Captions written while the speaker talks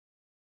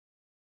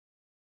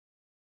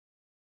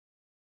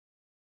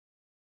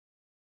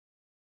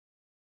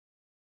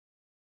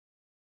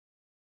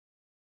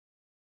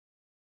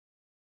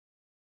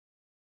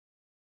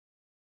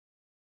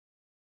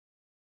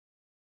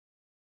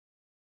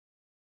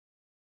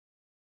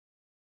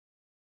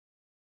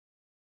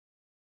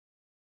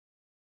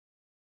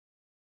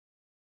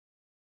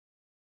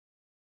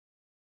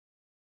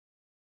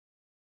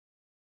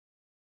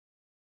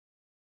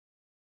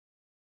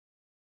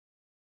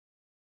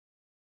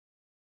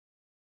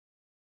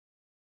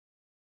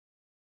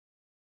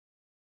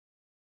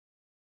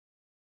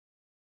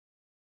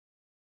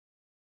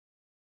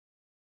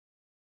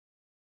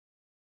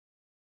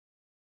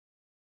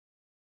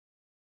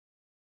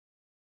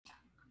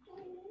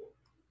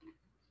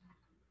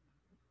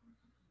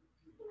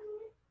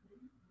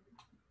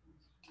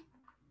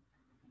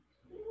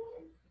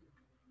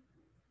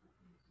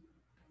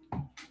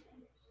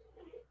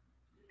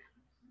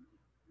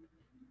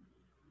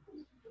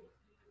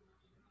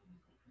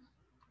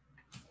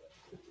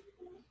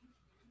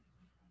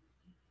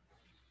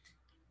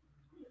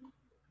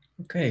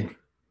Okay,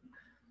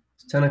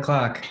 it's 10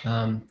 o'clock.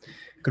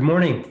 Good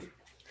morning.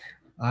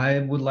 I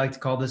would like to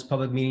call this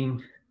public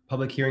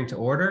hearing to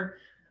order.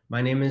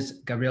 My name is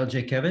Gabriel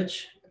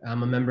Jacevich.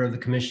 I'm a member of the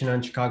Commission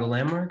on Chicago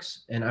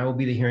Landmarks, and I will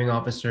be the hearing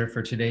officer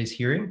for today's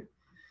hearing.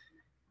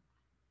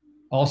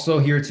 Also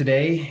here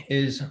today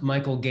is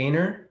Michael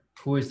Gaynor,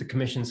 who is the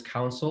Commission's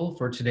counsel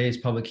for today's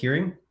public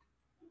hearing.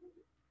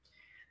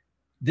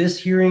 This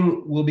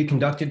hearing will be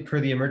conducted per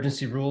the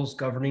emergency rules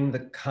governing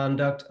the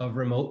conduct of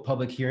remote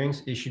public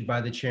hearings issued by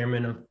the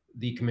chairman of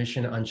the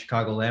Commission on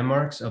Chicago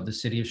Landmarks of the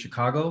City of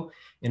Chicago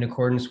in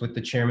accordance with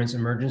the chairman's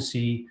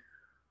emergency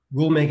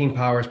rulemaking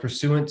powers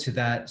pursuant to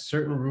that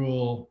certain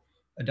rule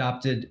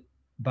adopted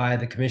by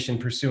the commission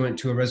pursuant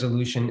to a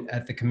resolution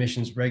at the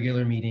commission's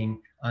regular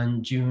meeting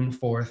on June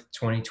 4th,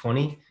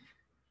 2020.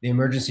 The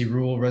emergency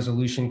rule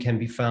resolution can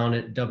be found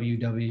at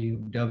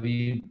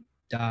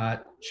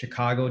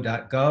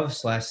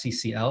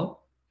www.chicago.gov/CCL.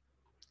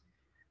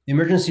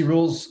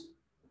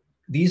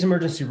 These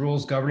emergency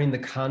rules governing the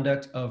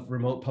conduct of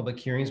remote public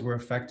hearings were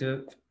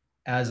effective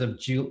as of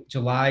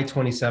July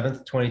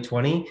 27th,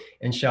 2020,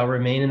 and shall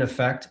remain in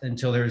effect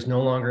until there is no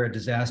longer a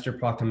disaster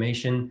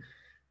proclamation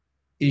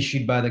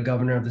issued by the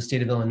governor of the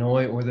state of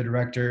Illinois or the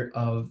director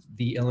of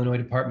the Illinois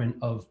Department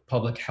of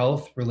Public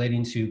Health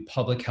relating to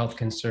public health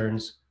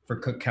concerns for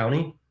Cook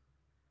County.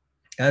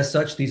 As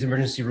such, these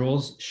emergency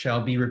rules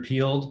shall be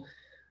repealed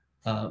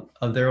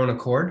of their own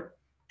accord.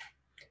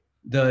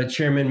 The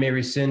chairman may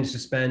rescind,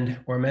 suspend,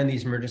 or amend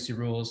these emergency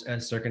rules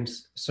as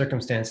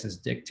circumstances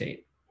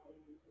dictate.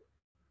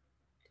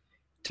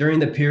 During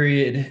the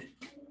period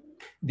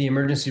the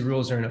emergency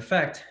rules are in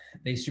effect,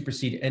 they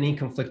supersede any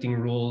conflicting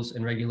rules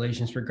and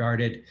regulations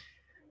regarding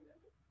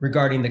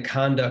the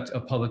conduct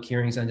of public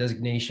hearings on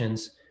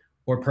designations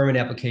or permit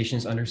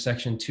applications under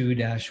section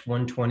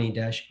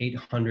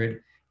 2-120-800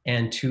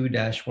 and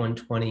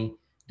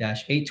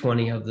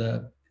 2-120-820 of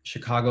the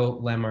Chicago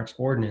Landmarks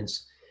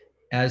Ordinance,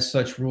 as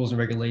such rules and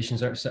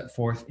regulations are set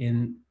forth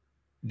in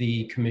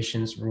the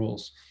commission's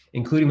rules,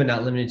 including but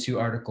not limited to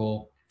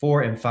Article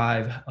 4 and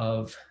 5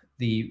 of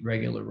the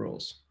regular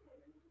rules.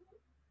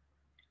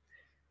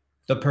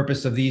 The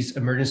purpose of these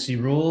emergency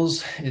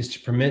rules is to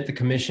permit the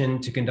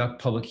commission to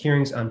conduct public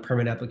hearings on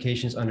permit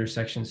applications under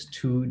sections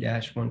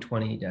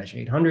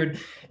 2-120-800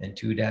 and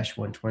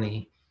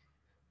 2-120-820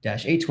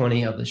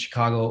 of the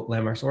Chicago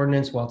Landmarks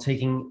Ordinance while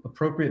taking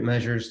appropriate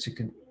measures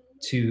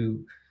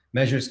to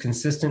measures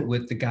consistent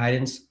with the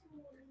guidance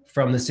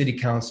from the City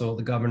Council,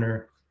 the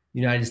Governor,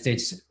 United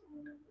States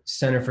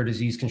Center for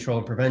Disease Control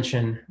and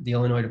Prevention, the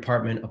Illinois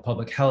Department of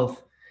Public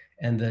Health,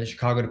 and the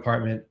Chicago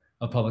Department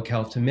of Public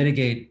Health to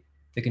mitigate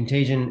the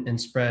contagion and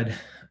spread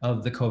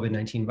of the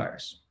COVID-19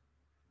 virus.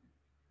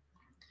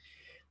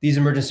 These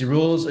emergency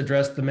rules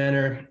address the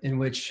manner in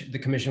which the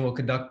commission will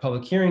conduct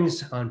public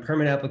hearings on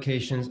permit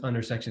applications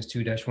under sections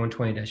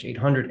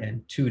 2-120-800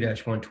 and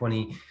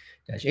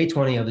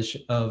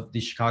 2-120-820 of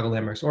the Chicago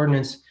Landmarks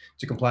Ordinance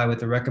to comply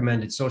with the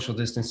recommended social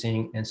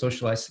distancing and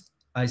social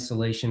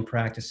isolation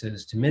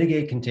practices to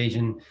mitigate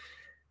contagion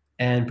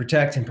and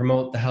protect and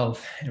promote the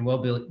health and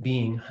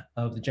well-being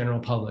of the general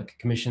public,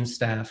 commission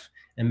staff,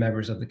 and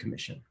members of the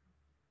commission.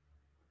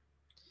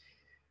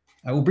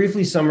 I will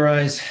briefly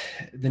summarize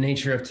the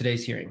nature of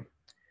today's hearing.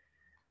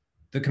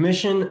 The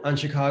Commission on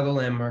Chicago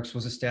Landmarks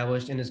was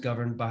established and is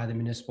governed by the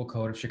Municipal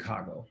Code of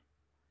Chicago.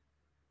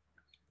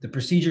 The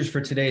procedures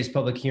for today's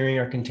public hearing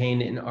are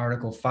contained in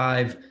Article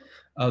 5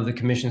 of the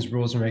Commission's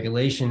Rules and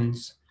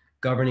Regulations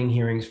governing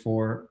hearings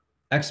for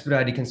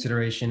expedited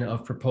consideration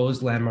of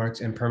proposed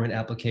landmarks and permit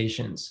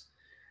applications.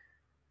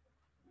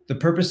 The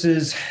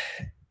purposes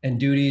and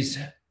duties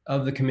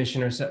of the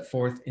commission are set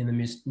forth in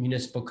the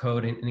municipal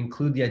code and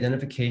include the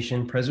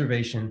identification,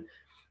 preservation,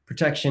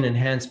 protection,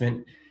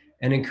 enhancement,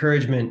 and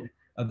encouragement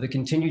of the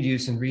continued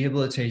use and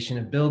rehabilitation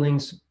of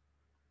buildings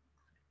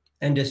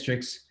and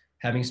districts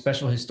having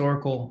special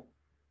historical,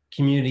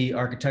 community,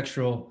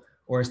 architectural,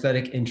 or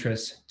aesthetic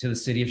interests to the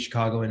city of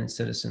Chicago and its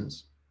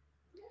citizens.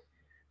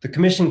 The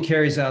commission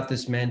carries out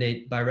this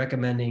mandate by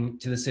recommending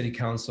to the City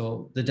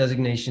Council the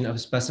designation of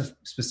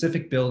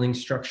specific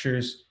buildings,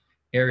 structures,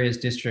 areas,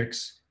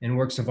 districts, and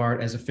works of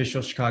art as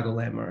official Chicago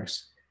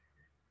landmarks.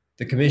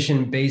 The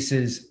commission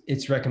bases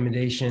its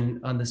recommendation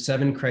on the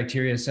 7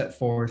 criteria set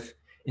forth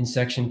in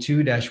section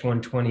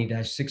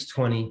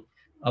 2-120-620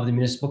 of the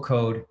municipal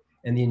code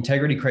and the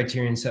integrity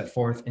criterion set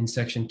forth in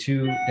section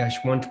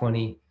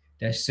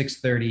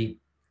 2-120-630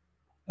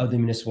 of the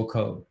municipal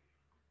code.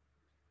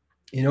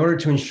 In order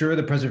to ensure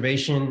the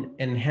preservation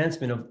and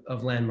enhancement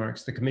of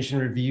landmarks, the commission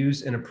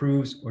reviews and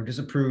approves or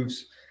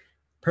disapproves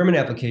permit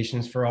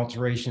applications for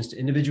alterations to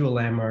individual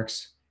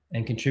landmarks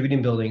and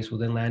contributing buildings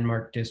within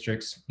landmark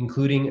districts,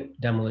 including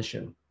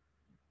demolition.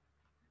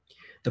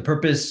 The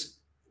purpose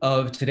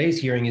of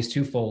today's hearing is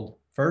twofold.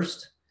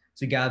 First,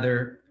 to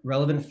gather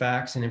relevant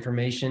facts and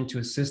information to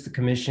assist the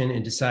commission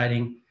in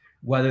deciding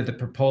whether the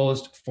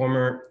proposed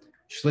former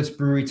Schlitz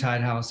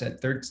Brewery-Tied house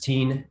at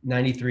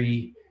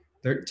 1393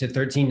 to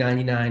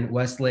 1399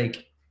 West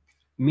Lake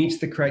meets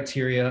the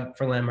criteria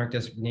for landmark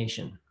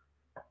designation.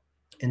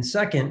 And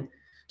second,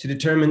 to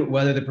determine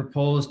whether the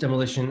proposed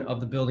demolition of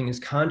the building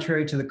is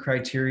contrary to the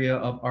criteria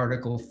of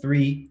Article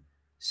 3,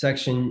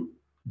 Section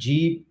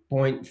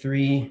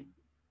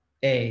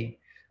G.3a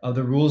of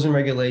the rules and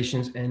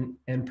regulations and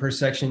per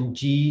Section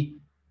G.3b,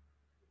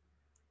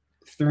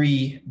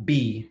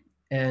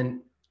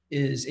 and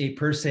is a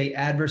per se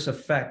adverse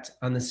effect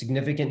on the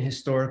significant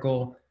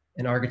historical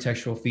and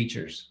architectural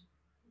features.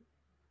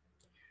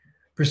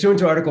 Pursuant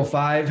to Article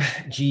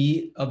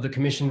 5G of the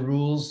Commission's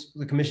rules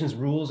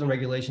and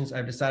regulations,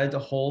 I've decided to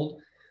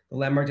hold the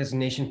landmark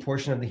designation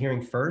portion of the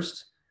hearing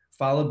first,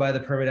 followed by the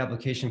permit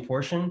application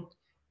portion.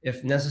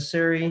 If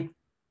necessary,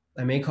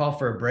 I may call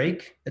for a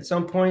break at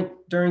some point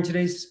during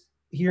today's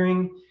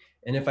hearing.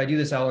 And if I do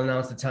this, I'll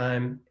announce the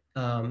time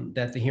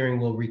that the hearing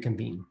will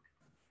reconvene.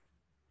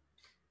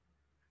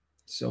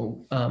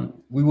 So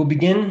we will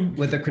begin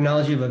with a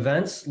chronology of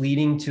events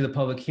leading to the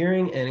public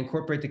hearing and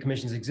incorporate the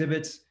Commission's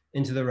exhibits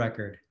into the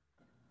record.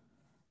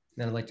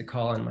 Then I'd like to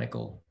call on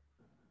Michael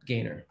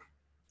Gaynor.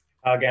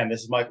 Again,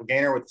 this is Michael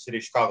Gaynor with the City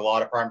of Chicago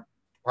Law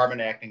Department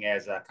acting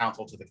as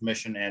counsel to the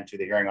Commission and to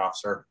the hearing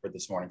officer for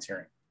this morning's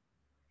hearing.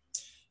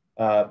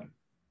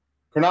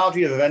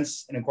 Chronology of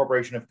events and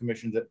incorporation of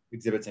Commission's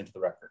exhibits into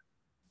the record.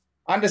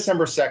 On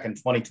December 2nd,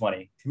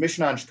 2020,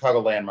 Commission on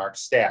Chicago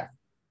Landmarks staff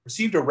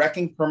received a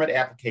wrecking permit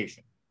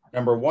application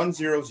number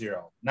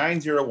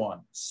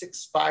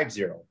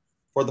 100901650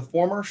 for the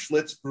former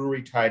Schlitz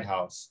Brewery-Tied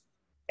house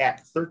at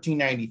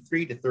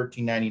 1393 to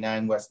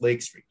 1399 West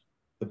Lake Street,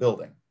 the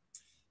building.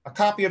 A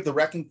copy of the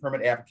wrecking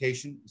permit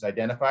application is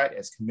identified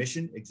as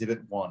Commission Exhibit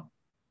 1.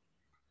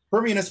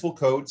 Per Municipal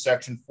Code,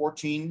 Section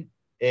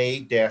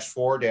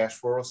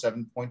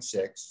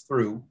 14A-4-407.6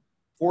 through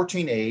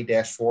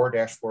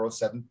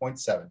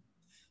 14A-4-407.7,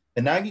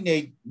 the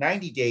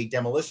 90-day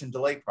demolition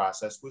delay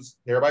process was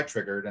thereby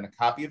triggered, and a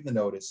copy of the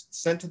notice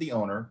sent to the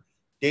owner,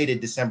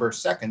 dated December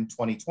 2nd,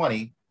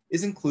 2020,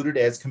 is included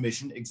as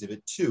Commission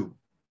Exhibit 2.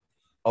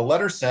 A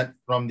letter sent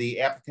from the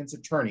applicant's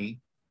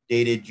attorney,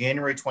 dated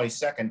January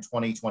 22nd,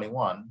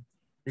 2021,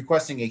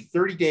 requesting a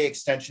 30-day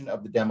extension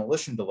of the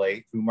demolition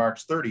delay through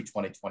March 30,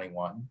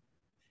 2021,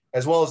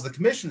 as well as the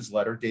Commission's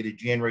letter dated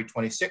January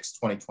 26,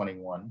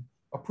 2021,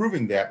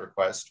 approving that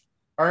request,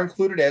 are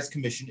included as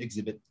Commission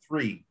Exhibit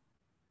 3.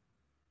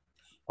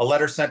 A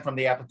letter sent from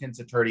the applicant's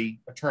attorney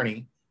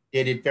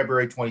dated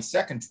February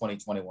 22nd,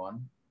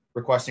 2021,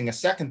 requesting a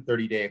second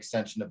 30-day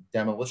extension of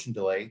demolition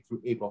delay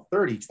through April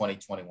 30,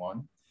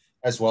 2021,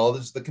 as well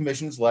as the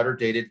Commission's letter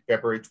dated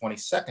February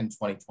 22nd,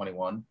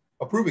 2021,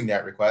 approving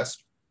that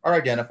request, are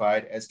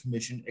identified as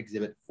Commission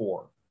Exhibit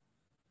 4.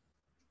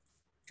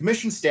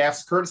 Commission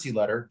staff's courtesy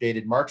letter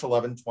dated March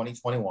 11,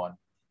 2021,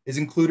 is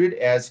included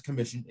as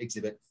Commission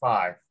Exhibit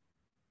 5.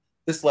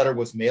 This letter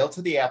was mailed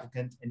to the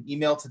applicant and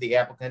emailed to the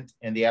applicant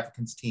and the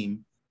applicant's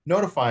team,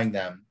 notifying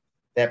them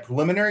that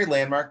preliminary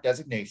landmark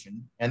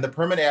designation and the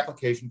permit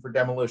application for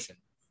demolition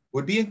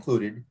would be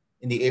included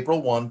in the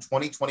April 1,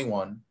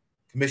 2021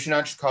 Commission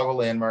on Chicago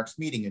Landmarks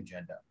meeting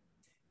agenda,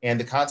 and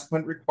the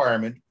consequent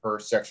requirement per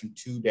Section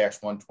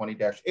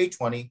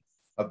 2-120-820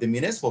 of the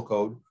Municipal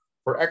Code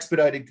for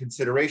expedited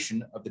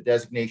consideration of the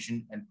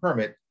designation and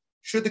permit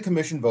should the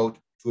Commission vote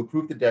to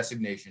approve the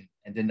designation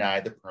and deny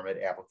the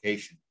permit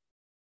application.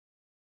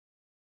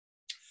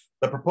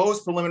 The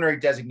proposed preliminary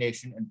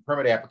designation and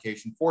permit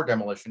application for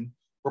demolition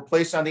were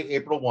placed on the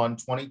April 1,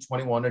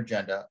 2021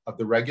 agenda of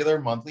the regular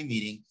monthly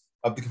meeting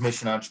of the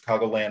Commission on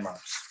Chicago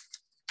Landmarks.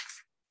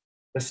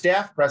 The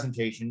staff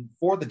presentation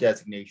for the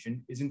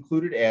designation is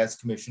included as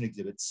Commission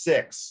Exhibit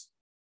 6.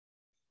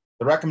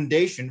 The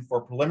recommendation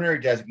for preliminary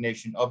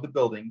designation of the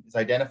building is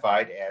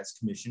identified as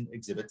Commission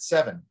Exhibit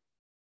 7.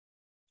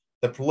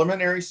 The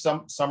preliminary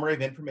summary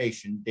of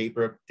information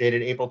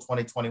dated April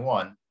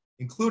 2021,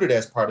 included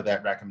as part of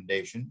that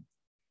recommendation,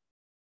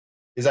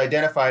 is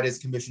identified as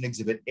Commission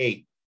Exhibit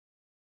 8.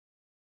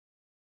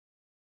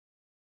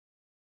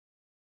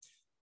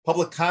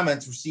 Public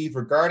comments received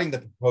regarding the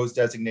proposed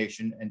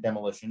designation and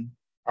demolition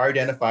are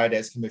identified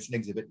as Commission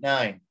Exhibit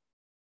 9.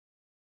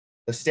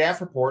 The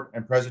staff report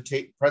and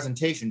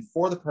presentation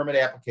for the permit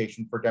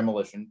application for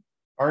demolition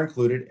are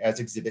included as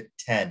Exhibit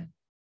 10.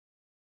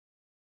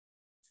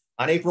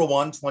 On April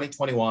 1,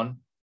 2021,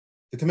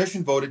 the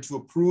Commission voted to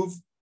approve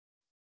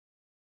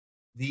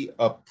the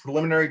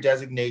preliminary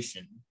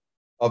designation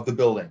of the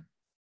building.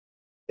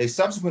 They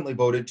subsequently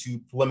voted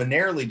to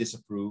preliminarily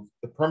disapprove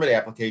the permit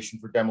application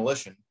for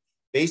demolition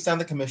based on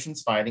the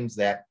Commission's findings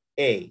that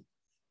A,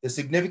 the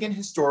significant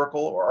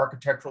historical or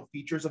architectural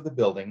features of the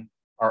building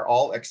are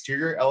all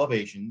exterior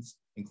elevations,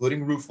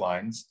 including roof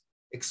lines,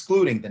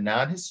 excluding the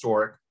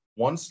non-historic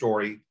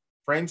one-story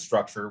frame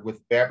structure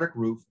with fabric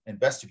roof and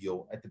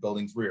vestibule at the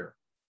building's rear.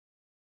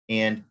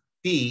 And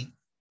B,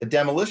 the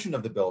demolition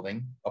of the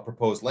building, a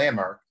proposed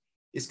landmark,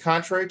 is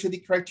contrary to the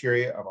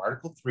criteria of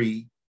Article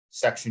 3,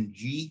 Section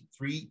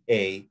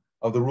G3A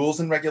of the Rules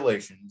and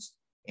Regulations,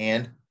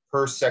 and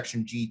per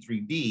Section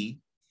G3B,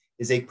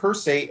 is a per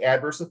se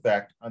adverse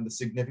effect on the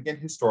significant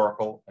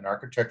historical and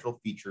architectural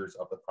features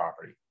of the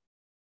property.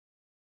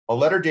 A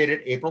letter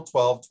dated April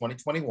 12,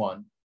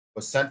 2021,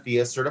 was sent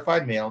via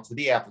certified mail to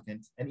the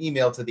applicant and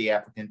emailed to the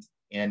applicant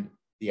and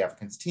the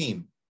applicant's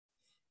team.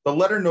 The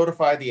letter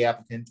notified the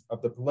applicant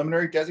of the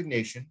preliminary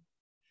designation,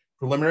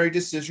 preliminary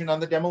decision on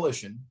the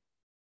demolition,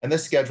 and the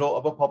schedule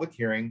of a public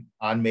hearing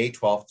on May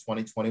 12,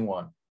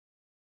 2021,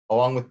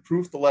 along with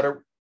proof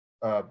that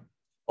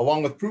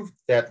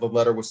the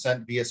letter was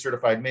sent via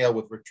certified mail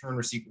with return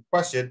receipt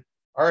requested,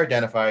 are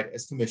identified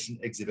as Commission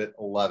Exhibit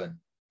 11.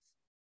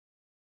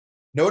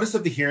 Notice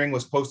of the hearing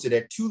was posted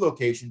at 2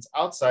 locations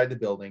outside the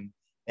building,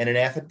 and an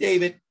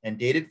affidavit and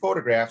dated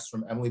photographs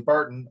from Emily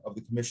Barton of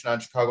the Commission on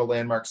Chicago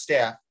Landmark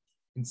staff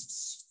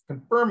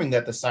confirming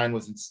that the sign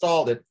was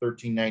installed at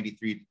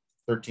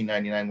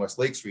 1399 West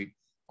Lake Street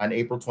on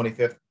April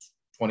 25th,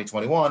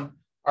 2021,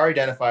 are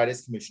identified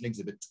as Commission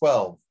Exhibit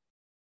 12.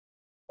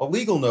 A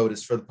legal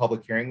notice for the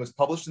public hearing was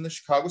published in the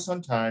Chicago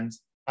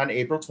Sun-Times on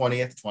April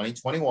 20th,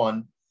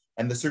 2021,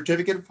 and the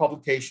certificate of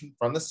publication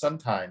from the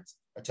Sun-Times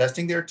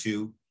attesting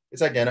thereto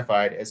is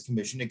identified as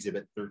Commission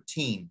Exhibit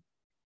 13.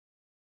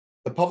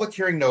 The public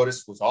hearing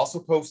notice was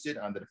also posted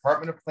on the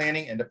Department of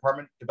Planning and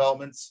Department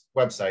Development's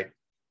website,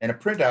 and a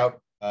printout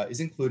is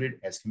included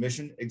as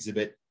Commission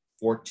Exhibit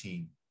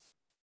 14.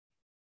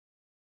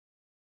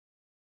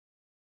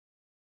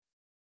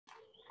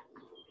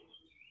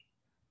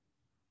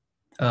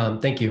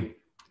 Thank you.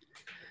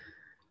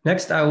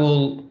 Next, I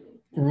will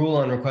rule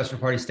on request for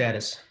party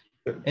status.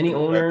 Any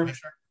owner?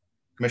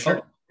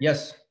 Commissioner? Oh,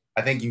 yes.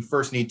 I think you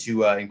first need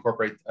to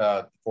incorporate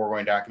the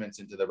foregoing documents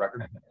into the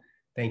record.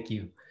 Thank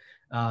you.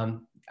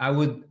 Thank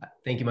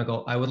you,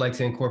 Michael. I would like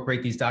to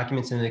incorporate these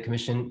documents into the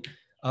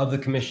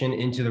commission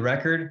into the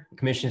record. The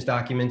commission's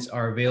documents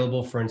are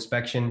available for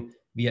inspection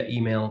via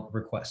email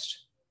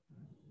request.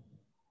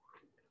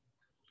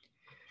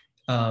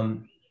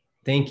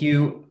 Thank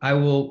you. I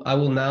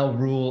will now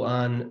rule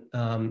on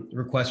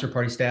request for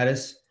party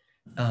status.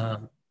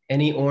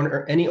 Any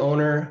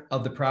owner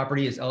of the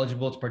property is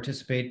eligible to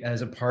participate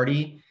as a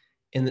party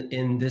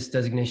in this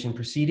designation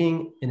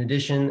proceeding. In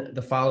addition,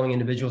 the following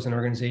individuals and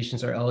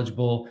organizations are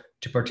eligible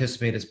to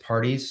participate as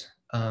parties.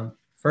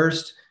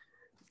 First,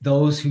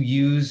 those who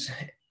use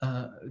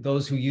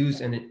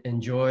and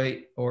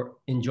enjoy or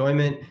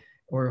enjoyment,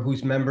 or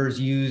whose members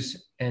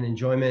use and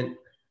enjoyment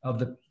of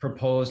the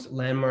proposed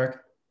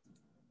landmark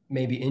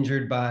may be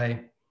injured by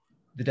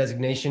the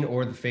designation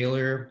or the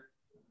failure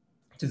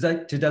to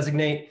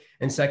designate.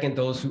 And second,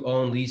 those who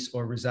own, lease,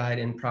 or reside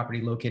in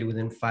property located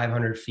within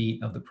 500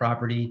 feet of the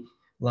property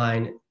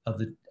line of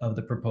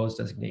the proposed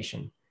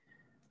designation.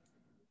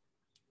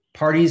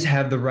 Parties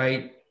have the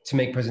right to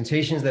make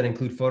presentations that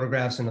include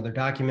photographs and other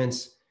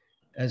documents,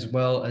 as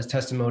well as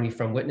testimony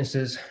from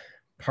witnesses.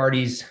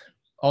 Parties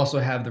also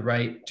have the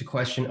right to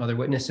question other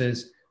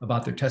witnesses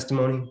about their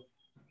testimony,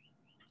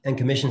 and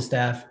commission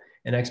staff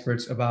and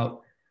experts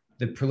about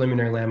the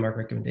preliminary landmark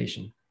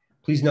recommendation.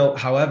 Please note,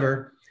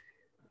 however,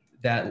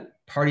 that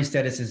party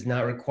status is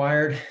not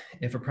required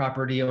if a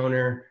property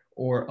owner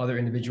or other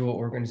individual or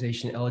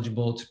organization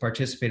eligible to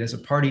participate as a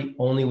party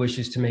only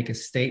wishes to make a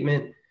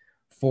statement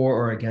for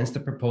or against the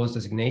proposed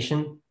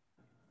designation.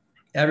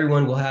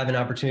 Everyone will have an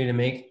opportunity to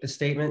make a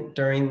statement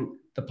during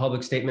the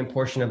public statement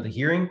portion of the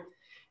hearing.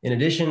 In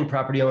addition,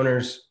 property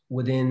owners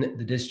within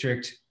the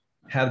district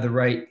have the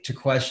right to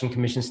question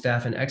commission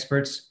staff and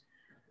experts,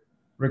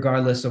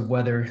 regardless of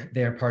whether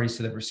they are parties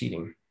to the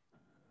proceeding.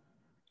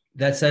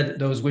 That said,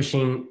 those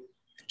wishing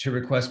to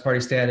request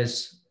party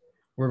status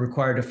were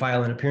required to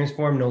file an appearance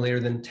form no later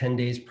than 10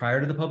 days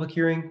prior to the public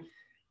hearing.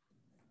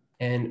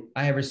 And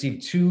I have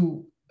received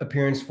 2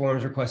 appearance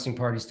forms requesting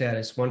party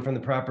status, one from the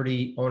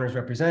property owner's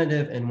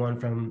representative and one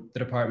from the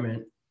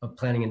Department of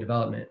Planning and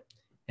Development.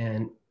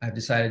 And I've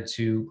decided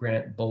to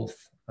grant both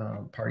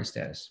party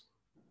status.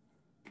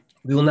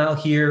 We will now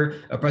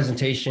hear a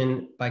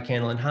presentation by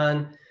Candlin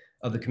Hahn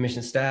of the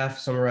commission staff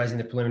summarizing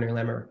the preliminary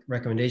landmark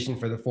recommendation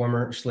for the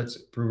former Schlitz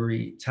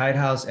Brewery-Tied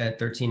House at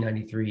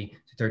 1393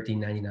 to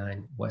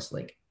 1399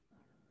 Westlake.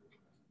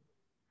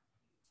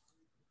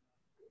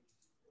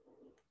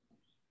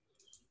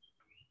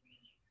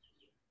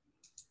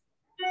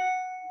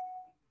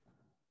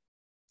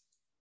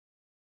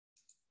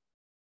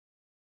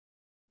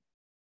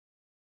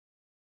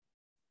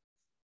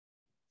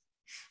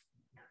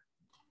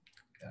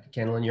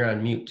 Candlin, you're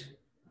on mute.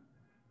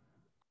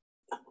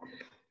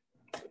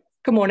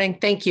 Good morning.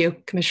 Thank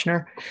you,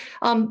 Commissioner.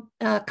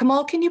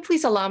 Kamal, can you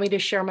please allow me to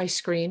share my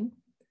screen?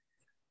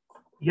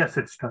 Yes,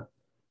 it's done.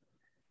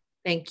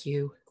 Thank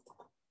you.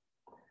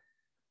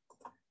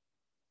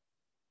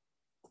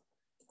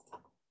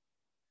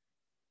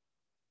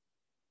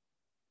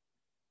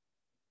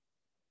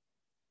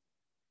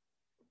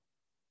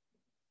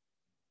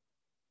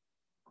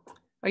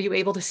 Are you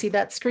able to see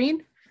that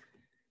screen?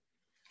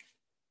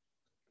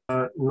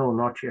 No,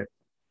 not yet.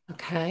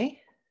 Okay.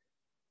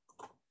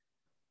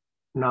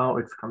 Now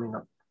it's coming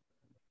up.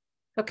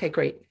 Okay,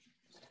 great.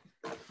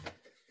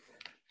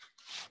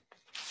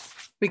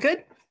 We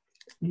good?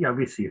 Yeah,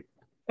 we see it.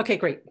 Okay,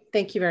 great.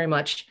 Thank you very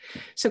much.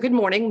 So good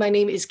morning. My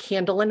name is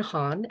Candlin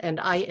Hahn, and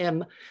I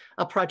am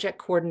a project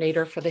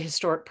coordinator for the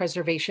Historic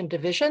Preservation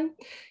Division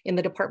in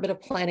the Department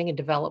of Planning and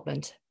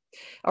Development.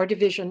 Our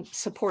division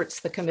supports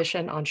the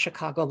Commission on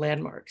Chicago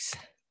Landmarks.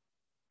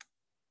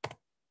 Let's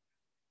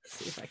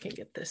see if I can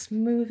get this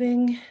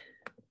moving.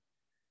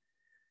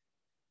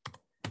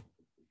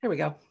 Here we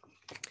go.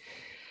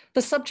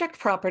 The subject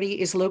property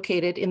is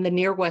located in the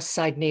near West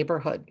Side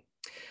neighborhood.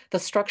 The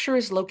structure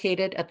is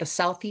located at the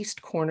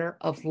southeast corner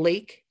of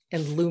Lake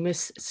and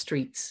Loomis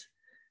Streets.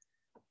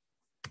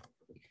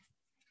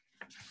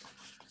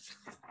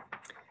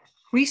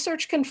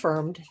 Research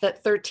confirmed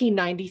that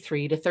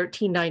 1393 to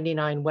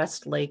 1399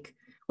 West Lake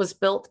was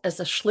built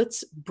as a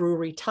Schlitz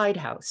Brewery-Tied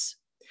house.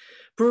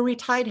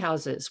 Brewery-Tied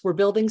houses were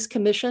buildings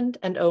commissioned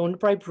and owned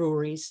by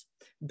breweries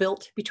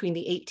built between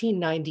the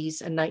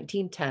 1890s and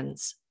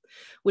 1910s,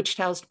 which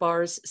housed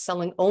bars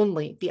selling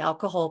only the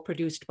alcohol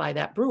produced by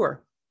that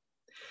brewer.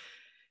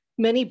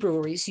 Many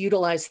breweries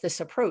utilized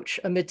this approach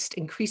amidst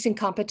increasing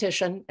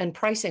competition and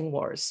pricing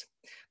wars,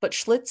 but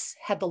Schlitz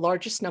had the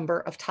largest number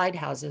of tied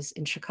houses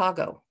in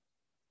Chicago.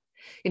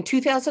 In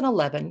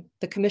 2011,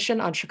 the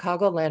Commission on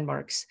Chicago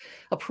Landmarks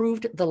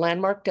approved the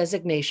landmark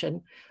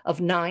designation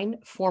of 9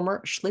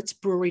 former Schlitz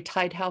Brewery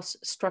tied house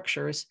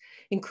structures,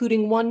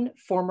 including 1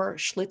 former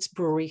Schlitz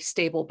Brewery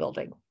stable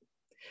building.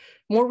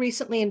 More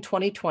recently, in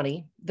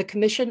 2020, the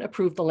Commission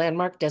approved the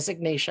landmark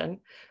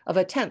designation of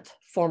a 10th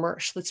former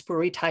Schlitz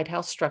Brewery tied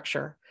house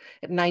structure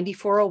at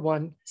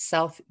 9401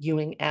 South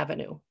Ewing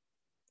Avenue.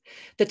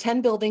 The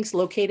 10 buildings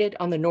located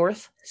on the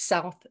north,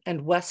 south,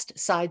 and west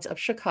sides of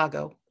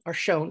Chicago are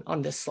shown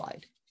on this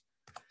slide.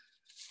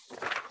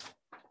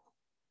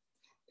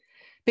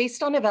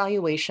 Based on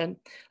evaluation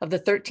of the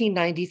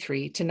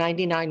 1393 to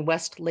 99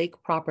 West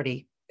Lake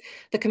property,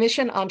 the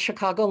Commission on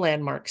Chicago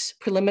Landmarks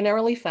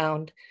preliminarily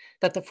found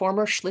that the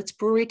former Schlitz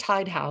Brewery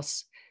tied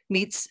house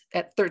meets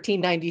at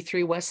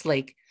 1393 West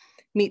Lake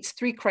meets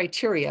 3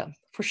 criteria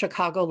for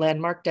Chicago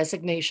landmark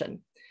designation,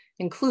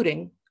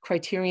 including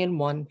criterion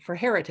 1 for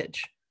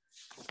heritage.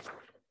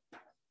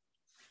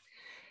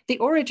 The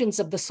origins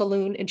of the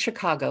saloon in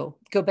Chicago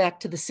go back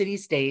to the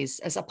city's days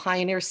as a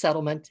pioneer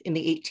settlement in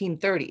the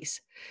 1830s,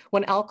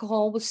 when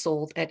alcohol was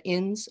sold at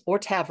inns or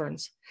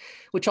taverns,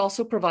 which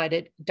also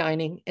provided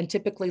dining and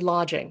typically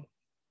lodging.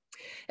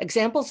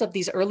 Examples of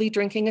these early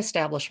drinking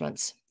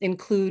establishments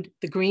include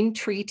the Green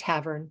Tree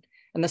Tavern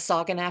and the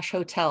Sauganash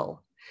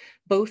Hotel,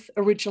 both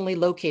originally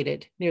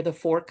located near the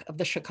fork of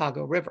the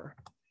Chicago River.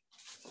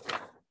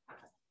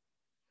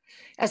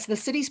 As the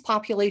city's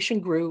population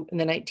grew in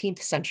the 19th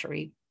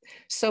century,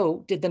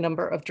 so did the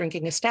number of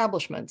drinking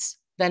establishments,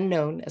 then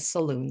known as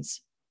saloons.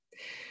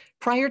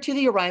 Prior to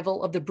the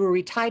arrival of the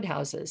brewery-tied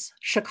houses,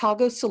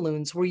 Chicago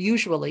saloons were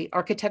usually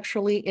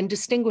architecturally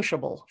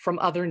indistinguishable from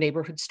other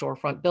neighborhood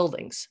storefront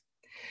buildings.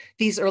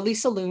 These early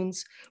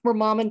saloons were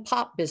mom and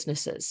pop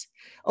businesses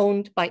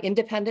owned by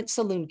independent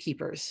saloon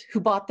keepers who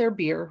bought their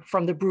beer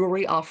from the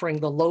brewery offering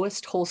the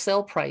lowest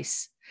wholesale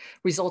price,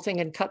 resulting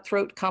in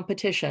cutthroat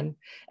competition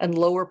and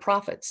lower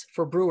profits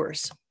for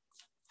brewers.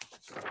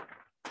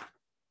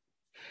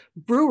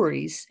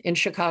 Breweries in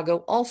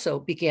Chicago also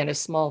began as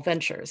small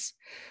ventures,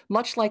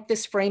 much like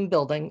this frame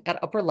building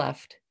at upper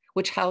left,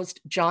 which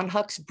housed John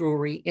Huck's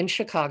Brewery in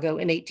Chicago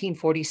in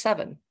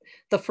 1847,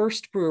 the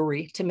first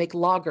brewery to make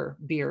lager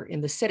beer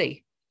in the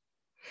city.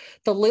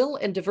 The Lil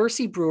and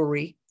Diversey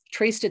Brewery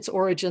traced its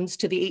origins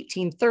to the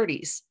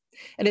 1830s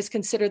and is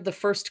considered the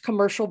first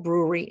commercial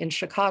brewery in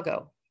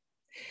Chicago.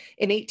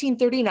 In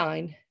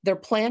 1839, their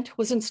plant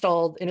was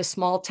installed in a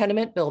small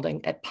tenement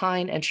building at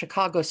Pine and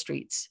Chicago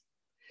Streets.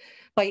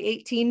 By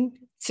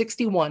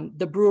 1861,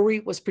 the brewery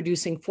was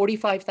producing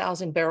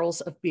 45,000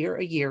 barrels of beer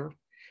a year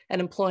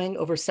and employing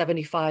over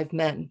 75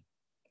 men.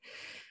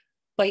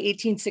 By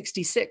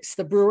 1866,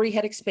 the brewery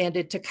had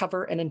expanded to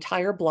cover an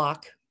entire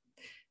block,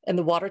 and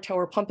the water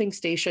tower pumping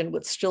station,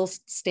 which still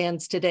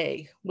stands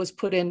today, was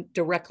put in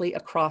directly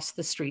across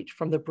the street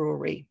from the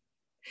brewery.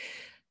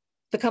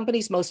 The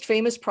company's most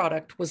famous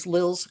product was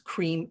Lil's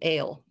Cream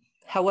Ale.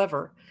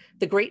 However,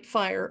 the Great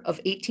Fire of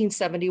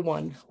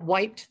 1871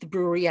 wiped the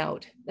brewery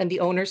out, and the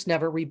owners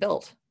never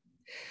rebuilt.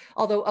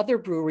 Although other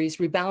breweries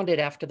rebounded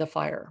after the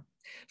fire,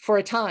 for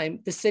a time,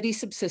 the city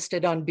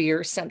subsisted on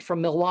beer sent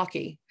from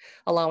Milwaukee,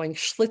 allowing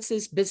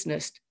Schlitz's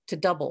business to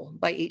double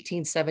by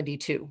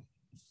 1872.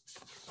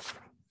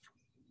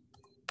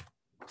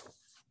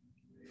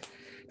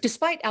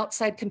 Despite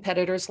outside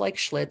competitors like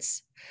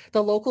Schlitz,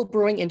 the local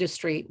brewing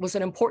industry was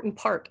an important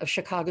part of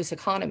Chicago's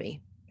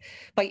economy.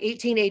 By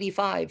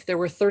 1885, there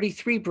were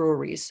 33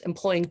 breweries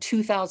employing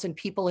 2,000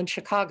 people in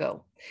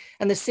Chicago,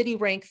 and the city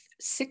ranked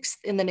 6th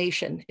in the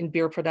nation in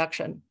beer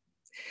production.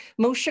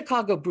 Most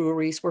Chicago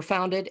breweries were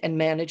founded and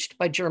managed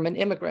by German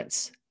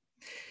immigrants,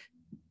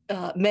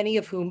 many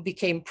of whom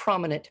became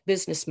prominent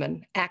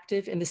businessmen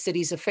active in the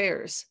city's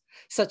affairs,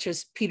 such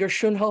as Peter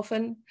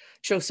Schoenhofen,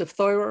 Joseph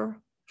Theurer,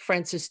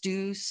 Francis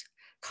Dews,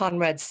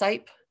 Conrad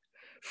Seip,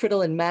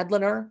 Fridolin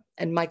Madlener,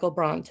 and Michael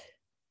Brandt.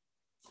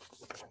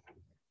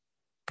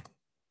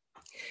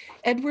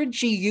 Edward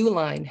G.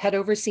 Uline had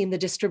overseen the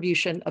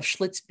distribution of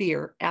Schlitz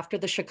beer after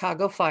the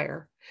Chicago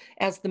fire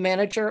as the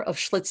manager of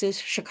Schlitz's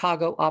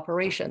Chicago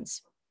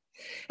operations.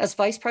 As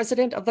vice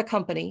president of the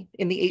company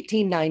in the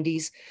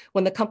 1890s,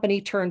 when the company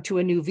turned to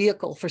a new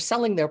vehicle for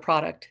selling their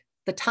product,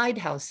 the Tied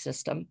House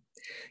system,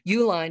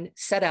 Uline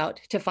set out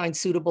to find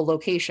suitable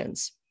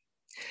locations.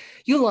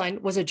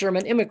 Uline was a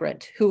German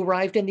immigrant who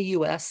arrived in the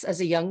US as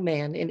a young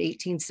man in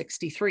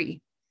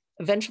 1863,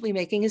 eventually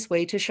making his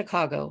way to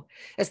Chicago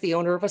as the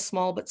owner of a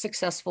small but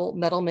successful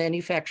metal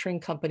manufacturing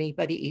company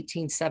by the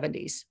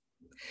 1870s.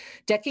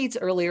 Decades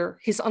earlier,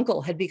 his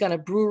uncle had begun a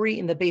brewery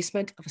in the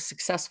basement of a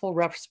successful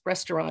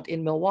restaurant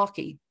in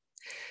Milwaukee.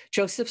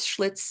 Joseph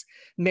Schlitz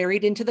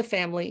married into the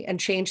family and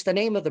changed the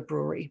name of the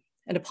brewery,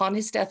 and upon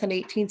his death in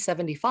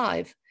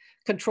 1875,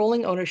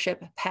 controlling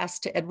ownership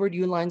passed to Edward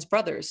Uline's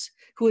brothers,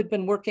 who had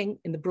been working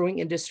in the brewing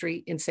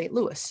industry in St.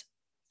 Louis.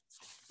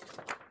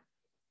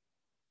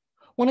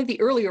 One of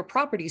the earlier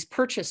properties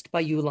purchased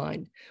by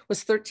Uline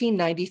was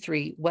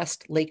 1393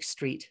 West Lake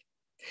Street.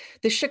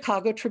 This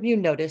Chicago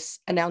Tribune notice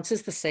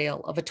announces the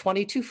sale of a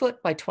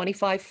 22-foot by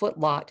 25-foot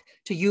lot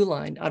to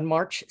Uline on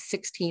March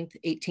 16,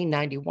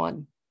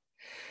 1891.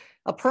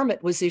 A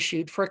permit was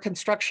issued for a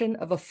construction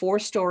of a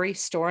 4-story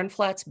store and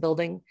flats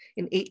building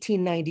in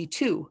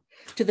 1892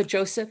 to the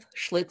Joseph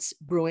Schlitz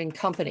Brewing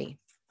Company.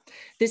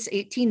 This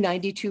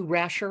 1892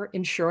 Rasher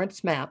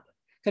insurance map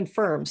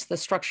confirms the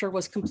structure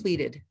was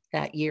completed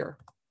that year.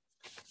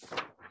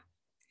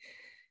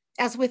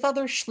 As with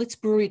other Schlitz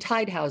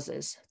Brewery-Tied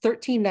houses,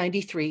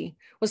 1393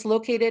 was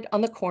located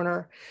on the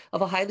corner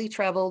of a highly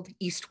traveled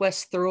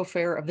east-west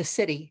thoroughfare of the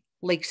city,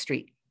 Lake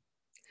Street.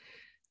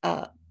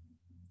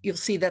 You'll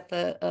see that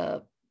the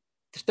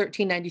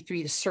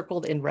 1393 is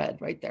circled in red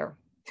right there.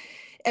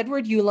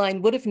 Edward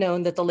Uline would have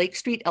known that the Lake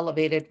Street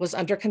Elevated was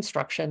under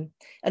construction,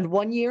 and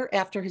 1 year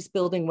after his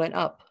building went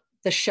up,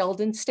 the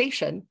Sheldon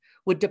Station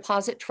would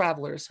deposit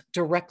travelers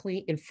directly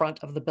in front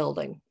of the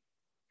building.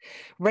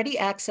 Ready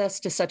access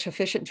to such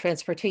efficient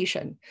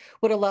transportation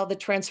would allow the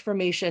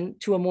transformation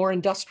to a more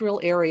industrial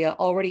area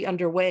already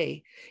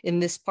underway in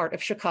this part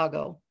of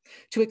Chicago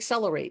to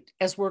accelerate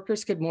as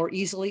workers could more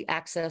easily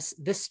access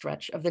this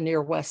stretch of the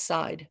near west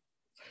side.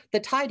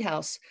 The Tied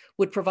House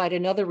would provide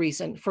another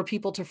reason for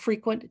people to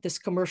frequent this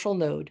commercial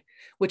node,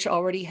 which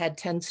already had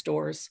 10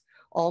 stores,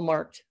 all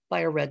marked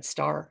by a red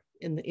star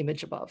in the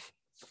image above.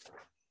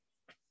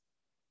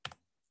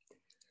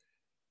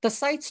 The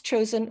sites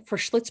chosen for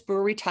Schlitz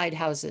Brewery-Tied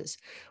houses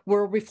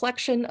were a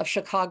reflection of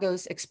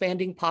Chicago's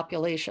expanding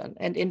population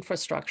and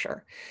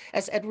infrastructure,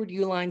 as Edward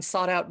Uline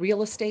sought out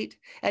real estate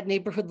at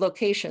neighborhood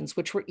locations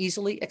which were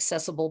easily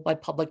accessible by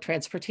public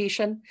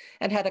transportation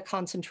and had a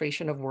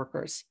concentration of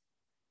workers.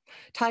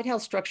 Tied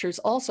house structures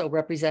also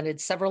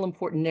represented several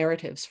important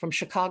narratives from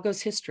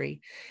Chicago's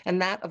history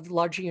and that of the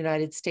larger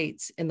United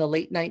States in the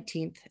late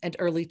 19th and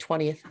early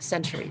 20th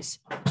centuries.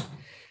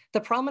 The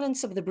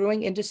prominence of the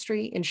brewing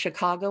industry in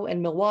Chicago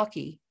and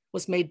Milwaukee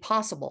was made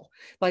possible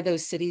by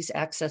those cities'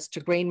 access to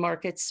grain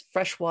markets,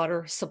 fresh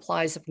water,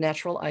 supplies of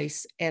natural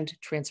ice, and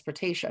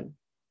transportation.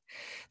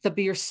 The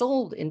beer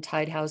sold in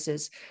tied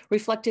houses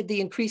reflected the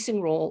increasing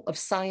role of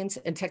science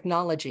and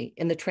technology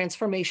in the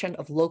transformation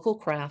of local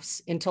crafts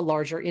into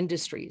larger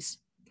industries.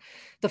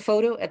 The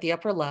photo at the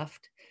upper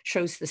left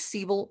shows the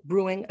Siebel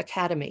Brewing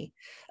Academy,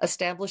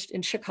 established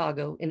in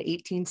Chicago in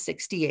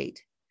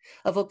 1868.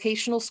 A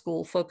vocational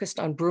school focused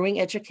on brewing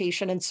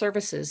education and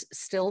services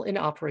still in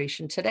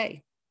operation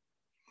today.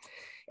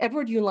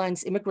 Edward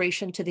Uline's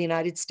immigration to the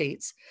United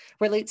States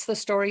relates the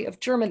story of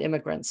German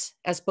immigrants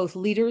as both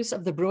leaders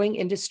of the brewing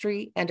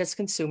industry and as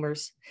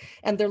consumers,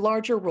 and their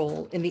larger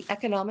role in the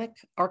economic,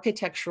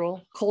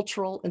 architectural,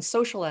 cultural, and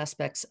social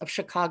aspects of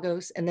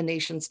Chicago's and the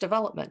nation's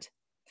development.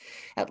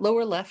 At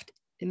lower left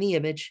in the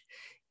image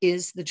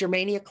is the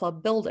Germania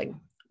Club building,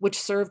 which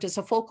served as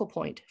a focal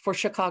point for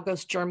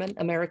Chicago's German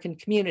American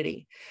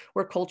community,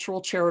 where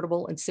cultural,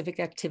 charitable, and civic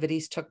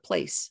activities took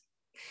place.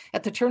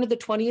 At the turn of the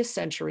 20th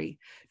century,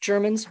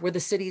 Germans were the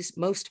city's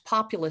most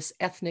populous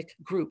ethnic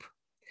group.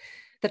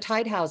 The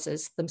tied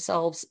houses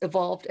themselves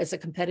evolved as a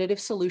competitive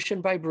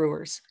solution by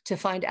brewers to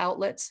find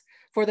outlets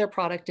for their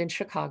product in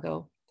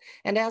Chicago,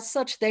 and as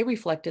such, they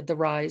reflected the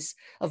rise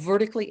of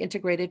vertically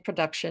integrated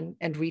production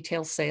and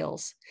retail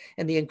sales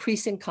and the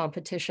increasing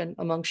competition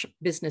among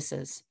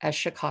businesses as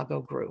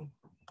Chicago grew.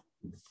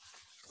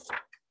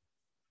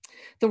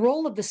 The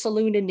role of the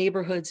saloon in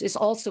neighborhoods is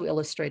also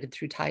illustrated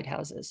through tied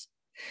houses.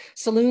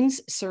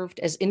 Saloons served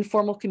as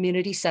informal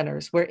community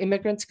centers where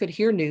immigrants could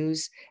hear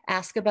news,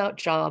 ask about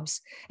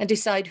jobs, and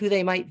decide who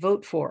they might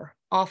vote for,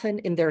 often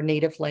in their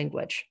native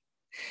language.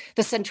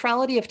 The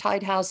centrality of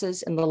tied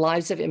houses in the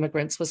lives of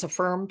immigrants was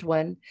affirmed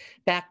when,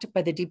 backed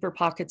by the deeper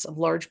pockets of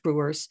large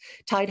brewers,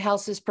 tied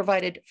houses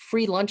provided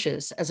free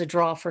lunches as a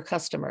draw for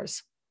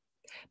customers.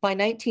 By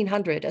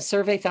 1900, a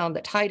survey found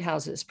that tied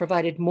houses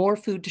provided more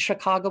food to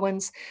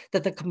Chicagoans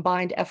than the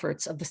combined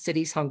efforts of the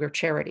city's hunger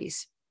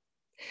charities.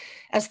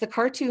 As the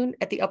cartoon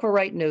at the upper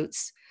right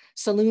notes,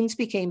 saloons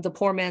became the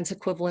poor man's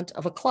equivalent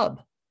of a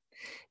club.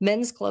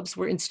 Men's clubs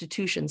were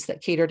institutions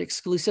that catered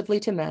exclusively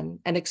to men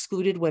and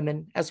excluded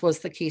women, as was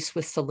the case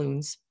with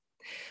saloons.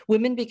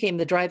 Women became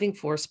the driving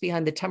force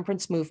behind the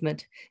temperance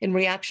movement in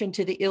reaction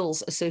to the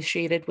ills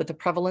associated with the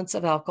prevalence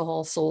of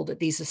alcohol sold at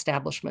these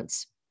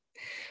establishments.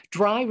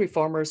 Dry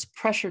reformers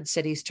pressured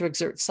cities to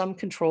exert some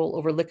control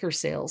over liquor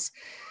sales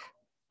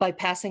by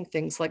passing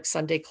things like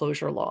Sunday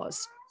closure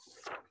laws.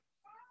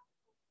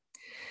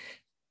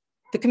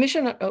 The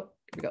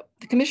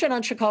Commission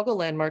on Chicago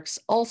Landmarks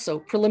also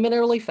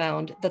preliminarily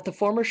found that the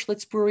former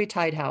Schlitz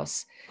Brewery-Tied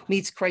House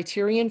meets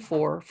criterion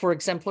 4 for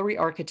exemplary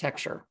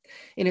architecture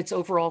in its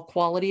overall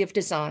quality of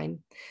design,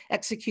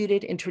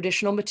 executed in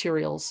traditional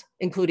materials,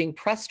 including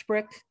pressed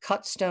brick,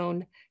 cut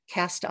stone,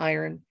 cast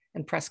iron,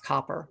 and pressed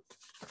copper.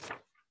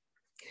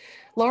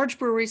 Large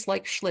breweries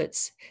like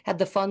Schlitz had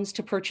the funds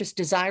to purchase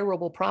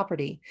desirable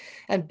property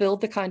and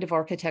build the kind of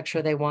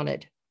architecture they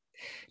wanted.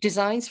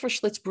 Designs for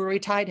Schlitz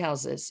Brewery-Tied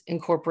houses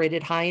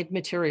incorporated high-end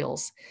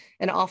materials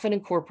and often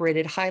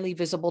incorporated highly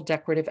visible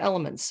decorative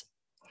elements.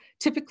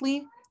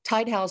 Typically,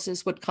 tied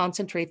houses would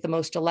concentrate the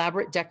most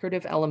elaborate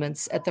decorative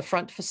elements at the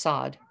front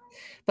facade,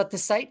 but the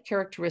site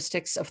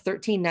characteristics of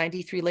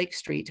 1393 Lake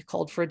Street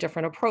called for a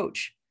different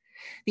approach.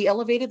 The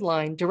elevated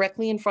line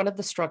directly in front of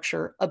the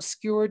structure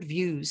obscured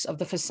views of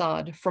the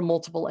facade from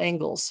multiple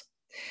angles.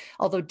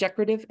 Although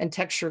decorative and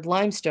textured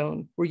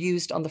limestone were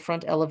used on the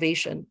front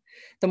elevation,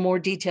 the more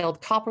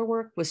detailed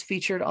copperwork was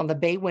featured on the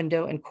bay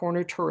window and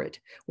corner turret,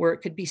 where it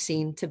could be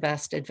seen to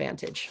best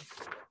advantage.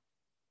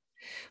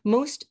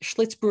 Most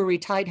Schlitz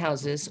Brewery-Tied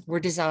houses were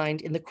designed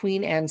in the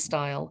Queen Anne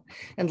style,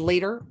 and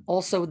later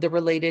also the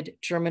related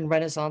German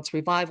Renaissance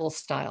Revival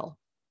style.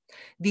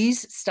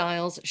 These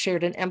styles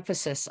shared an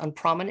emphasis on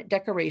prominent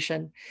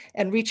decoration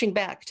and reaching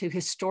back to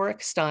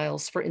historic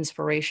styles for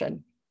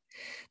inspiration.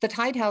 The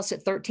Tied House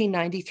at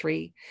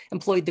 1393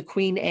 employed the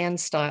Queen Anne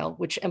style,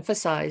 which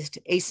emphasized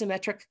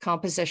asymmetric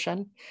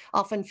composition,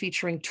 often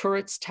featuring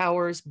turrets,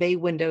 towers, bay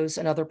windows,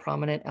 and other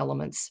prominent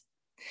elements.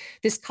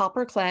 This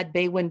copper-clad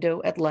bay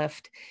window at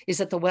left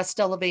is at the west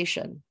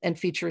elevation and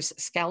features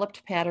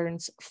scalloped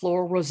patterns,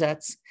 floral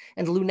rosettes,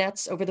 and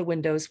lunettes over the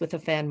windows with a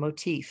fan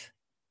motif.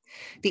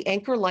 The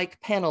anchor-like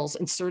panels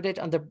inserted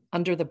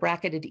under the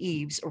bracketed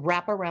eaves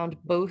wrap around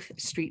both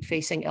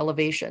street-facing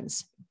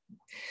elevations.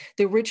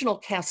 The original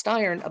cast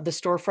iron of the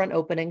storefront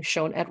opening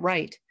shown at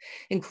right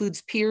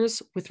includes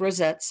piers with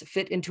rosettes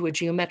fit into a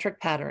geometric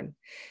pattern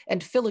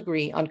and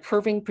filigree on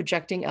curving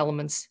projecting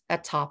elements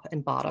at top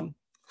and bottom.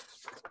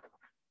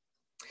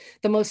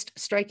 The most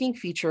striking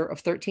feature of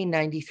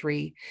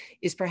 1393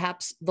 is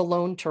perhaps the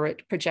lone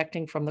turret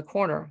projecting from the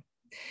corner.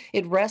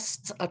 It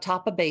rests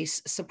atop a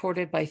base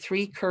supported by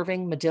 3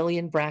 curving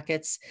modillion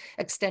brackets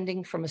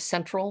extending from a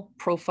central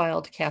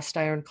profiled cast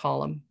iron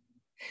column.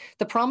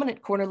 The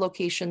prominent corner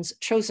locations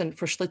chosen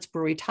for Schlitz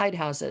Brewery-Tied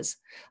houses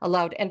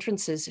allowed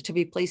entrances to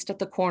be placed at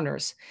the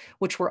corners,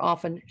 which were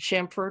often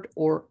chamfered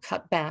or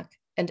cut back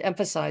and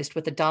emphasized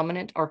with a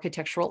dominant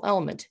architectural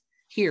element,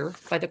 here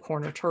by the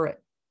corner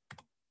turret.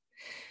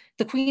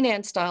 The Queen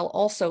Anne style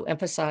also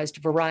emphasized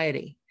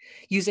variety,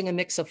 using a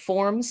mix of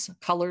forms,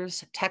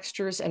 colors,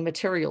 textures, and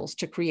materials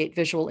to create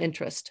visual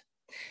interest.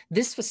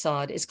 This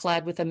facade is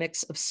clad with a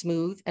mix of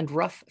smooth and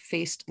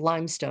rough-faced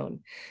limestone,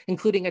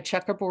 including a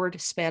checkerboard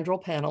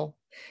spandrel panel.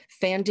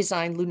 Fan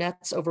design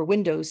lunettes over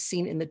windows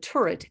seen in the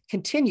turret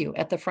continue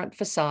at the front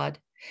facade,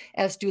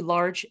 as do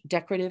large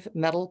decorative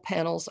metal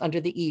panels under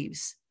the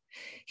eaves.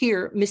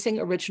 Here, missing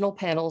original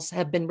panels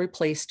have been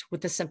replaced with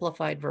the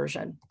simplified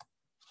version.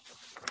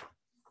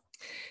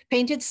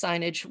 Painted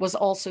signage was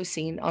also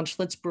seen on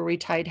Schlitz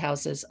Brewery-Tied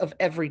houses of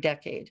every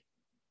decade.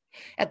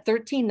 At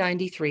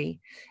 1393,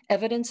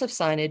 evidence of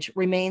signage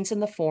remains in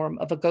the form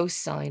of a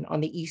ghost sign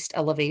on the east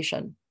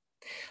elevation.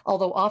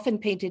 Although often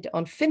painted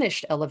on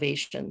finished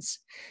elevations,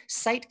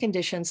 site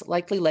conditions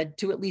likely led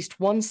to at least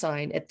one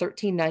sign at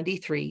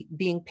 1393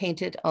 being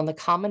painted on the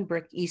common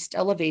brick east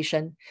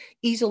elevation,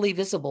 easily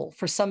visible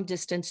for some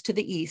distance to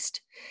the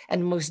east,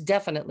 and most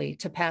definitely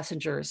to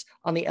passengers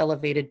on the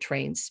elevated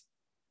trains.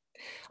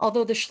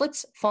 Although the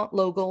Schlitz font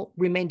logo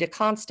remained a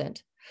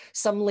constant,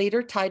 some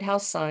later Tied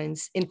House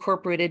signs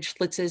incorporated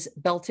Schlitz's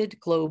belted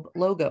globe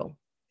logo.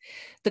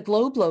 The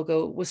globe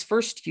logo was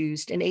first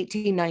used in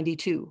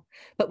 1892,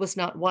 but was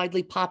not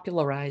widely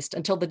popularized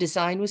until the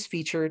design was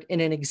featured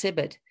in an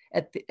exhibit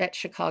at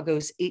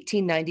Chicago's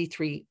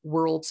 1893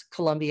 World's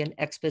Columbian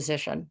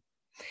Exposition.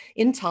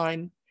 In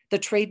time, the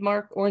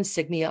trademark or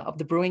insignia of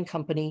the brewing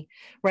company,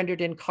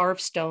 rendered in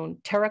carved stone,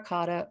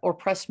 terracotta, or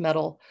pressed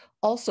metal,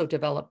 also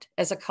developed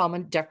as a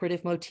common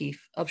decorative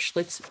motif of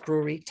Schlitz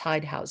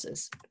Brewery-Tied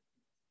houses.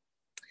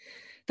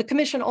 The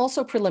commission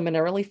also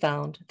preliminarily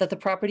found that the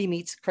property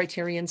meets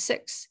criterion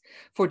 6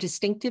 for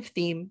distinctive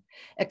theme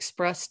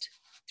expressed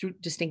through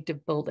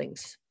distinctive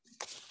buildings.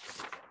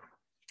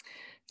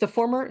 The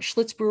former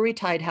Schlitz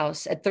Brewery-Tied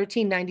house at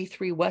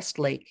 1393 West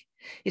Lake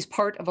is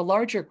part of a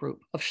larger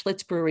group of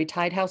Schlitz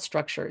Brewery-Tied house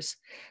structures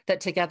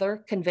that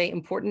together convey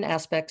important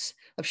aspects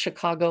of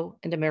Chicago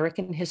and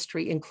American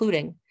history,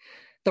 including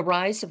The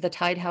rise of the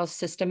Tied House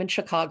system in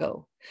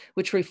Chicago,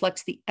 which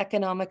reflects the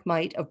economic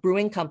might of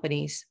brewing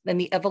companies and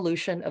the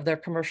evolution of their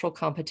commercial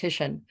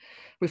competition,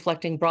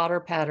 reflecting broader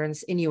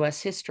patterns in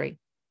US history.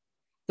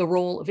 The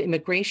role of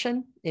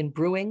immigration in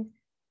brewing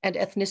and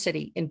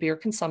ethnicity in beer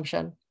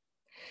consumption,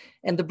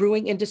 and the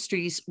brewing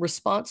industry's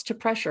response to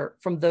pressure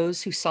from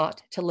those who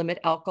sought to limit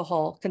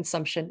alcohol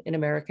consumption in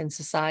American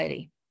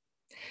society.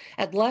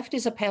 At left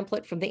is a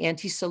pamphlet from the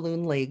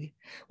Anti-Saloon League,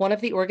 one of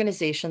the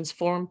organizations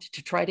formed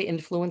to try to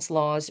influence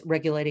laws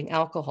regulating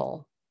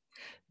alcohol.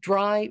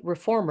 Dry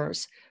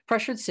reformers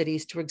pressured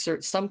cities to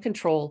exert some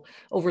control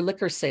over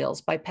liquor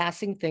sales by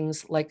passing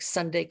things like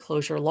Sunday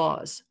closure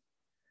laws.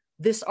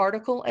 This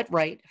article at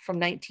right from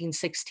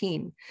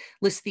 1916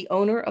 lists the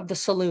owner of the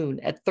saloon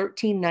at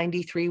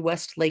 1393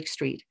 West Lake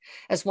Street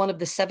as one of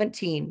the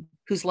 17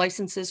 whose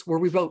licenses were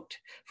revoked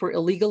for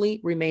illegally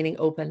remaining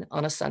open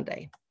on a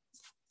Sunday.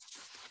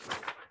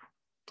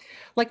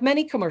 Like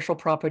many commercial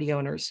property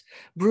owners,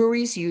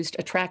 breweries used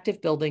attractive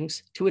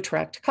buildings to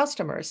attract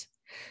customers.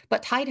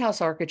 But Tied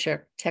House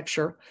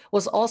architecture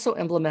was also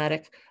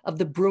emblematic of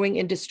the brewing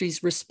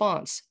industry's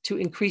response to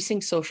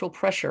increasing social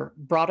pressure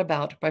brought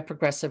about by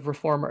progressive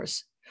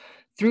reformers.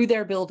 Through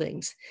their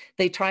buildings,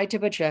 they tried to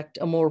project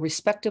a more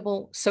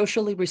respectable,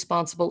 socially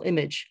responsible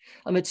image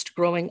amidst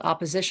growing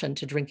opposition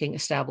to drinking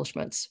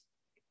establishments.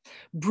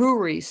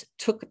 Breweries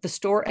took the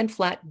store and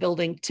flat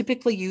building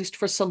typically used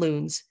for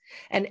saloons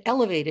and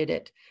elevated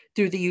it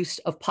through the use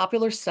of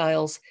popular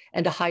styles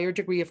and a higher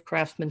degree of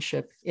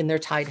craftsmanship in their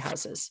tied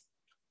houses.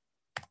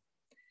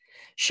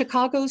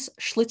 Chicago's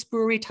Schlitz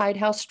Brewery-Tied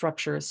house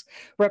structures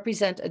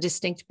represent a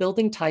distinct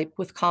building type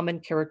with common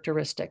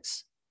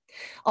characteristics.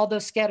 Although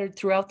scattered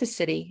throughout the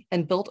city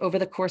and built over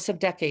the course of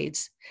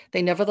decades,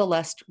 they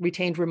nevertheless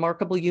retained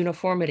remarkable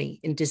uniformity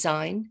in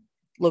design,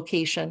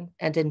 location,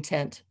 and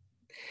intent.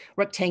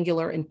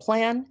 Rectangular in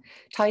plan,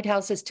 tied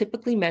houses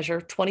typically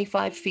measure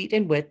 25 feet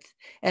in width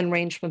and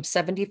range from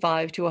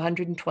 75 to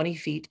 120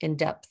 feet in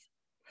depth.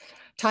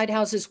 Tied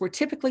houses were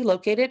typically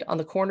located on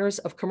the corners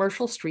of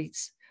commercial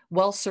streets,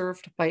 well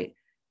served by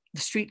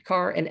the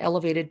streetcar and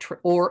elevated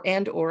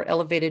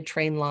elevated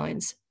train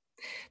lines.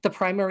 The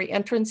primary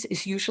entrance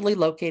is usually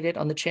located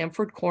on the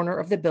chamfered corner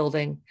of the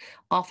building,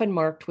 often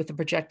marked with a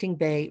projecting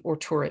bay or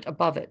turret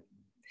above it.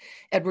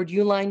 Edward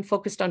Uline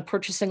focused on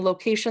purchasing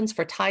locations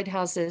for tied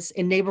houses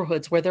in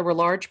neighborhoods where there were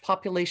large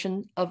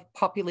populations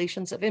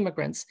of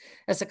immigrants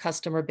as a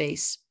customer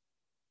base.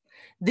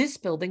 This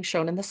building,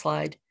 shown in the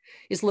slide,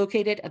 is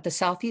located at the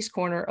southeast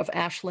corner of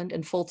Ashland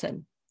and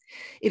Fulton.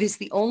 It is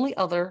the only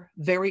other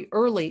very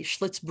early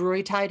Schlitz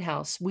Brewery-Tied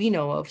house we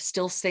know of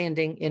still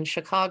standing in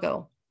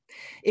Chicago.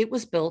 It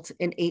was built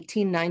in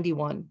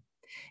 1891,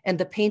 and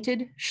the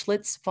painted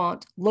Schlitz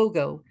font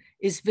logo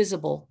is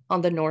visible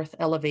on the north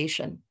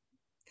elevation.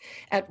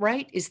 At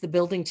right is the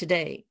building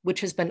today,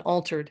 which has been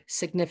altered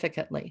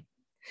significantly.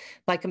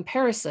 By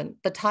comparison,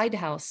 the Tied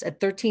House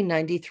at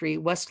 1393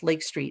 West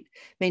Lake Street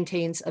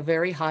maintains a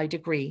very high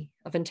degree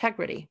of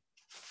integrity.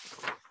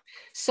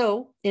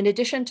 So, in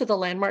addition to the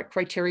landmark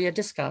criteria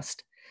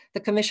discussed, the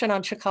Commission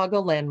on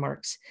Chicago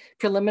Landmarks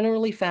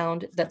preliminarily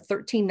found that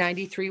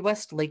 1393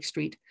 West Lake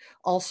Street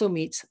also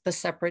meets the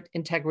separate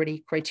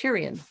integrity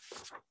criterion.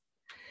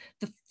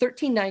 The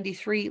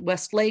 1393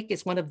 West Lake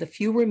is one of the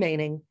few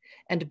remaining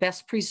and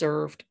best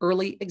preserved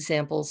early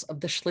examples of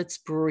the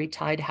Schlitz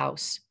Brewery-Tied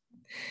house.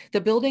 The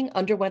building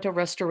underwent a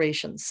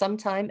restoration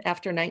sometime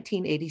after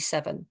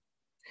 1987.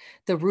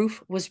 The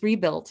roof was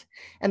rebuilt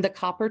and the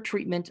copper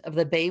treatment of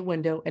the bay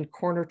window and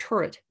corner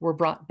turret were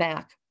brought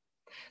back.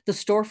 The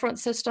storefront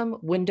system,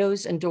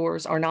 windows, and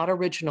doors are not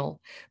original,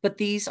 but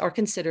these are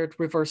considered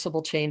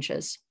reversible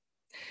changes.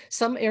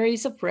 Some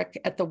areas of brick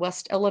at the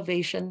west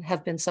elevation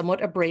have been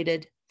somewhat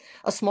abraded.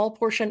 A small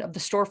portion of the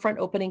storefront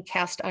opening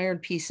cast iron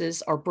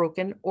pieces are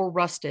broken or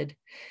rusted,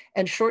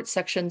 and short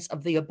sections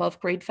of the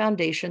above-grade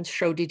foundations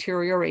show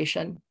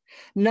deterioration,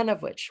 none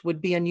of which would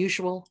be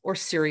unusual or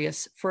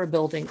serious for a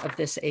building of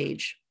this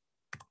age.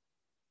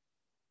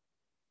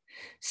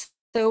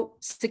 So,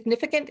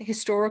 significant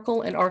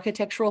historical and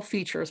architectural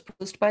features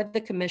proposed by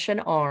the Commission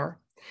are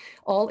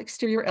all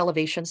exterior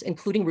elevations,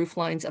 including roof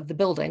lines of the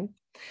building.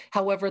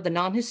 However, the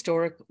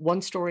non-historic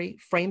one-story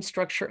frame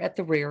structure at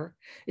the rear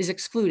is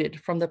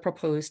excluded from the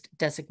proposed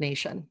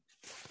designation.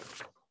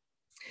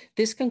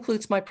 This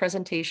concludes my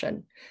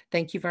presentation.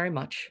 Thank you very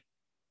much.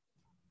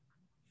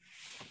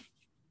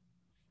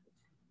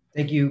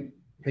 Thank you,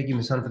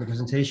 Ms. Hunt, for the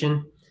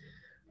presentation.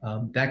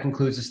 That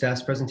concludes the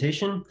staff's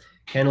presentation.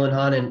 Handlin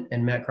Hahn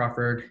and Matt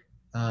Crawford,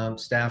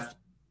 staff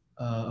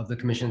of the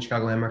Commission on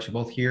Chicago Landmarks, are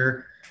both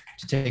here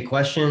to take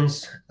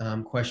questions.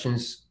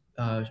 Questions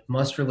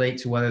must relate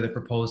to whether the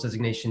proposed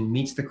designation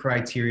meets the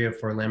criteria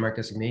for a landmark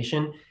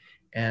designation.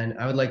 And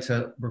I would like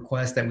to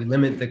request that we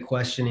limit the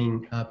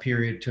questioning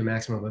period to a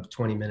maximum of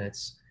 20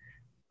 minutes.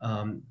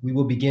 We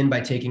will begin by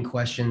taking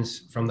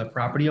questions from the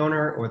property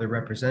owner or the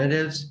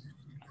representatives.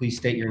 Please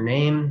state your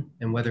name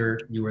and whether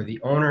you are the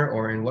owner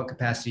or in what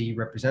capacity you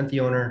represent the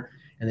owner,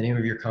 and the name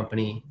of your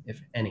company,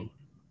 if any.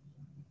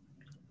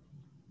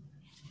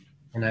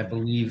 And I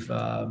believe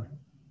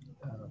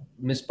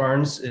Ms.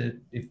 Barnes,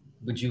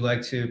 would you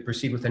like to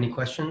proceed with any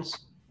questions?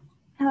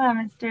 Hello,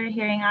 Mr.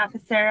 Hearing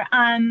Officer.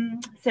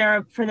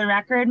 Sarah, for the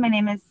record, my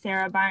name is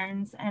Sarah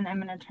Barnes, and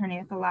I'm an attorney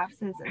at the law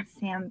offices of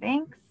Sam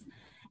Banks.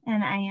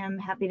 And I am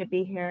happy to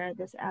be here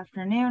this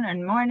afternoon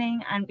and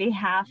morning on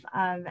behalf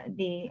of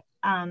the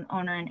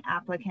owner and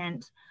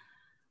applicant.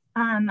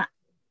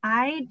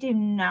 I do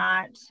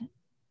not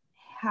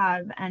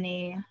have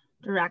any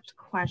direct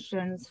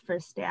questions for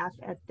staff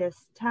at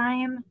this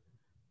time.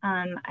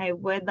 I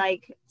would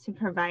like to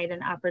provide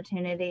an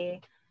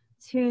opportunity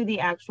to the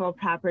actual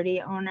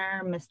property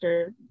owner,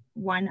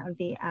 one of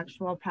the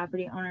actual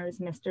property owners,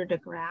 Mr.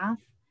 DeGraff,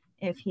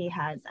 if he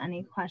has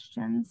any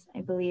questions.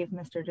 I believe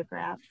Mr.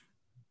 DeGraff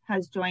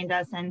has joined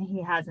us and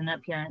he has an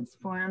appearance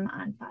form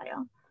on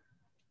file.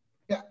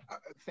 Yeah,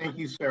 thank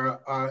you, Sarah.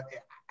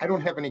 I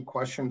don't have any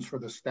questions for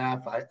the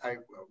staff.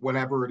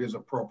 Whenever it is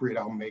appropriate,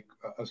 I'll make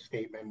a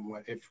statement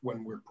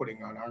when we're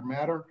putting on our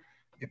matter,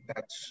 if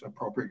that's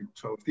appropriate.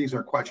 So if these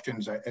are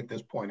questions, at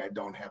this point, I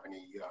don't have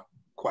any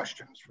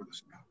questions for the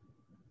staff.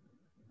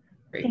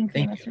 Great, Thank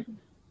you, Mr.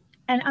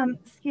 And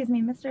excuse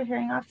me, Mr.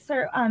 Hearing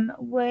Officer,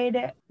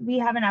 would we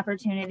have an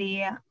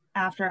opportunity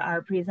after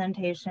our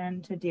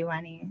presentation to do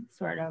any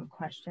sort of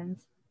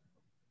questions?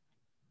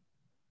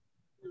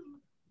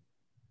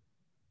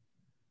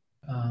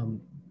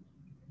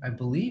 I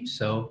believe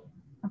so.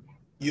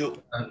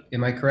 Okay.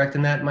 Am I correct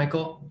in that,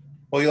 Michael?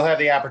 Well, you'll have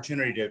the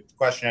opportunity to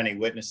question any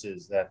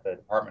witnesses that the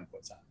department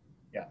puts on.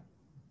 Yeah.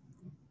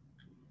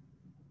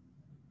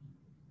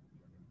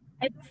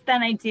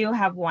 Then I do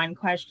have one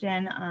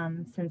question,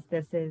 since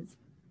this is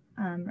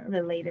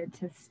related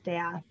to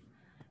staff.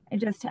 I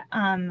just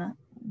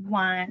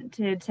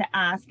wanted to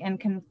ask and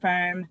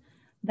confirm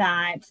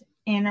that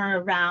in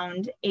or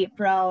around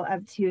April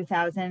of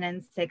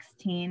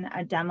 2016,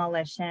 a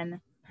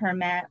demolition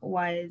permit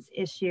was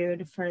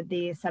issued for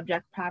the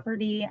subject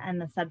property and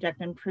the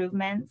subject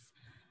improvements.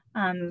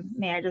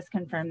 May I just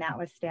confirm that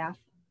with staff?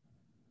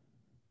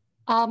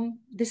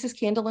 This is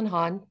Candlin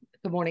Hahn.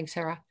 Good morning,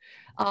 Sarah.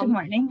 Good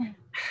morning.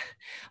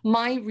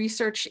 My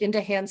research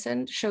into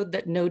Hanson showed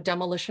that no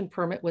demolition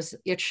permit was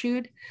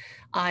issued.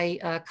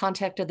 I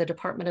contacted the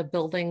Department of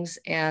Buildings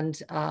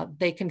and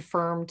they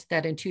confirmed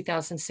that in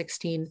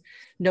 2016,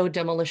 no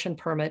demolition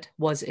permit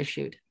was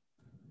issued.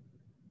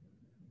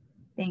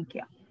 Thank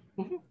you.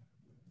 Mm-hmm.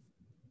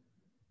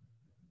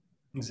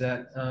 Does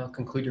that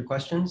conclude your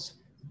questions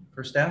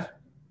for staff?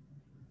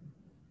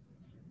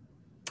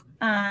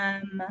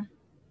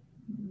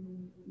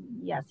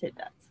 Yes, it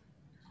does.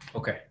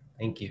 Okay,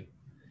 thank you.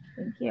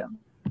 Thank you.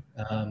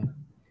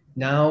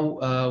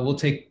 Now we'll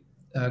take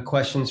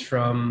questions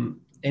from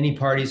any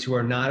parties who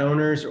are not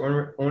owners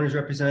or owners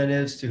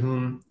representatives to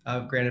whom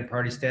I've granted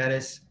party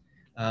status.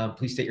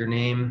 Please state your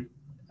name,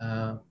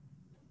 the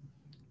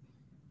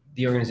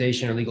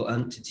organization or legal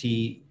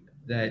entity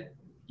that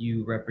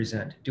you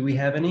represent. Do we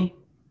have any?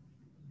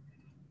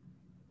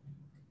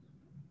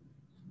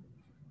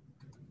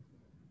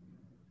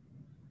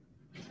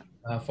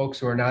 Folks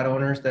who are not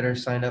owners that are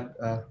signed up?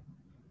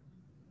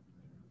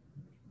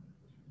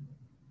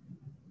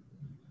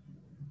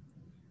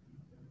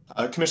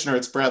 Commissioner,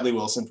 it's Bradley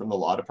Wilson from the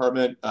Law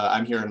Department.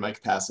 I'm here in my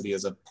capacity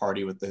as a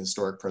party with the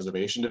Historic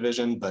Preservation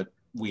Division, but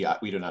we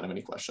do not have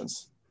any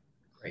questions.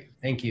 Great,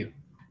 thank you.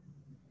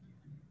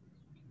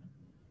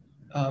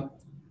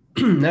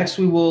 Next,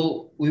 we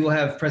will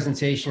have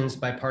presentations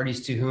by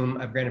parties to whom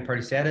I've granted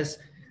party status.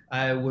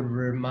 I would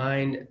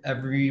remind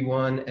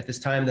everyone at this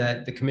time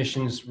that the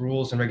Commission's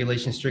rules and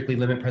regulations strictly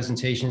limit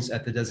presentations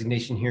at the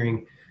designation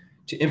hearing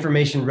to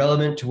information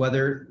relevant to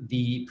whether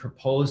the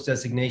proposed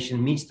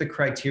designation meets the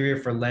criteria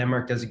for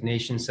landmark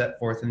designation set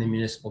forth in the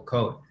municipal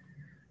code.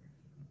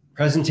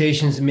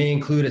 Presentations may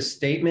include a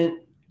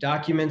statement,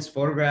 documents,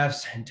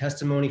 photographs, and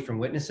testimony from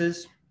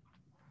witnesses.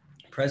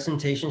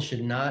 Presentations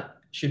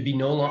should be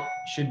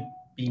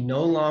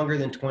no longer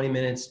than 20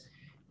 minutes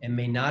and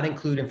may not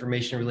include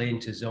information relating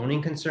to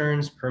zoning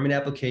concerns, permit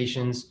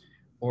applications,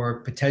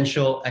 or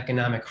potential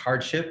economic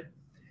hardship.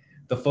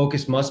 The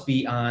focus must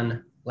be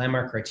on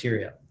landmark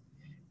criteria.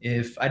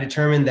 If I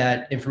determine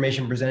that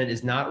information presented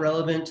is not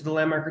relevant to the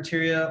landmark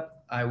criteria,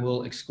 I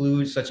will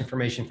exclude such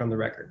information from the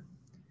record.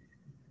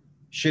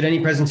 Should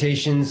any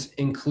presentations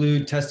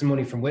include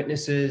testimony from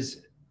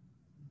witnesses,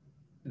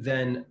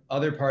 then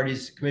other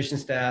parties, commission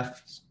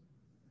staff,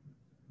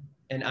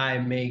 and I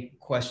may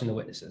question the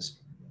witnesses.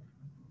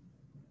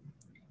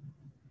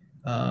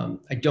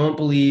 I don't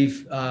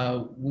believe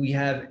we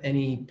have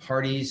any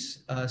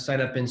parties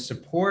sign up in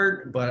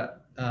support,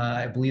 but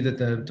I believe that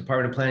the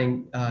Department of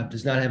Planning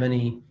does not have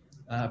any,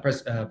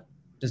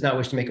 does not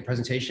wish to make a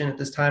presentation at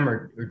this time,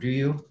 or do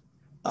you?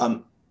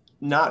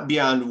 Not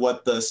beyond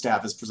what the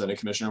staff has presented,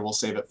 Commissioner. We'll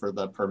save it for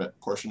the permit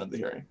portion of the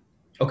hearing.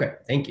 Okay,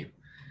 thank you.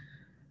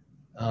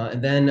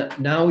 And then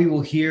now we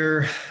will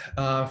hear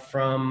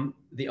from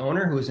the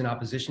owner who is in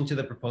opposition to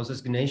the proposed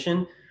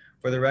designation.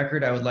 For the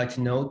record, I would like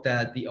to note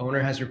that the owner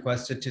has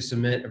requested to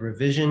submit a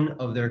revision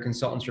of their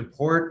consultant's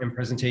report and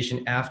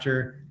presentation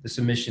after the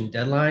submission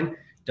deadline.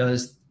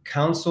 Does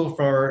council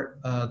for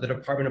the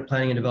Department of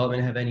Planning and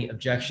Development have any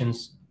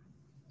objections?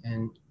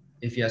 And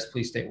if yes,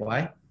 please state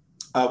why.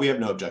 We have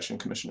no objection,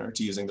 Commissioner,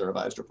 to using the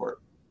revised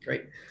report.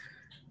 Great.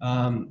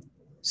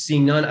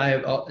 Seeing none, I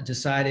have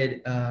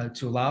decided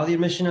to allow the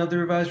admission of the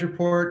revised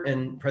report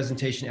and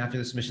presentation after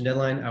the submission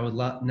deadline. I would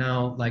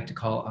now like to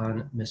call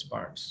on Ms.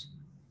 Barnes.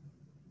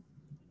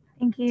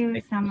 Thank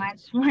you so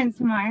much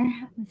once more,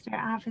 Mr.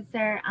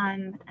 Officer,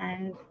 and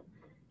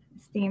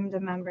esteemed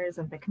members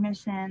of the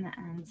commission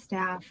and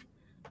staff.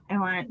 I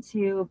want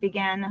to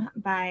begin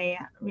by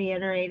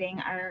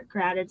reiterating our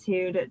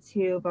gratitude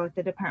to both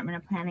the Department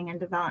of Planning and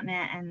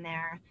Development and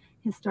their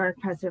historic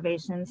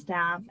preservation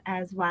staff,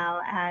 as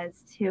well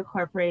as to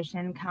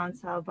Corporation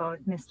Counsel, both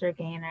Mr.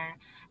 Gaynor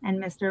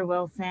and Mr.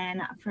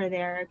 Wilson, for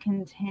their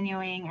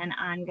continuing and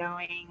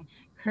ongoing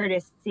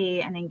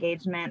courtesy and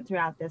engagement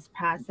throughout this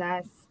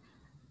process.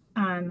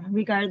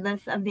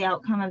 Regardless of the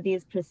outcome of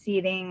these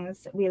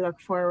proceedings, we look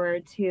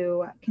forward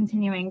to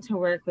continuing to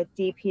work with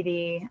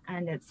DPD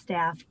and its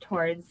staff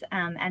towards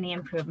any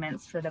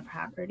improvements for the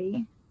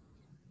property.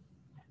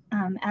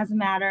 As a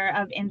matter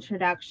of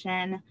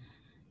introduction,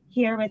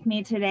 here with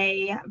me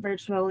today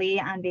virtually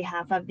on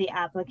behalf of the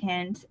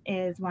applicant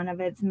is one of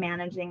its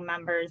managing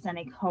members and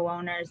a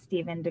co-owner,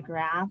 Stephen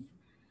DeGraff.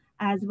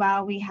 As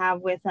well, we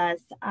have with us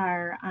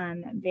our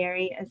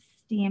very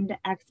esteemed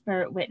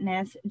expert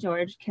witness,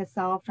 George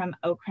Kissel from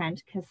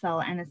Okrent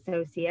Kissel and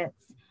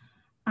Associates.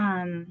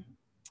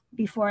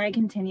 Before I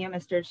continue,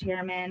 Mr.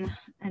 Chairman,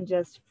 and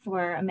just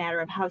for a matter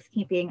of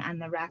housekeeping on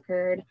the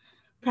record,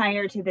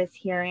 prior to this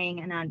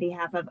hearing and on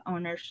behalf of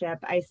ownership,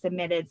 I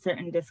submitted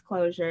certain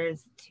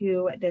disclosures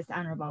to this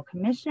honorable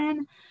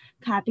commission,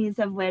 copies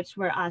of which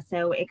were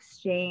also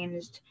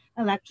exchanged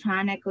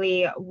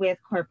electronically with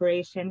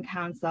Corporation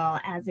Counsel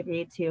as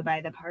agreed to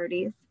by the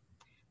parties.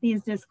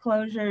 These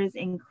disclosures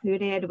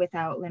included,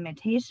 without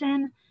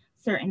limitation,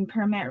 certain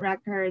permit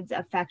records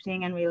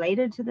affecting and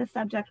related to the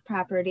subject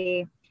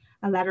property,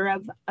 a letter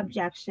of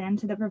objection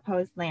to the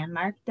proposed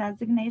landmark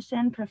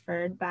designation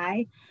preferred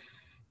by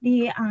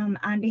the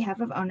on behalf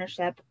of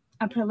ownership,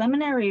 a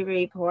preliminary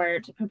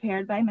report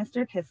prepared by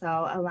Mr.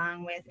 Kissel,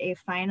 along with a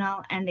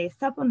final and a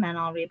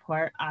supplemental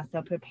report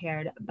also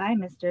prepared by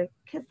Mr.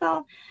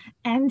 Kissel,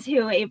 and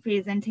to a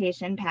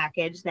presentation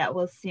package that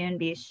will soon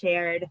be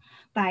shared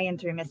by and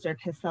through Mr.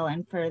 Kissel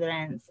in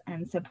furtherance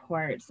and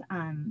support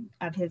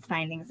of his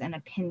findings and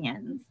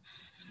opinions.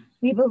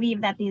 We believe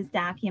that these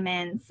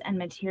documents and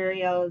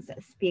materials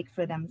speak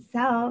for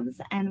themselves,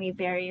 and we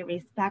very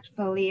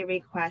respectfully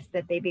request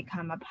that they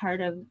become a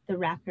part of the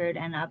record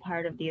and a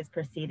part of these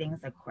proceedings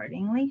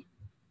accordingly.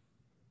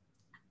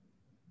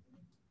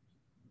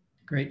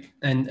 Great.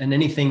 And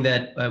anything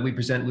that we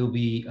present will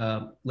be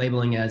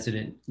labeling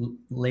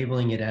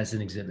it as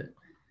an exhibit.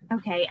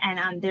 Okay,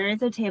 and there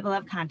is a table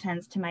of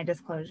contents to my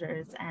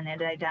disclosures, and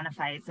it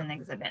identifies an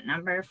exhibit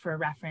number for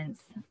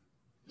reference.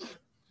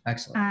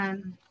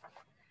 Excellent.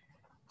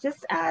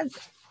 Just as,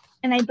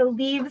 and I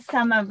believe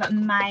some of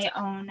my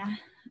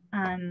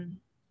own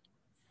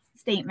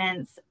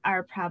statements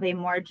are probably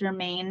more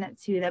germane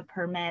to the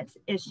permit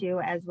issue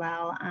as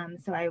well.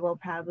 So I will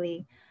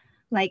probably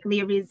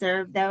likely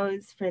reserve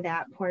those for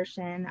that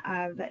portion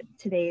of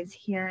today's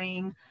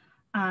hearing,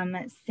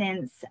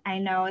 since I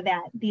know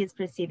that these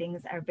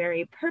proceedings are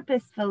very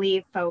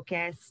purposefully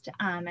focused,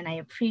 and I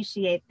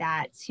appreciate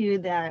that, to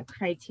the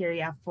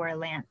criteria for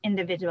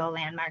individual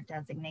landmark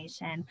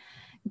designation.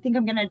 I think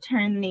I'm going to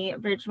turn the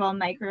virtual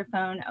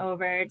microphone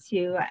over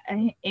to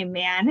a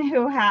man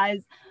who has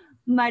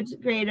much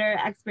greater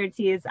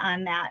expertise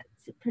on that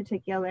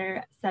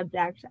particular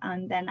subject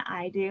than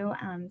I do.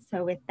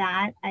 So with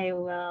that, I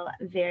will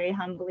very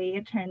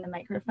humbly turn the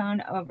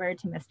microphone over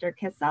to Mr.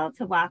 Kissel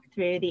to walk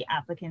through the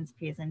applicant's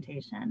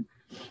presentation.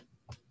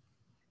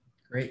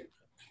 Great.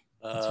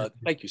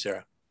 Thank you,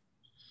 Sarah.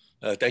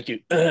 Thank you,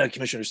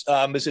 commissioners.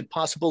 Is it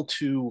possible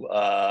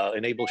to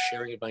enable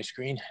sharing of my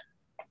screen?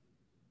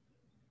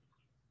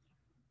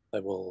 I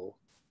will.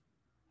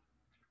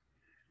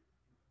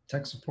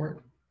 Tech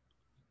support.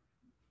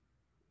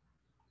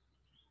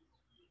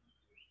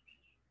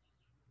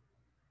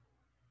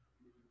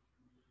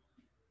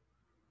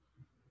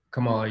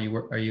 Kamal, are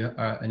you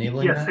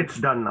enabling Yes, that? it's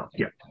done now.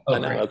 Yeah. Oh,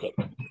 great. Okay.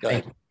 Go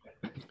ahead.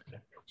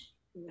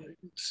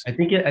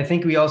 I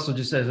think we also,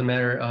 just as a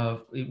matter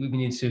of, we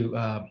need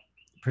to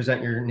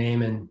present your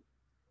name and.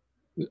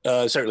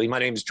 Certainly. My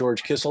name is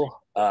George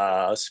Kissel,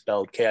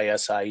 spelled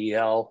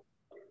K-I-S-I-E-L.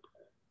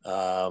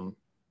 Let me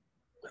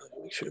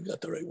make sure I've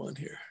got the right one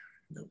here.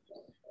 Nope.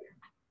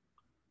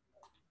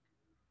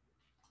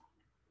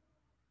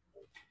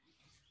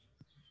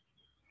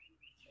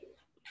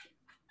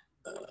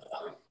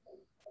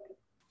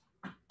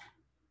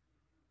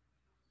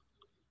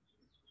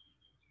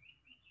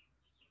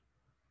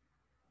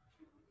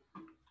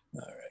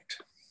 All right.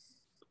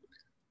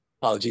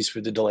 Apologies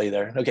for the delay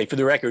there. Okay, for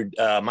the record,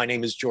 my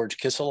name is George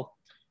Kissel.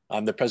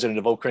 I'm the president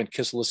of Okrent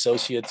Kissel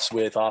Associates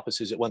with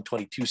offices at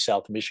 122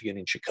 South Michigan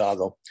in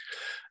Chicago.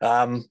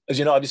 As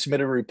you know, I've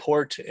submitted a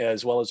report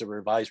as well as a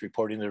revised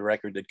report into the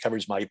record that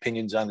covers my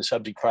opinions on the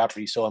subject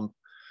property. So I'm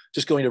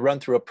just going to run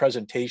through a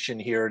presentation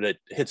here that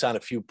hits on a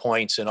few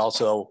points and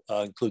also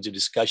includes a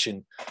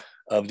discussion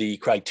of the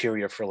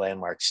criteria for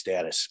landmark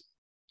status.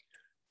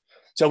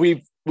 So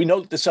we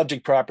note the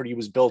subject property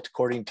was built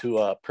according to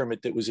a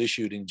permit that was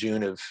issued in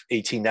June of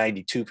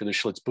 1892 for the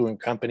Schlitz Brewing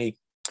Company.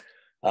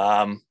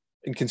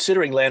 In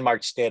considering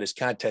landmark status,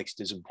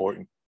 context is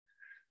important.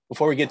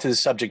 Before we get to the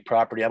subject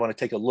property, I want to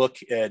take a look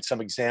at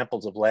some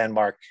examples of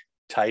landmark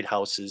tied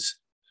houses.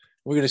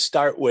 We're going to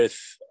start with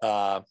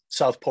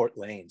Southport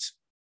Lanes.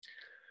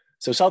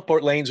 So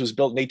Southport Lanes was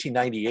built in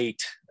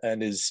 1898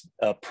 and is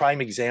a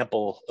prime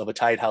example of a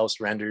tied house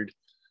rendered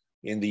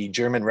in the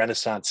German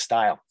Renaissance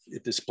style.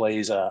 It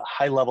displays a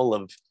high level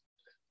of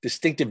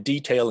distinctive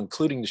detail,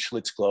 including the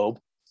Schlitz globe.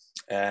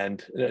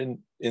 And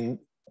in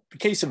the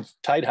case of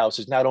tied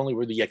houses, not only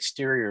were the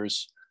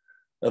exteriors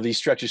of these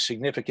structures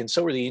significant,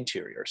 so were the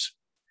interiors.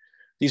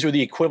 These were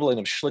the equivalent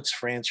of Schlitz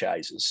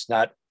franchises,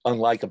 not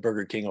unlike a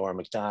Burger King or a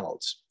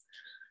McDonald's.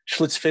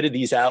 Schlitz fitted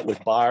these out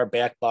with bar,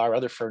 back bar,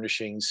 other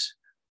furnishings,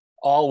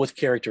 all with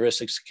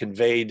characteristics that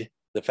conveyed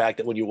the fact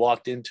that when you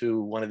walked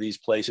into one of these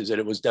places, that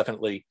it was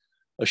definitely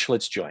a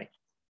Schlitz joint.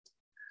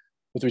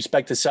 With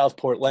respect to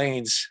Southport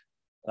Lanes,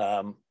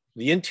 the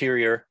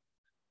interior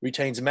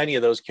retains many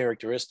of those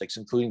characteristics,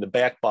 including the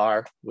back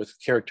bar with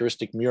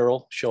characteristic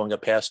mural showing a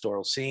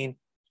pastoral scene,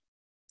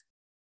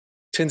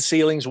 tin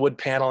ceilings, wood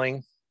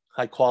paneling,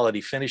 high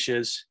quality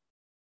finishes,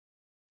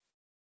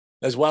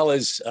 as well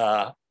as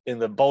in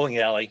the bowling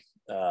alley,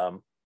 a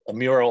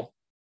mural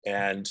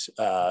and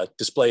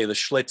display of the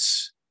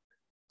Schlitz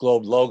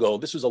globe logo.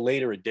 This was a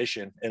later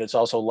addition, and it's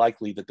also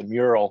likely that the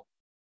mural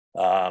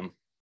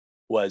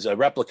was a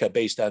replica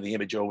based on the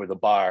image over the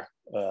bar.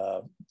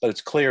 But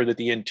it's clear that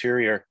the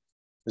interior,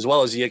 as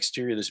well as the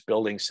exterior of this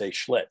building, say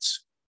Schlitz.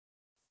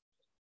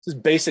 This is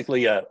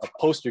basically a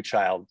poster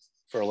child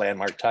for a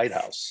landmark tied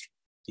house.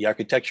 The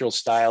architectural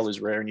style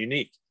is rare and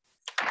unique.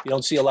 You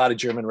don't see a lot of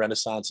German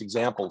Renaissance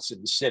examples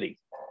in the city.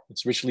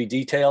 It's richly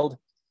detailed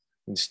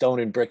in stone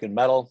and brick and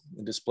metal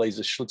and displays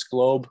the Schlitz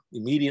globe,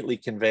 immediately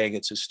conveying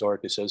its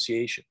historic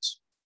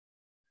associations.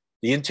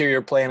 The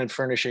interior plan and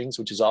furnishings,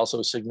 which is also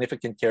a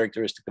significant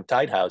characteristic of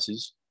tied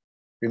houses,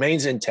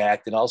 remains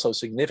intact and also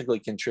significantly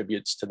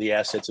contributes to the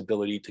asset's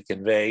ability to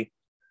convey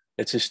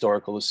its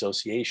historical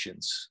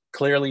associations.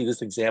 Clearly,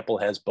 this example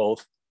has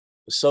both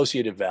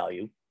associative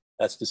value,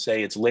 that's to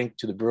say it's linked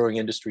to the brewing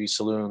industry,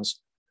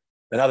 saloons,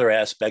 and other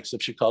aspects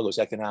of Chicago's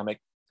economic,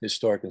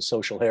 historic, and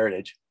social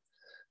heritage,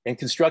 and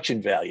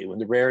construction value in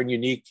the rare and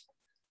unique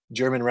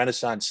German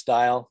Renaissance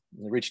style,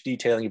 and the rich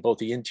detailing of both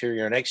the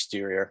interior and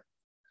exterior,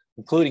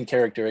 including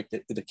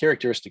the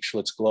characteristic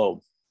Schlitz globe.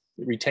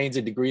 It retains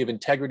a degree of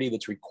integrity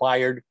that's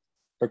required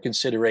for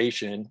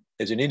consideration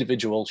as an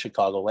individual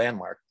Chicago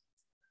landmark.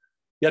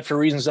 Yet for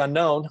reasons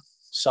unknown,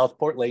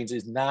 Southport Lanes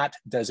is not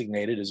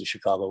designated as a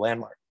Chicago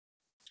landmark.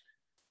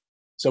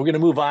 So we're going to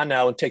move on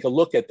now and take a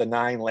look at the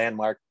 9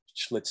 landmark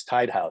Schlitz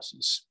tied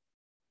houses.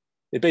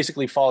 They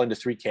basically fall into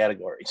 3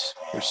 categories.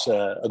 There's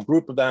a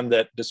group of them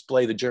that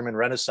display the German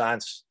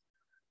Renaissance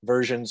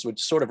versions,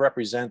 which sort of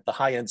represent the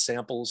high-end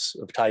samples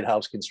of tied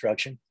house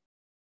construction.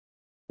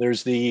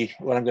 There's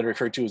what I'm going to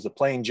refer to as the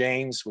plain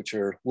Janes, which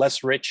are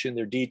less rich in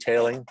their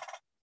detailing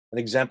and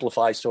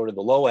exemplify sort of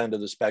the low end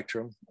of the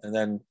spectrum. And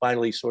then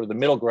finally, sort of the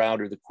middle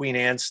ground, or the Queen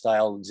Anne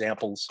style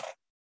examples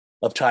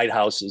of tied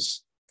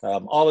houses.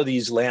 All of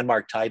these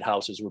landmark tied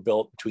houses were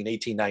built between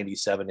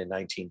 1897 and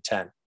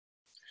 1910.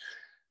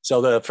 So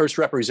the first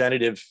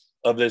representative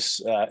of this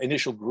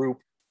initial group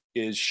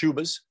is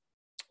Schuba's,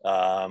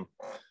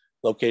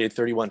 located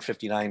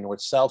 3159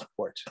 North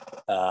Southport.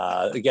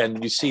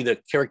 Again, you see the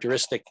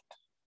characteristic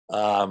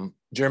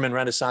German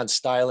Renaissance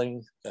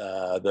styling.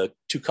 The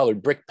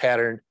 2-colored brick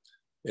pattern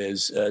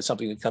is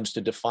something that comes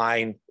to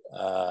define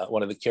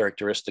one of the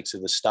characteristics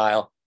of the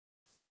style.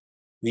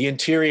 The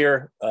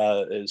interior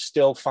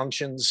still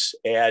functions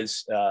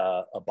as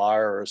a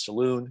bar or a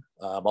saloon,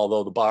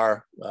 although the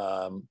bar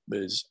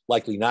is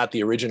likely not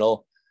the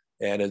original,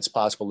 and it's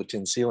possible the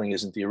tin ceiling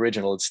isn't the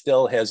original. It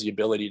still has the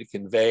ability to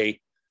convey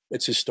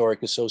its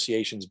historic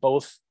associations,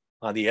 both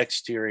on the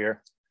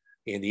exterior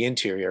and the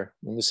interior.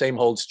 And the same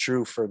holds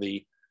true for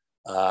the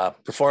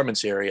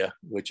performance area,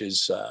 which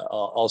is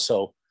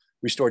also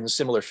restored in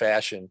similar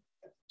fashion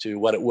to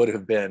what it would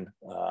have been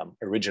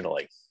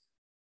originally.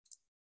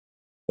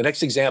 The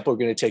next example we're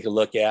going to take a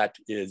look at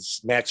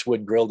is Max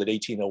Wood Grilled at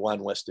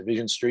 1801 West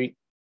Division Street.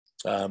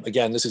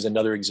 Again, this is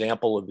another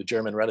example of the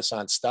German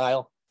Renaissance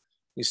style.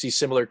 You see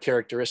similar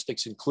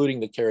characteristics,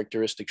 including the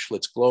characteristic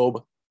Schlitz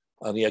globe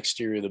on the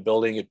exterior of the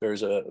building. It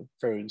bears a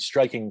very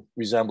striking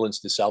resemblance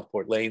to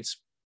Southport Lanes.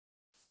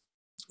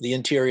 The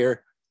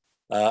interior,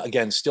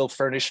 again, still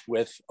furnished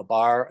with a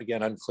bar.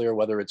 Again, unclear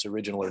whether it's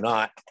original or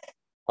not.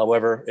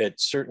 However,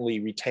 it certainly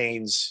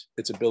retains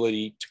its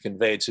ability to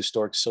convey its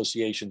historic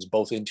associations,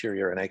 both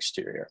interior and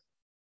exterior.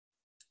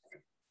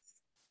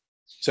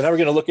 So now we're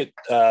going to look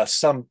at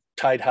some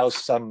tied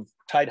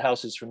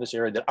houses from this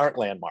area that aren't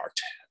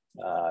landmarked.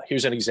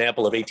 Here's an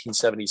example of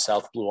 1870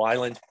 South Blue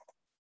Island.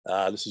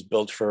 This is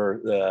built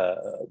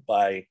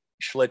by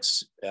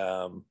Schlitz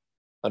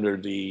under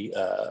the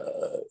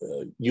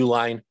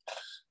Uline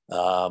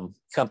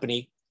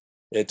company.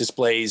 It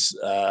displays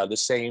the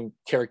same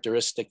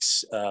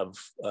characteristics of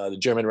the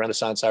German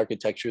Renaissance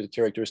architecture, the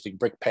characteristic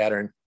brick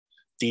pattern,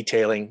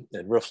 detailing,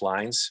 and roof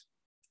lines.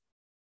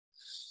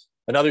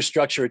 Another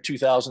structure at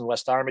 2000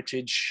 West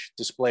Armitage,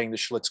 displaying the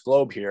Schlitz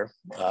globe here,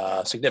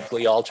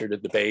 significantly altered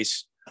at the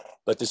base,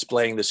 but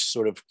displaying this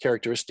sort of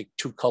characteristic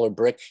two-color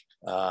brick,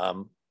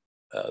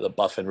 the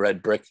buff and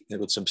red brick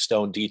with some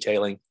stone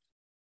detailing.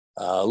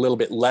 A little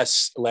bit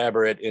less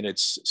elaborate in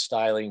its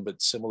styling,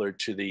 but similar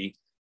to the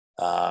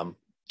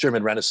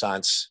German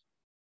Renaissance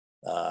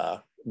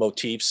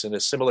motifs. In a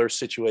similar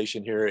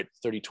situation here at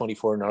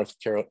 3024 North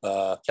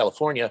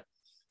California,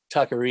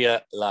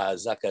 Taqueria La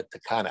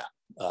Zacatecana.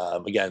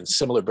 Again,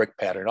 similar brick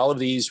pattern. All of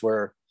these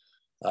were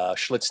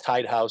Schlitz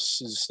tied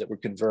houses that were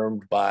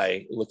confirmed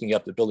by looking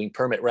up the building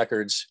permit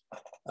records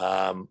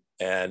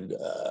and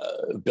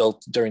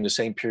built during the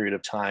same period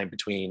of time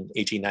between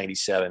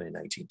 1897 and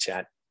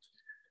 1910.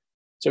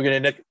 So we're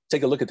going to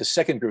take a look at the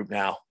second group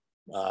now,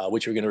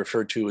 which we're going to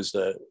refer to as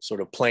the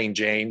sort of plain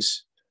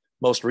Janes.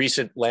 Most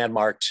recent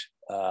landmarked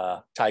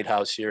tied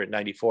house here at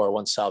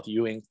 9401 South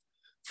Ewing,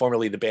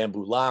 formerly the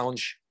Bamboo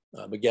Lounge.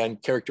 Again,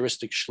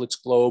 characteristic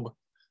Schlitz globe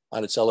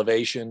on its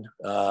elevation,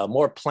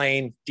 more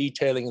plain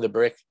detailing of the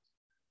brick,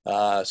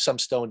 some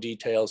stone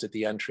details at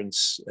the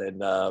entrance and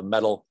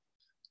metal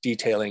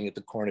detailing at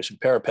the cornice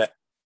and parapet.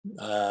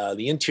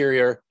 The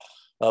interior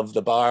of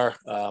the bar,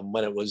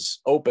 when it was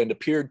opened,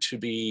 appeared to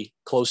be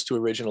close to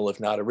original, if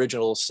not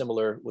original,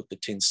 similar with the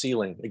tin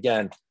ceiling.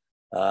 Again,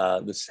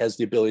 this has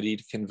the ability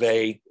to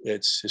convey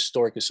its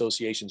historic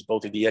associations,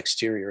 both of the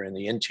exterior and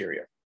the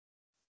interior.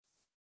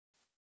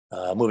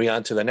 Moving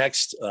on to the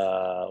next,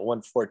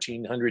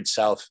 1400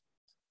 South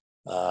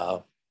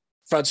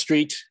Front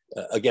Street.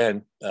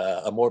 Again,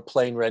 a more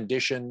plain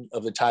rendition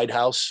of the tied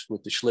house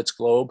with the Schlitz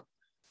globe.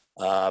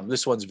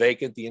 This one's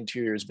vacant. The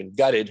interior has been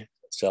gutted.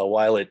 So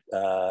while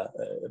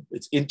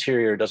its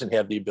interior doesn't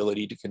have the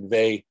ability to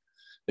convey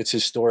its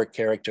historic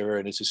character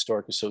and its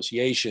historic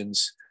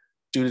associations,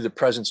 due to the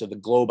presence of the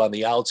globe on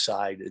the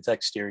outside, its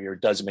exterior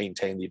does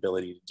maintain the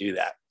ability to do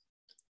that.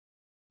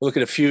 We'll look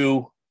at a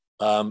few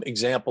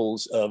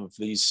examples of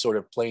these sort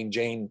of plain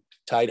Jane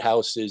tied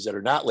houses that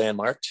are not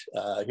landmarked.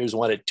 Here's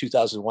one at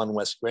 2001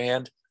 West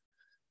Grand.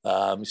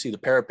 You see the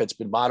parapet's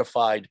been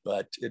modified,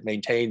 but it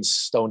maintains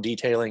stone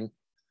detailing.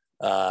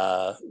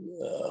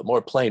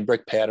 More plain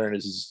brick pattern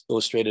is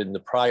illustrated in the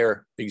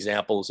prior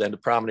examples, and the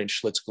prominent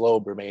Schlitz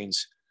globe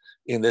remains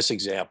in this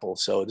example.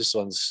 So this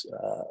one's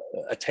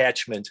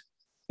attachment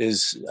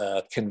is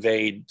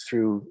conveyed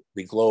through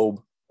the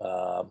globe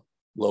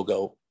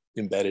logo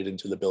embedded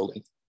into the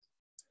building.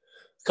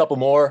 A couple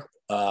more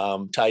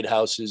tied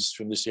houses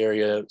from this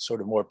area, sort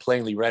of more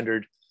plainly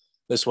rendered.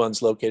 This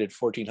one's located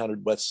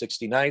 1400 West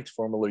 69th,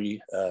 formerly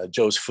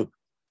Joe's Foods.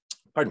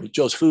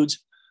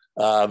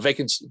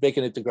 Vacant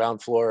at the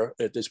ground floor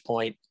at this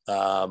point.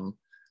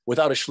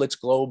 Without a Schlitz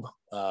globe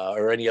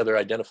or any other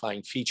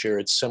identifying feature,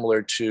 it's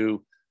similar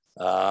to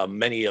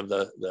many of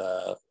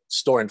the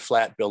store and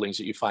flat buildings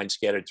that you find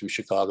scattered through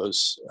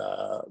Chicago's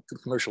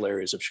commercial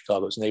areas of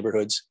Chicago's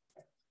neighborhoods.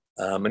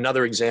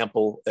 Another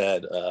example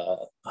at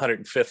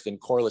 105th and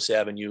Corliss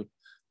Avenue.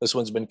 This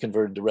one's been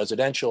converted to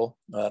residential.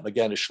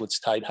 Again, a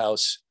Schlitz tied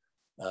house,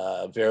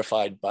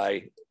 verified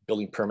by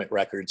building permit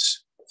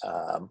records.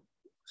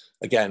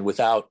 Again,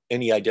 without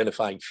any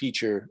identifying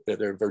feature,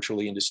 they're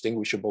virtually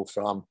indistinguishable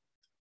from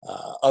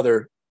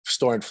other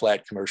store and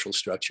flat commercial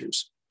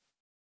structures.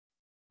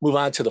 Move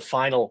on to the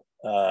final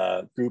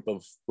group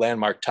of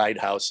landmark tied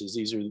houses.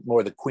 These are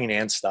more the Queen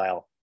Anne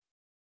style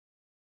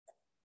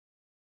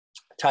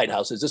tied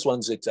houses. This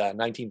one's at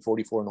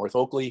 1944 North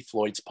Oakley,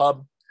 Floyd's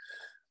Pub.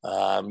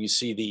 You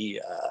see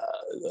the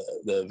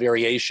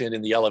variation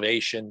in the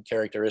elevation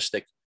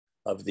characteristic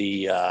of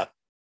the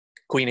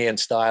Queen Anne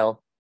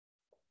style.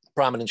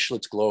 Prominent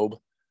Schlitz globe,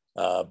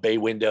 bay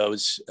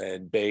windows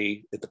and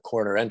bay at the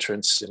corner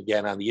entrance. And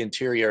again, on the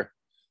interior,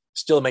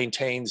 still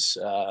maintains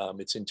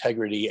its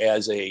integrity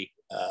as a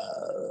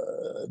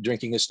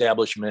drinking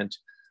establishment.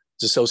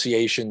 Its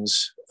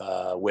associations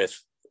with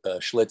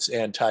Schlitz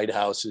and tied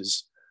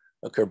houses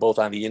occur both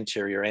on the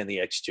interior and the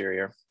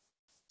exterior.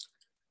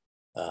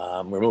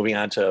 We're moving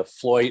on to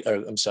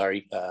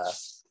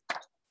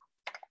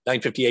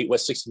 958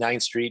 West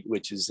 69th Street,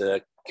 which is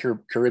the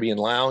Caribbean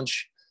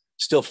Lounge,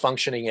 still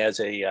functioning as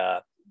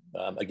a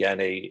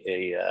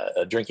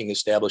drinking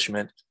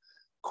establishment.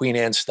 Queen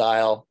Anne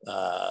style,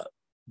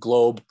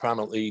 globe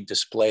prominently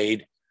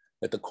displayed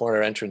at the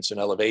corner entrance and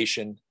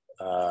elevation,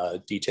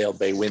 detailed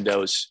bay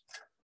windows.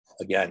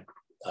 Again,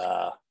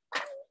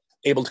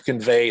 able to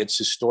convey its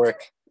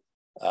historic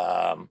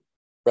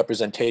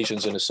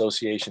representations and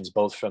associations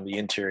both from the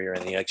interior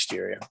and the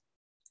exterior.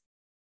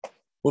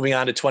 Moving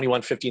on to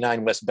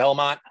 2159 West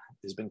Belmont,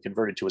 has been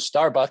converted to a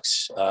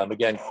Starbucks.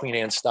 Again, Queen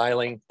Anne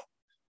styling,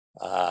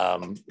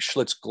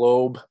 Schlitz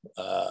globe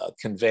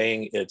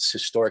conveying its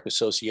historic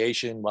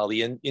association, while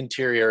the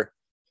interior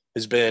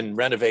has been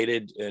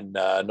renovated and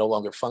no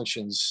longer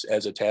functions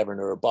as a tavern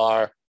or a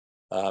bar.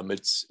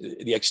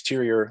 The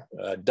exterior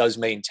does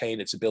maintain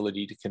its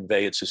ability to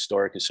convey its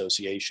historic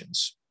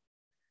associations.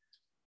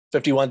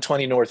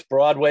 5120 North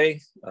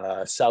Broadway,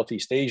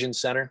 Southeast Asian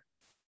Center.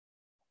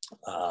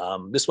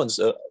 This one's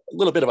a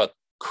little bit of a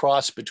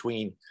cross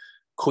between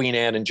Queen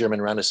Anne and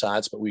German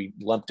Renaissance, but we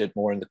lumped it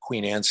more in the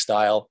Queen Anne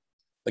style.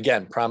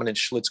 Again, prominent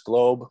Schlitz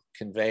globe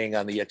conveying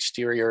on the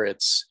exterior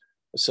its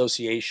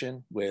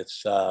association with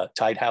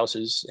tied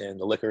houses and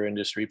the liquor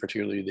industry,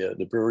 particularly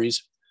the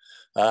breweries.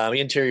 The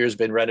interior has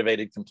been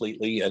renovated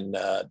completely and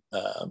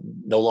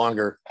no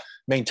longer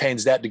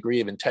maintains that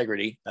degree of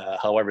integrity.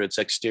 However, its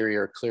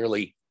exterior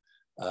clearly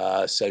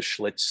says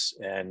Schlitz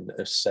and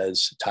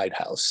says tied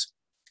house.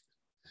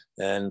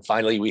 And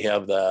finally, we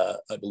have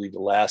I believe the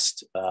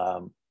last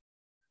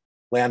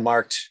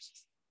landmarked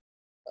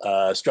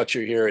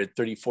structure here at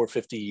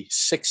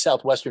 3456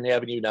 Southwestern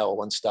Avenue, now a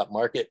one-stop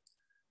market.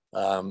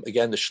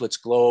 Again, the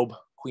Schlitz globe,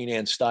 Queen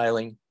Anne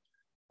styling,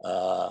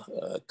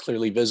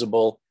 clearly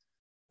visible.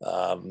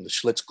 The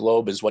Schlitz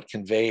globe is what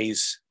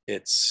conveys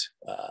its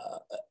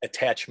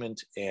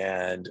attachment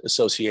and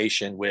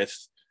association with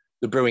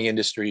the brewing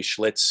industry,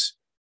 Schlitz,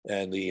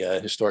 and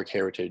the historic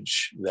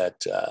heritage that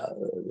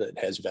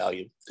has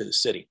value to the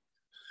city.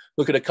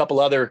 Look at a couple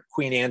other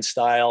Queen Anne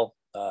style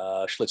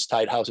Schlitz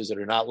tied houses that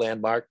are not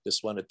landmarked.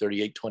 This one at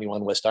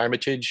 3821 West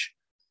Armitage,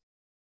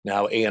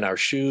 now A&R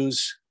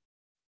Shoes.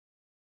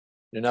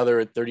 Another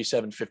at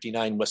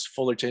 3759 West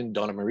Fullerton,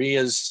 Donna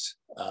Maria's.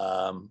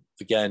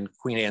 Again,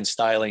 Queen Anne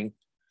styling,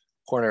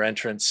 corner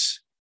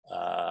entrance,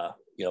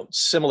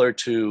 similar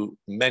to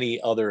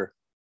many other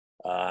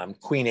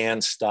Queen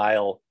Anne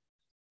style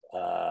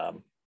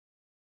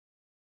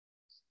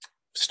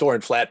store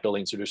and flat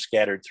buildings that are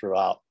scattered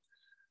throughout.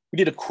 We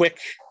did a quick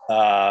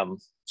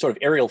sort of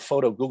aerial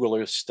photo Google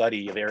Earth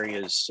study of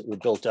areas that were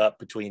built up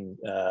between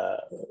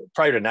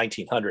prior to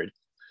 1900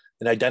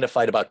 and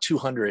identified about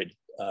 200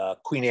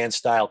 Queen Anne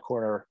style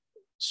corner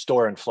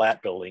store and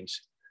flat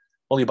buildings.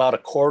 Only about a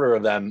quarter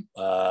of them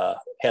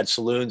had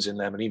saloons in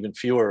them, and even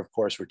fewer, of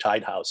course, were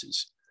tied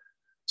houses.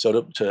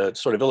 So to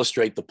sort of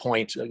illustrate the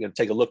point, I'm going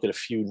to take a look at a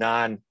few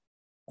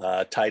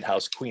non-tied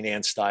house Queen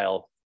Anne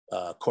style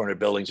corner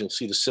buildings. You'll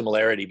see the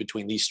similarity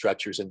between these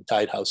structures and the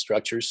tied house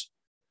structures.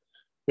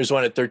 There's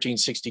one at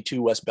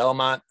 1362 West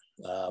Belmont,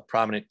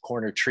 prominent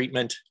corner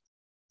treatment,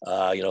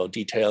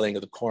 detailing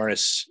of the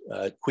cornice,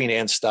 Queen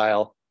Anne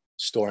style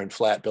store and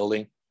flat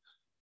building.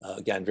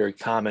 Again, very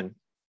common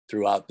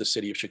throughout the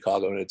city of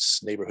Chicago and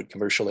its neighborhood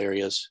commercial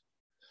areas.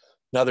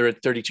 Another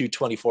at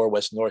 3224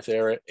 West North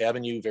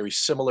Avenue, very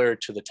similar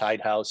to the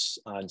tied house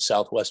on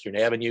Southwestern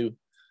Avenue,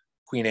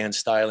 Queen Anne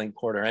styling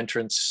corner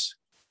entrance,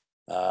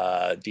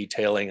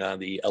 detailing on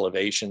the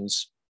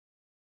elevations.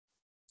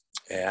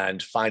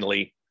 And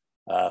finally,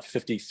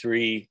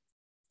 57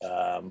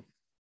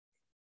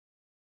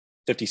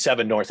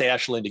 North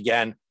Ashland,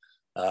 again,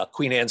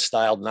 Queen Anne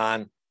styled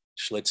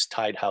non-Schlitz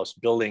tied house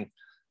building.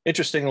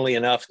 Interestingly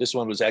enough, this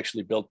one was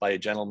actually built by a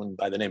gentleman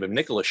by the name of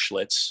Nicholas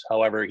Schlitz.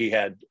 However, he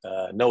had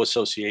no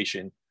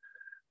association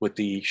with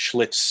the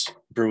Schlitz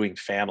brewing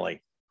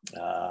family.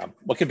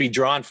 What can be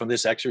drawn from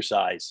this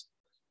exercise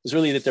is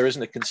really that there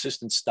isn't a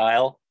consistent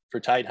style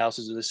for tied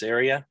houses in this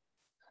area.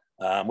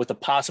 With the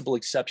possible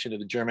exception of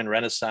the German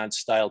Renaissance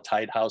style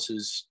tied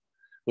houses,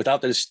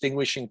 without the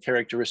distinguishing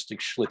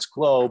characteristic Schlitz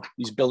globe,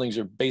 these buildings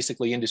are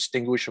basically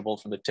indistinguishable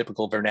from the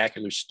typical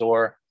vernacular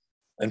store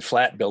and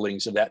flat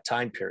buildings of that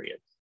time period.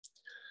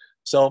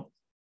 So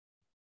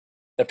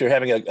after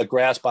having a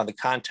grasp on the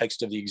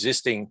context of the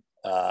existing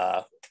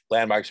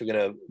landmarks, we're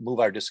going to move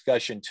our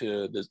discussion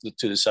to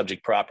the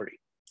subject property.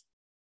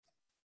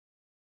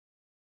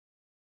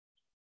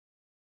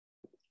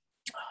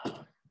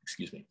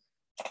 Excuse me.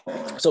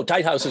 So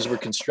tied houses were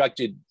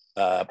constructed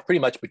pretty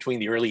much between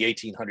the early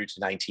 1800s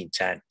to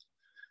 1910.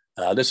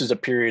 This is a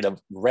period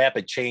of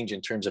rapid change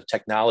in terms of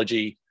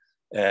technology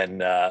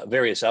and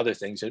various other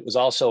things. It was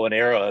also an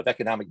era of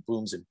economic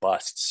booms and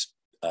busts.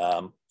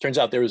 Turns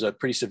out there was a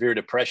pretty severe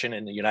depression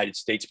in the United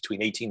States between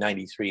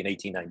 1893 and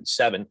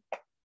 1897.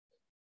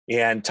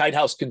 And tied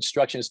house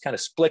construction is kind of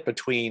split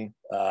between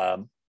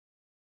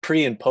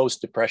pre and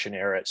post depression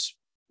eras.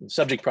 The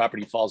subject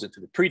property falls into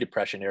the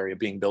pre-depression area,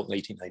 being built in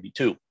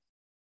 1892.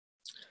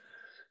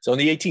 So in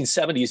the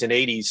 1870s and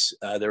 80s,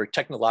 there were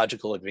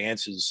technological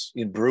advances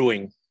in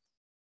brewing,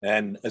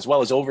 and as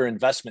well as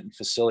overinvestment in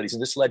facilities.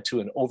 And this led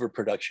to an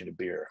overproduction of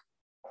beer.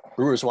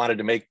 Brewers wanted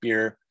to make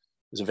beer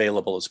as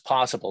available as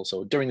possible.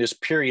 So during this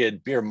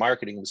period, beer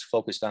marketing was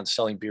focused on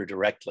selling beer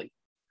directly.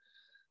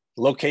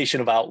 The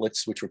location of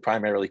outlets, which were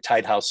primarily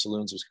tied house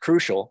saloons, was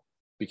crucial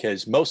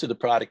because most of the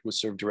product was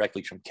served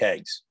directly from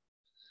kegs.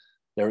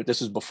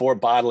 This was before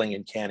bottling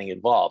and canning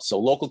involved. So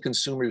local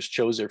consumers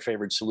chose their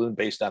favorite saloon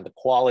based on the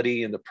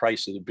quality and the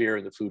price of the beer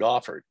and the food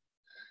offered,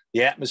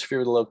 the atmosphere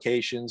of the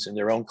locations and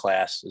their own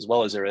class, as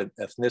well as their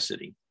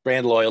ethnicity.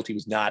 Brand loyalty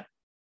was not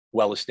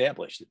well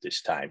established at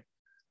this time.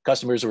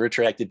 Customers were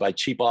attracted by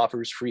cheap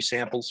offers, free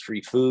samples,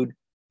 free food,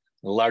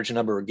 and a large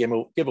number of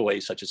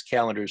giveaways such as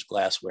calendars,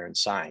 glassware, and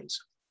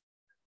signs.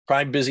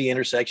 Prime busy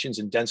intersections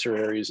in denser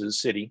areas of the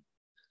city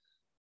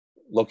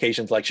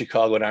locations like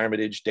Chicago and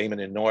Armitage, Damon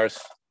and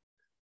North,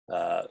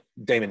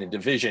 Damon and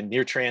Division,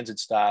 near transit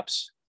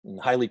stops, and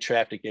highly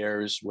trafficked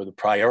areas were the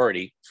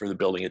priority for the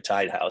building of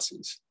tied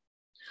houses.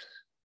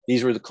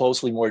 These were the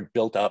closely moored,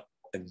 built up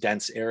and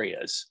dense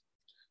areas.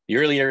 The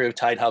early area of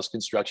tied house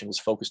construction was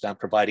focused on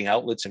providing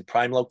outlets in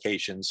prime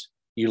locations,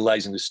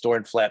 utilizing the store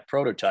and flat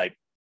prototype,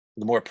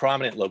 the more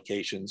prominent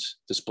locations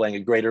displaying a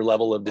greater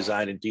level of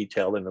design and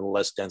detail than in the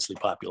less densely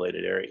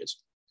populated areas.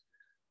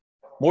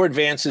 More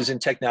advances in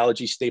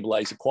technology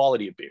stabilized the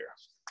quality of beer.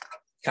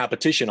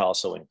 Competition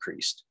also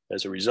increased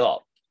as a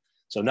result.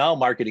 So now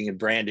marketing and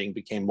branding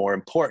became more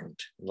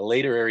important. In the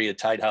later area of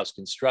tied house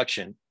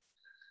construction,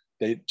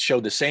 they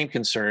showed the same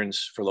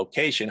concerns for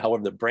location.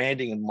 However, the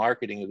branding and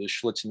marketing of the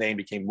Schlitz name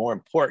became more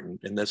important.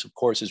 And this, of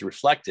course, is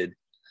reflected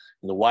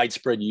in the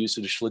widespread use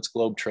of the Schlitz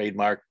Globe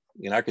trademark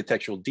in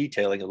architectural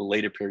detailing of the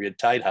later period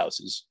tied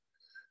houses,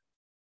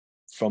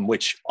 from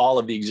which all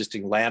of the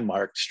existing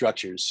landmark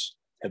structures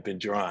have been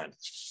drawn.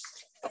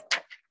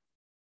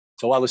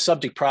 So while with the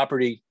subject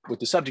property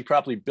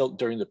built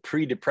during the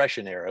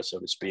pre-Depression era, so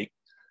to speak,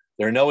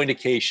 there are no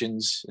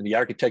indications in the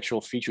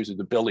architectural features of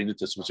the building that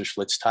this was a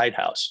Schlitz tied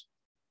house.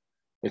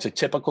 It's a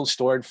typical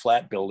store and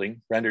flat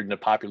building rendered in the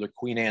popular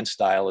Queen Anne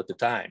style at the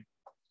time.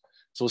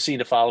 So we'll see in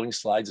the following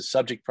slides, the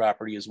subject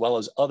property as well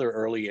as other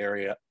early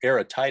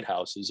era tied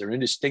houses are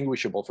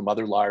indistinguishable from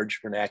other large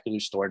vernacular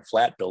store and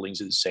flat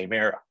buildings of the same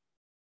era.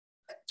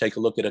 Take a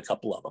look at a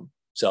couple of them.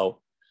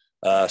 So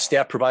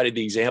staff provided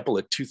the example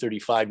at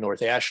 235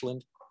 North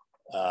Ashland.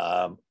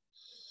 There's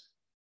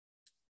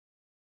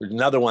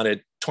another one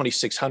at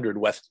 2600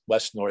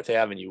 West North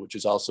Avenue, which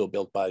was also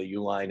built by the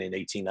U-Line in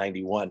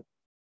 1891.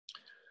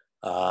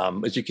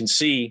 As you can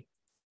see,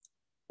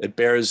 it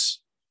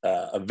bears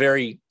a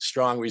very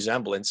strong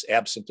resemblance,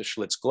 absent the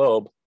Schlitz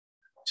Globe,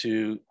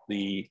 to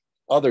the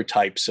other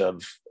types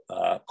of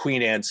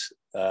Queen Anne's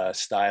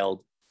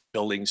styled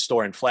buildings,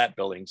 store and flat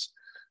buildings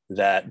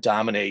that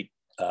dominate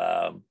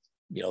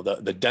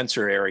the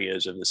denser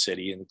areas of the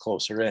city and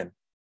closer in.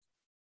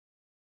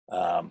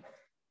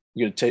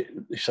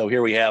 So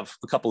here we have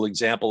a couple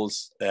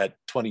examples at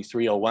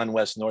 2301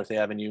 West North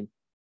Avenue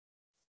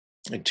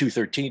and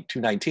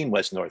 219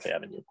 West North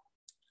Avenue.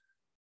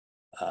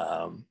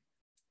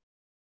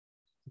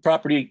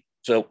 Property,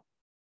 so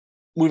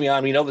moving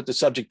on, we know that the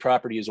subject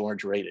property is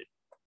orange rated.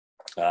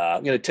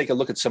 I'm going to take a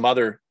look at some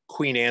other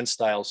Queen Anne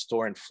style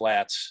store and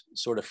flats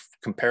sort of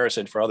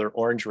comparison for other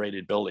orange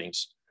rated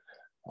buildings.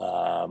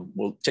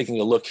 We're taking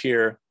a look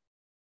here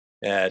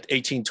at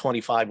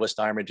 1825 West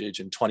Armitage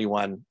and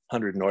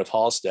 2100 North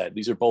Halsted.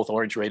 These are both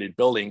orange rated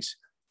buildings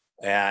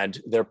and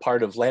they're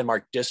part of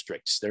landmark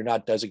districts. They're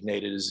not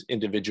designated as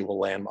individual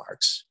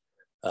landmarks.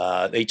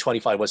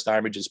 825 West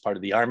Armitage is part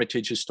of the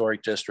Armitage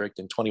Historic District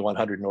and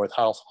 2100 North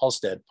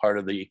Halsted, part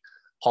of the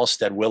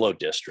Halsted Willow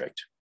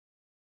District.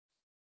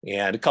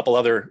 And a couple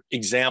other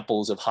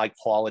examples of high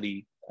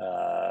quality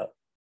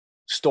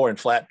store and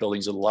flat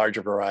buildings of the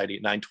larger variety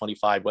at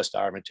 925 West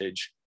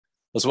Armitage,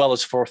 as well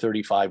as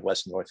 435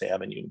 West North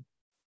Avenue.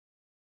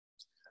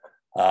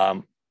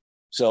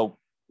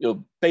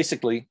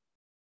 Basically,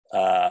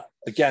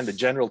 again, the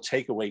general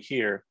takeaway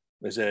here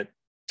is that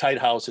tied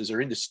houses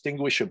are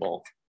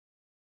indistinguishable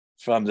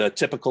from the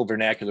typical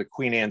vernacular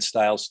Queen Anne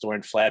style store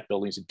and flat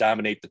buildings that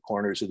dominate the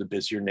corners of the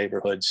busier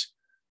neighborhoods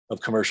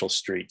of commercial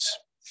streets.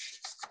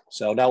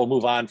 So now we'll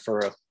move on for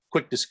a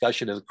quick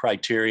discussion of the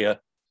criteria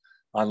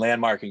on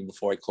landmarking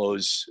before I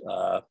close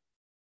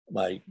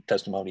my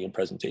testimony and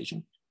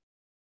presentation.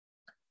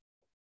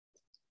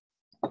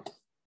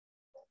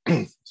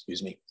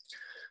 Excuse me.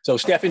 So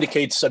staff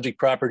indicates subject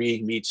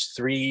property meets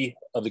 3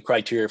 of the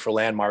criteria for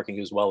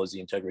landmarking as well as the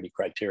integrity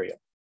criteria.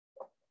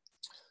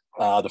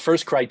 The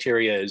first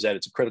criteria is that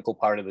it's a critical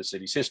part of the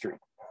city's history.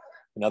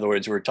 In other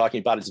words, we're talking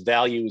about its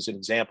value as an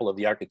example of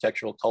the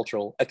architectural,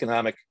 cultural,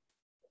 economic,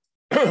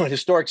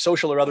 historic,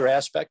 social, or other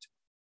aspect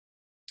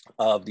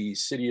of the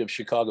city of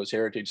Chicago's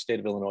heritage, state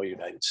of Illinois,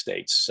 United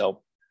States.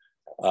 So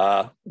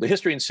the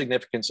history and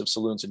significance of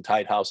saloons and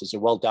tied houses are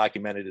well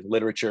documented in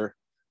literature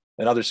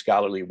and other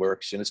scholarly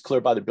works, and it's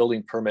clear by the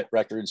building permit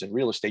records and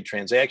real estate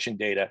transaction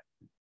data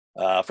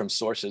from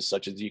sources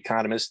such as The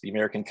Economist, the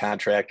American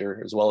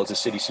Contractor, as well as the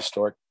city's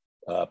historic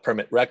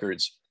permit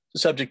records. The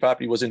subject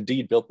property was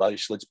indeed built by the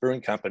Schlitz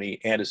Brewing Company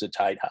and is a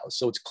tied house.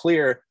 So it's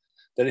clear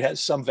that it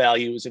has some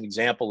value as an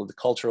example of the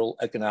cultural,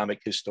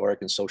 economic, historic,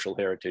 and social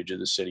heritage of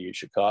the city of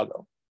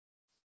Chicago.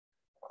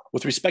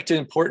 With respect to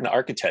important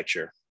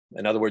architecture,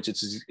 in other words,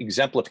 its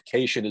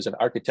exemplification is an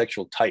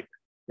architectural type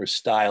or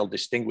style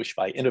distinguished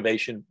by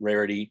innovation,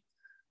 rarity,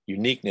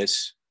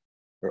 uniqueness,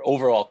 or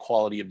overall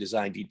quality of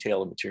design,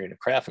 detail, and material and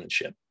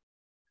craftsmanship.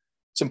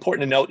 It's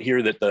important to note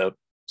here that the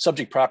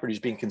subject property is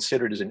being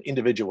considered as an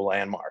individual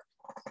landmark.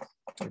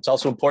 It's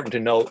also important to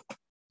note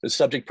that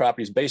subject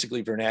property is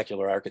basically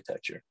vernacular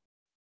architecture.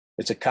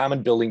 It's a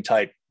common building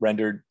type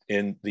rendered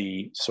in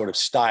the sort of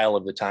style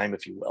of the time,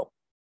 if you will.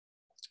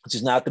 This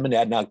is not the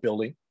Monadnock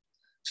building.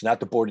 It's not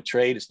the Board of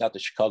Trade. It's not the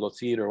Chicago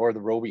Theater or the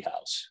Roby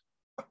House.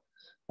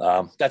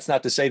 That's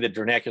not to say that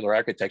vernacular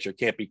architecture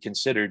can't be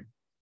considered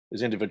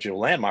as individual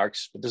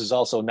landmarks, but this is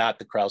also not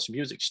the Krause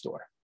Music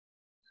Store.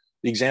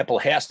 The example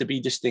has to be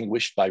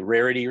distinguished by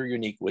rarity or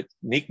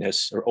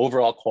uniqueness or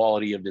overall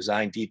quality of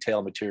design,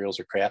 detail, materials,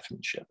 or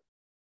craftsmanship.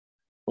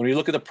 When we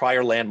look at the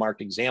prior landmark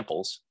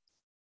examples,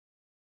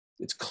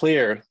 it's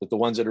clear that the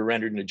ones that are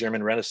rendered in the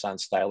German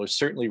Renaissance style are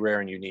certainly rare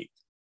and unique.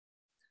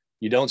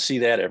 You don't see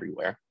that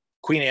everywhere.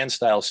 Queen Anne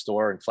style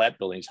store and flat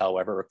buildings,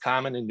 however, are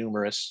common and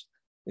numerous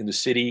in the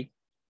city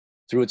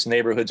through its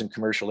neighborhoods and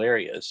commercial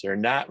areas. They're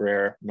not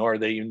rare, nor are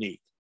they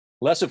unique.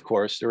 Unless, of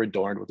course, they're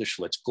adorned with a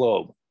Schlitz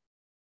globe.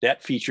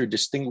 That feature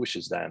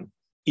distinguishes them,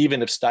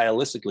 even if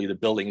stylistically the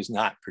building is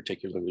not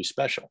particularly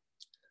special.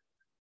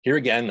 Here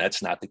again,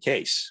 that's not the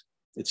case.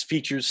 Its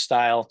features,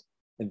 style,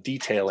 and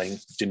detailing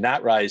do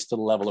not rise to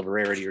the level of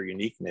rarity or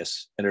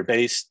uniqueness, and are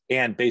based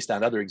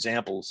on other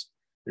examples,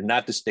 they're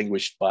not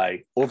distinguished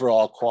by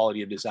overall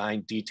quality of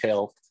design,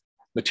 detail,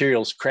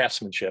 materials,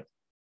 craftsmanship,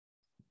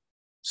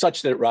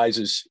 such that it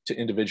rises to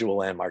individual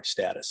landmark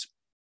status.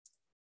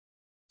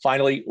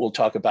 Finally, we'll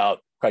talk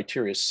about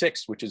criteria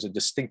 6, which is a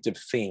distinctive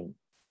theme.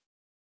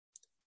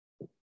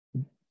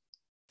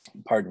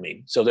 Pardon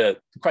me. So the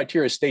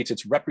criteria states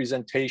its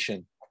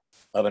representation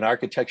of an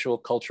architectural,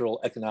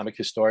 cultural, economic,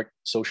 historic,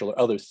 social, or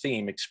other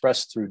theme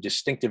expressed through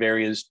distinctive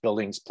areas,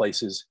 buildings,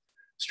 places,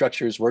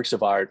 structures, works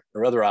of art,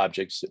 or other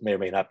objects that may or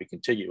may not be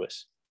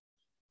contiguous.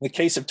 In the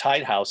case of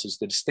tied houses,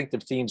 the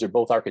distinctive themes are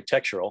both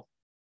architectural,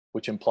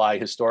 which imply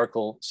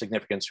historical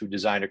significance through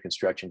design or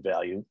construction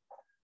value,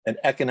 and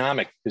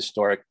economic,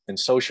 historic, and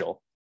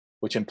social,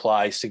 which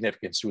imply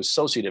significance through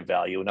associative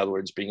value, in other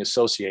words, being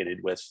associated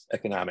with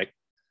economic,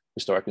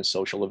 historic, and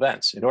social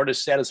events. In order to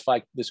satisfy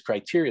this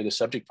criteria, the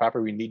subject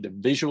property would need to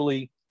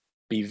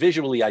be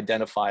visually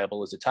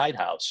identifiable as a tied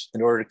house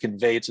in order to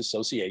convey its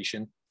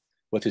association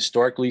with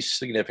historically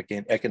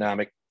significant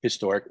economic,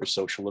 historic, or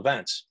social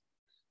events.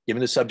 Given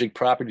the subject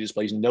property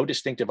displays no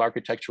distinctive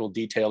architectural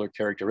detail or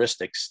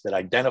characteristics that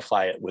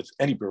identify it with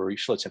any brewery,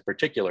 Schlitz in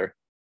particular,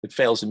 it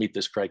fails to meet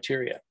this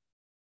criteria.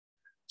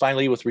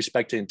 Finally, with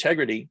respect to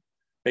integrity,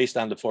 based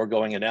on the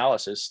foregoing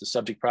analysis, the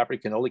subject property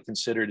can only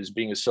consider it as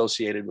being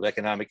associated with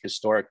economic,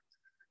 historic,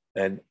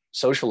 and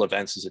social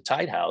events as a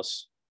tied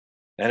house.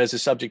 And as the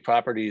subject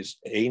property is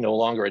no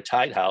longer a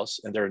tied house,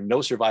 and there are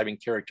no surviving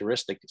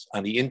characteristics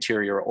on the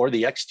interior or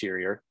the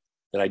exterior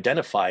that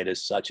identify it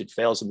as such, it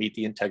fails to meet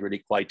the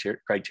integrity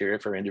criteria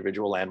for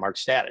individual landmark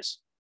status.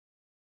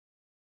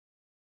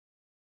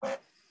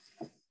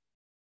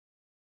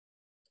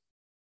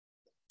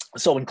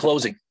 So in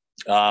closing,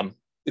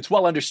 it's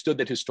well understood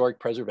that historic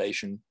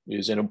preservation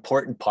is an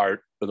important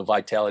part of the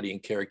vitality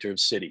and character of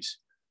cities,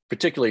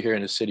 particularly here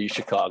in the city of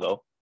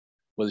Chicago,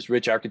 with its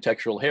rich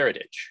architectural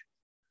heritage.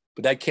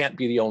 But that can't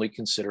be the only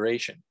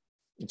consideration.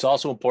 It's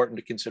also important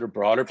to consider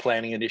broader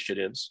planning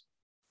initiatives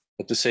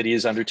that the city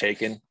has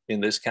undertaken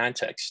in this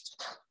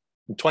context.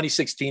 In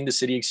 2016, the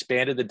city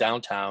expanded the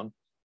downtown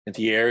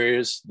into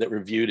areas that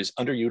were viewed as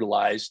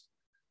underutilized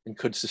and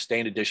could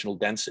sustain additional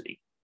density.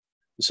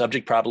 The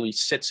subject probably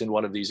sits in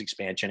one of these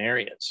expansion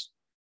areas.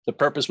 The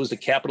purpose was to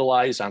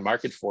capitalize on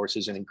market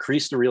forces and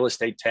increase the real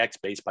estate tax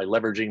base by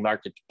leveraging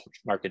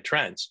market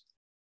trends.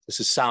 This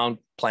is sound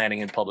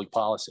planning and public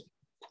policy.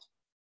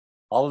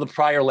 All of the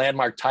prior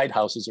landmark tied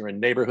houses are in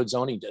neighborhood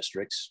zoning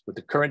districts, with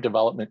the current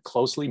development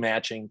closely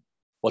matching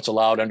what's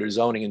allowed under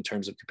zoning in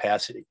terms of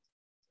capacity.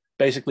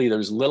 Basically,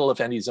 there's little, if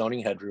any,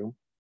 zoning headroom,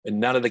 and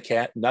none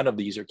of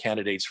these are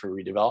candidates for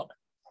redevelopment.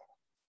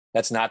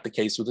 That's not the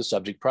case with the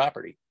subject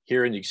property.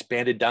 Here in the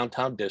expanded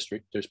downtown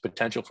district, there's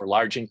potential for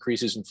large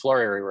increases in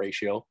floor area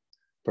ratio,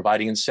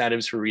 providing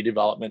incentives for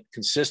redevelopment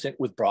consistent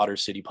with broader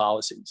city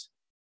policies.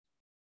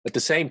 At the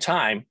same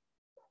time,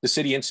 the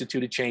city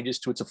instituted changes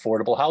to its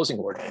affordable housing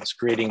ordinance,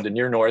 creating the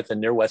Near North and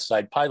Near West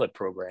Side pilot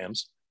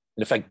programs,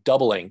 in effect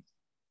doubling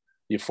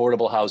the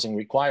affordable housing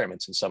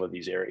requirements in some of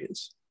these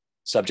areas.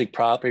 Subject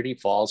property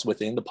falls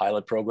within the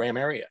pilot program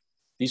area.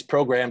 These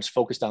programs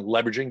focused on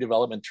leveraging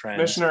development trends.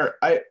 Commissioner,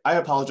 I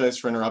apologize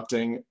for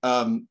interrupting.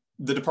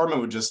 The department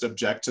would just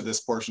object to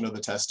this portion of the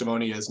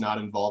testimony as not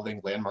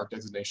involving landmark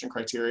designation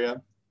criteria.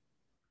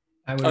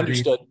 I would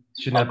Understood. agree.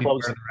 Should not be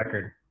part of the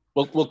record.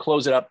 We'll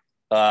close it up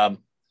and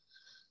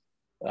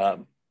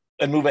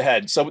move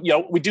ahead. So,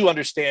 we do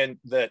understand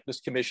that this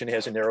commission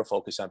has a narrow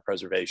focus on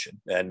preservation,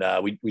 and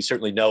we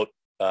certainly note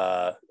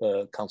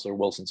Councilor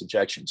Wilson's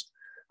objections.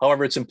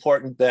 However, it's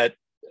important that,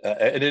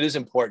 and it is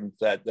important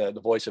that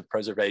the voice of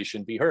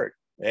preservation be heard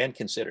and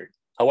considered.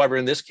 However,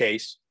 in this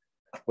case,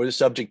 where the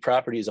subject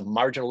property is a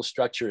marginal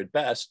structure at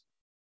best,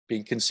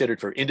 being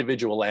considered for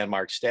individual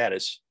landmark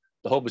status,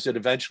 the hope is that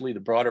eventually the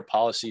broader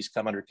policies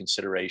come under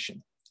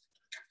consideration.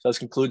 So this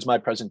concludes my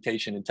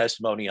presentation and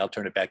testimony. I'll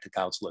turn it back to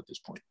council at this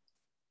point.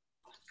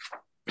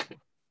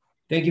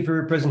 Thank you for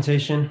your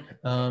presentation.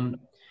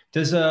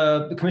 Does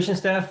the commission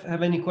staff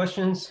have any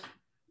questions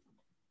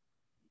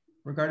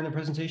regarding the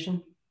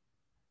presentation?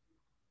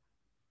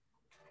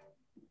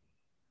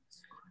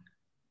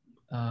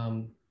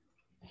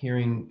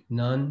 Hearing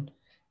none.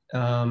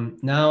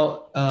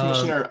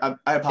 Commissioner,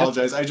 I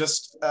apologize. Yep. I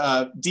just,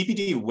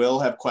 DPD will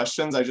have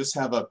questions. I just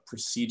have a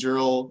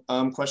procedural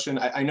question.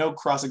 I know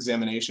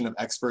cross-examination of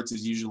experts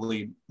is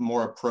usually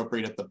more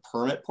appropriate at the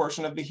permit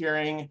portion of the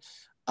hearing.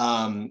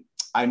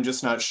 I'm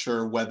just not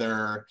sure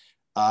whether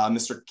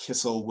Mr.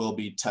 Kissel will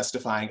be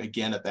testifying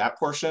again at that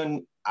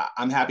portion.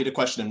 I'm happy to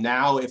question him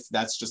now if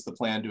that's just the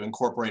plan to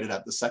incorporate it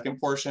at the second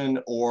portion,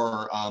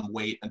 or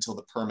wait until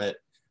the permit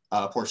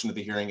portion of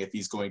the hearing if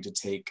he's going to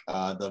take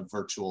the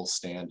virtual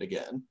stand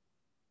again.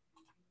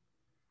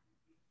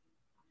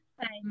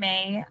 If I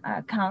may,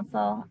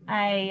 counsel,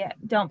 I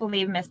don't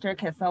believe Mr.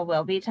 Kissel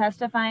will be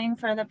testifying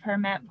for the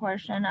permit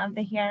portion of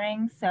the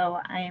hearing, so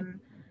I'm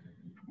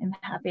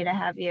happy to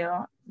have you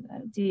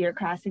do your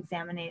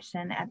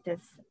cross-examination at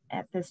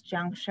this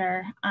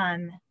juncture.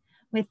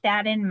 With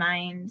that in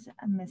mind,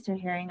 Mr.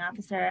 Hearing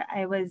Officer,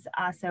 I was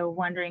also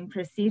wondering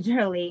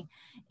procedurally,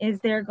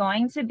 is there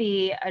going to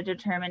be a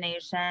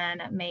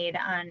determination made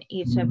on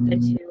each of the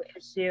two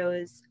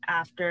issues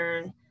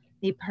after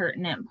the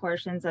pertinent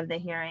portions of the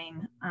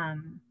hearing,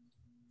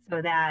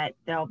 so that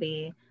there'll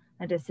be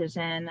a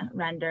decision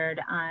rendered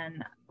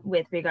on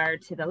with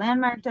regard to the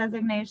landmark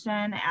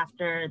designation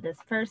after this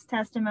first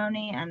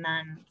testimony, and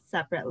then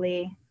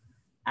separately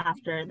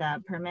after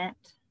the permit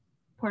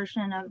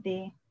portion of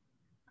the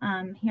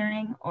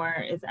hearing? Or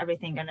is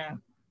everything going to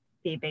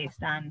be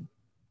based on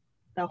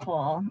the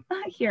whole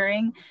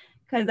hearing?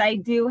 Because I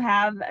do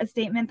have a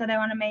statement that I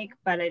want to make,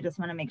 but I just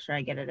want to make sure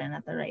I get it in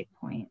at the right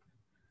point.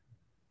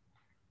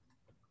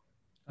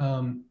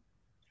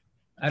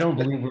 I don't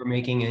believe we're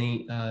making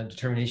any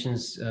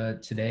determinations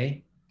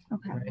today.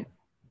 Okay. Right?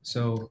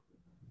 So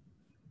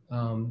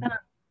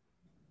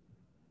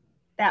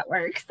that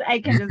works. I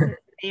can just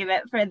save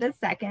it for the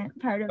second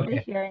part of the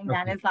hearing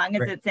then, as long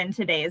as it's in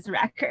today's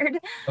record.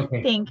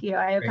 Okay. Thank you.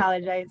 I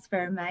apologize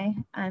for my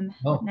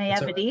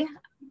naivety.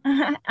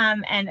 Right.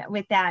 And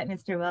with that,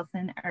 Mr.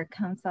 Wilson, or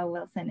Counsel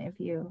Wilson, if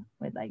you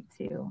would like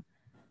to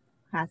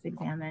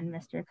cross-examine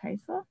Mr.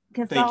 Kissel.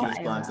 Thank you, Ms.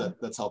 Barnes.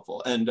 That's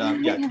helpful. And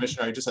yeah,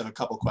 Commissioner, I just have a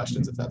couple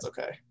questions, if that's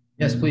okay.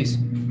 Yes, please.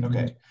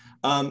 Okay.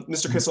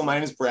 Mr. Kissel, my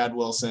name is Brad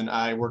Wilson.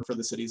 I work for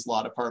the city's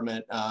law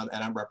department, and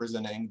I'm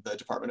representing the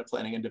Department of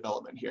Planning and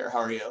Development here. How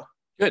are you?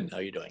 Good. How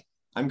are you doing?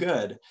 I'm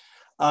good.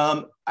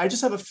 I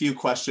just have a few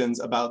questions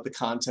about the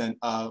content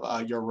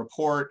of your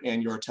report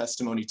and your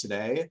testimony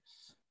today.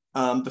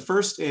 The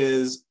first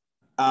is,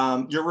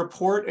 your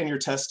report and your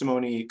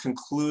testimony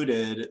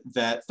concluded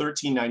that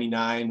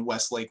 1399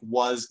 Westlake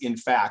was in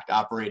fact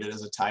operated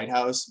as a tied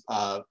house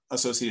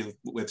associated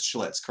with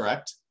Schlitz,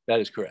 correct?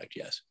 That is correct,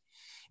 yes.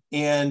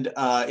 And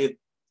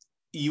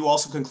you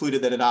also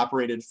concluded that it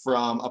operated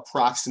from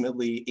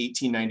approximately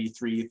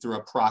 1893 through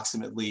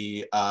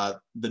approximately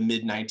the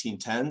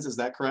mid-1910s, is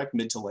that correct?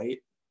 Mid to late?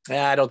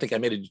 I don't think I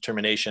made a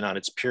determination on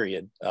its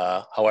period.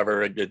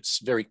 However, it's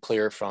very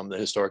clear from the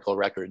historical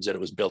records that it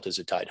was built as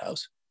a tied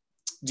house.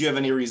 Do you have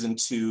any reason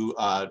to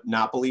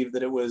not believe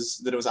that it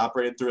was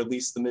operated through at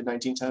least the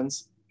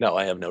mid-1910s? No,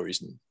 I have no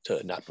reason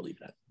to not believe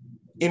that.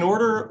 In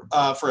order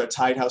for a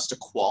tied house to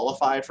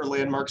qualify for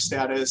landmark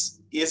status,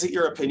 is it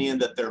your opinion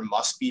that there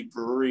must be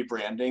brewery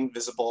branding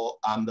visible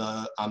on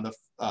the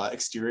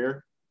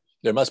exterior?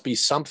 There must be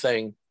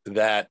something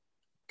that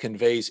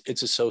conveys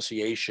its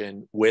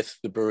association with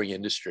the brewing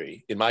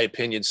industry. In my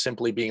opinion,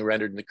 simply being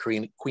rendered in the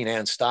Queen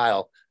Anne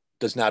style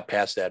does not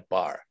pass that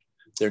bar.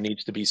 There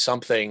needs to be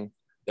something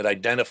that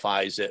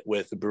identifies it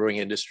with the brewing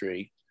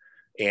industry.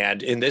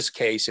 And in this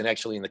case, and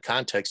actually in the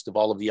context of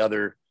all of the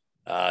other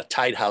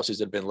tied houses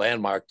that have been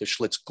landmarked, the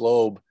Schlitz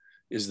Globe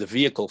is the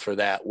vehicle for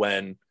that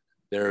when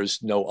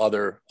there's no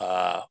other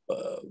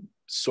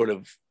sort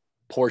of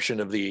portion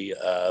of the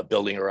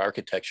building or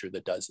architecture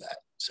that does that.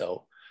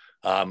 So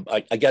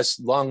I guess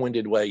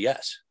long-winded way,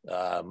 yes.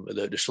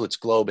 The Schlitz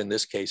Globe in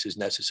this case is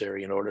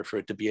necessary in order for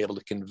it to be able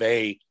to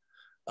convey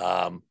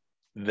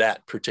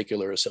that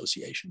particular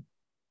association.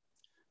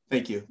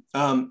 Thank you.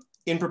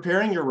 In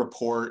preparing your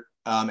report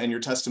and your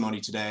testimony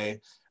today,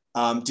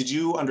 did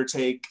you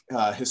undertake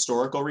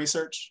historical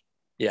research?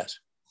 Yes.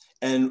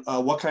 And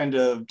what kind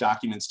of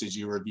documents did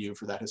you review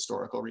for that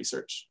historical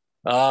research?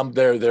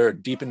 They're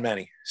deep and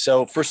many.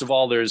 So first of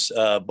all, there's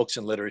books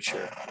and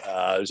literature.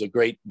 There's a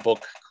great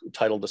book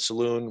titled The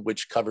Saloon,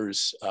 which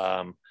covers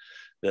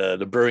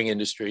the brewing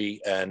industry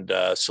and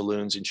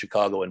saloons in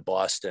Chicago and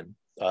Boston,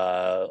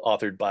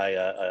 authored by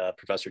a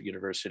professor at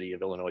University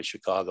of Illinois,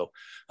 Chicago.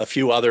 A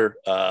few other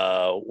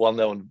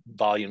well-known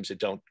volumes that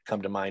don't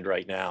come to mind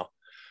right now.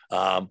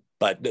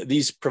 But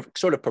these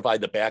sort of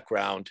provide the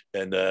background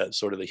and the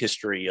sort of the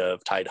history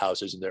of tied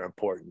houses and their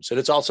importance. And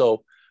it's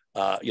also,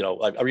 you know,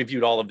 I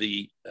reviewed all of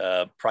the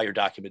prior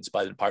documents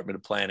by the Department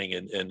of Planning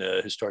and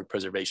Historic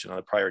Preservation on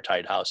the prior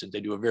tied house, and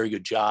they do a very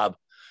good job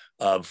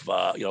of,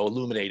 you know,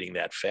 illuminating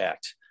that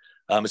fact.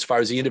 As far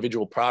as the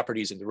individual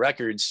properties and the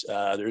records,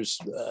 there's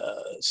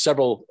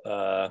several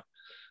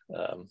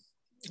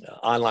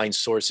online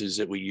sources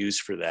that we use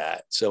for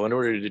that. So in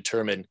order to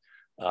determine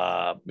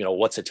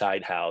what's a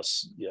tied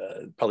house?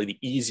 Probably the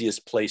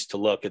easiest place to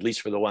look, at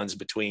least for the ones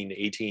between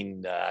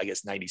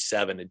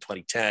 97 and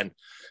 2010,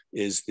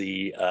 is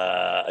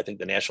I think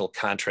the National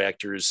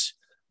Contractors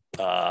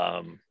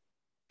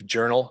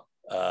Journal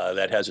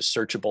that has a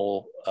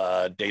searchable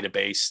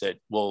database that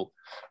will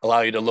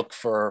allow you to look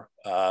for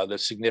the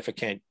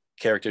significant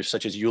characters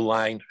such as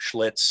Uline,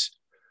 Schlitz,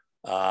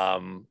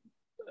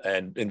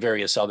 and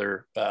various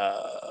other,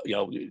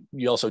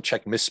 you also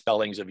check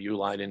misspellings of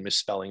Uline and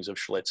misspellings of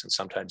Schlitz, and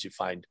sometimes you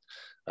find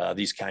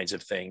these kinds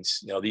of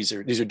things. These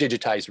are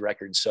digitized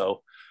records,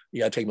 so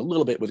you got to take them a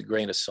little bit with a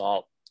grain of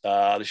salt.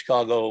 The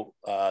Chicago,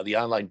 the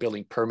Online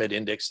Building Permit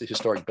Index, the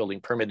Historic Building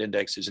Permit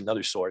Index is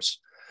another source.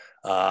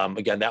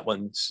 Again, that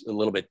one's a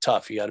little bit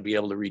tough. You got to be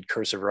able to read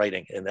cursive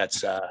writing, and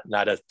that's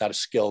not a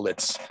skill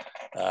that's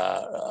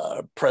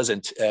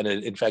present. And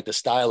in fact, the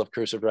style of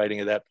cursive writing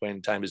at that point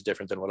in time is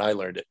different than when I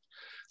learned it.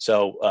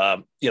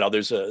 So,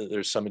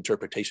 there's some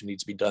interpretation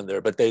needs to be done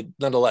there, but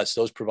nonetheless,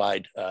 those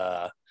provide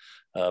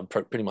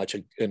pretty much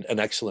an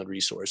excellent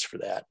resource for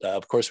that.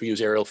 Of course, we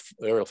use aerial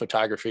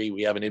photography.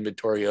 We have an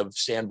inventory of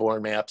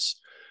Sanborn maps.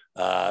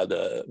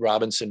 The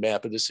Robinson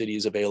map of the city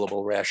is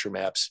available, Rasher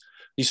maps.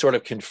 These sort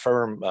of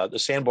confirm the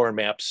Sanborn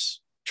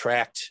maps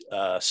tracked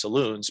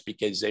saloons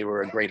because they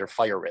were a greater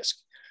fire risk.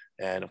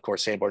 And of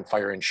course, Sanborn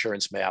fire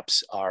insurance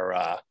maps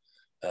are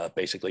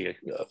basically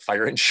a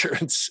fire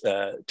insurance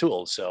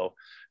tool. So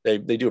they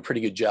do a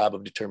pretty good job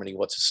of determining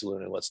what's a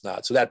saloon and what's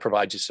not. So that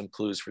provides you some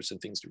clues for some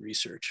things to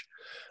research.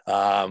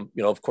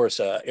 Of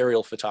course,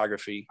 aerial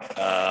photography.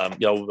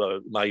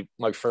 My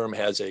firm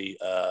has a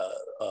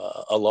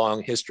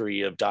long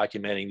history of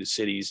documenting the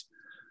cities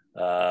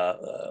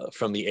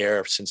from the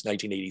air since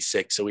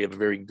 1986. So we have a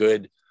very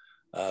good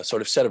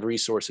sort of set of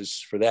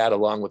resources for that,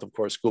 along with, of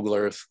course, Google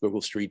Earth,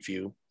 Google Street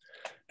View.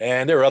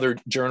 And there are other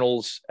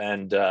journals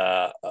and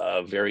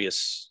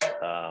various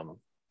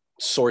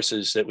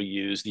sources that we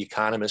use. The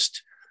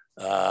Economist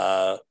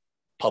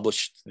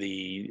published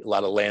a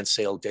lot of land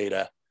sale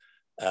data.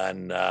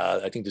 And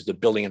I think there's the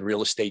Building and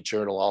Real Estate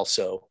Journal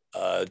also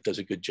does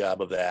a good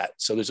job of that.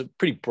 So there's a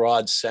pretty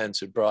broad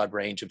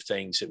range of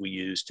things that we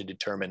use to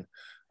determine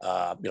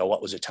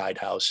what was a tied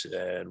house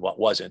and what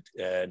wasn't,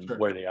 and sure,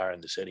 where they are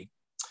in the city.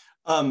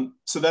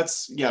 So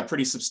that's,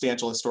 pretty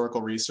substantial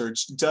historical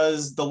research.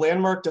 Does the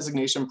landmark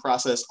designation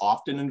process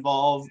often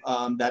involve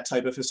that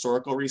type of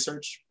historical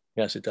research?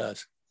 Yes, it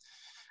does.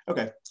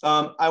 Okay.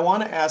 I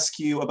want to ask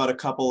you about a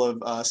couple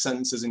of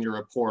sentences in your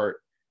report.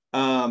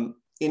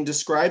 In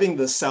describing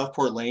the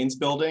Southport Lanes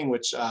building,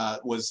 which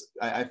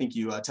I think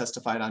you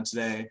testified on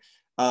today,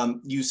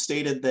 you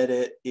stated that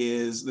it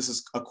is, this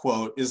is a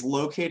quote, is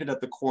located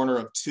at the corner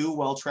of two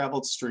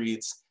well-traveled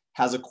streets,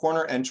 has a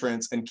corner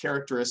entrance and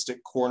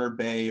characteristic corner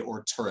bay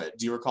or turret.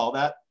 Do you recall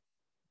that?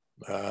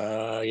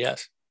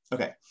 Yes.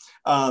 Okay.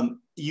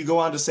 You go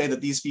on to say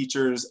that these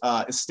features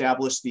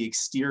establish the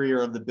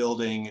exterior of the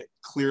building,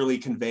 clearly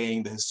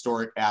conveying the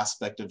historic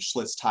aspect of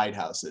Schlitz tied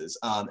houses.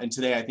 And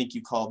today, I think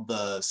you called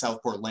the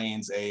Southport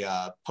Lanes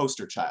a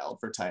poster child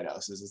for tied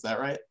houses. Is that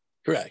right?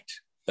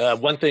 Correct.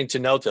 One thing to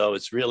note, though,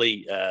 it's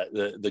really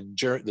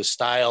the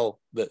style,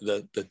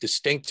 the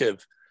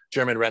distinctive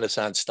German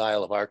Renaissance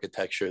style of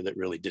architecture that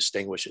really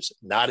distinguishes it.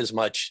 Not as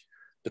much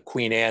the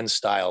Queen Anne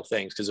style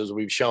things, because as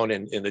we've shown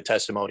in the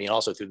testimony and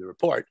also through the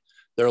report,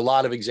 there are a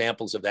lot of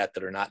examples of that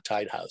are not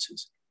tied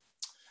houses.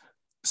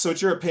 So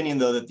it's your opinion,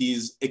 though, that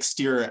these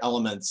exterior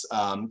elements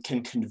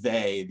can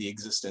convey the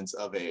existence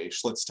of a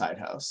Schlitz tied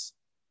house?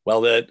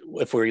 Well,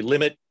 if we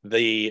limit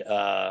the,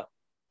 I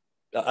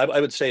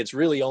would say it's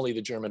really only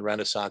the German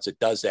Renaissance that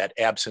does that,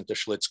 absent the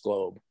Schlitz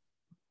globe.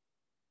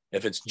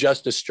 If it's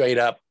just a straight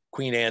up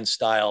Queen Anne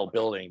style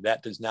building,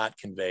 that does not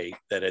convey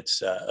that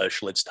it's a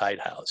Schlitz tied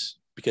house,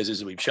 because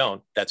as we've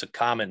shown, that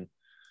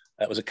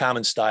was a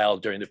common style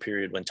during the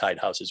period when tied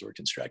houses were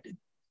constructed.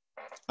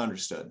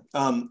 Understood.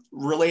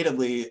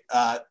 Relatedly,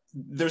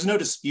 there's no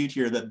dispute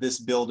here that this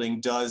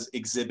building does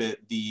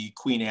exhibit the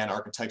Queen Anne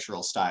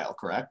architectural style,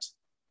 correct?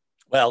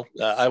 Well,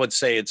 I would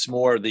say it's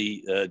more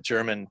the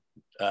German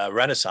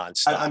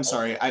Renaissance style. I'm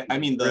sorry, I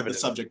mean the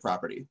subject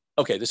property.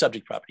 Okay, the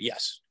subject property,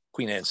 yes,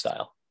 Queen Anne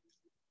style.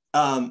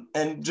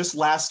 And just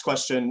last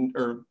question,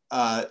 or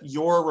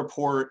your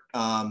report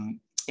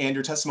and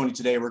your testimony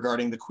today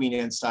regarding the Queen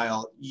Anne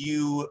style,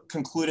 you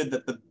concluded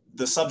that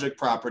the subject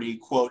property,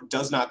 quote,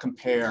 does not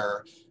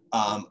compare,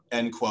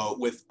 end quote,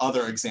 with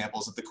other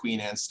examples of the Queen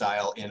Anne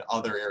style in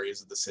other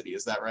areas of the city.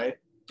 Is that right?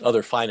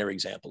 Other finer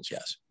examples,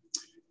 yes.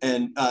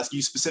 And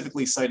you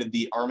specifically cited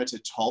the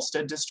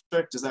Armitage-Halstead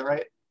district, is that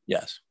right?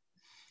 Yes.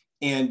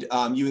 And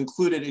you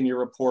included in your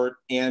report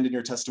and in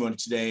your testimony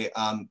today,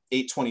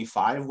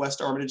 825 West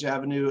Armitage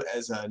Avenue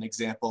as an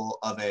example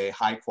of a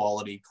high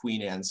quality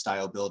Queen Anne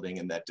style building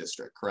in that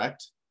district,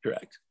 correct?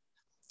 Correct.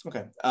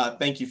 Okay,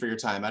 thank you for your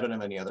time. I don't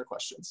have any other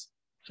questions.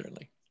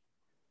 Certainly.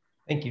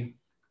 Thank you.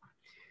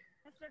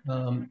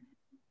 Yeah.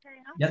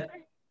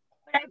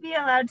 Would I be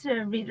allowed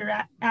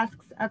to ask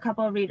a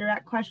couple of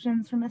redirect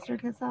questions for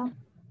Mr. Kissel?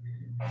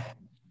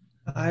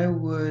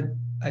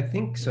 I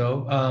think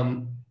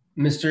so.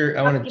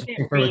 I want to keep it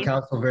confer with brief.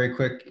 council very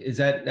quick.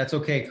 That's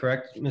okay,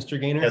 correct, Mr.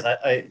 Gaynor? Yes,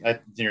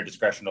 it's in your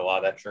discretion to allow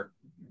that, sure.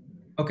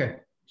 Okay,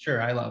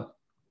 sure, I allow it.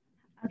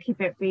 I'll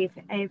keep it brief.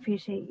 I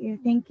appreciate you.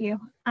 Thank you.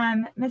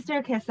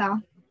 Mr.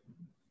 Kissel,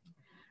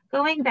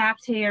 going back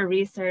to your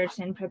research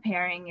and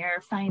preparing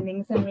your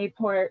findings and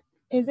report,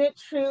 is it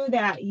true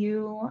that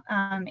you,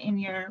 in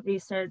your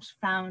research,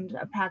 found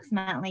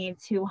approximately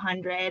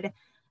 200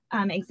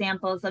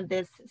 examples of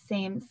this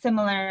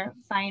similar,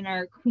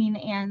 finer Queen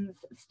Anne's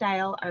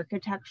style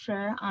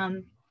architecture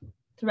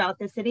throughout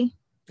the city?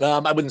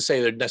 I wouldn't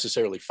say they're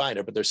necessarily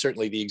finer, but they're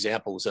certainly the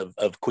examples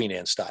of Queen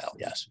Anne style,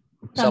 yes.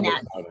 From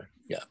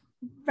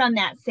From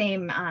that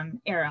same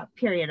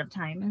period of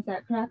time, is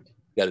that correct?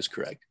 That is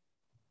correct.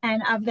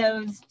 And of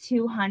those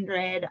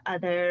 200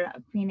 other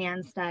Queen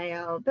Anne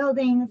style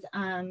buildings,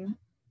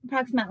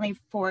 approximately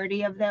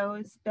 40 of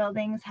those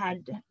buildings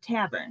had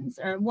taverns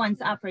or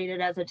once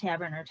operated as a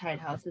tavern or tied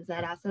house. Is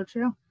that also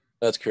true?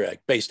 That's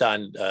correct, based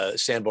on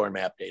Sanborn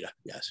map data,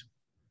 yes.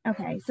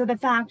 Okay, so the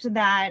fact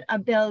that a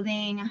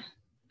building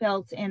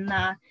built in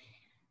the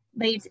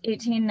late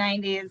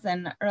 1890s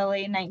and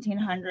early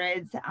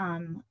 1900s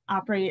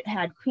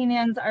had Queen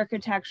Anne's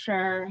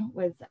architecture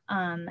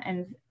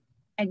and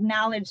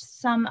acknowledged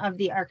some of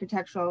the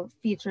architectural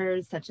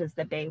features such as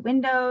the bay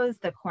windows,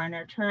 the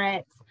corner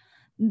turrets,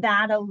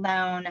 that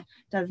alone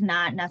does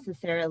not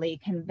necessarily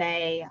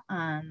convey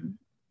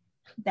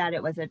that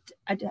it was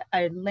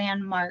a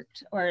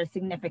landmarked or a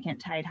significant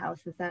tied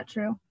house. Is that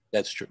true?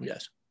 That's true,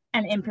 yes.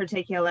 And in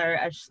particular,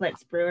 a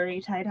Schlitz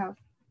Brewery-Tied house?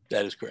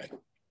 That is correct.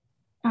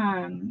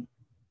 And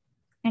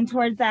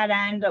towards that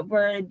end,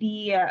 were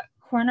the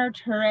corner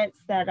turrets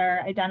that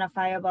are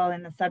identifiable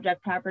in the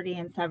subject property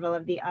and several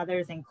of the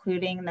others,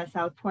 including the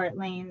Southport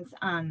lanes,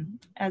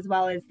 as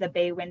well as the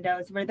bay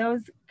windows, were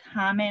those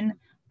common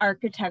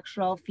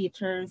architectural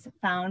features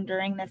found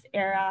during this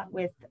era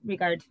with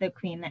regard to the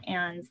Queen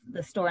Anne's,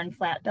 the store and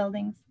flat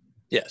buildings?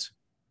 Yes.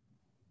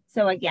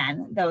 So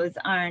again, those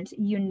aren't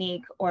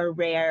unique or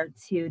rare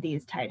to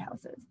these tied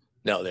houses.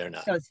 No, they're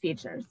not. Those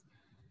features.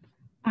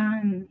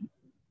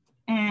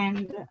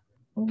 And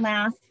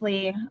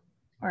lastly,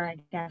 or I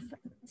guess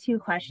two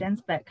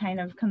questions, but kind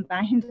of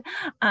combined.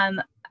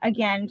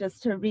 Again,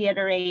 just to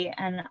reiterate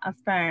and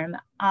affirm,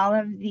 all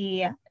of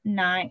the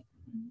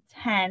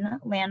 10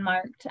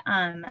 landmarked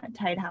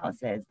tied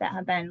houses that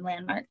have been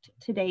landmarked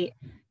to date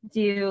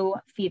do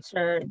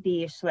feature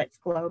the Schlitz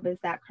globe. Is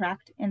that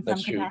correct? In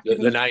some capacity?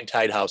 The 9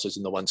 tied houses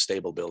in the one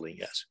stable building,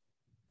 yes.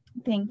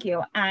 Thank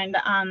you. And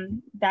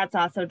that's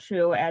also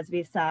true as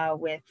we saw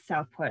with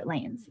Southport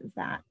Lanes. Is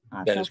that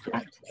also that is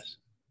correct? Yes.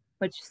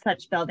 Which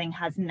such building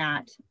has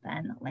not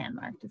been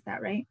landmarked. Is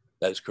that right?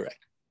 That is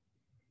correct.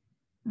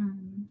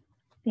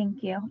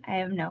 Thank you. I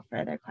have no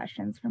further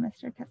questions for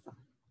Mr. Kissel.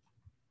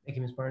 Thank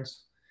you, Ms.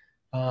 Barnes.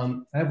 I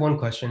have one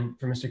question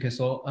for Mr.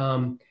 Kissel.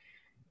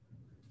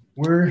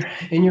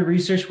 In your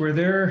research, were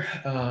there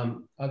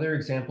other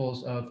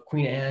examples of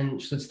Queen Anne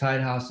Schlitz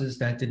tied houses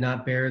that did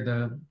not bear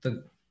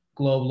the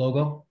globe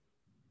logo?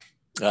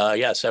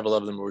 Yeah, several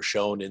of them were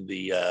shown in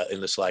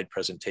the slide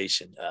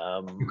presentation.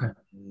 Okay.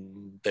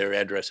 Their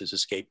addresses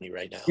escape me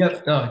right now.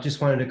 Yep. No, I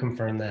just wanted to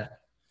confirm that.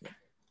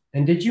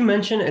 And did you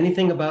mention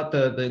anything about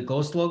the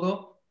ghost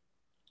logo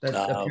that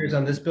appears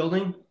on this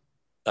building?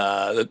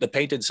 The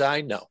painted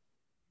sign? No.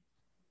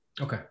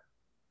 Okay.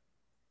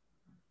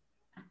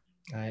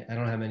 I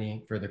don't have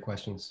any further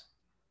questions.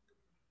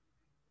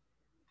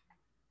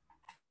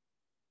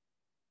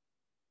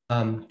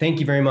 Thank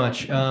you very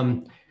much.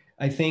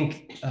 I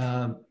think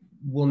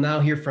we'll now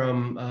hear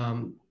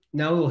from,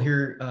 we'll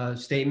hear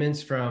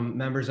statements from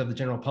members of the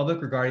general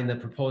public regarding the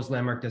proposed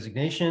landmark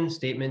designation.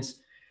 Statements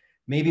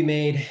may be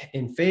made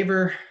in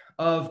favor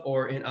of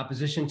or in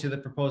opposition to the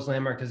proposed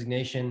landmark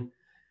designation.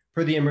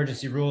 Per the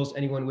emergency rules,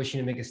 anyone wishing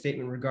to make a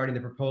statement regarding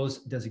the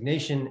proposed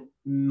designation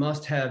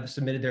must have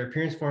submitted their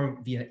appearance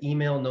form via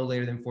email no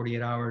later than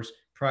 48 hours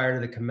prior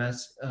to the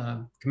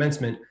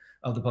commencement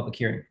of the public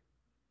hearing.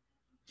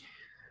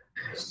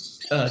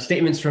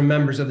 Statements from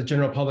members of the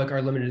general public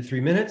are limited to 3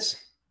 minutes.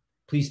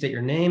 Please state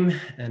your name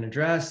and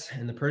address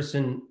and the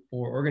person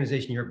or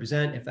organization you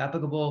represent, if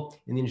applicable.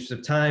 In the interest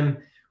of time,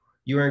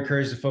 you are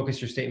encouraged to focus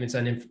your statements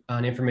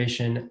on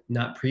information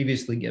not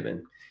previously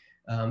given.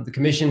 The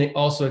commission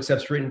also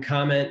accepts written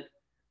comment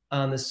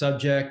on the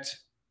subject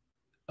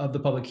of the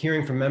public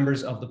hearing from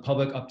members of the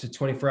public up to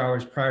 24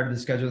 hours prior to the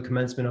scheduled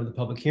commencement of the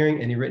public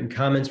hearing. Any written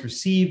comments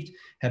received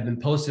have been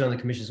posted on the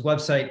commission's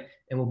website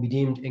and will be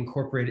deemed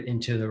incorporated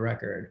into the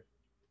record.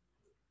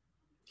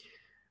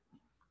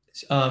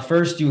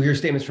 First, you will hear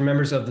statements from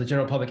members of the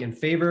general public in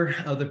favor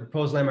of the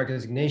proposed landmark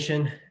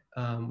designation.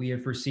 We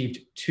have received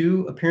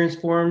 2 appearance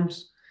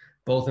forms,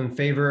 both in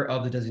favor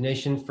of the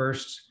designation.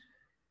 First,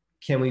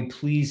 can we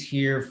please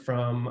hear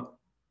from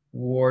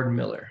Ward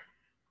Miller?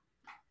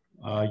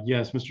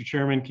 Yes, Mr.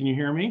 Chairman, can you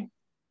hear me?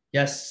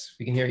 Yes,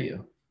 we can hear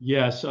you.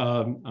 Yes,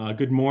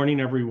 good morning,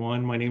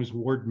 everyone. My name is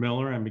Ward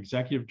Miller. I'm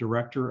Executive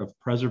Director of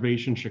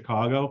Preservation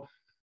Chicago.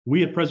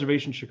 We at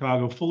Preservation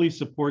Chicago fully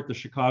support the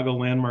Chicago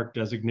landmark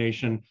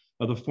designation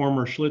of the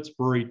former Schlitz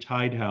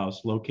Brewery-Tied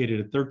house located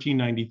at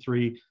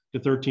 1393 to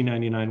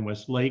 1399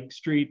 West Lake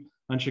Street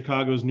on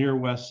Chicago's near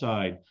west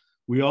side.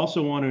 We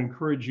also want to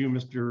encourage you,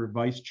 Mr.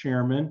 Vice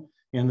Chairman,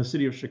 and the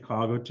City of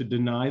Chicago to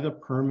deny the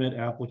permit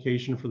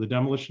application for the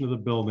demolition of the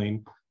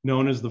building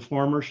known as the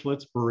former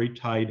Schlitz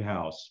Brewery-Tied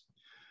house.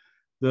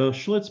 The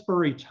Schlitz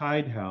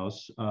Brewery-Tied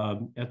house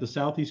at the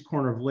southeast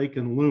corner of Lake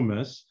and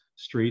Loomis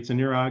Streets and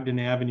near Ogden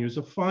Avenue is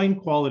a fine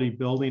quality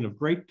building of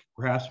great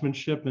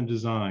craftsmanship and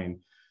design,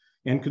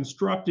 and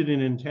constructed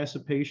in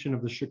anticipation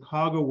of the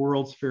Chicago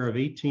World's Fair of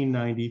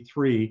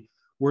 1893,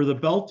 where the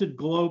belted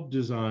globe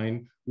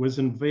design was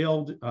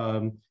unveiled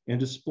and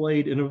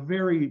displayed in a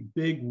very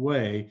big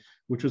way,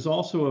 which was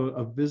also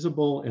a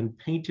visible and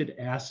painted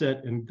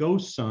asset and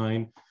ghost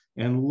sign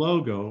and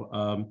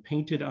logo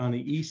painted on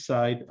the east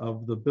side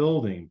of the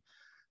building.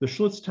 The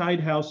Schlitz-Tied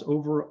house,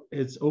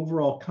 its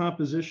overall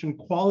composition,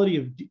 quality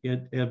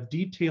of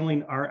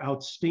detailing are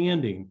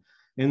outstanding.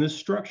 And this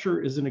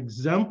structure is an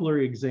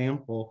exemplary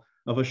example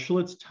of a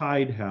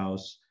Schlitz-Tied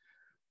house.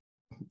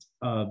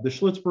 The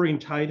Schlitz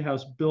Brewery-Tied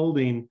house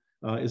building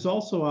is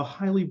also a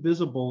highly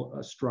visible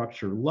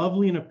structure,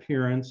 lovely in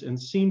appearance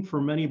and seen for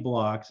many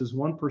blocks as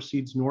one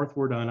proceeds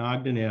northward on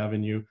Ogden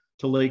Avenue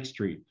to Lake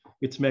Street.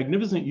 Its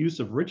magnificent use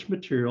of rich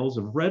materials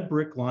of red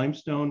brick,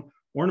 limestone,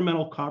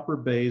 ornamental copper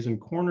bays, and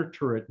corner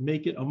turret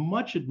make it a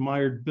much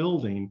admired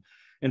building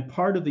and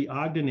part of the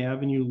Ogden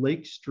Avenue,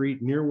 Lake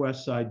Street, near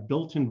West Side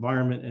built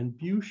environment and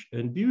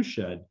view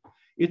shed.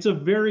 It's a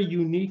very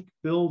unique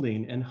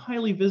building and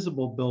highly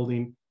visible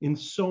building in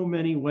so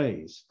many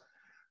ways.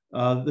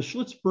 The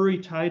Schlitz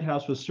Brewery-Tied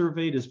house was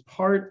surveyed as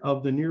part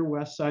of the near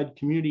West Side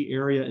community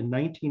area in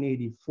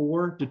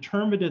 1984,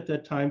 determined at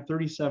that time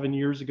 37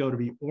 years ago to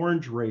be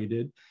orange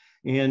rated,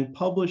 and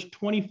published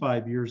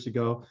 25 years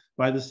ago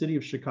by the City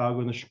of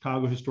Chicago in the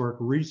Chicago Historic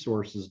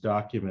Resources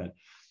document.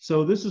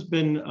 So this has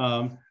been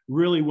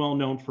really well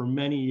known for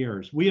many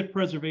years. We at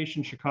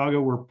Preservation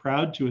Chicago were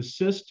proud to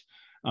assist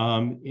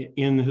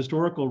in the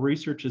historical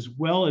research as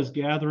well as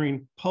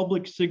gathering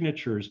public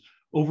signatures,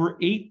 over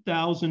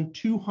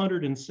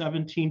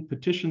 8,217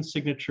 petition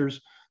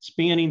signatures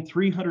spanning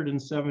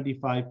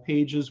 375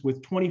 pages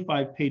with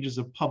 25 pages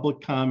of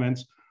public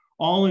comments,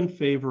 all in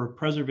favor of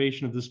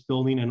preservation of this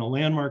building and a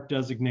landmark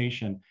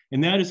designation.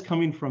 And that is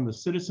coming from the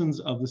citizens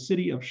of the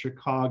City of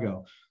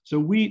Chicago. So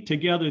we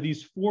together,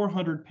 these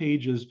 400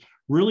 pages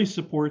really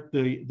support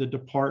the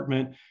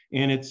department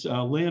and its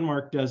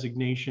landmark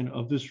designation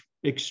of this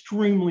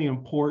extremely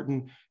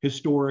important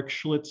historic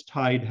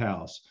Schlitz-Tied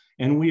house.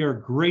 And we are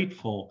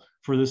grateful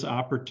for this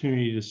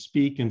opportunity to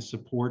speak in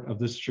support of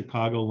this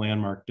Chicago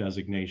landmark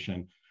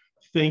designation.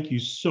 Thank you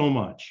so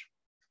much.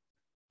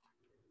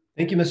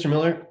 Thank you, Mr.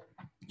 Miller.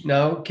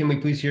 Now, can we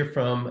please hear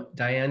from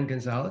Diane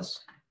Gonzalez?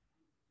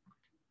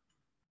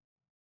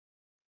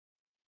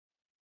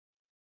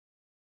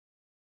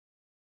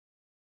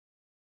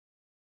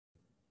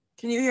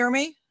 Can you hear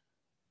me?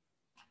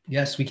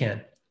 Yes, we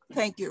can.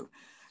 Thank you.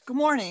 Good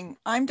morning.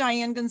 I'm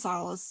Diane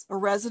Gonzalez, a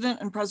resident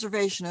and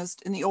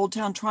preservationist in the Old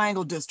Town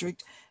Triangle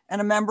District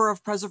and a member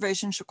of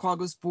Preservation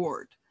Chicago's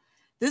board.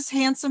 This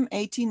handsome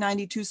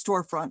 1892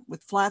 storefront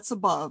with flats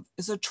above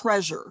is a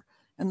treasure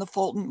in the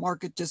Fulton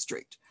Market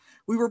District.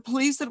 We were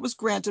pleased that it was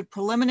granted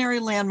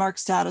preliminary landmark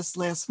status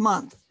last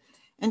month.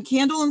 In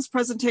Candelin's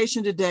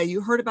presentation today,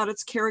 you heard about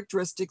its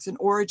characteristics and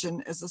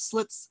origin as a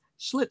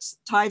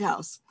Schlitz-Tied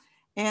house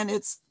and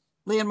its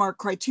landmark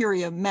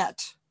criteria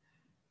met.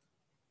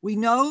 We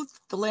know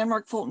the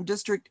landmark Fulton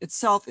District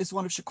itself is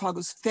one of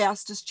Chicago's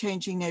fastest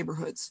changing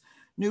neighborhoods.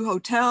 New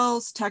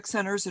hotels, tech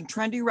centers, and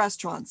trendy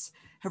restaurants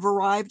have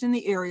arrived in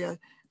the area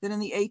that in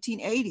the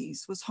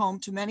 1880s was home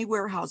to many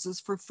warehouses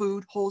for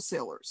food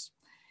wholesalers.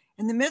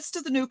 In the midst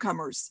of the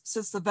newcomers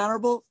sits the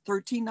venerable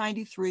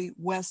 1393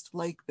 West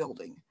Lake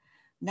building.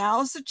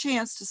 Now is the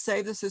chance to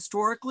save this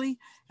historically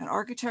and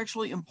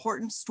architecturally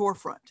important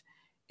storefront.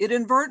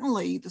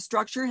 Inadvertently, the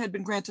structure had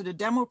been granted a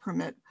demo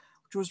permit,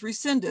 which was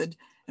rescinded,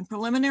 and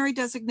preliminary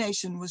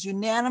designation was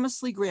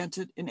unanimously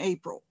granted in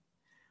April.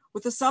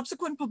 With the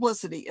subsequent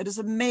publicity, it is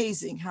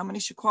amazing how many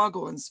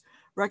Chicagoans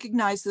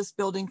recognize this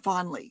building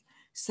fondly,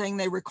 saying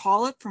they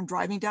recall it from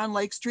driving down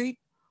Lake Street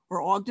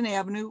or Ogden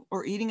Avenue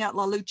or eating at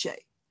La Luce.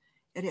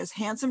 It has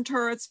handsome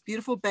turrets,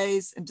 beautiful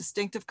bays, and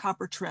distinctive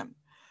copper trim.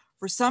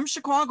 For some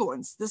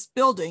Chicagoans, this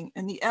building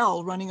and the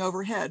L running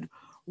overhead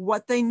were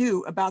what they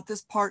knew about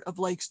this part of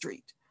Lake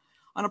Street.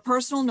 On a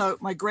personal note,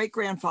 my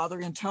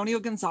great-grandfather, Antonio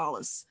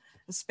Gonzalez,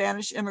 a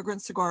Spanish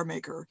immigrant cigar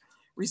maker,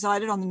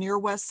 resided on the near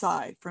west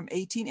side from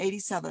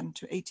 1887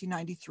 to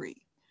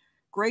 1893.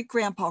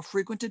 Great-grandpa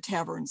frequented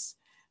taverns.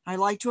 I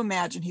like to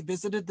imagine he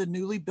visited the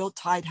newly built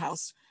Tied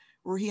house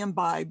where he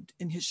imbibed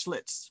in his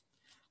Schlitz.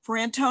 For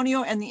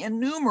Antonio and the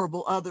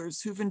innumerable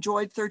others who've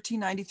enjoyed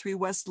 1393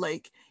 West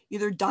Lake,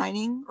 either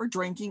dining or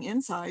drinking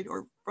inside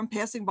or from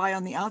passing by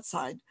on the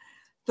outside,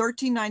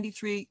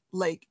 1393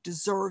 Lake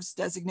deserves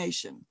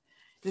designation.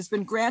 It has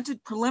been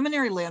granted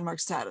preliminary landmark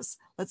status.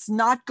 Let's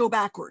not go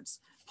backwards.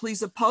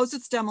 Please oppose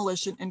its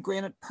demolition and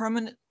grant it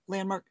permanent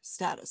landmark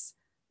status.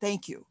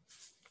 Thank you.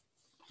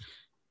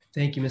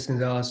 Thank you, Ms.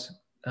 Gonzalez.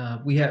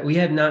 We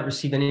have not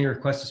received any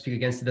requests to speak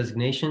against the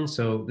designation,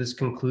 so this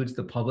concludes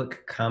the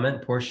public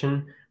comment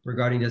portion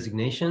regarding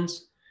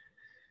designations.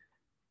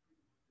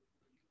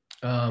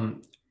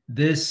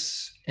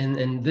 This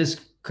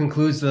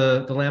concludes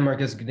the landmark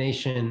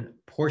designation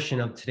portion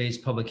of today's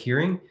public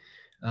hearing.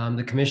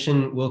 The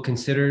commission will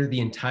consider the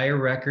entire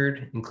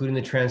record, including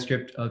the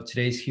transcript of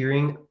today's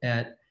hearing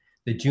at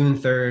the June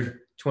 3rd,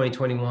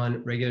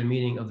 2021 regular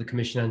meeting of the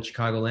Commission on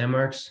Chicago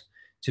Landmarks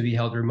to be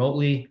held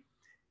remotely,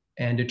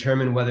 and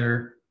determine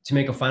whether to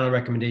make a final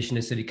recommendation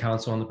to City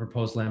Council on the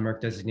proposed landmark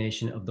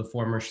designation of the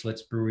former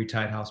Schlitz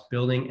Brewery-Tied House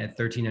building at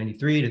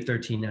 1393 to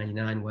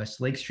 1399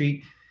 West Lake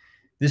Street.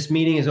 This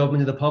meeting is open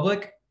to the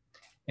public,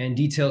 and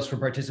details for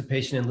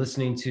participation and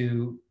listening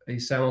to a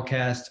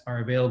simulcast are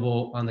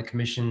available on the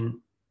Commission's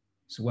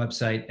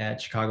website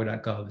at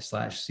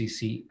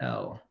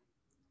chicago.gov/CCL.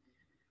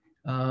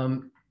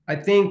 I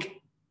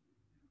think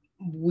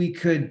we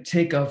could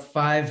take a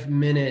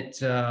 5-minute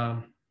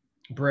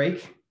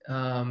break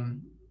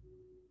and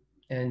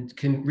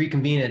can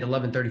reconvene at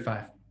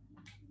 11:35.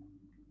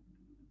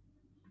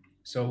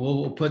 So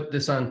we'll put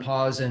this on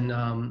pause, and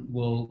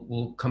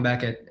we'll come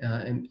back at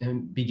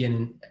and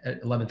begin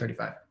at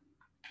 11:35.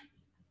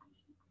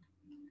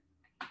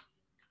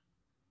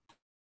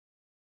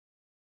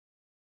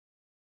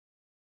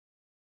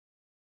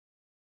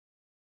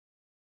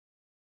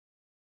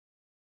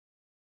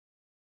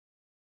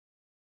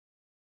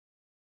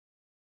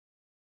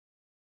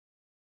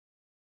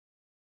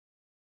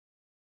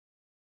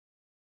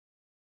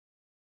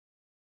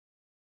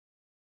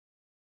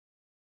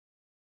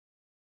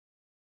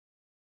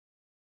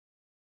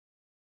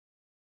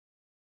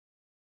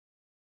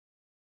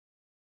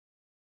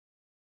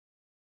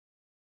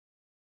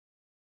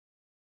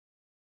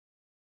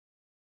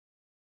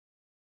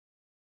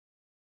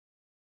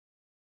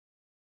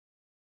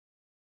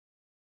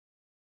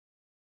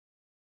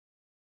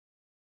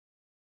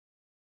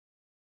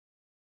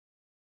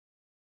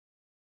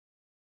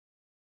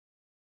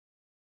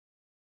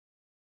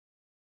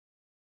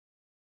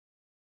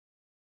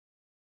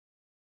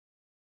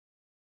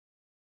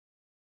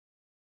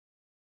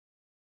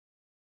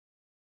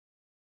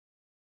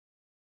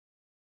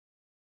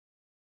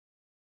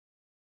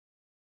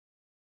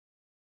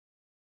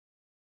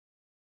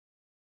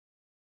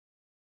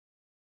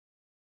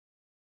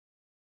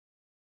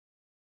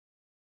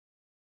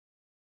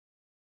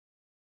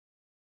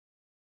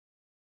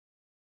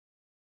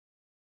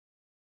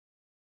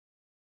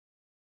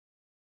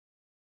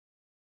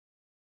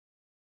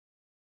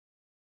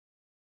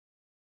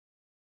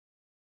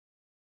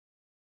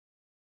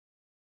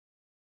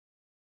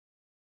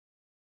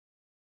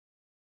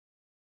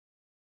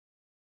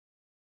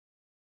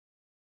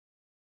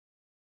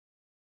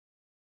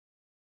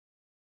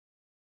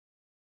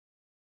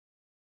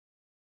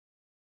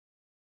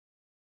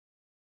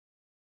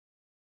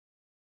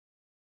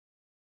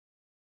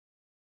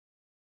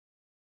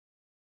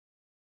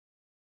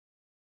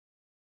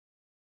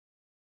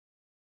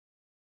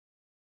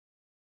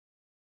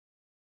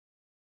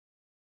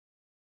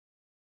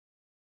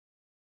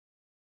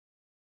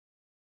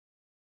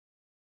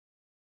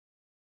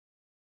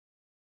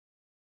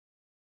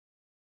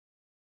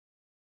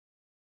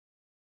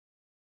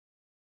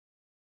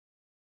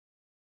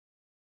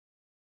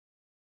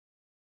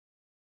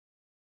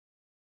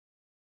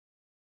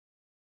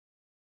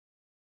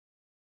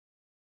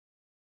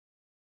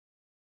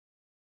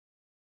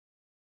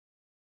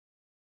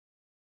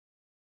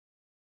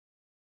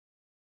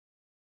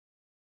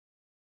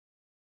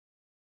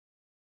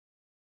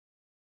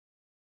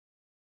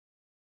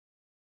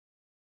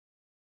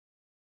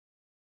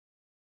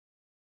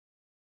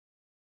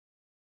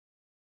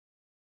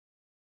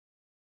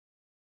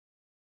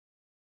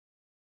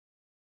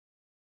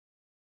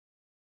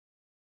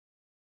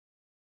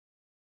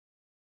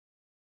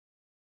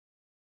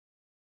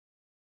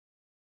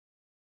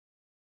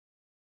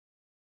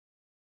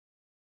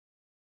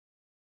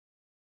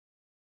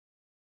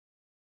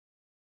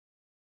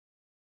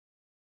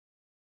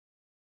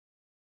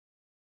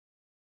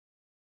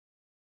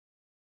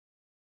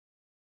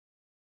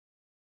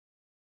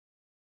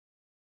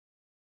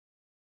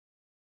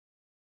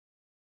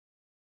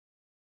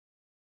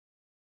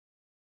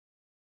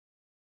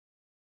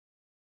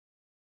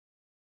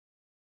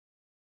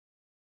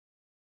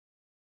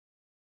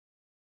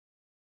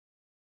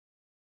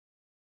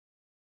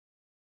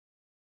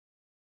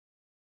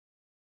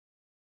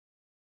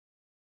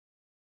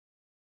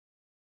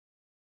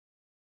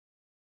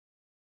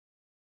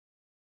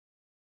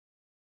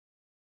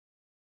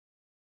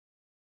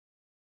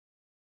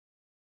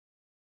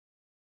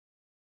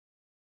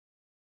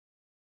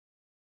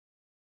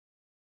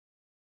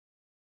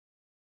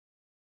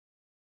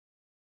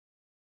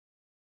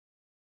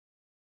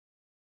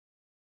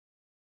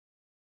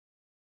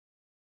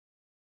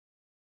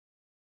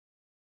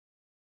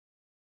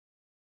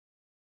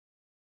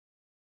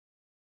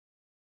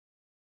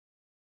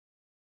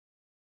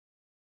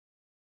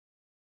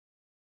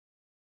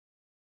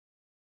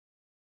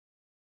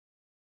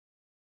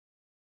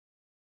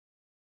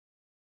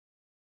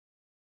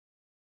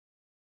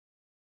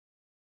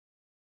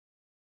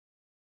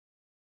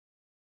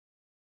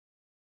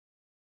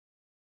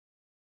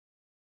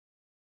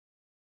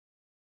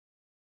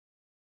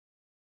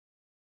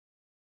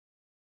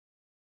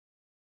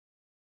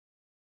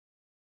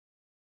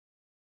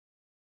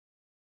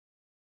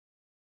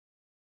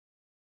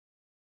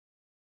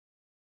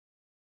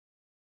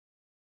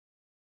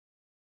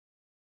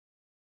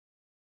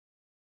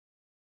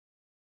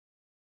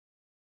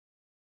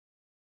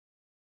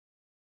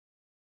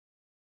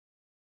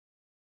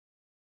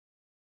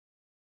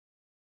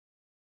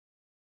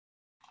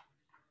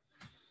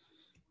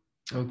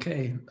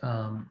 Okay,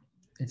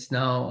 it's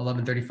now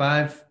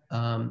 11:35.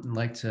 I'd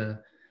like to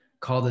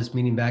call this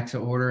meeting back to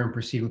order and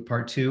proceed with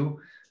part two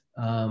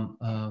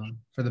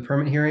for the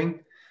permit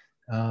hearing.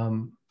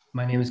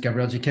 My name is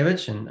Gabriel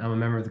Jakiewicz, and I'm a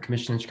member of the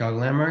Commission on Chicago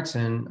Landmarks,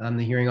 and I'm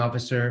the hearing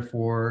officer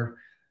for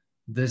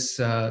this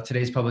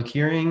today's public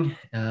hearing.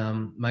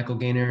 Michael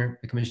Gaynor,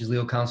 the Commission's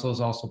legal counsel, is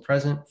also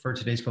present for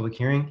today's public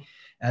hearing.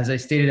 As I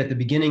stated at the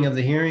beginning of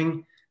the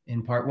hearing,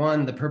 in part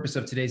one, the purpose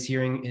of today's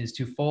hearing is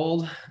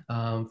twofold.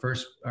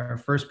 Our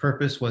first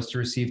purpose was to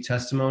receive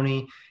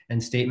testimony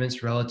and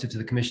statements relative to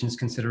the Commission's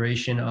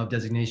consideration of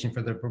designation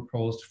for the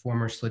proposed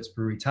former Schlitz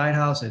Brewery-Tied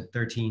house at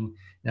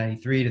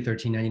 1393 to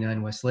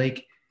 1399 West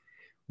Lake.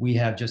 We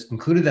have just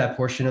concluded that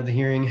portion of the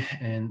hearing,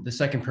 and the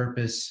second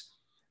purpose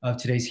of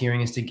today's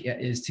hearing is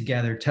to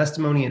gather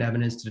testimony and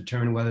evidence to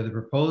determine whether the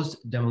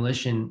proposed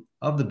demolition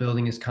of the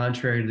building is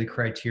contrary to the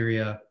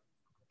criteria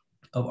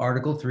of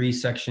Article 3,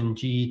 Section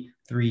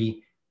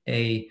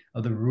G3A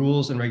of the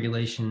rules and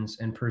regulations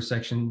and per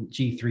Section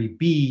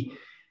G3B,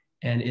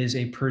 and is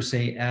a per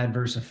se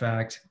adverse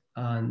effect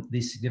on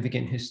the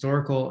significant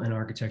historical and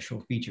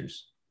architectural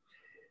features.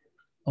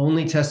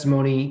 Only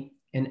testimony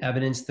and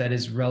evidence that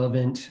is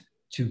relevant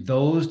to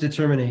those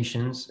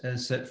determinations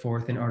as set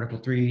forth in Article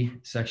 3,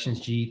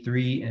 Sections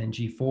G3 and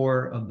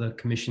G4 of the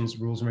Commission's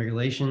rules and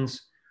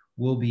regulations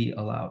will be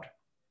allowed.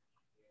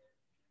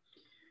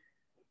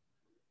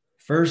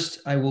 First,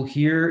 I will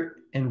hear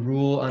and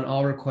rule on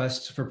all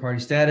requests for party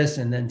status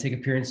and then take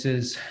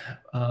appearances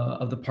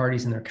of the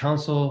parties and their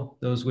counsel.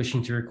 Those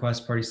wishing to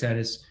request party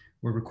status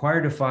were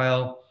required to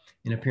file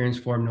an appearance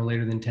form no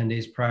later than 10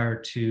 days prior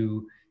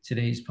to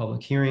today's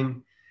public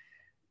hearing.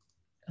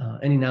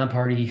 Any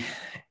non-party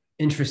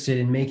interested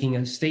in making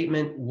a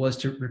statement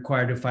was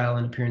required to file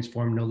an appearance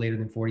form no later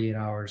than 48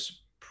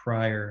 hours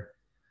prior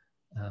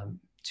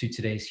to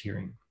today's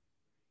hearing.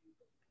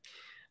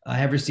 I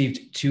have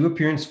received 2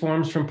 appearance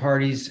forms from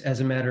parties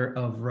as a matter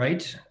of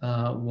right,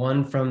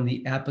 one from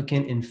the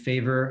applicant in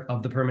favor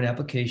of the permit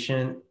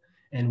application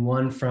and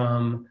one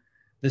from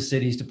the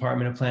city's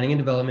Department of Planning and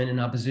Development in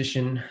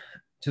opposition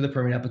to the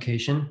permit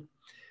application.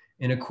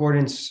 In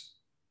accordance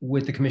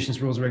with the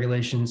Commission's rules and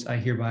regulations, I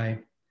hereby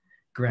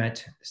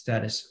grant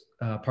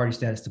party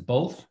status to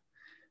both.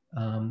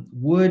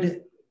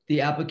 Would the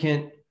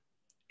applicant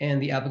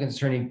and the applicant's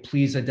attorney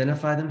please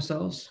identify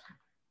themselves?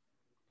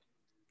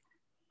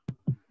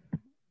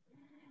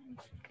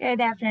 Good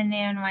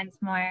afternoon once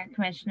more,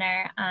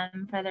 Commissioner.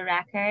 For the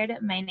record,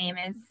 my name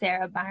is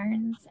Sarah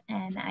Barnes,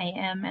 and I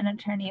am an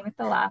attorney with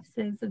the law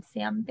offices of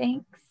Sam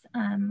Banks,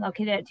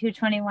 located at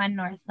 221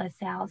 North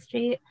LaSalle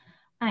Street.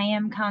 I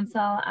am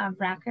counsel of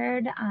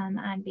record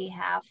on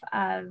behalf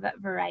of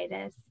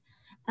Veritas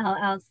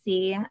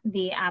LLC,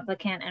 the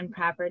applicant and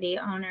property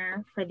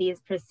owner for these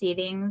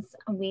proceedings.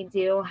 We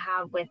do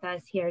have with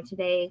us here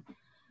today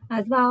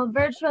as well,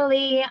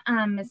 virtually,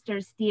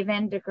 Mr.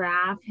 Stephen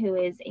DeGraff, who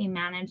is a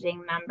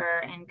managing member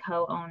and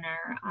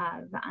co-owner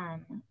of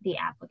the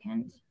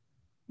applicant.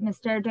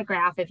 Mr.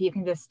 DeGraff, if you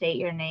can just state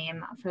your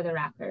name for the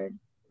record.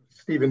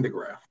 Stephen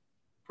DeGraff,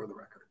 for the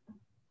record.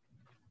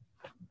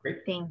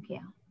 Great. Thank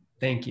you.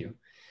 Thank you.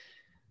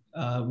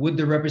 Would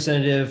the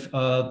representative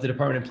of the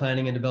Department of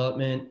Planning and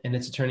Development and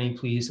its attorney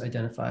please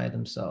identify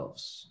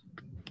themselves?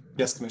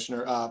 Yes,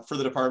 Commissioner. For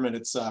the department,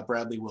 it's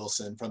Bradley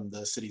Wilson from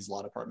the city's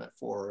law department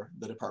for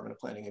the Department of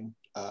Planning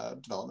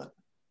and Development.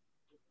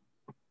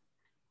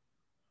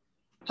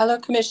 Hello,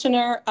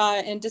 Commissioner.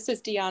 And this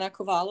is Diana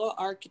Cavallo,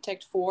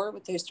 Architect 4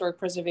 with the Historic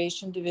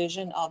Preservation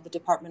Division of the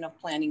Department of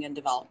Planning and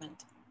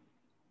Development.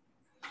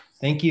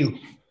 Thank you.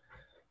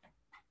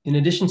 In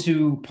addition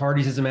to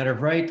parties as a matter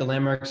of right, the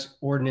Landmarks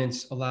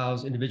Ordinance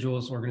allows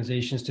individuals,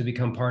 organizations to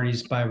become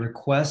parties by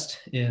request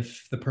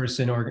if the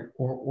person or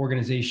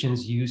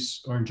organization's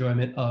use or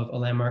enjoyment of a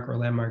landmark or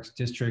landmarks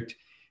district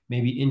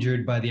may be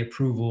injured by the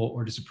approval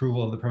or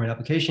disapproval of the permit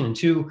application. And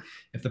 2,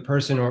 if the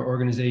person or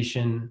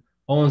organization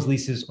owns,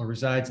 leases, or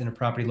resides in a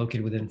property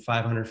located within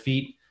 500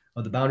 feet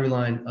of the boundary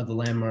line of the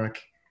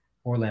landmark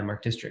or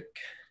landmark district.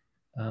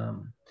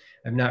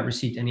 I've not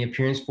received any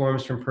appearance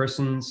forms from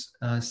persons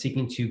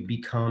seeking to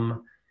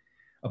become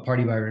a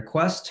party by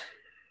request.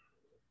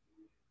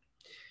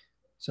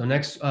 So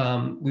next,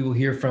 we will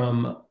hear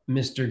from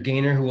Mr.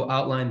 Gaynor, who will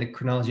outline the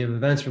chronology of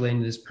events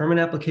relating to this permit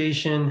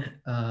application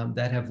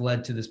that have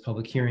led to this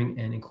public hearing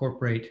and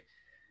incorporate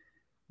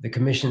the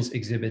Commission's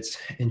exhibits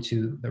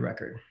into the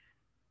record.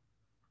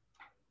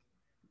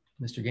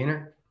 Mr.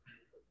 Gaynor.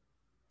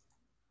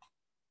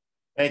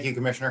 Thank you,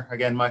 Commissioner.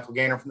 Again, Michael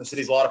Gaynor from the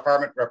city's law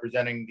department,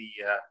 representing the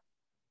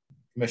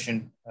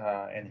Commission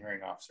and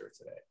hearing officer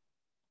today.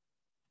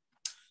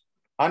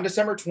 On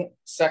December 2nd,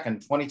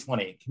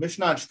 2020,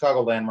 Commission on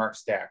Chicago Landmark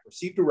staff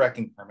received a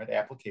wrecking permit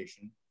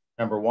application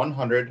number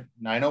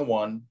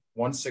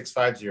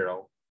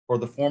 100-901-1650 for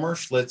the former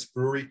Schlitz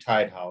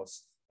Brewery-Tied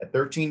house at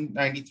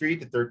 1393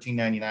 to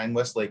 1399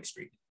 West Lake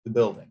Street, the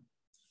building.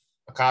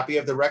 A copy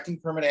of the wrecking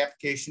permit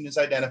application is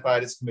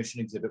identified as Commission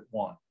Exhibit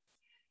 1.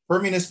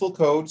 Per Municipal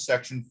Code,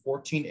 Section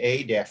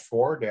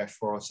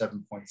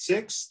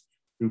 14A-4-407.6,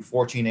 through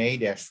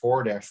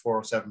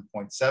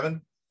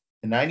 14A-4-407.7.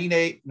 The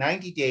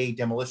 90-day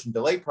demolition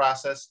delay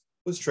process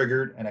was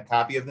triggered, and a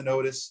copy of the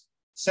notice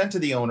sent to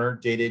the owner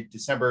dated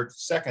December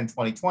 2nd,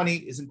 2020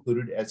 is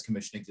included as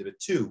Commission Exhibit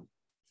 2.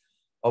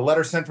 A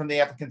letter sent from the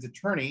applicant's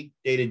attorney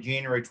dated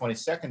January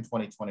 22nd,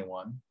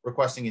 2021,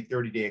 requesting a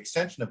 30-day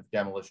extension of the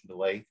demolition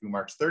delay through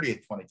March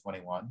 30th,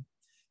 2021,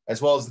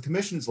 as well as the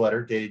Commission's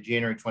letter dated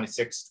January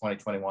 26th,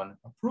 2021,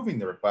 approving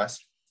the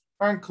request,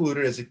 are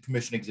included as a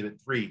Commission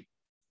Exhibit 3.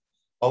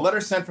 A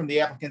letter sent from the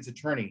applicant's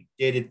attorney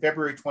dated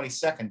February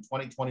 22nd,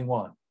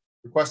 2021,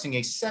 requesting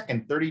a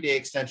second 30-day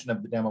extension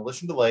of the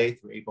demolition delay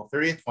through April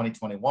 30th,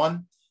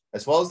 2021,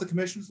 as well as the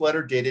Commission's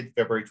letter dated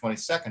February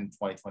 22nd,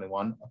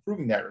 2021,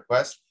 approving that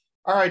request,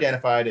 are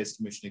identified as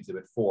Commission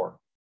Exhibit 4.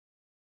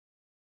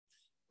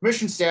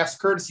 Commission staff's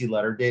courtesy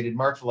letter dated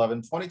March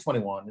 11,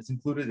 2021 is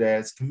included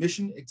as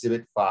Commission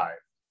Exhibit 5.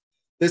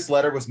 This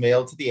letter was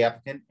mailed to the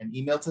applicant and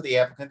emailed to the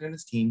applicant and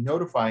his team,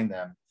 notifying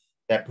them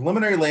that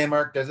preliminary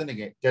landmark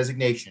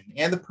designation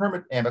and the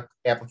permit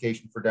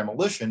application for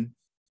demolition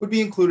would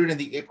be included in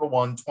the April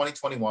 1,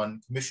 2021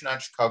 Commission on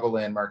Chicago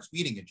Landmarks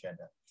meeting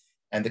agenda,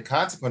 and the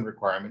consequent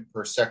requirement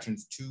per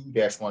sections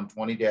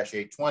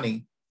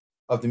 2-120-820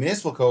 of the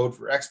Municipal Code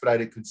for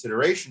expedited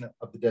consideration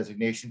of the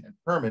designation and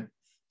permit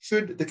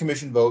should the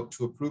Commission vote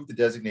to approve the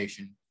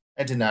designation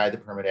and deny the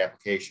permit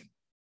application.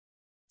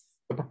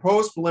 The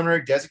proposed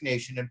preliminary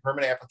designation and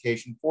permit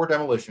application for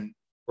demolition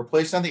were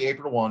placed on the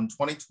April 1,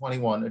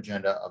 2021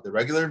 agenda of the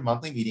regular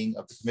monthly meeting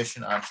of the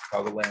Commission on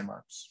Chicago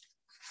Landmarks.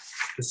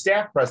 The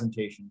staff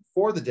presentation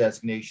for the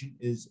designation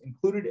is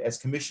included as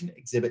Commission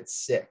Exhibit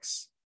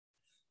 6.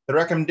 The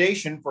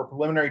recommendation for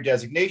preliminary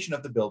designation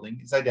of the building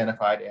is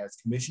identified as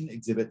Commission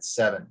Exhibit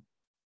 7.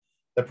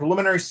 The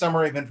preliminary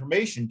summary of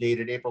information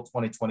dated April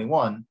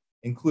 2021,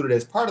 included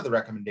as part of the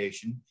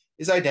recommendation,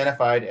 is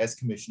identified as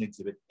Commission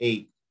Exhibit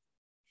 8.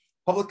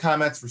 Public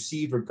comments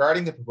received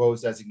regarding the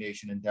proposed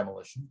designation and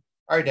demolition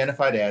are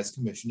identified as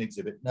Commission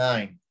Exhibit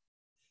 9.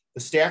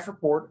 The staff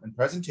report and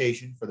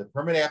presentation for the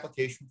permit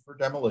application for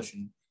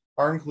demolition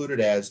are included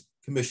as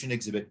Commission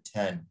Exhibit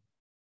 10.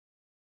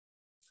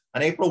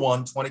 On April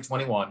 1,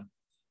 2021,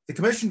 the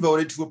Commission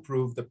voted to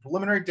approve the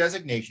preliminary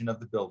designation of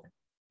the building.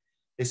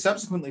 They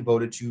subsequently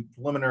voted to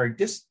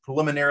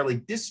preliminarily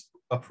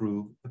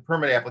disapprove the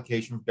permit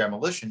application for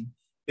demolition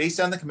based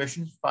on the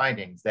Commission's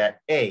findings that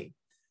A,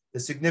 the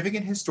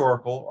significant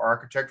historical or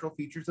architectural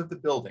features of the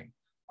building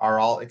are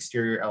all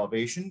exterior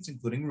elevations,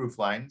 including roof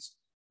lines,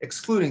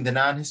 excluding the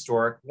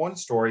non-historic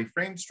one-story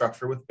frame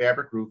structure with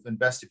fabric roof and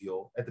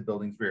vestibule at the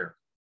building's rear.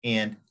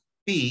 And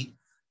B,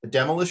 the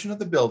demolition of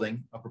the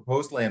building, a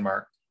proposed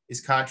landmark,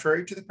 is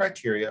contrary to the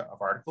criteria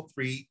of Article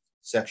 3,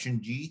 Section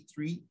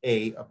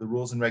G3A of the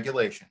Rules and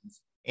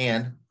Regulations,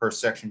 and per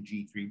Section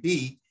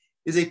G3B,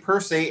 is a per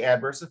se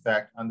adverse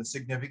effect on the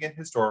significant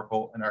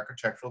historical and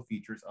architectural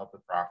features of the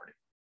property.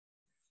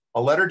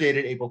 A letter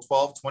dated April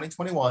 12,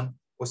 2021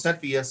 was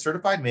sent via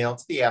certified mail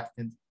to the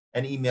applicant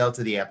and emailed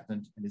to the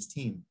applicant and his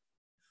team.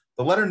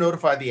 The letter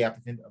notified the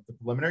applicant of the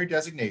preliminary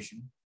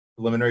designation,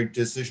 preliminary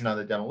decision on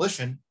the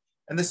demolition,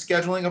 and the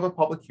scheduling of a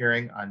public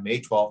hearing on May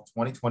 12,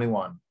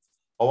 2021.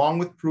 Along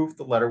with proof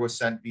the letter was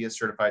sent via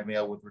certified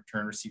mail with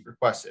return receipt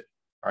requested,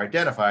 are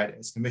identified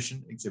as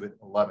Commission Exhibit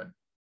 11.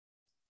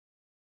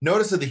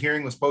 Notice of the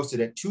hearing was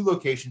posted at 2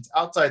 locations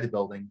outside the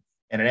building,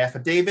 and an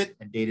affidavit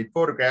and dated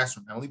photographs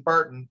from Emily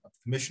Barton of the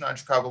Commission on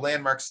Chicago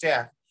Landmarks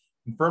staff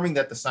confirming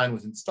that the sign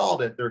was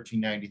installed at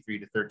 1393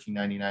 to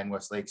 1399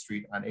 West Lake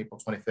Street on April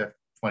 25th,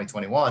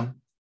 2021,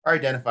 are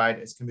identified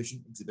as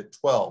Commission Exhibit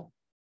 12.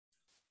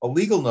 A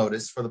legal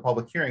notice for the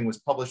public hearing was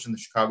published in the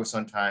Chicago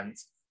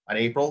Sun-Times on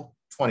April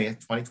 20th,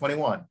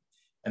 2021,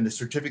 and the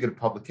certificate of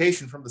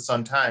publication from the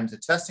Sun-Times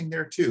attesting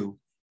thereto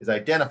is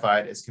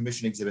identified as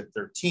Commission Exhibit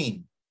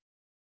 13.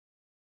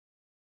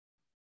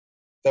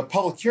 The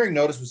public hearing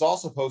notice was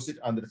also posted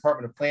on the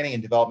Department of Planning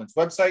and Development's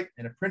website,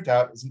 and a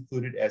printout is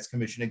included as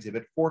Commission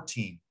Exhibit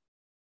 14.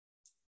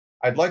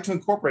 I'd like to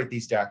incorporate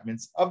these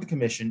documents of the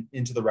Commission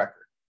into the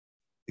record.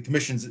 The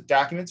Commission's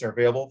documents are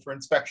available for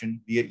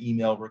inspection via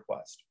email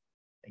request.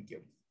 Thank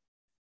you.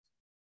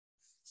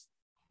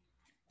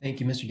 Thank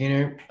you, Mr.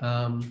 Gaynor.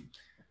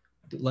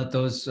 Let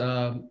those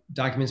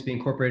documents be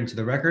incorporated into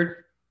the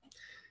record.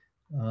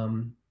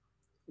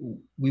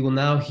 We will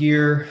now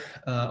hear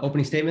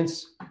opening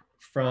statements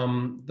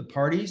from the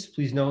parties.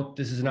 Please note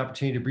this is an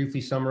opportunity to briefly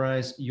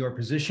summarize your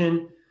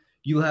position.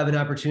 You will have an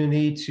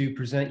opportunity to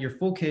present your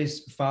full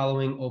case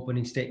following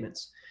opening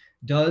statements.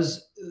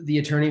 Does the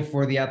attorney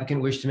for the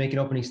applicant wish to make an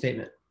opening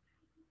statement?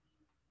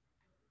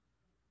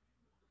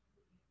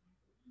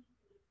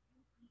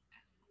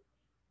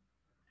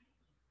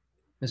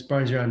 Ms.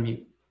 Barnes, you're on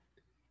mute.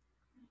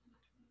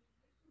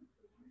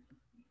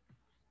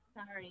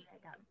 Sorry, I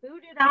got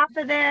booted off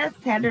of this,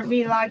 had to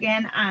re-log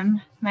in.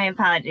 My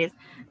apologies.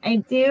 I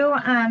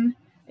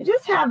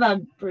just have a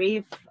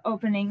brief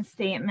opening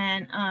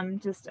statement,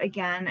 just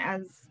again,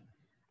 as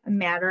a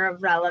matter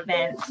of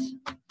relevant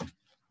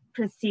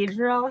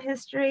procedural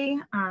history,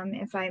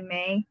 if I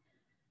may.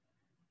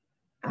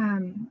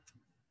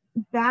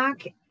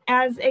 back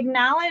as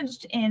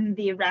acknowledged in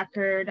the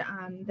record,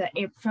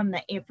 from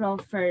the April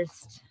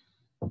 1st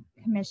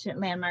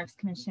Landmarks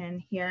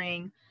Commission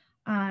hearing,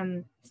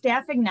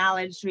 staff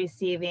acknowledged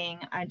receiving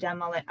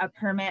a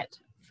permit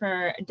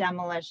for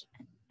demolition,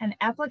 an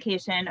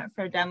application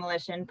for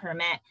demolition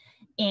permit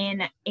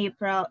in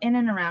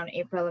and around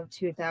April of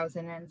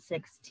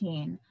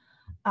 2016.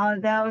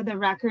 Although the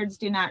records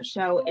do not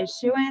show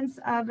issuance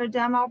of a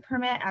demo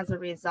permit as a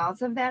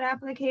result of that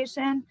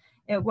application,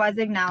 it was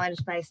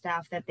acknowledged by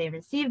staff that they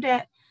received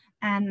it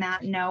and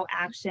that no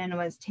action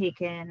was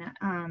taken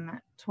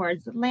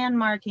towards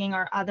landmarking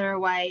or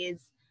otherwise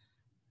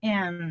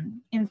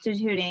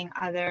instituting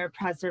other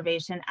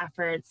preservation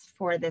efforts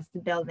for this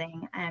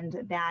building. And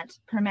that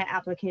permit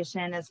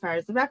application, as far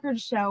as the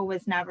records show,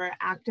 was never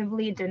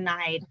actively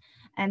denied.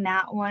 And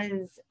that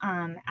was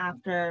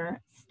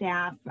after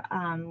staff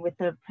with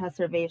the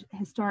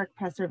Historic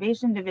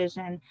Preservation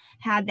Division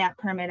had that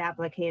permit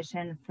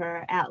application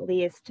for at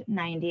least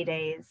 90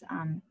 days,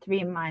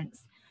 3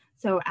 months.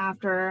 So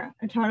after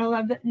a total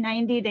of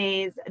 90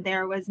 days,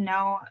 there was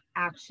no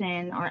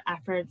action or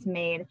efforts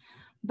made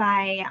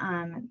by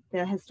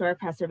the Historic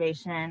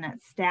Preservation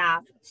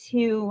staff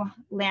to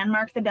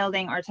landmark the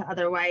building or to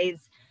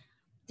otherwise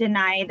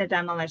deny the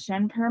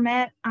demolition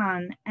permit.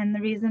 And the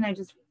reason I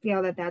just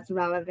feel that that's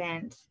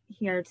relevant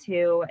here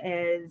too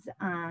is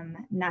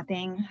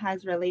nothing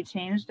has really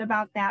changed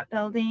about that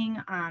building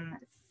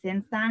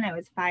since then. It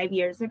was 5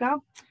 years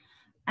ago.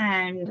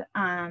 And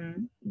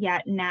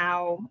yet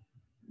now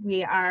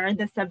we are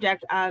the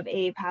subject of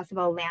a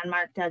possible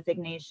landmark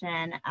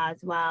designation as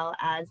well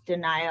as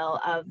denial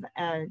of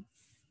a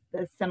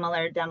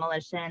similar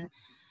demolition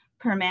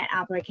permit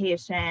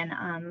application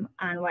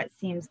on what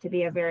seems to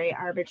be a very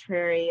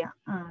arbitrary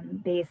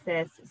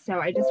basis. So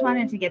I just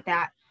wanted to get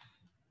that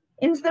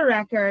into the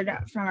record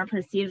from a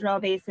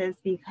procedural basis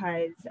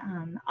because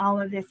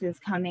all of this is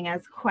coming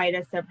as quite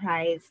a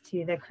surprise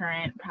to the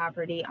current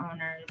property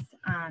owners,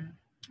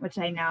 which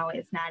I know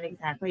is not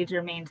exactly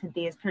germane to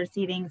these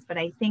proceedings, but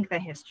I think the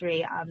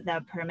history of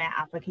the permit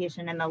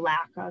application and the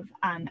lack of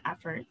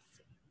efforts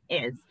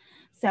is.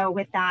 So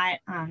with that,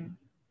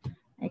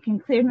 I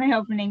conclude my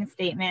opening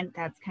statement.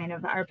 That's kind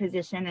of our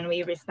position, and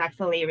we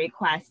respectfully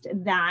request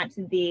that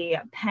the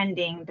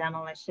pending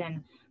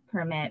demolition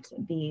permit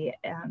be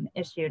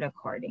issued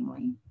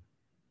accordingly.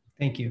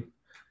 Thank you.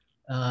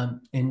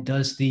 And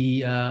does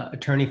the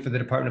attorney for the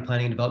Department of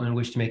Planning and Development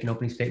wish to make an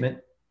opening statement?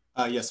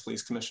 Yes,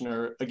 please,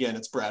 Commissioner. Again,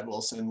 it's Brad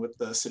Wilson with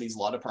the city's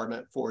law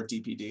department for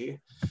DPD.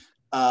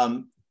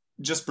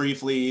 Just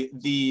briefly,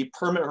 the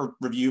permit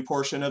review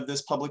portion of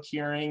this public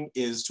hearing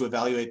is to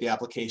evaluate the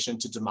application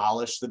to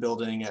demolish the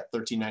building at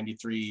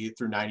 1393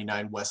 through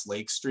 99 West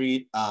Lake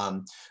Street.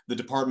 The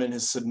department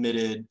has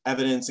submitted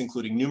evidence,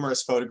 including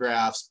numerous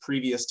photographs,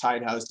 previous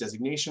Tied House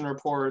designation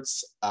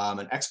reports,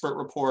 an expert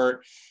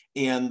report,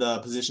 and the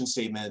position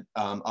statement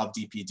of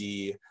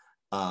DPD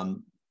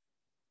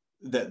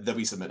that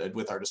we submitted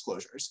with our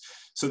disclosures.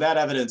 So that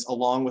evidence,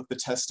 along with the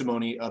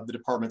testimony of the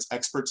department's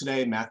expert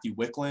today, Matthew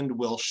Wickland,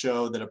 will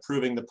show that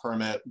approving the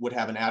permit would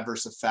have an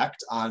adverse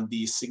effect on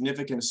the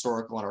significant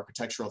historical and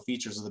architectural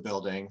features of the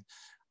building.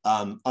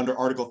 Under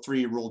Article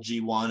 3, Rule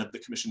G1 of the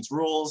Commission's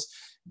rules,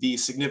 the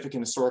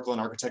significant historical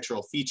and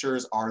architectural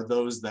features are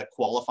those that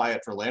qualify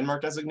it for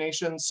landmark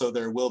designation. So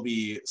there will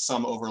be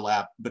some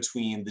overlap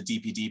between the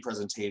DPD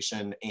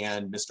presentation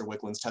and Mr.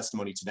 Wickland's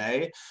testimony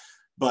today.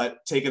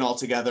 But taken all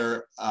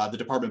together, the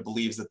department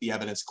believes that the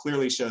evidence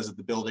clearly shows that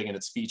the building and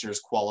its features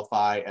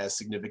qualify as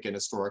significant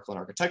historical and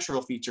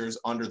architectural features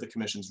under the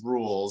Commission's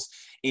rules,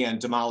 and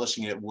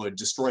demolishing it would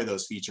destroy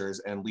those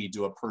features and lead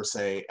to a per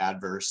se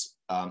adverse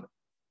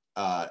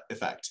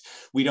effect.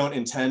 We don't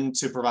intend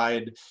to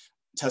provide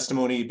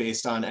testimony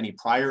based on any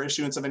prior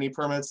issuance of any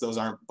permits. Those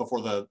aren't before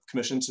the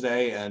Commission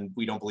today, and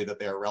we don't believe that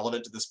they are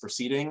relevant to this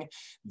proceeding.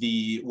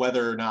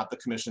 Whether or not the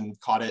Commission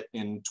caught it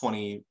in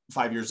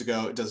 25 years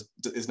ago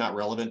is not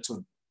relevant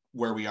to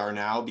where we are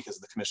now, because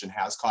the Commission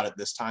has caught it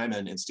this time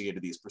and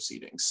instigated these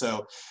proceedings.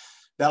 So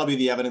that'll be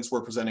the evidence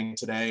we're presenting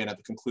today, and at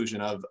the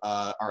conclusion of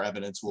our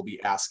evidence, we'll be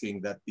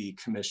asking that the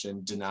Commission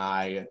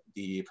deny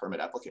the permit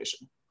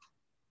application.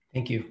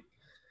 Thank you.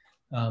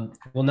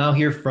 We'll now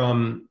hear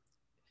from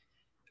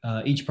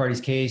each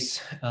party's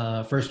case.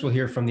 First, we'll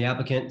hear from the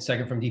applicant,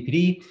 second from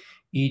DPD.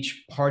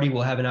 Each party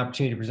will have an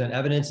opportunity to present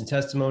evidence and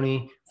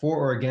testimony for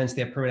or against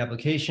the permit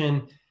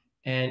application,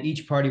 and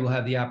each party will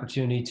have the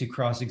opportunity to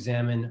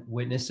cross-examine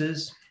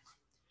witnesses.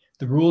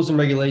 The rules and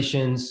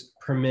regulations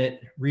permit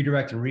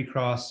redirect and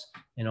recross,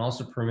 and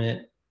also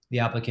permit the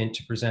applicant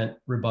to present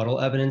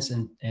rebuttal evidence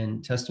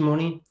and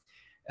testimony.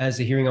 As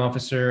the hearing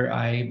officer,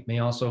 I may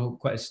also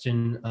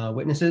question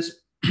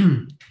witnesses.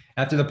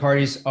 After the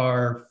parties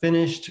are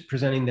finished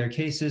presenting their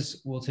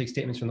cases, we'll take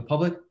statements from the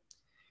public.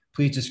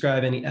 Please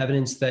describe any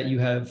evidence that you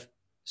have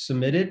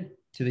submitted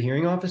to the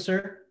hearing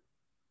officer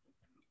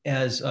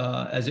as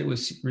it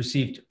was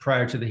received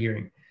prior to the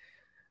hearing.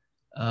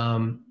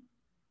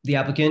 The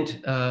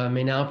applicant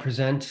may now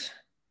present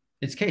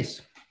its case.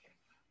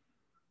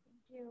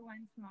 Thank you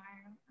once more,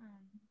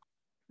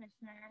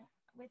 Commissioner.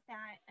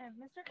 that,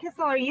 Mr.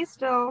 Kissel, are you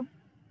still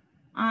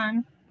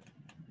on?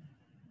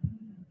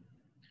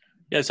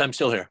 Yes, I'm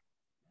still here.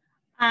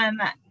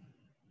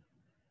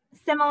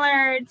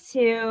 Similar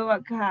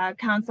to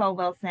Council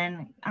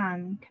Wilson,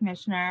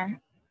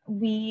 Commissioner,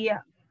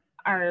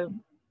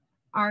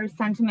 our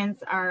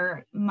sentiments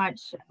are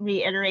much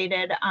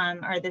reiterated,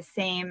 are the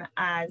same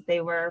as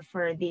they were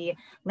for the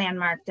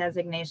landmark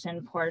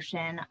designation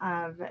portion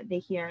of the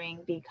hearing,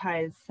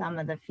 because some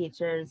of the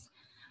features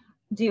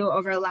do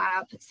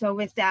overlap. So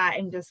with that,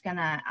 I'm just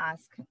gonna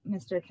ask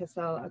Mr.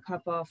 Kissel a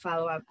couple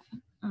follow-up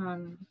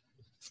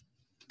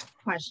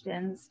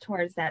questions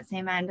towards that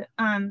same end.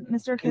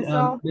 Mr.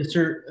 Kissel?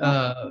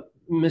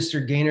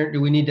 Mr. Gaynor, do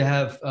we need to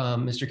have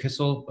Mr.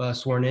 Kissel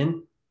sworn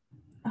in,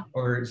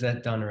 or is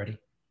that done already?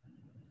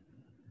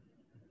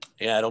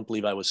 Yeah, I don't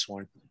believe I was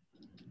sworn.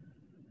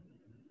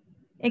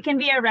 It can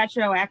be a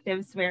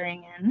retroactive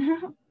swearing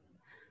in.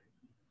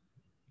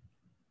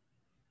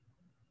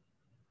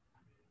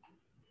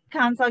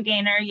 Council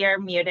Gaynor, you're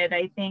muted,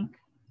 I think.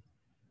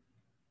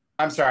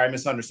 I'm sorry, I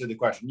misunderstood the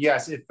question.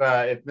 Yes, if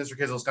Mr.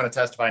 Kissel is going to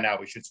testify now,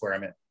 we should swear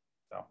him in.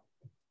 So,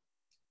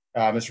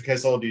 Mr.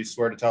 Kissel, do you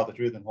swear to tell the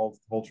truth and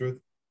whole truth?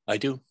 I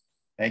do.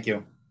 Thank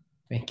you.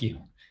 Thank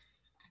you.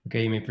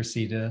 Okay, you may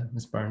proceed,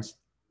 Ms. Barnes.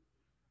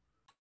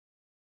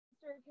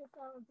 Mr.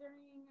 Kissel,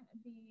 during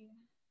the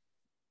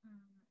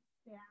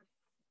staff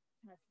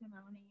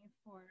testimony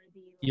for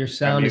the... Your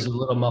sound is a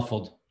little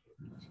muffled.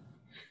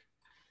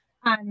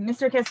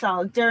 Mr.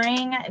 Kissel,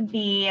 during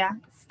the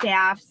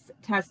staff's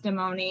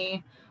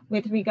testimony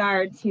with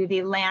regard to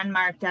the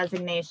landmark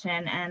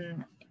designation,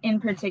 and in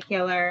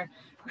particular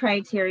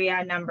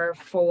criteria number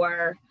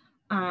 4,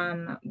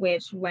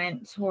 which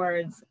went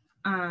towards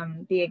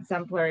the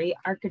exemplary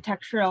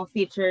architectural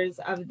features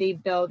of the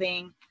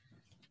building,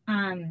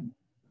 some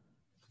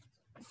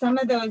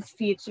of those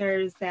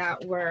features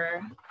that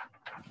were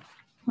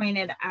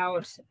pointed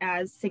out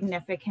as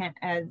significant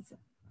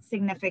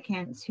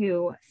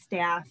to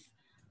staff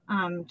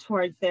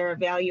towards their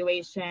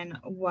evaluation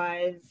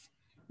was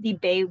the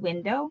bay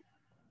window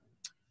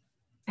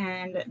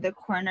and the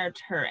corner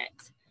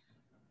turret.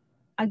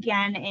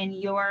 Again, in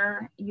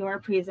your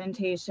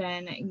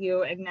presentation,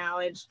 you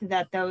acknowledged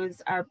that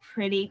those are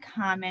pretty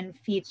common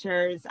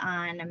features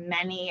on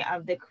many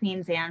of the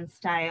Queen's Anne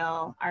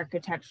style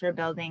architecture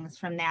buildings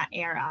from that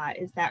era.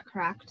 Is that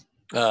correct?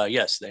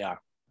 Yes, they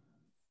are.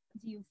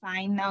 Do you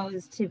find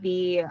those to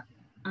be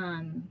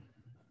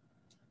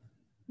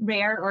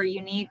rare or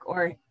unique,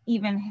 or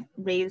even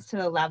raised to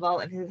the level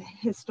of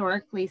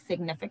historically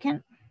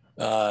significant?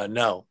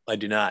 No, I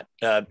do not.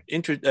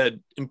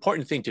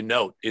 Important thing to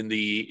note, in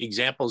the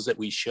examples that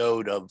we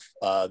showed of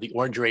the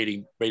orange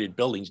rated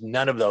buildings,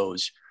 none of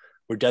those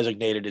were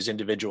designated as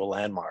individual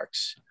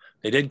landmarks.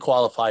 They did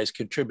qualify as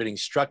contributing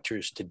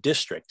structures to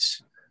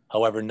districts.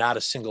 However, not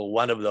a single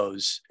one of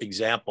those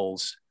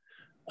examples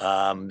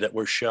that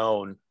were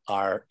shown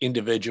are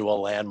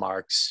individual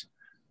landmarks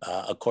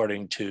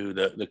according to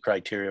the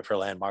criteria for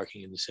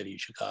landmarking in the city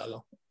of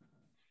Chicago.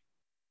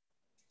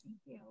 Thank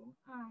you.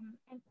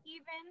 And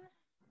even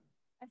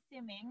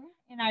assuming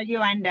in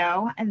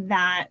arguendo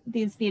that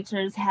these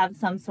features have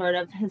some sort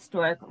of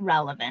historic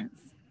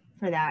relevance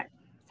for that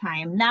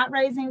time, not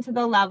rising to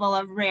the level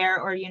of rare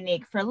or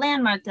unique for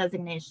landmark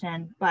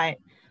designation, but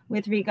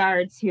with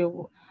regard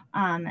to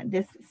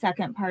this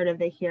second part of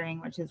the hearing,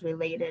 which is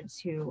related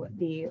to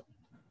the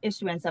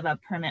issuance of a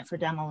permit for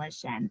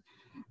demolition.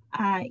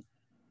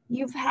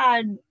 You've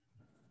had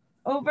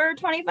over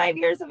 25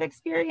 years of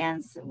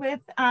experience with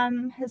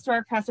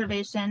historic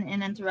preservation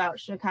in and throughout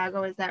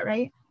Chicago, is that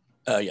right?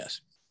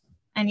 Yes.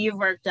 And you've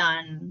worked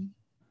on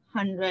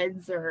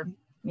hundreds or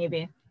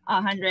maybe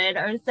 100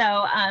 or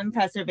so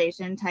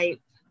preservation type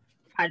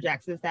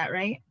projects, is that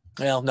right?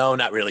 Well, no,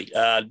 not really.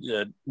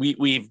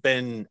 We've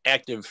been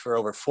active for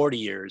over 40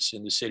 years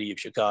in the city of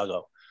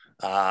Chicago.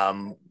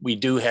 We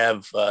do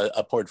have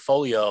a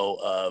portfolio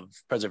of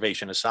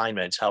preservation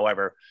assignments.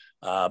 However,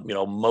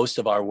 most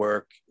of our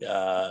work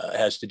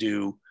has to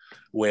do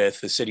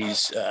with the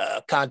city's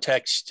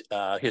context,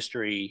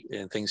 history,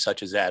 and things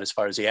such as that. As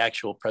far as the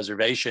actual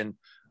preservation,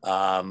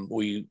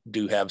 we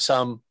do have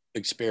some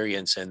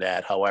experience in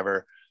that.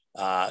 However,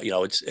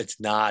 it's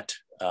not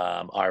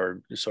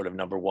our sort of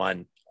number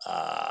one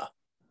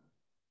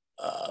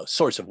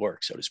source of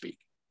work, so to speak.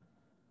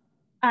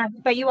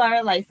 But you are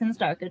a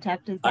licensed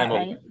architect, is that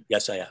right?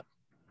 Yes, I am.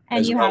 And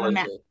as you well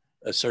have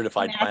a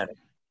certified planner.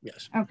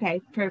 Yes.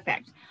 Okay,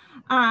 perfect.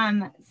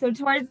 So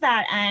towards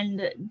that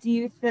end,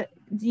 do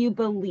you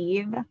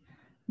believe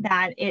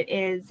that it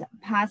is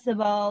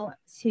possible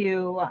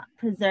to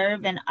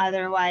preserve and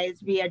otherwise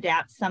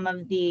readapt some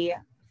of the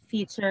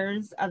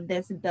features of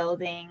this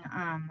building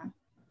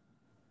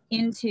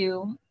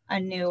into a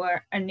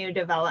new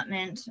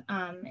development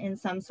in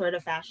some sort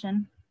of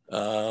fashion?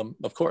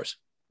 Of course.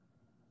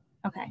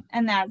 Okay,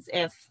 and that's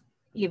if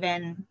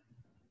even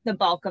the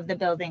bulk of the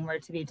building were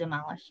to be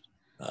demolished.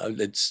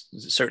 It's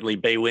certainly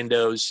bay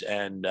windows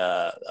and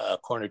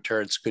corner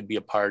turrets could be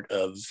a part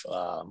of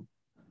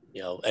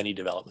any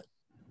development.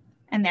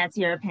 And that's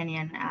your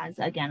opinion as,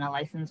 again, a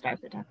licensed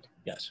architect?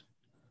 Yes.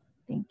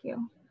 Thank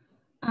you.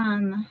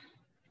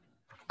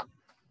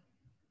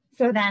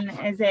 So then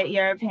is it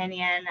your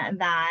opinion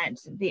that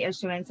the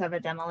issuance of a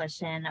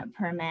demolition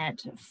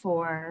permit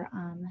for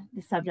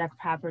the subject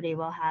property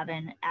will have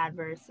an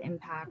adverse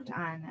impact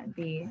on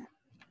the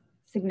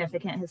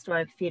significant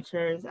historic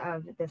features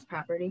of this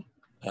property?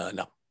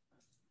 No.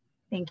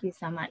 Thank you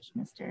so much,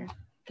 Mr.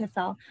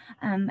 Kissel.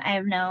 I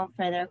have no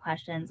further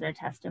questions or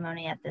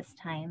testimony at this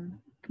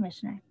time,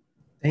 Commissioner.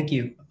 Thank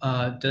you.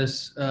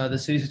 Does the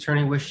city's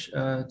attorney wish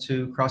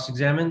to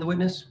cross-examine the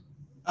witness?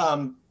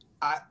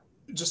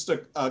 Just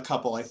a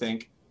couple, I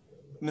think.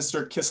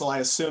 Mr. Kissel, I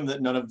assume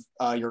that none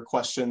of your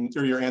questions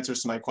or your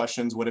answers to my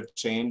questions would have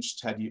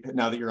changed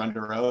now that you're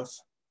under oath?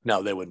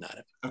 No, they would not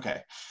have.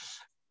 Okay.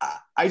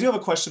 I do have a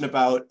question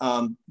about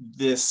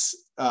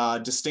this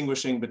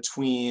distinguishing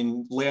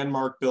between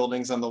landmark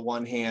buildings on the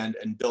one hand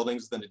and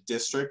buildings within a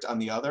district on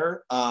the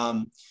other.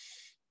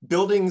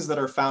 Buildings that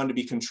are found to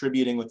be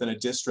contributing within a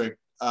district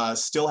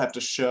still have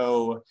to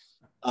show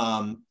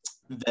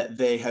that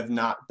they have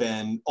not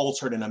been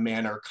altered in a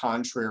manner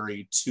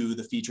contrary to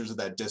the features of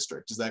that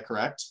district. Is that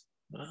correct?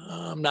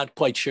 I'm not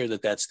quite sure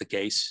that that's the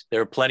case.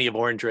 There are plenty of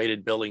orange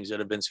rated buildings that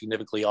have been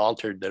significantly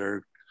altered that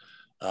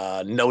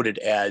are noted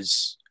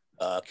as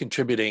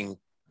contributing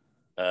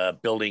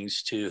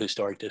buildings to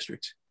historic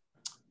districts.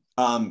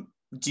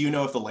 Do you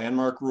know if the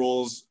landmark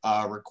rules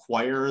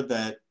require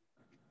that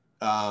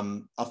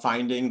a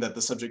finding that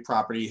the subject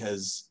property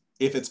has,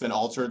 if it's been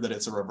altered, that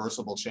it's a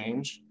reversible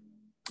change?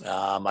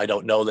 I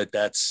don't know that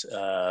that's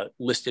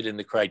listed in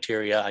the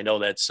criteria. I know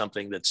that's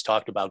something that's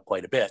talked about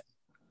quite a bit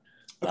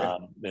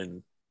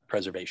in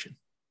preservation.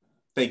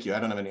 Thank you. I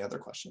don't have any other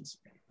questions.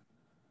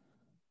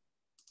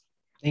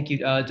 Thank you.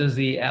 Does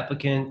the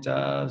applicant's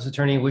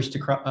attorney wish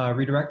to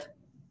redirect?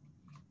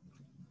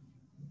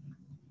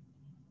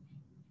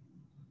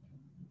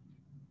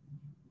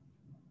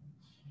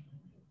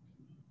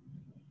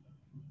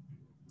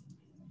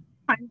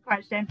 One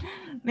question.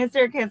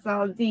 Mr.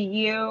 Kissel, do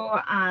you,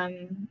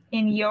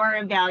 in your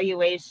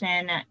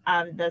evaluation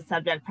of the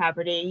subject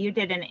property, you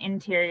did an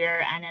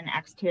interior and an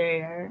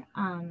exterior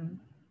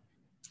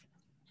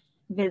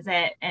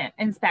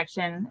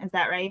inspection, is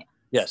that right?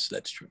 Yes,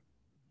 that's true.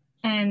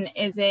 And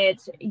is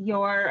it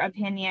your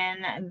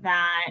opinion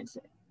that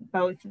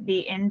both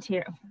the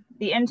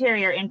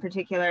interior in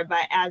particular,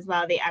 but as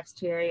well the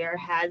exterior,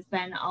 has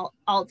been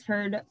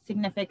altered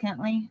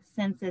significantly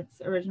since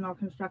its original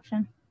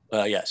construction?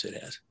 Yes, it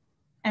has.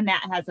 And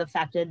that has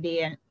affected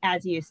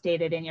as you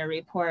stated in your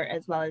report,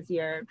 as well as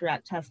your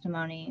direct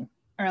testimony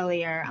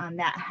earlier,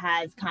 that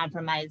has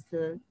compromised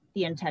the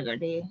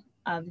integrity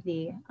of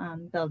the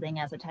building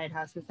as a tied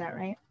house. Is that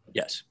right?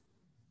 Yes.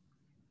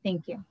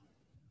 Thank you.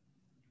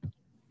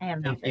 I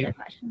have no further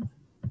questions.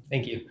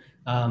 Thank you.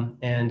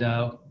 And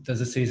does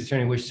the city's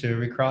attorney wish to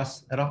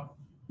recross at all?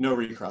 No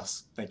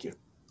recross. Thank you.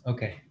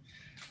 Okay.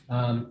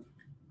 I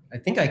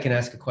think I can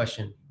ask a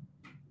question.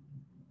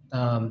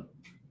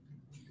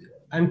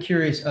 I'm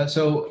curious.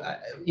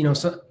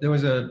 There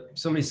was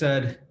somebody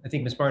said, I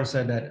think Ms. Barnes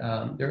said that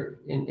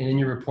in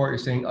your report, you're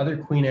saying other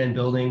Queen Anne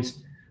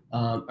buildings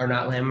are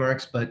not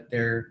landmarks, but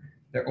they're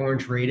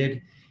orange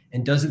rated.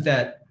 And doesn't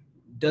that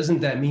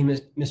mean,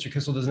 Mr.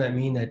 Kissel, doesn't that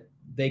mean that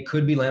they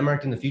could be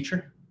landmarked in the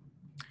future?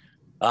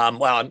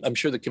 Well, I'm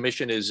sure the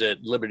commission is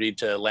at liberty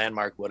to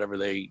landmark whatever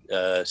they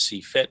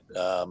see fit,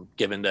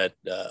 given that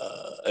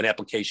an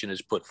application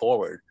is put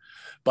forward.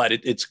 But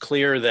it's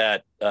clear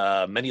that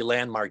many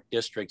landmark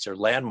districts are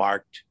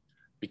landmarked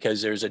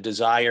because there's a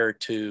desire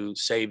to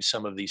save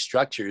some of these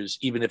structures,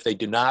 even if they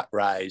do not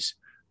rise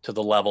to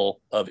the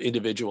level of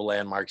individual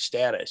landmark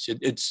status.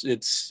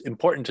 It's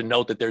important to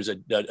note that there's a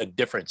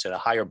difference and a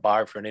higher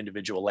bar for an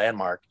individual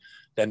landmark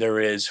than there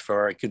is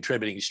for a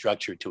contributing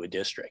structure to a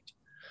district.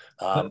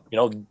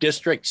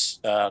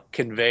 Districts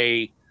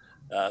convey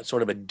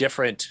sort of a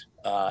different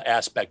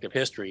aspect of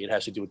history. It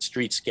has to do with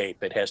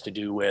streetscape. It has to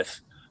do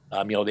with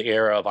the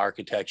era of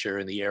architecture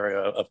and the era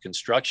of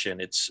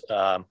construction. It's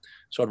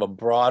sort of a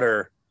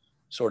broader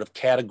sort of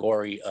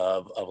category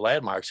of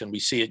landmarks, and we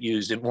see it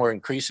used more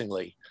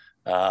increasingly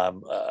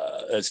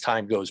as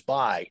time goes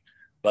by.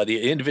 But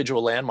the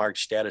individual landmark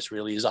status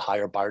really is a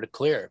higher bar to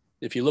clear.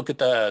 If you look at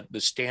the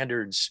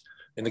standards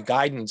and the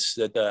guidance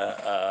that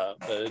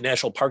the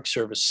National Park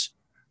Service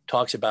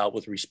talks about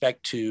with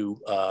respect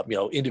to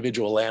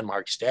individual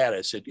landmark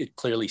status, it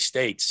clearly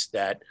states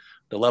that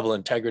the level of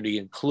integrity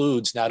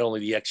includes not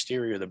only the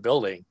exterior of the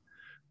building,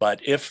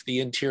 but if the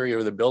interior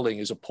of the building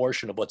is a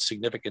portion of what's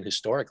significant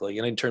historically,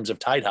 and in terms of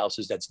tied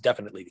houses, that's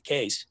definitely the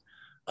case,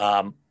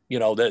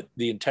 that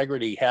the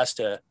integrity has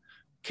to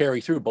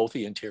carry through both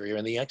the interior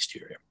and the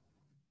exterior.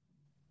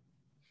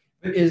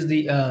 Is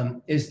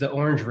the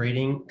orange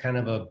rating kind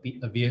of a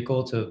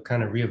vehicle to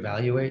kind of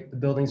reevaluate the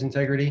building's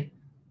integrity?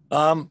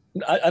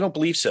 I don't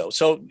believe so.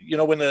 So,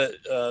 when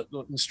the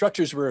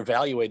structures were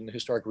evaluated in the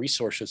Historic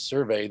Resources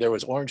Survey, there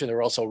was orange and there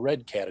were also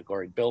red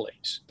categoried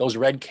buildings. Those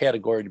red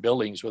categoried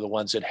buildings were the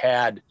ones that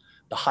had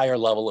the higher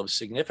level of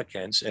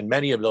significance, and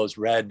many of those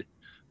red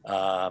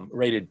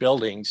rated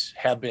buildings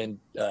have been,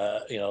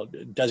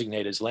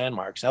 designated as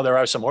landmarks. Now there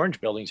are some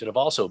orange buildings that have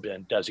also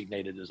been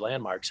designated as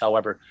landmarks.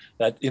 However,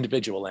 that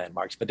individual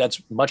landmarks, but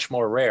that's much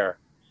more rare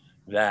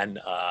than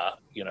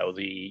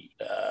the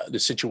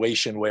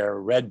situation where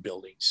red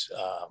buildings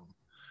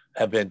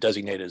have been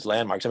designated as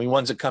landmarks. I mean,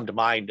 ones that come to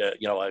mind,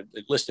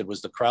 listed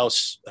was the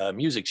Krause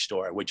Music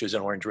Store, which is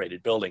an orange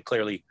rated building.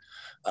 Clearly,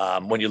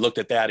 when you looked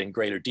at that in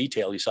greater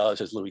detail, you saw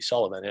this as Louis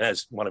Sullivan, and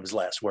as one of his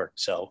last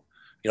works. So,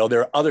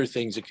 there are other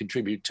things that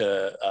contribute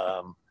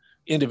to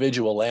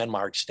individual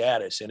landmark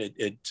status, and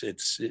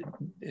it's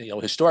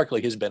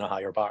historically has been a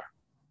higher bar.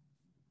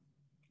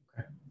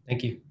 Okay.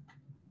 Thank you.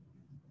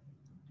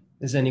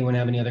 Does anyone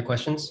have any other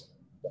questions?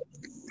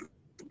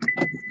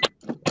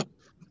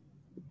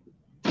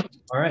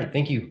 All right,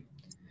 thank you,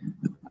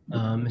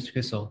 Mr.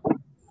 Kissel.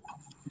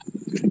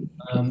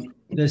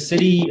 The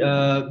city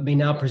may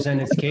now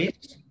present its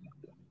case.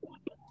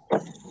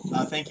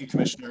 Thank you,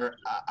 Commissioner.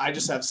 I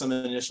just have some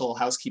initial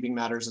housekeeping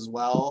matters as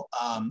well.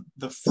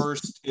 The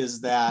first is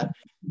that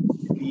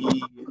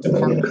the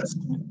department,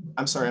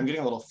 I'm sorry, I'm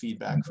getting a little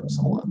feedback from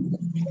someone.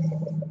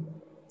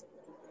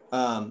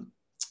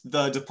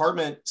 The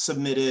department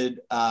submitted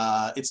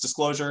its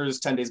disclosures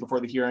 10 days before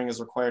the hearing as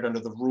required under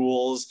the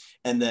rules,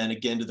 and then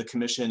again to the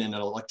commission in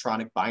an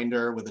electronic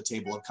binder with a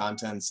table of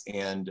contents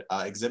and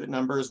exhibit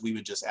numbers. We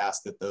would just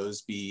ask that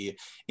those be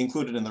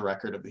included in the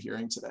record of the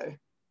hearing today.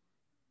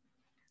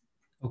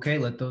 Okay,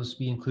 let those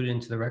be included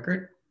into the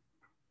record.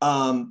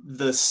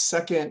 The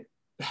second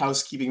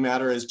housekeeping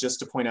matter is just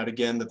to point out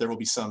again that there will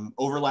be some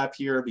overlap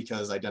here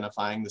because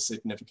identifying the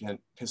significant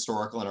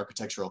historical and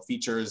architectural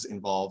features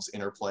involves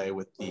interplay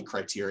with the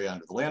criteria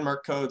under the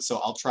landmark code.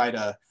 So I'll try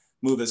to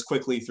move as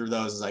quickly through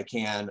those as I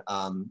can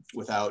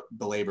without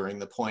belaboring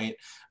the point.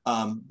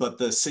 But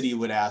the city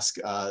would ask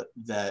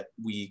that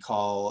we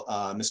call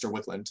Mr.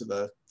 Wickland to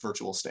the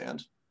virtual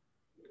stand.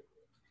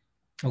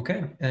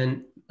 Okay,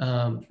 and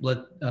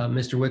let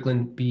Mr.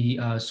 Wickland be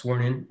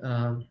sworn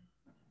in.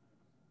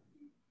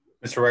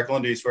 Mr.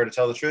 Wickland, do you swear to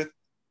tell the truth?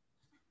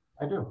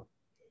 I do.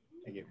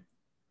 Thank you.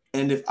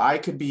 And if I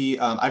could be,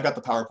 I've got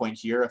the PowerPoint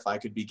here, if I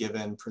could be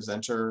given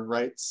presenter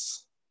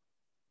rights.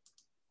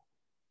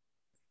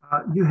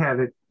 You have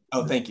it.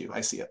 Oh, thank you.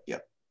 I see it.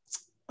 Yep.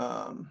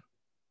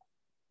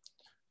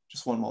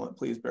 Just one moment,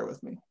 please bear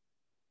with me.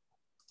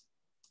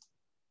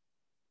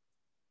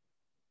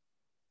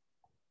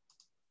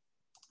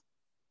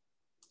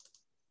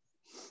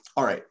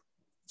 All right.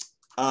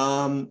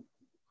 Mr.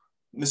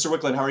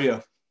 Wickland, how are you?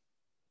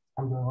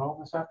 I'm doing well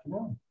this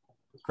afternoon.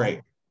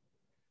 Great.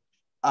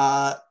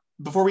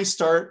 Before we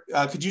start,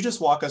 could you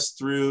just walk us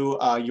through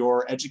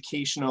your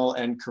educational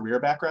and career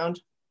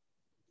background?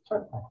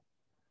 Certainly.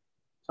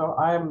 So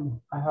I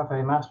have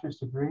a master's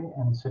degree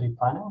in city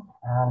planning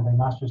and a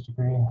master's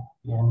degree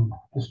in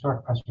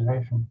historic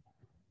preservation.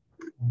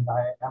 And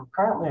I am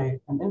currently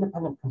an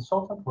independent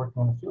consultant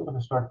working in the field of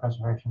historic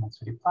preservation and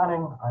city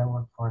planning. I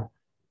work for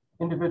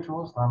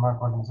individuals,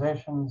 landmark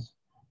organizations,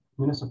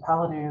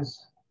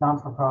 municipalities,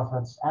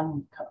 non-for-profits,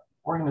 and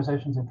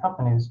organizations and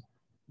companies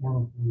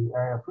in the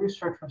area of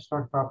research for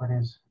historic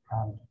properties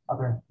and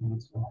other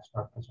needs in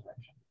historic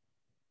preservation.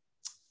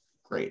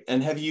 Great.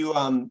 And have you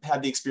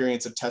had the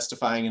experience of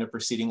testifying in a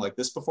proceeding like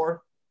this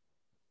before?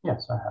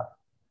 Yes, I have.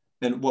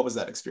 And what was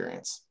that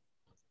experience?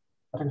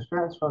 That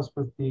experience was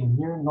with the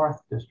Near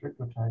North District,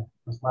 which I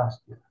was last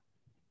year.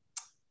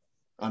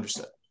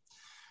 Understood.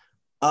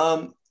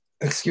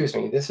 Excuse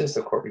me, this is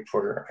the court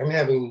reporter. I'm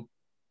having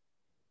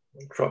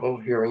trouble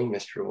hearing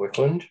Mr.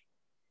 Wickland.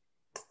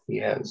 He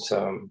has,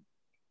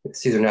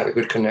 it's either not a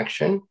good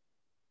connection,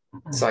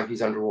 it's like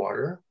he's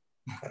underwater.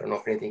 I don't know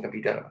if anything can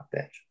be done about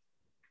that.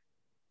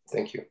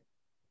 Thank you.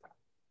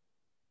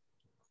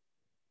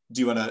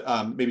 Do you want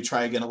to maybe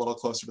try again a little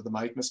closer to the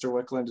mic, Mr.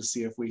 Wickland, to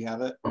see if we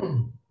have it?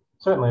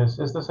 Certainly. Is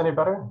this any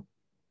better?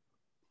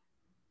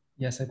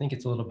 Yes, I think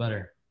it's a little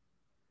better.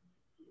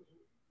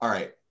 All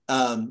right.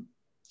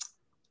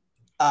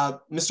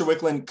 Mr.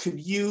 Wickland, could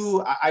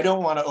you, I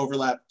don't want to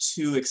overlap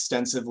too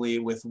extensively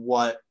with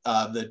what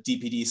the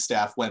DPD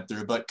staff went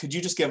through, but could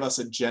you just give us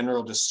a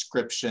general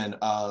description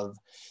of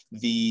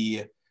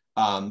the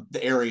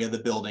area the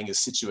building is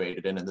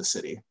situated in the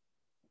city?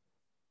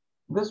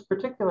 This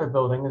particular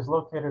building is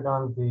located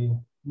on the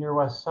near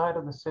west side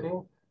of the city,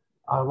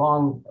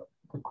 along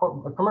the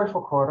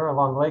commercial corridor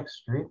along Lake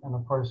Street, and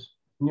of course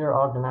near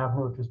Ogden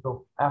Avenue, which was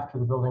built after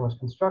the building was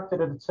constructed.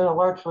 And it's in a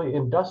largely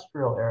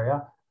industrial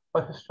area,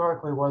 but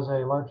historically was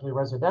a largely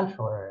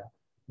residential area.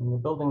 And the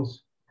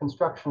building's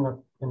construction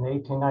in the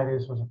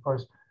 1890s was, of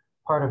course,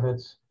 part of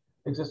its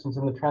existence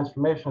in the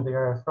transformation of the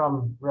area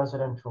from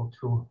residential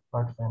to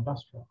largely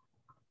industrial.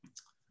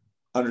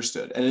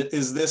 Understood. And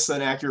is this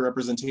an accurate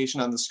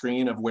representation on the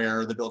screen of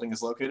where the building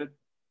is located?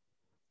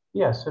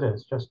 Yes, it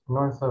is, just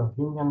north of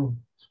Union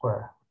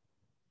Square.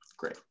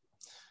 Great.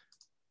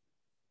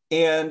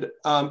 And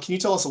can you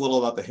tell us a little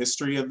about the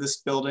history of this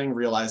building,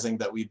 realizing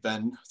that we've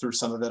been through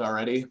some of it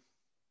already?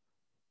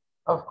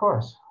 Of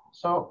course.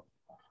 So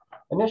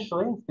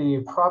initially,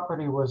 the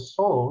property was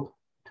sold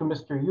to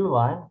Mr.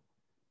 Uline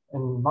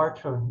In March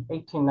of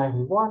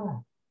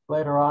 1891,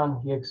 later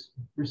on, he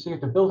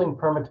received a building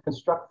permit to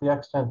construct the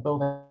extant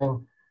building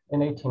in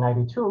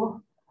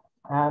 1892.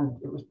 And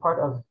it was part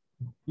of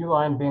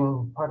Uline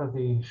being part of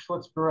the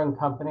Schlitz Brewing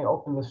Company,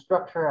 opened the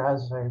structure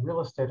as a real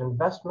estate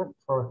investment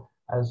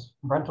as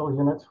rental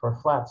units for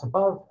flats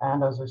above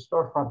and as a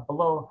storefront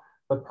below.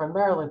 But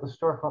primarily the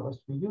storefront was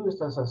to be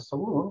used as a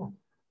saloon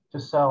to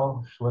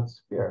sell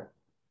Schlitz beer.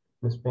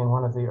 This being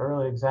one of the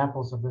early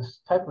examples of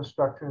this type of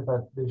structure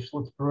that the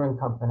Schlitz Brewing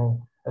Company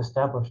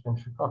established in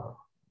Chicago.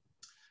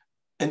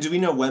 And do we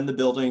know when the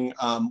building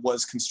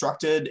was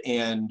constructed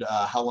and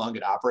how long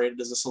it operated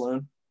as a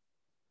saloon?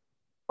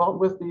 Well,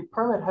 with the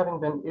permit having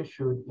been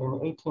issued in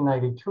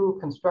 1892,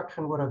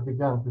 construction would have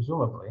begun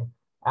presumably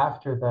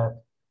after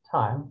that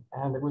time,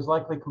 and it was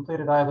likely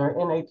completed either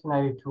in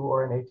 1892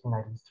 or in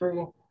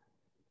 1893.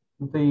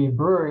 The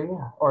brewery,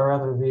 or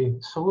rather the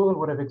saloon,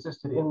 would have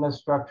existed in this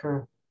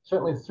structure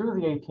certainly through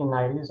the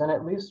 1890s, and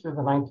at least through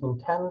the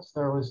 1910s.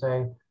 There was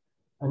a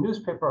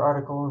newspaper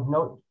article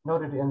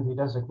noted in the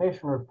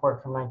designation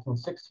report from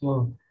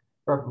 1916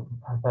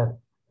 that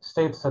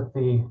states that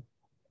the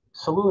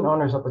saloon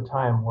owners at the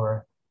time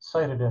were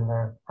cited in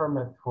their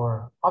permit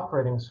for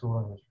operating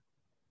saloon was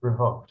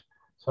revoked.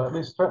 So at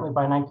least certainly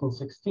by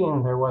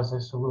 1916, there was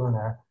a saloon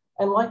there,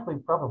 and likely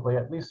probably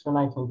at least in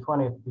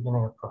 1920 at the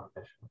beginning of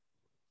Prohibition.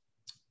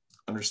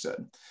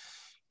 Understood.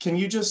 Can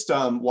you just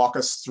walk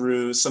us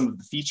through some of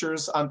the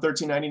features on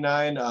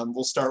 1399?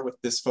 We'll start with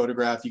this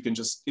photograph. You can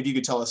just, if you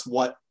could tell us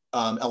what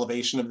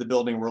elevation of the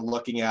building we're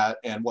looking at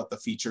and what the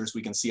features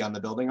we can see on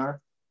the building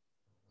are.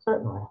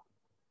 Certainly.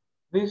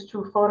 These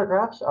two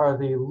photographs are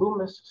the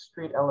Loomis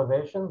Street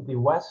elevation, the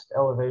west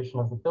elevation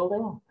of the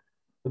building.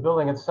 The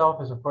building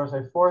itself is, of course,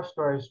 a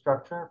 4-story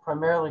structure,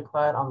 primarily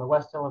clad on the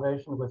west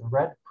elevation with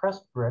red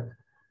pressed brick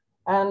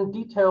and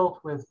detailed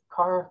with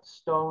carved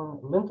stone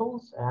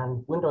lintels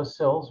and window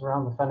sills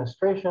around the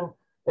fenestration.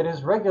 It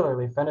is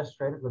regularly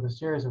fenestrated with a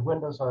series of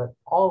windows at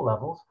all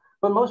levels,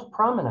 but most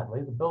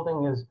prominently, the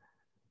building is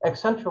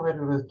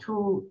accentuated with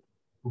 2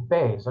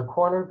 bays, a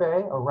corner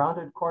bay, a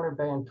rounded corner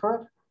bay and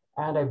turret,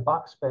 and a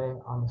box bay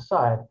on the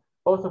side,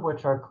 both of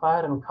which are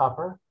clad in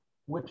copper,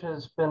 which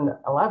has been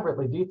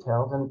elaborately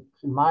detailed, and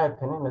in my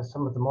opinion, is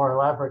some of the more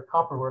elaborate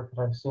copper work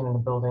that I've seen in a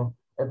building,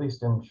 at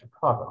least in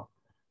Chicago.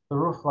 The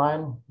roof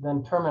line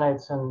then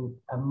terminates in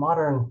a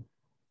modern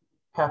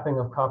capping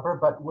of copper,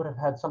 but would have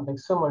had something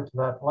similar to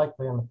that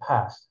likely in the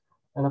past.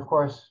 And of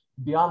course,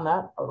 beyond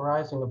that,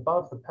 rising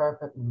above the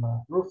parapet and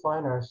the roof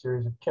line are a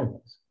series of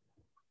chimneys.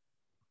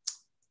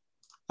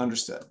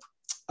 Understood.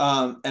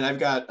 And I've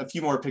got a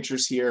few more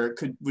pictures here.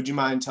 Would you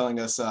mind telling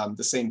us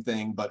the same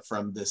thing, but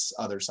from this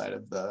other side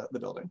of the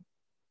building?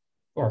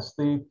 Yes,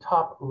 the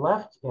top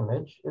left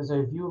image is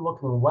a view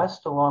looking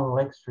west along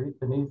Lake Street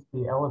beneath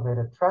the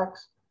elevated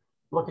tracks.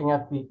 Looking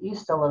at the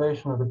east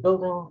elevation of the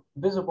building,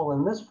 visible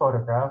in this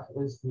photograph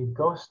is the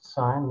ghost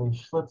sign, the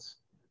Schlitz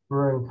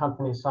Brewing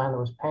Company sign that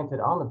was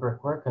painted on the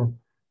brickwork and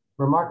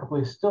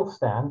remarkably still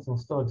stands and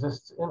still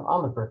exists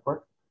on the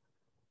brickwork.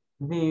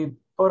 The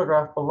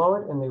photograph below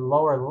it in the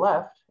lower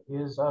left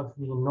is of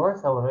the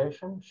north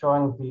elevation,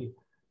 showing the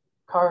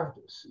carved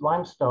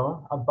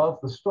limestone above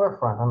the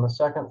storefront on the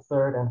 2nd,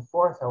 3rd, and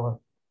 4th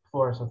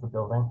floors of the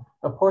building.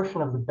 A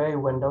portion of the bay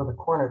window, the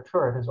corner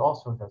turret, is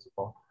also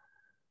visible.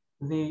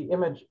 The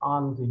image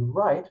on the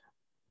right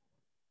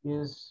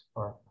is,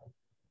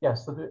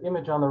 the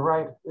image on the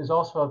right is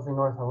also of the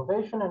north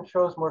elevation and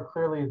shows more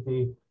clearly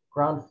the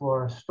ground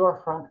floor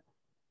storefront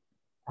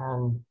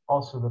and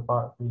also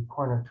the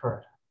corner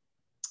turret.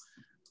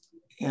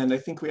 And I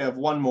think we have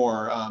one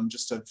more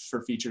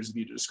for features of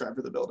you to describe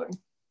for the building.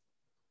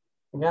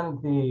 Again,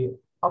 the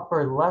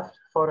upper left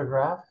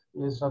photograph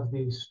is of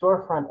the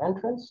storefront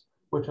entrance,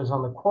 which is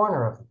on the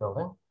corner of the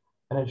building.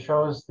 And it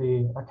shows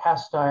a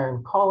cast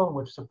iron column,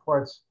 which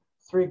supports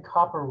 3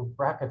 copper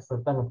brackets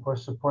that then, of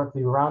course, support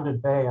the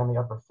rounded bay on the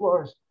upper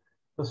floors.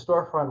 The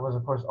storefront was,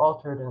 of course,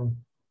 altered in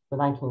the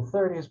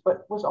 1930s,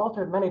 but was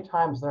altered many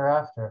times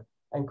thereafter.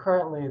 And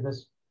currently,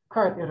 this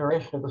current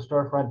iteration of the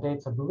storefront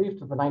dates, I believe,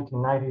 to the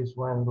 1990s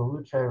when the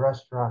Luce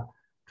restaurant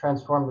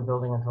transformed the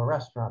building into a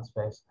restaurant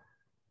space.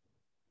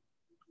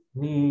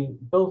 The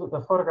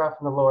photograph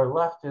in the lower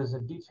left is a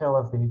detail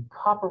of the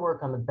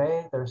copperwork on the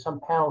bay. There are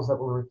some panels that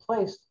were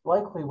replaced,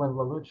 likely when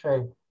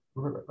Luce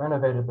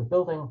renovated the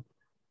building.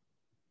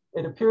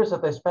 It appears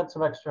that they spent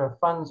some extra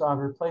funds on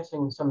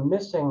replacing some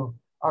missing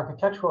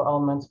architectural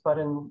elements, but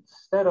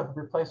instead of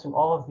replacing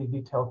all of the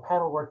detailed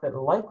panel work that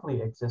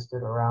likely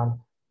existed around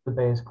the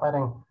bay's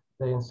cladding,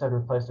 they instead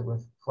replaced it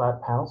with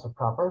flat panels of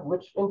copper,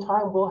 which in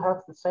time will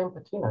have the same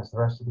patina as the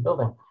rest of the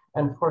building.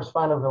 And of course,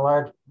 finally,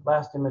 the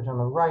last image on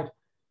the right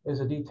is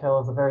a detail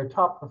of the very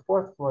top, the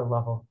 4th floor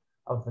level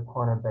of the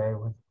corner bay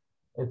with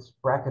its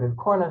bracketed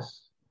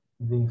cornice,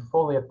 the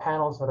folia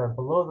panels that are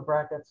below the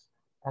brackets,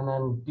 and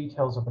then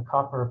details of the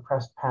copper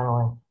pressed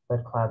paneling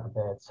that clad the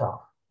bay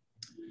itself.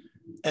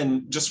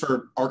 And just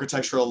for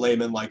architectural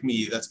laymen like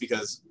me, that's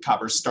because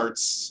copper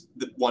starts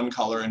one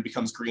color and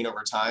becomes green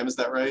over time, is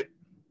that right?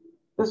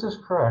 This is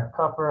correct.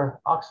 Copper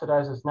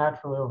oxidizes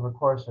naturally over the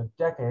course of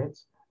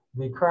decades.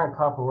 The current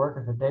copper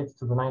work, if it dates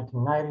to the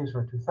 1990s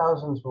or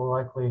 2000s, will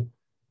likely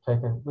take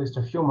at least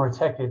a few more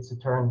decades to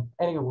turn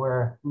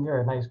anywhere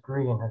near a nice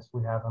green as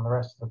we have on the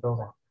rest of the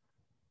building.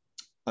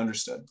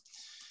 Understood.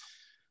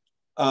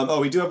 Oh,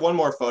 we do have one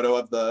more photo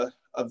of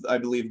I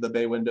believe, the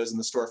bay windows in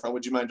the storefront.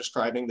 Would you mind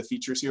describing the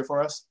features here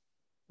for us?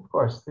 Of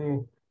course.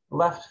 The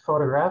left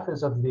photograph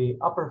is of the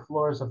upper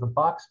floors of the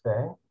box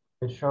bay.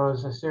 It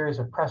shows a series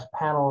of pressed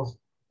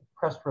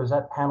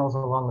rosette panels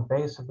along the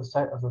base of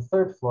the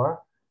third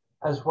floor,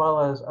 as well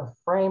as a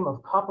frame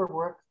of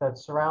copperwork that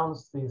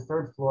surrounds the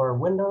third floor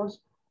windows,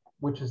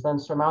 which is then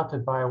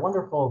surmounted by a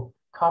wonderful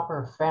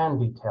copper fan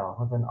detail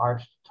with an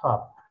arched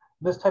top.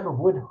 This type of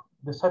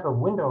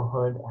window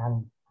hood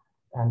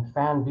and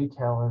fan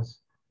detail is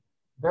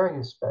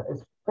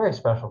it's very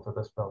special to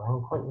this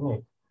building, quite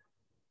unique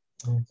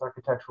in its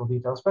architectural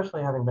detail,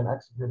 especially having been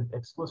executed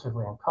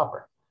exclusively in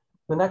copper.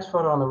 The next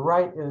photo on the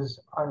right is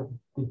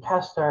the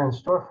cast iron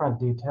storefront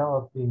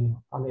detail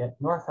on the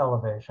north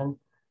elevation,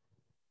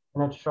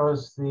 and it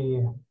shows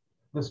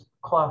this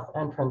cloth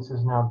entrance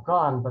is now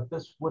gone, but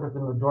this would have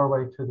been the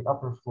doorway to the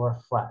upper floor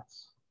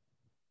flats.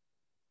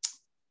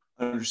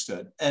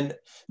 Understood. And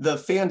the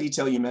fan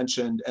detail you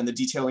mentioned and the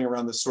detailing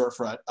around the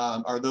storefront,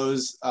 are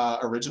those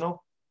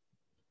original?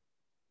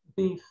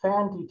 The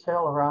fan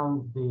detail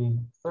around the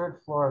third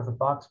floor of the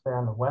box bay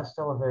on the west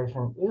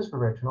elevation is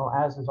original,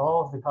 as is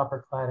all of the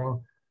copper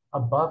cladding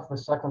above the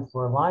second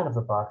floor line of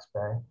the box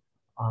bay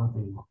on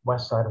the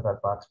west side of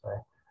that box bay.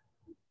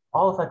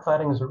 All of that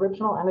cladding is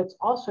original, and it's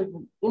also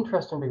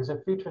interesting because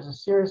it features a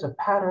series of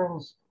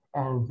patterns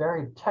and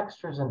varied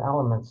textures and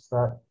elements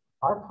that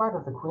are part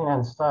of the Queen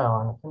Anne style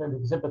and kind of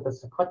exhibit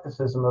this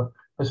eclecticism of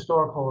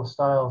historical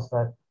styles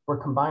that were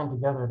combined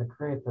together to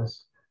create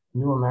this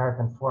new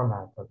American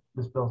format that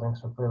this building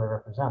so clearly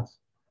represents.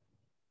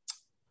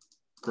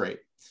 Great.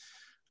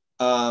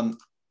 I'm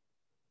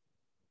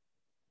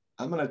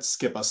going to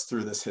skip us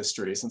through this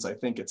history since I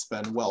think it's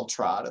been well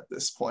trod at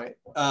this point.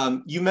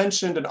 You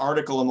mentioned an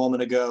article a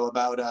moment ago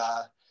about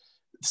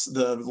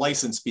the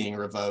license being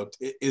revoked.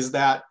 Is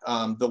that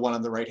the one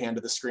on the right hand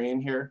of the screen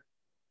here?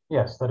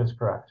 Yes, that is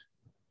correct.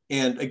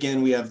 And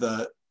again, we have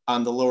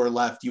on the lower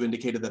left, you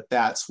indicated that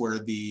that's where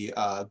the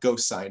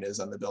ghost sign is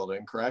on the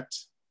building,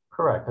 correct?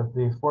 Correct, at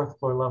the fourth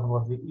floor level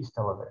of the east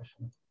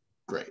elevation.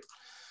 Great.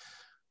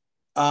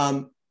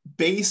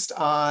 Based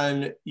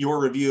on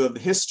your review of the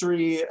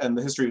history and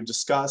the history we've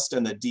discussed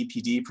and that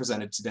DPD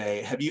presented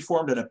today, have you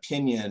formed an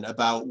opinion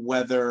about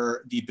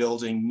whether the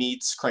building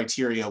meets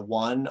criteria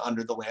 1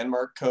 under the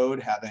landmark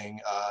code, having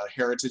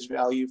heritage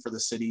value for the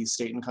city,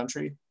 state, and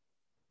country?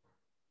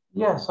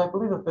 Yes, I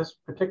believe that this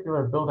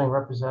particular building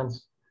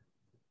represents,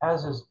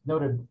 as is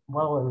noted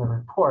well in the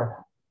report,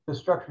 the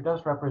structure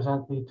does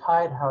represent the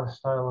tied house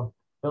style of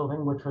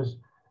building, which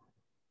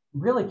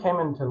really came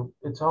into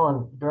its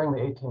own during the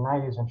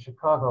 1890s in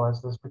Chicago as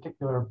this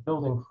particular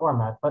building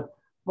format. But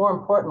more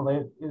importantly,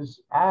 it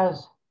is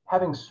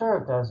having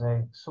served as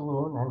a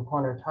saloon and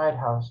corner tied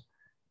house,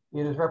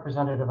 it is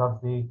representative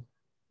of the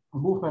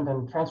movement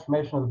and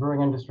transformation of the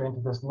brewing industry into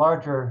this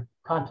larger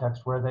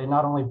context where they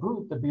not only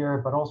brewed the beer,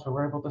 but also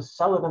were able to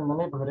sell it in the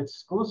neighborhood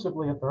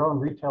exclusively at their own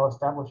retail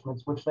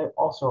establishments, which they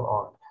also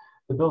owned.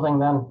 The building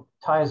then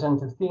ties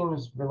into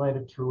themes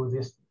related to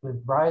the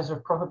rise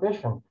of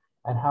prohibition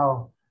and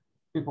how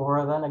people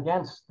were then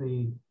against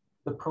the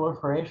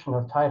proliferation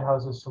of tied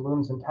houses,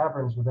 saloons, and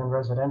taverns within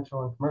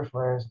residential and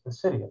commercial areas of the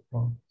city, it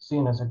being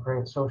seen as a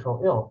great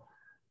social ill.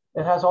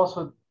 It has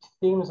also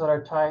themes that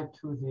are tied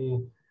to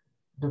the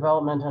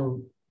development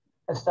and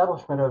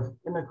establishment of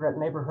immigrant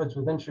neighborhoods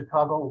within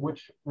Chicago,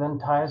 which then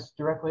ties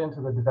directly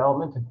into the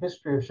development and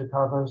history of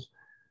Chicago's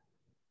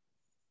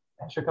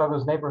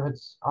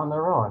neighborhoods on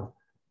their own.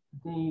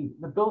 The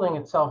building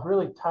itself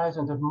really ties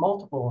into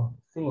multiple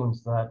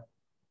themes that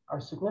are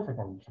significant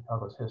in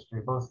Chicago's history,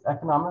 both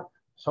economic,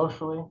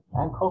 socially,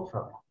 and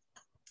culturally.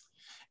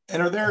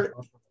 And are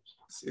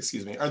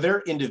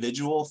there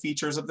individual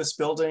features of this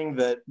building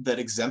that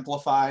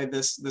exemplify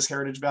this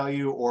heritage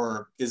value,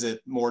 or is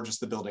it more just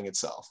the building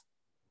itself?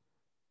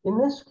 In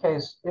this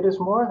case, it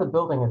is more the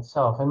building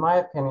itself. In my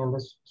opinion,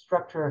 this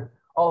structure,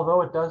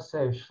 although it does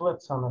say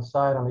Schlitz on the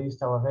side on the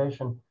east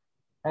elevation,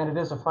 and it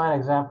is a fine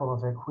example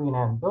of a Queen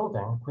Anne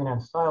building, Queen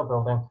Anne style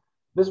building,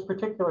 this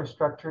particular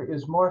structure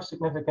is more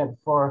significant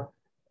for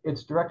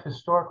its direct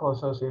historical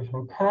association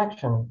and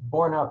connection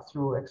borne out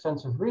through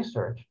extensive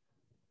research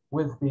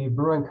with the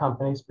brewing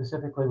company,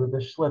 specifically with the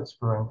Schlitz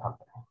Brewing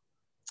Company.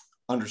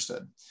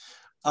 Understood.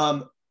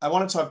 I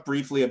want to talk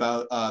briefly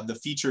about the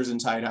features in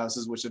tied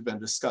houses, which have been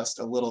discussed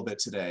a little bit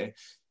today.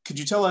 Could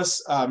you tell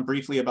us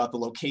briefly about the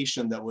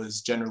location that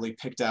was generally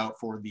picked out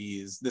for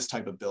this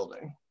type of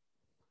building?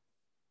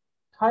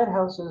 Tied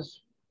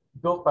houses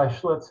built by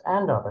Schlitz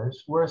and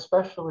others were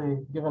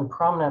especially given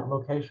prominent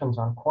locations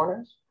on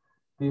corners.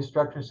 These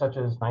structures such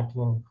as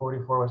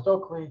 1944 West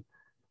Oakley,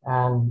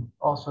 and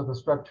also the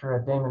structure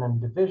at Damon and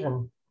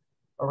Division,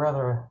 or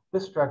rather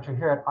this structure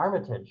here at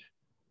Armitage,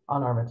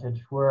 on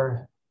Armitage,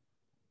 were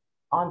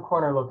on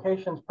corner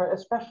locations,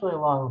 especially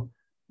along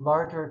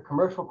larger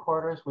commercial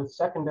corridors with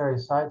secondary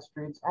side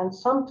streets and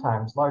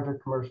sometimes larger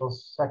commercial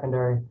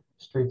secondary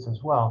streets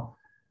as well.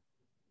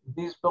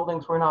 These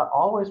buildings were not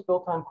always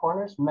built on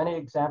corners. Many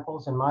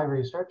examples in my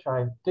research,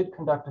 I did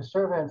conduct a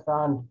survey and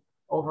found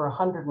over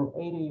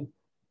 180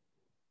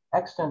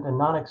 extant and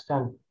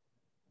non-extant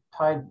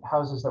tied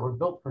houses that were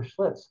built for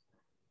Schlitz.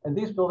 And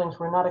these buildings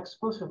were not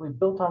exclusively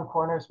built on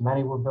corners.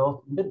 Many were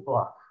built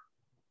mid-block.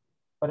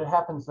 But it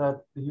happens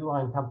that the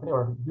Uline company,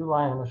 or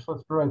Uline and the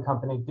Schlitz Brewing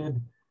Company,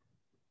 did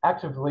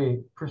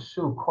actively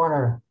pursue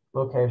corner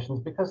locations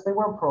because they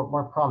were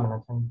more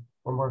prominent and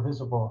were more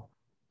visible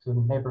to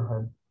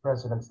neighborhood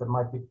residents that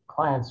might be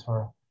clients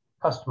or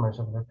customers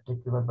of their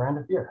particular brand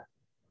of beer.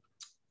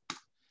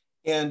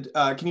 And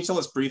can you tell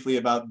us briefly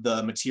about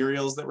the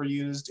materials that were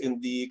used in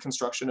the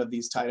construction of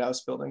these tied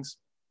house buildings?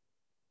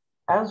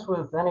 As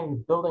with any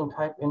building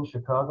type in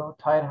Chicago,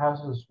 tied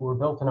houses were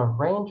built in a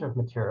range of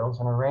materials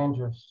and a range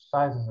of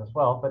sizes as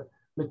well. But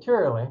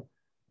materially,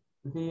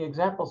 the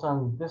examples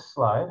on this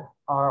slide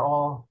are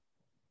all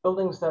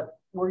buildings that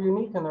were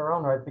unique in their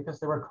own right because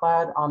they were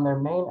clad on their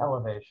main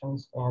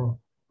elevations in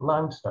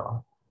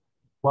limestone,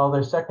 while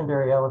their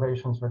secondary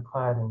elevations were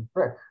clad in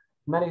brick.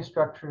 Many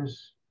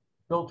structures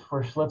built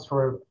for Schlitz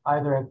were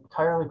either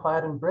entirely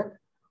clad in brick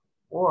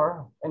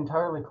or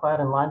entirely clad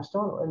in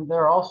limestone. And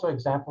there are also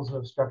examples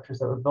of structures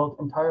that were built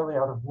entirely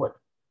out of wood.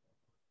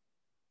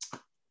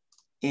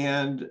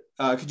 And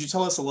could you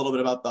tell us a little bit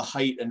about the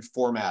height and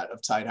format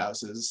of tied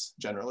houses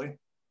generally?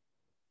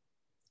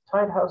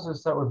 Tied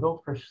houses that were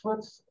built for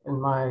Schlitz,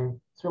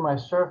 through my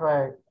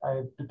survey,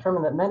 I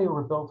determined that many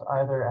were built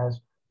either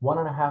as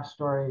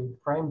 1.5-story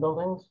frame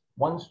buildings,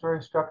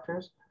 1-story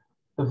structures.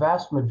 The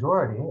vast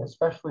majority,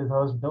 especially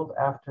those built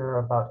after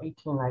about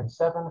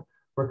 1897,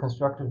 were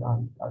constructed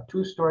on a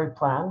 2-story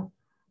plan,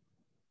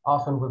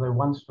 often with a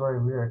 1-story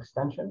rear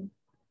extension.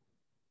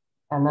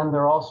 And then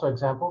there are also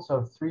examples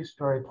of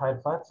 3-story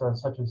tied flats,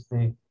 such as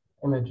the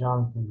image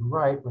on the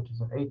right, which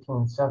is of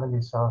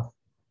 1870 South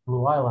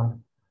Blue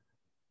Island.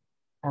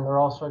 And there are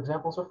also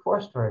examples of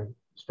 4-story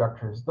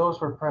structures.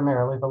 Those were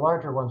primarily, the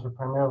larger ones were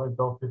primarily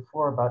built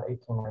before about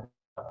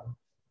 1897.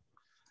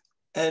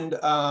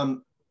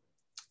 And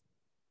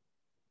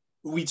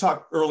we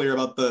talked earlier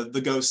about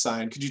the ghost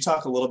sign. Could you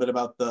talk a little bit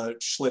about the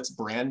Schlitz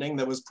branding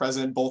that was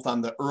present both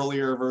on the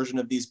earlier version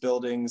of these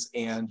buildings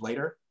and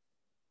later?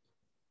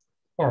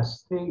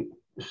 Yes, the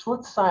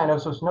Schlitz sign,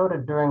 as was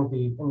noted in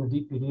the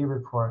DPD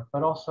report,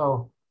 but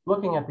also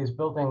looking at these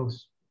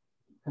buildings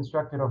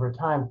constructed over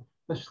time,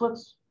 the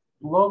Schlitz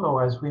logo,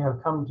 as we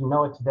have come to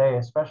know it today,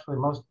 especially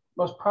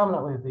most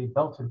prominently the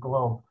belted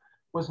globe,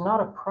 was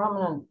not a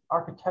prominent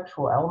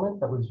architectural element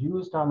that was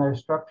used on their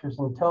structures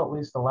until at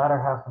least the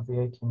latter half of the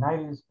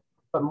 1890s,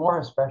 but more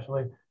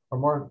especially, or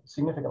more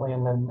significantly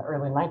in the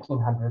early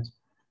 1900s.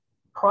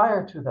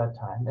 Prior to that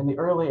time, in the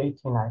early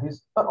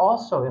 1890s, but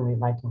also in the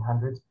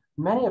 1900s,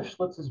 many of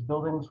Schlitz's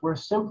buildings were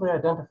simply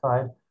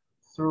identified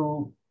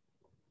through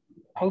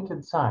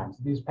painted signs.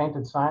 These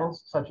painted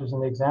signs, such as in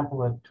the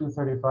example at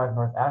 235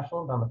 North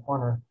Ashland on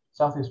the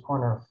southeast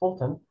corner of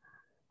Fulton,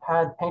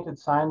 had painted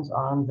signs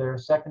on their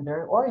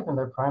secondary or even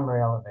their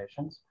primary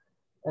elevations,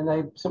 and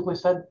they simply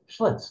said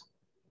Schlitz.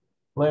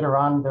 Later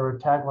on, there were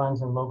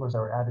taglines and logos that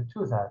were added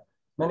to that.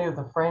 Many of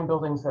the frame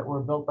buildings that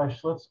were built by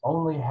Schlitz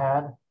only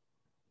had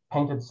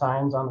painted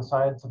signs on the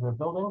sides of their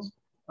buildings.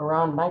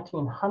 Around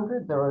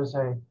 1900, there was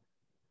a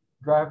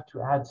drive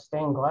to add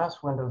stained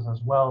glass windows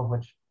as well,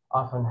 which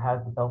often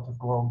had the belted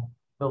globe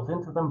built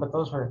into them, but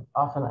those were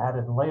often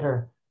added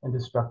later into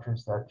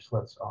structures that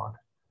Schlitz owned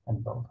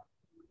and built.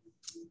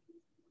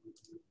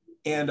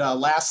 And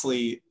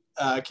lastly,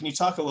 can you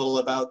talk a little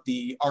about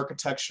the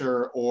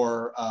architecture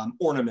or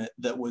ornament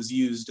that was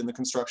used in the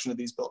construction of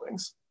these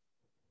buildings?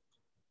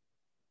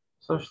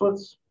 So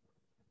Schlitz,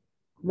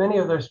 many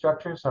of their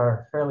structures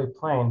are fairly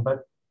plain,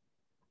 but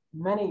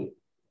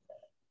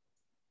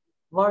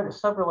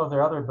several of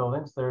their other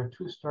buildings, their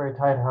 2-story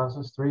tied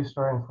houses,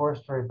 3-story and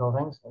 4-story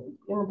buildings,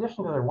 in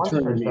addition to their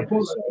 1-story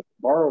structures.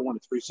 Borrow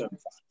 1-375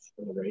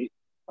 for the rate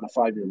on a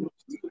 5-year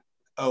lease.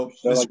 Oh,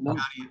 so Mr. like,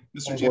 Gianni,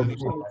 Mr. Gianni.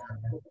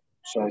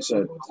 So I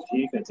said,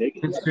 he can take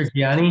it. Mr.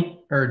 Gianni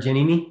or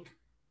Giannini?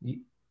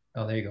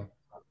 Oh, there you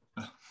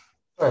go.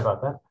 Sorry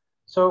about that.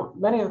 So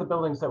many of the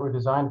buildings that were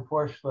designed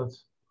for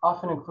Schlitz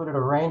often included a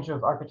range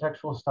of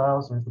architectural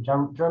styles. There's the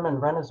German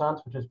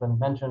Renaissance, which has been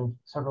mentioned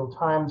several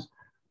times,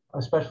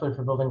 especially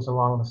for buildings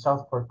along the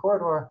Southport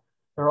corridor.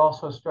 There are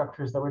also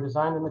structures that were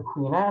designed in the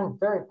Queen Anne,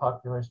 very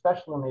popular,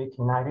 especially in the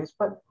 1890s.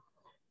 But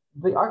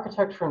the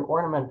architecture and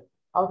ornament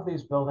of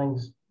these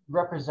buildings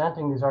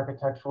representing these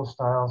architectural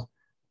styles,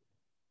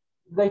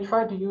 they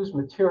tried to use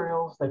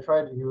materials, they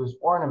tried to use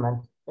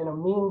ornament in a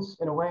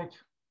way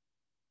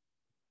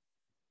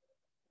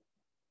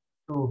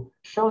to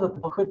show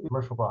that there could be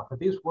commercial block, that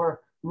these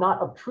were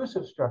not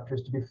obtrusive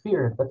structures to be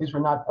feared, but these were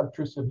not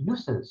obtrusive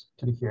uses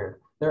to be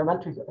feared. They were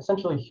meant to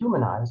essentially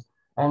humanize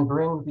and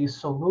bring the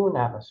saloon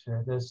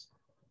atmosphere, this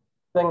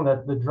thing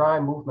that the dry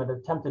movement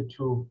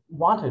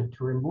wanted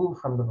to remove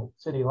from the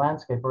city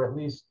landscape, or at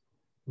least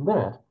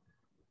limit,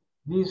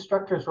 these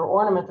structures were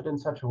ornamented in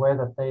such a way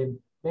that they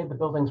made the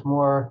buildings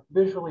more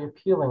visually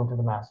appealing to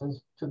the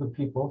masses, to the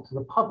people, to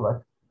the public,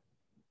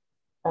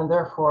 and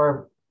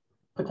therefore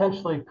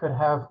potentially could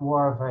have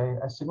more of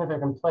a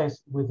significant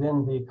place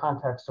within the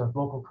context of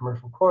local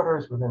commercial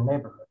corridors within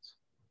neighborhoods.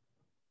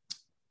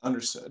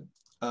 Understood.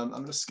 I'm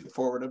going to skip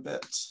forward a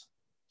bit.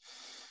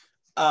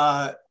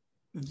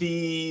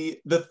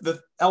 The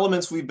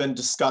elements we've been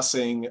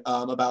discussing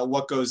about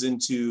what goes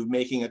into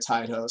making a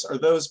tied house, are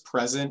those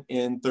present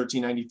in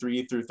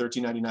 1393 through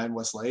 1399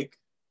 Westlake?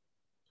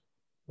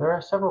 There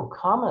are several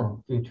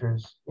common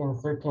features in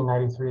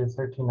 1393 to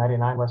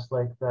 1399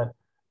 Westlake that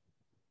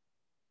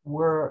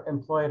were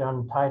employed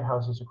on tied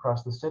houses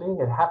across the city.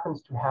 It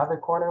happens to have a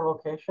corner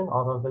location,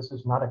 although this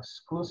is not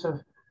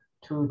exclusive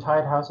to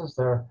tied houses.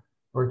 There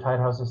were tied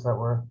houses that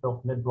were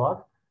built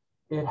mid-block.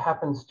 It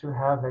happens to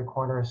have a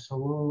corner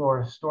saloon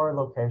or store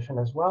location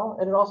as well.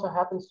 And it also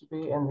happens to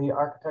be in the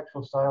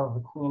architectural style of the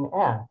Queen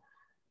Anne.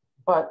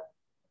 But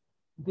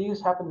these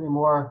happen to be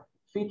more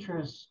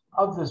features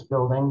of this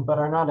building, but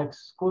are not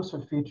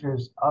exclusive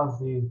features of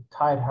the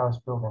tied house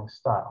building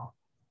style.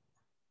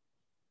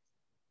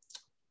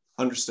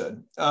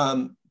 Understood.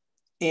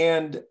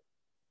 And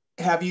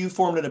have you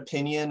formed an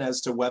opinion as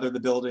to whether the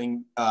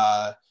building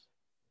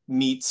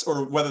meets,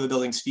 or whether the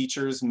building's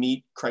features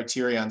meet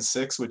criterion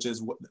 6, which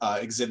is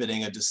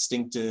exhibiting a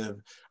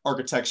distinctive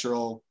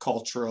architectural,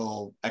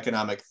 cultural,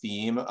 economic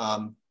theme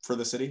for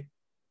the city?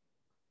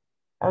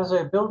 As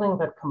a building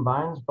that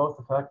combines both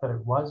the fact that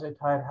it was a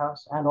tied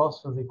house and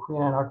also the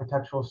Queen Anne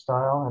architectural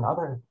style and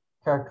other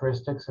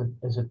characteristics of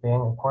as it being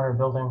a corner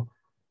building,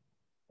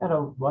 and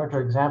a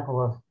larger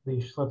example of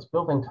the Schlitz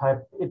building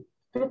type, it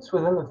fits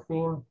within the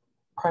theme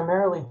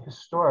primarily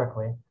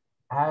historically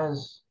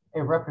as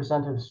a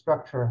representative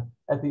structure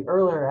at the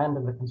earlier end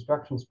of the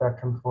construction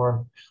spectrum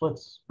for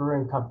Schlitz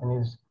Brewing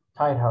Company's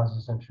tied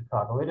houses in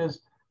Chicago. It is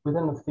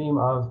within the theme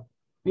of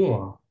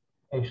being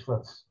a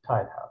Schlitz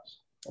tied house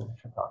in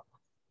Chicago.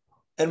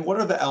 And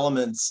what are the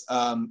elements,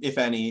 if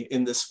any,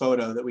 in this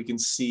photo that we can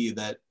see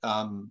that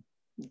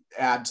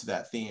add to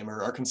that theme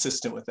or are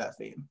consistent with that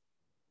theme?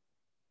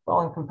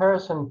 Well, in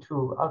comparison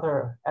to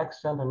other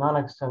extant and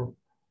non-extant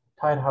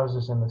tied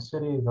houses in the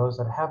city, those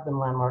that have been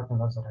landmarked and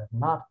those that have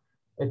not,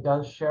 it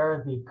does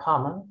share the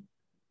common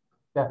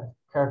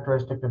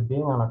characteristic of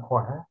being on a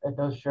corner. It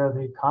does share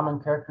the common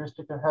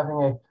characteristic of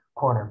having a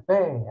corner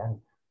bay and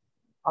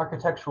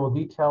architectural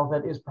detail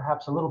that is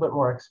perhaps a little bit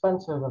more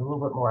expensive and a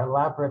little bit more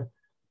elaborate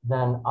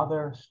than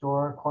other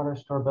corner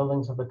store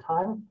buildings of the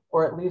time,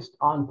 or at least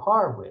on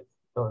par with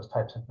those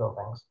types of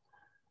buildings.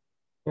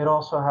 It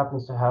also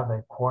happens to have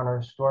a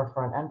corner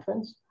storefront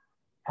entrance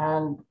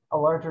and a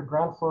larger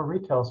ground floor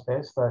retail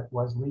space that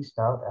was leased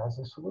out as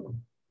a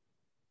saloon.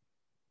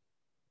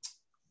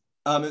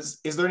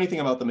 Is there anything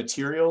about the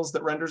materials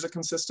that renders it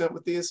consistent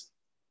with these?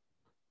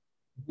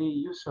 The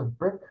use of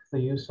brick, the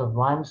use of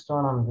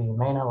limestone on the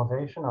main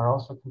elevation are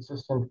also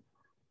consistent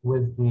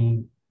with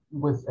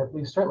at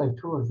least certainly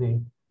 2 of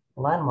the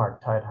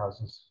landmark tied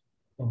houses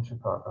in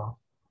Chicago.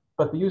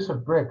 But the use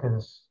of brick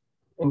is,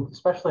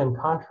 especially in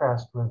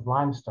contrast with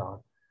limestone,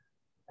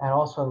 and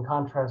also in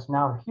contrast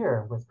now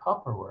here with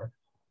copperwork,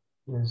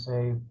 is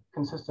a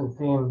consistent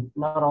theme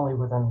not only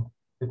within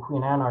the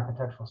Queen Anne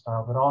architectural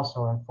style, but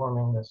also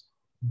informing this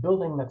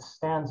building that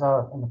stands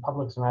out in the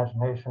public's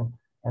imagination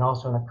and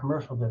also in a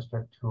commercial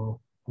district to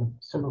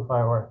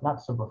simplify, or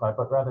not simplify,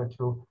 but rather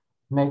to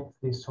make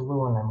the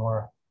saloon a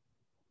more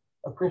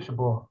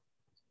appreciable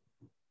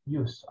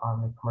use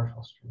on the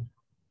commercial street.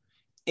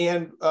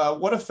 And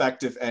what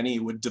effect, if any,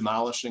 would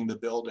demolishing the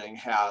building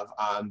have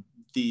on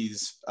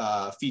these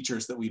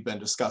features that we've been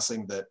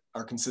discussing that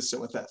are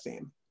consistent with that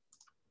theme?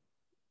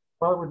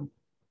 Well, it would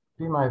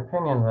be my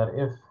opinion that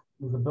if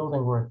the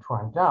building were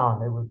torn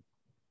down, it would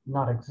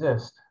not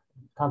exist.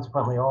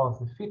 Consequently, all of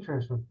the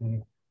features would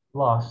be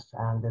lost,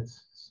 and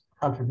its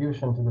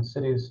contribution to the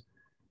city's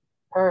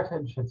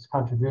heritage, its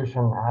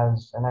contribution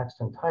as an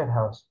extant tied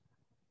house,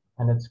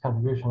 and its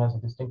contribution as a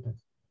distinctive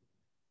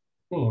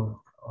theme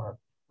or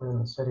within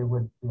the city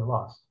would be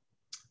lost.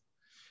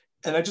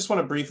 And I just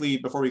want to briefly,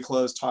 before we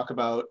close, talk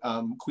about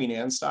Queen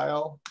Anne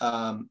style.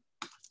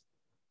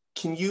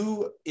 Can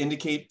you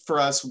indicate for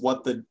us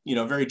what the,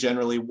 very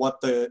generally,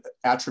 what the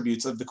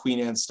attributes of the Queen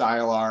Anne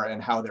style are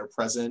and how they're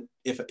present,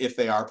 if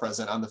they are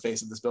present on the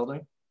face of this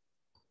building?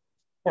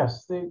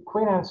 Yes, the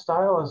Queen Anne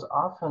style is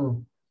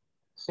often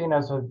seen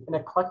as an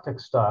eclectic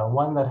style,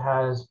 one that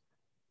has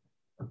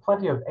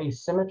plenty of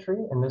asymmetry.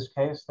 In this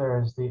case,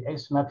 there is the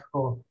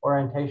asymmetrical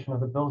orientation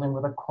of the building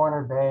with a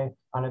corner bay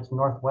on its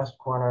northwest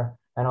corner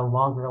and a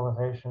longer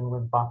elevation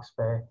with box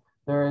bay.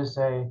 There is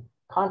a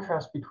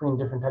contrast between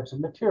different types of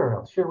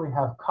materials. Here we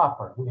have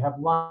copper, we have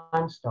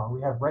limestone,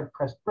 we have red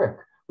pressed brick.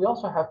 We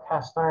also have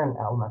cast iron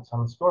elements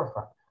on the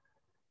storefront.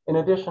 In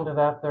addition to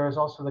that, there is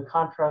also the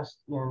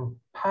contrast in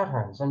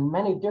patterns and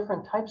many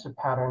different types of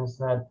patterns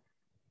that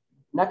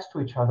next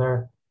to each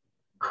other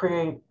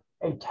create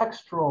a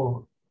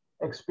textural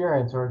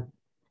experience or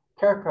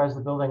characterize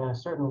the building in a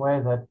certain way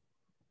that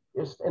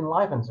just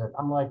enlivens it,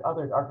 unlike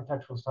other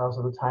architectural styles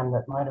of the time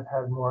that might have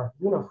had more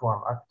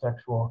uniform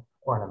architectural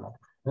ornament.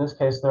 In this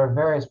case, there are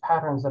various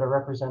patterns that are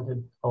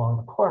represented along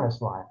the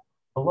cornice line,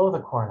 below the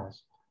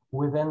cornice,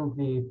 within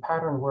the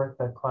pattern work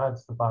that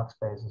clads the box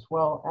bays as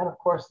well, and of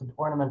course the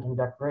ornament and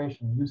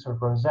decoration, the use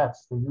of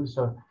rosettes, the use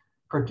of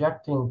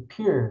projecting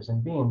piers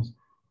and beams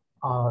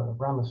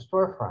around the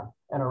storefront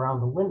and around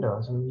the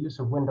windows, and the use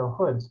of window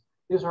hoods.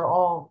 These are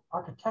all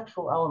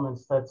architectural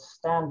elements that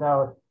stand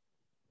out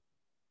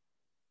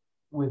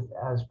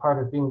as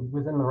part of being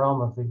within the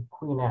realm of the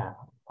Queen Anne.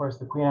 Of course,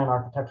 the Queen Anne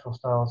architectural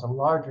style is a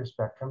larger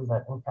spectrum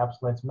that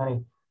encapsulates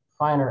many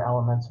finer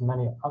elements and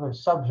many other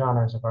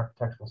subgenres of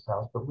architectural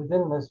styles. But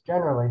within this,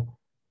 generally,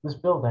 this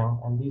building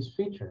and these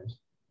features,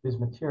 these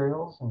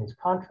materials and these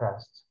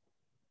contrasts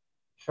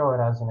show it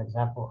as an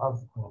example of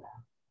the Queen Anne.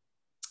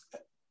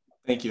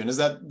 Thank you. And is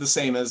that the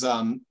same as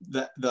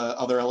the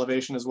other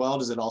elevation as well?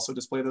 Does it also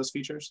display those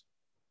features?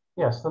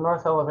 Yes, the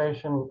north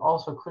elevation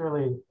also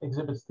clearly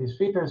exhibits these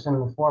features in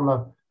the form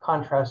of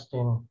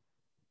contrasting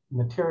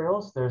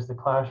materials. There's the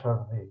clash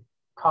of the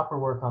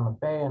copperwork on the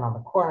bay and on the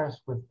cornice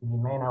with the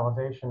main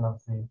elevation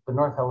of the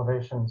north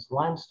elevation's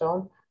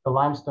limestone. The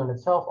limestone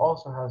itself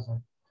also has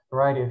a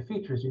variety of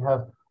features. You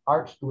have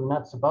arched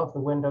lunettes above the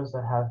windows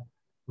that have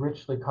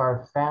richly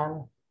carved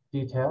fan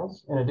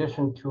details, in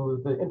addition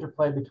to the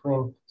interplay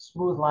between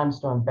smooth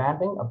limestone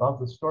banding above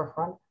the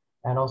storefront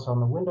and also on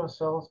the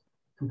windowsills,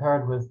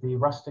 compared with the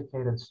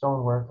rusticated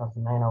stonework of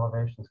the main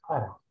elevation's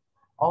cladding.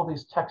 All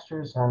these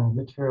textures and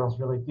materials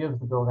really give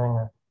the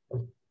building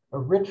a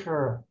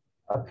richer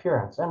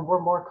appearance, and were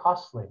more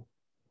costly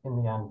in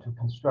the end to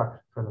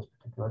construct for this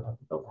particular type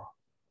of building.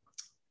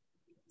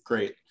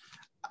 Great.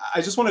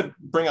 I just want to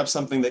bring up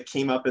something that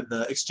came up in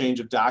the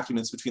exchange of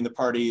documents between the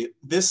party.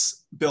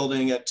 This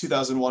building at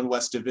 2001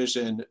 West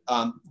Division,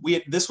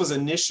 this was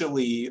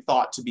initially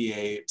thought to be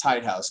a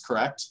tied house,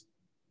 correct?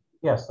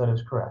 Yes, that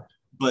is correct.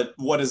 But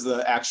what is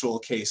the actual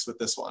case with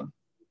this one?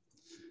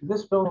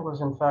 This building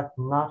was in fact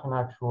not an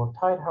actual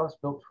tied house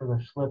built for the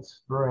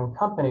Schlitz Brewing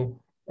Company.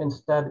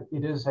 Instead,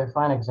 it is a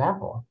fine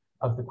example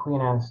of the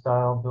Queen Anne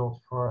style built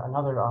for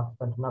another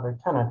occupant, another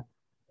tenant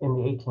in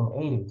the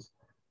 1880s.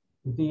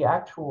 The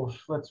actual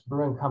Schlitz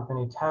Brewing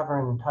Company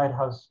Tavern Tied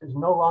House is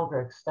no longer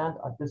extant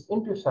at this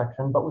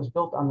intersection, but was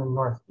built on the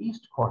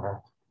northeast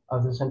corner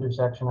of this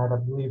intersection at, I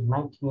believe,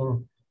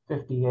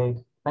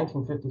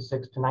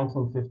 1956 to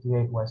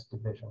 1958 West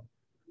Division.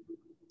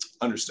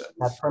 Understood.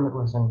 That permit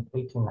was in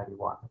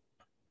 1891.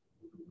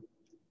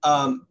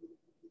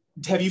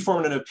 Have you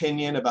formed an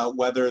opinion about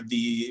whether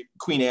the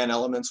Queen Anne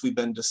elements we've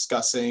been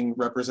discussing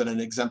represent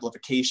an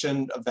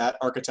exemplification of that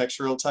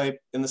architectural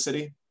type in the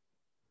city?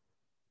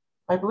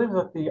 I believe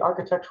that the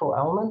architectural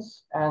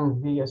elements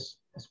and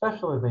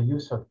especially the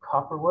use of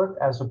copperwork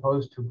as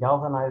opposed to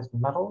galvanized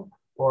metal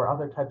or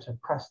other types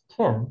of pressed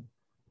tin,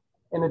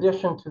 in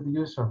addition to the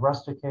use of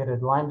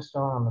rusticated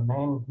limestone on the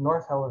main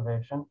north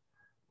elevation,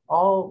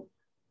 all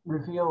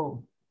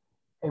reveal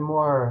a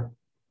more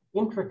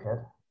intricate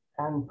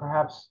and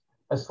perhaps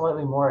a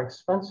slightly more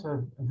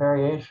expensive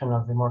variation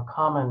of the more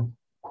common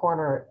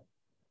corner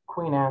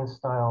Queen Anne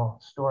style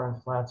store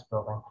and flats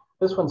building.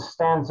 This one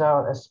stands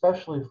out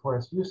especially for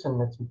its use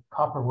in its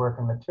copperwork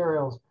and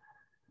materials,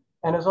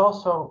 and is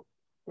also,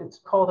 it's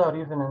called out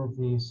even in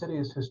the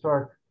city's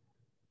historic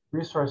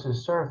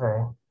resources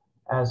survey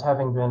as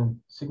having been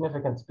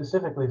significant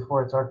specifically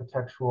for its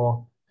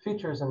architectural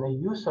features and the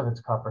use of its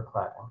copper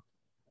cladding.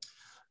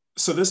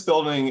 So this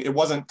building, it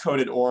wasn't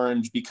coated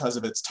orange because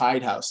of its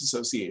tied house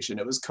association.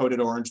 It was coated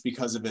orange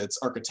because of its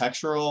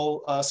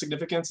architectural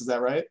significance. Is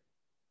that right?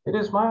 It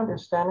is my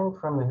understanding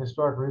from the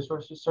Historic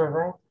Resources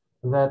Survey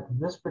that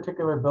this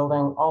particular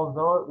building,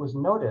 although it was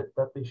noted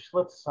that the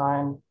Schlitz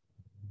sign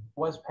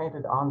was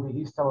painted on the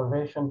east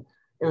elevation,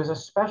 it was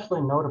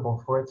especially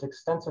notable for its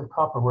extensive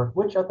copperwork,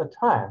 which at the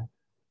time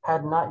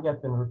had not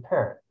yet been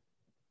repaired.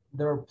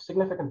 There are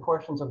significant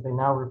portions of the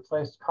now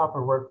replaced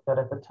copperwork that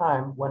at the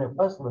time, when it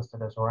was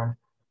listed as orange,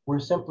 were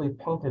simply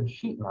painted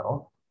sheet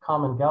metal,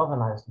 common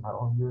galvanized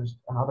metal used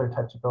in other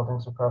types of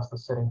buildings across the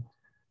city.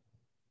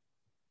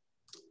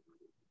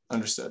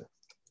 Understood.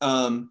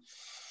 And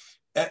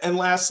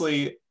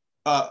lastly,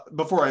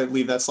 before I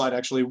leave that slide,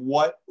 actually,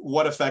 what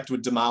effect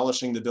would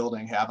demolishing the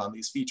building have on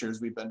these features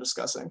we've been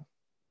discussing?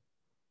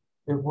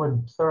 It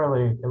would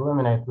thoroughly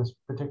eliminate this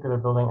particular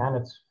building and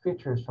its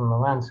features from the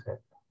landscape.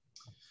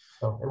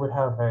 So it would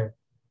have a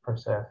per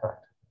se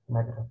effect,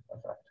 negative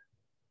effect.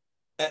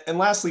 And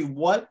lastly,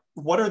 what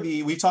are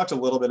we talked a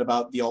little bit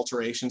about the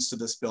alterations to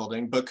this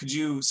building, but could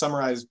you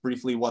summarize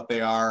briefly what they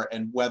are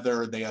and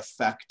whether they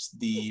affect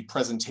the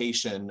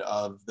presentation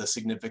of the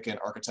significant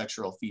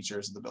architectural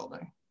features of the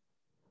building?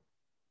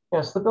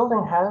 Yes, the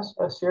building has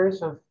a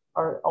series of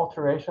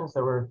alterations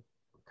that were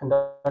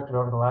conducted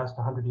over the last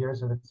 100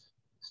 years of its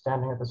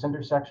standing at this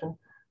intersection.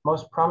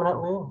 Most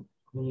prominently,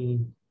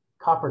 the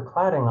copper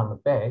cladding on the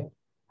bay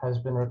has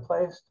been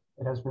replaced.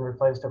 It has been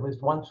replaced at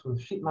least once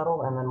with sheet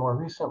metal and then more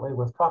recently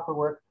with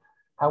copperwork.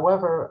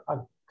 However,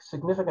 a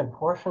significant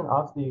portion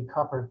of the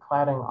copper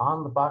cladding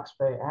on the box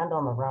bay and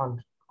on the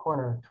round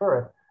corner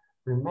turret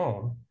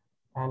remain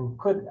and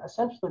could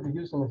essentially be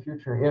used in the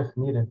future if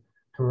needed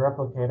to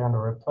replicate and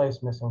or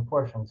replace missing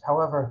portions.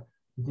 However,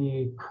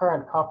 the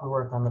current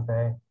copperwork on the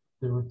bay,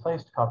 the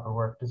replaced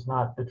copperwork, does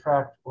not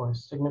detract or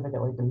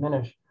significantly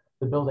diminish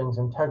the building's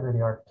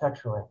integrity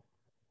architecturally.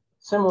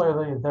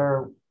 Similarly,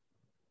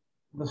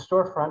 the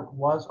storefront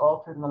was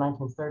altered in the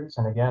 1930s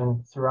and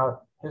again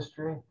throughout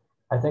history.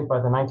 I think by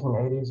the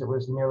 1980s, it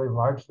was nearly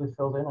largely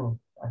filled in and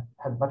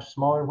had much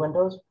smaller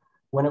windows.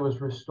 When it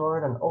was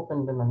restored and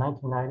opened in the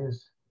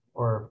 1990s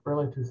or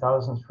early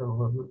 2000s for the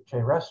Luce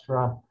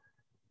restaurant,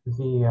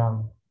 the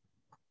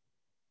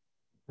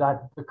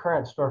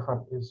current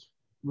storefront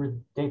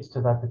dates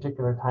to that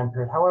particular time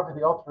period. However,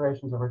 the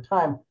alterations over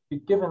time,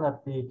 given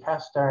that the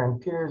cast iron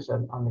piers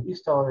on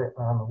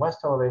the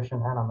west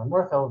elevation and on the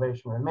north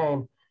elevation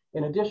remain,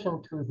 in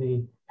addition to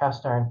the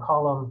cast iron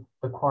column,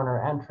 the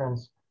corner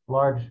entrance,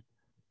 large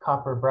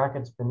copper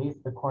brackets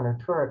beneath the corner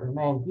turret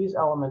remain, these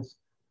elements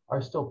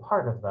are still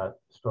part of that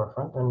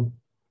storefront. And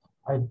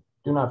I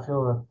do not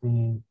feel that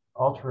the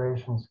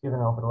alterations given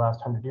over the last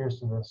 100 years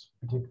to this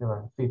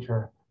particular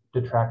feature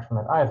detract from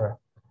it either.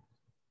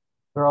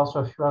 There are also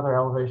a few other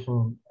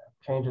elevation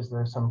changes.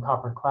 There's some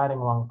copper cladding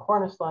along the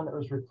cornice line that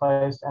was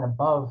replaced and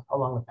above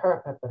along the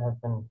parapet that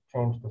have been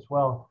changed as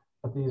well,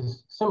 but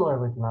these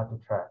similarly do not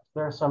detract.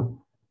 There are some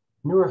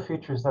newer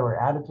features that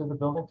were added to the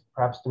building,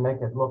 perhaps to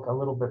make it look a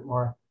little bit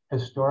more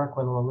historic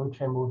when La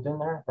Luce moved in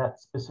there. That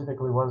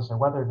specifically was a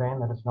weather vane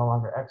that is no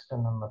longer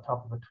extant on the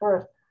top of the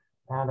turret,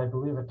 and I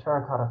believe a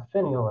terracotta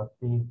finial at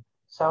the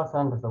south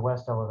end of the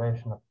west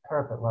elevation at the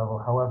parapet level.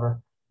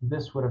 However,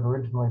 this would have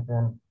originally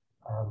been,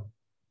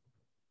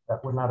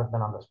 that would not have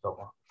been on this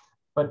building.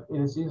 But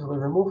it is easily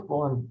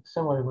removable and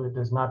similarly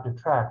does not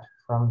detract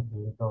from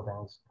the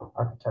building's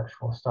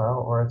architectural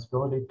style or its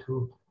ability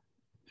to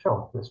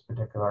show this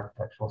particular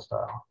architectural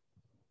style.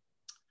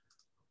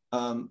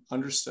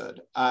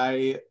 Understood.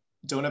 I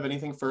don't have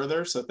anything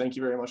further, so thank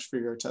you very much for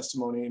your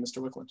testimony, Mr.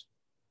 Wickland.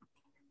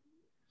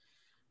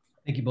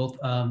 Thank you both.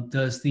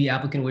 Does the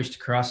applicant wish to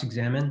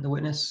cross-examine the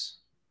witness?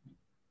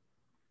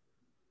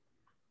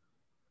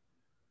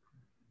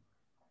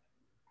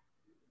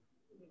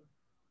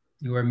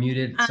 You are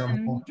muted.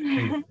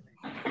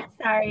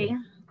 Sorry,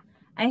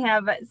 I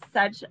have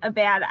such a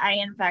bad eye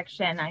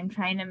infection. I'm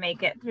trying to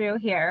make it through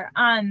here.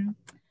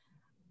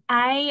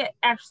 I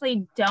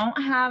actually don't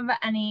have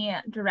any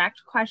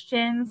direct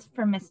questions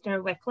for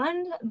Mr.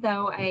 Wickland,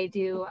 though I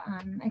do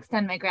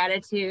extend my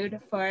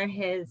gratitude for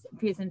his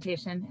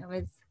presentation. It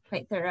was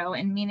quite thorough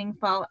and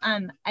meaningful.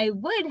 I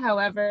would,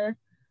 however,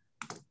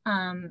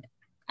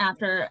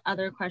 after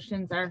other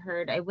questions are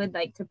heard, I would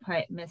like to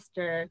put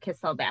Mr.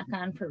 Kissel back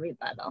on for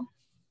rebuttal.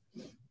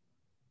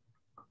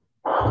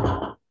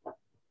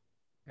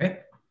 Okay.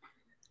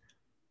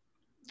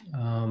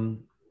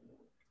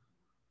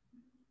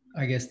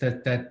 I guess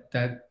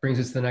that brings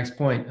us to the next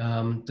point.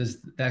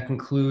 Does that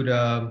conclude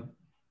the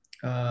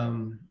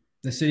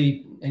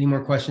city? Any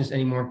more questions?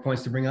 Any more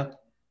points to bring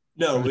up?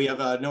 No, we have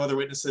no other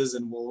witnesses,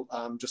 and we'll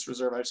just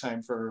reserve our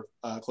time for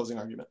closing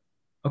argument.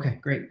 Okay,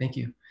 great. Thank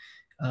you.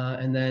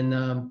 And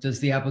then does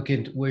the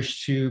applicant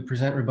wish to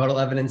present rebuttal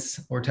evidence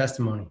or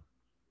testimony?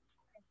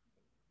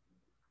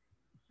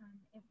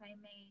 If I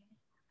may,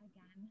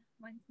 again,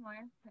 once more,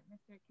 put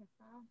Mr.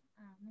 Kissel.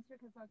 Mr.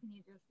 Kissel, can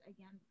you just,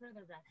 again, for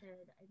the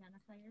record,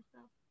 identify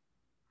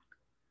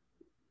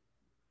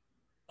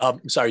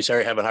yourself?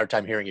 Sorry, I have a hard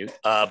time hearing you,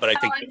 but I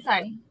think— I'm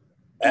sorry.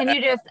 Can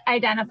you just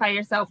identify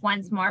yourself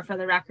once more for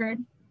the record?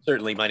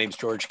 Certainly. My name is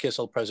George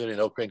Kissel, President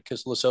of Oak Grant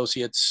Kissel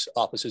Associates,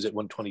 offices at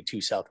 122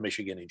 South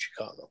Michigan in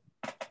Chicago.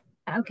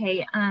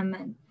 Okay,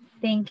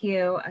 thank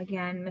you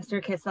again,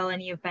 Mr. Kissel,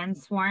 and you've been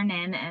sworn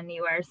in and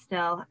you are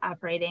still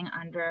operating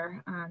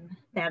under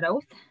that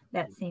oath,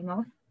 that same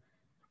oath.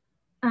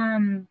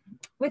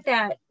 With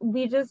that,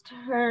 we just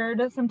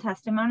heard some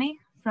testimony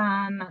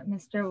from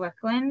Mr.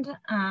 Wickland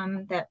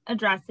that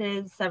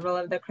addresses several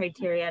of the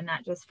criteria,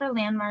 not just for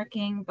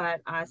landmarking,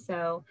 but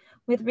also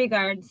with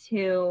regard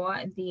to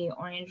the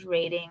orange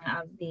rating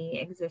of the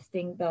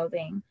existing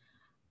building.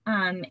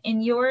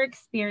 In your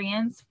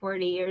experience,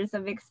 40 years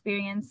of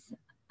experience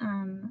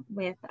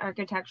with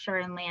architecture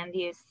and land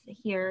use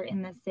here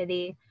in the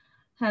city,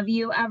 have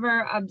you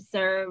ever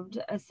observed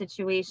a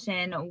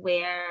situation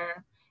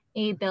where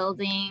a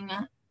building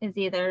is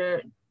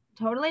either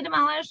totally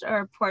demolished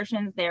or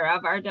portions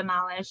thereof are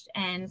demolished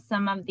and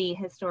some of the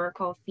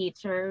historical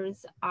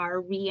features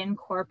are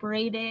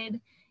reincorporated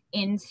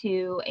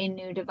into a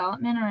new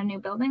development or a new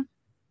building?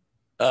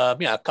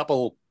 Yeah, a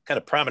couple kind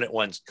of prominent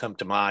ones come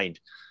to mind.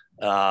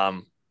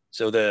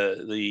 So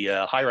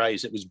the high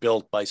rise that was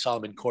built by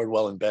Solomon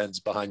Cordwell and Benz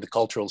behind the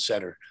Cultural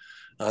Center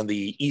on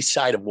the east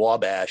side of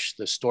Wabash,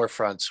 the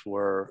storefronts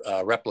were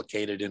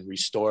replicated and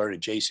restored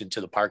adjacent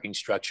to the parking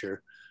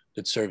structure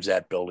that serves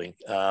that building.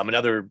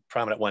 Another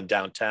prominent one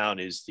downtown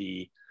is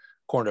the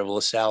corner of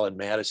LaSalle and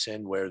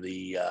Madison, where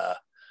the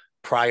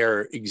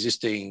prior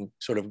existing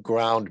sort of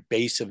ground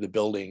base of the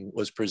building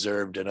was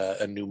preserved and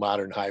a new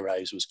modern high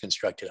rise was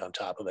constructed on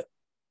top of it.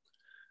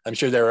 I'm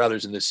sure there are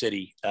others in the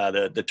city.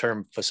 The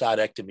term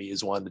facadectomy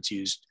is one that's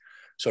used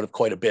sort of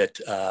quite a bit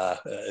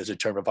as a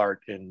term of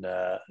art in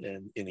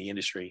the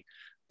industry.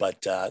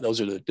 But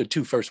those are the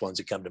two first ones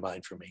that come to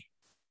mind for me.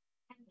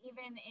 And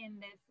even in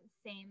this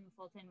same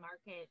Fulton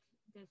Market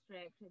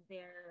district,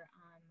 there,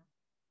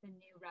 the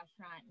new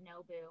restaurant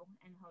Nobu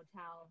and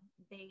hotel,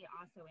 they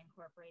also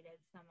incorporated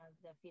some of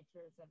the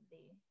features of the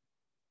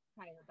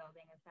prior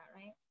building. Is that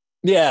right?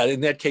 Yeah,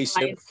 in that case,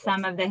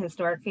 some of the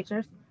historic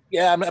features.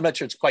 Yeah, I'm not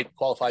sure it's quite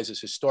qualifies as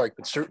historic,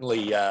 but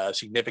certainly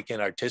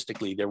significant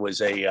artistically. There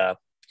was a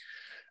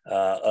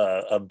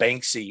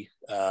Banksy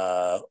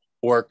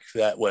work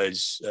that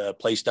was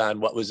placed on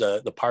what was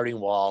the parting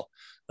wall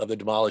of the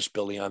demolished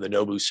building on the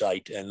Nobu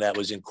site, and that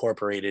was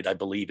incorporated, I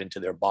believe, into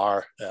their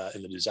bar,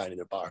 in the design of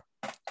their bar.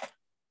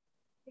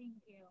 Thank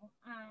you.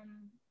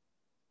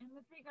 And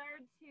with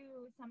regard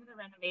to some of the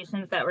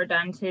renovations that were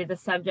done to the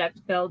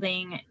subject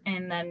building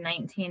in the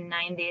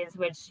 1990s,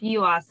 which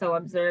you also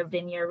observed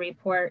in your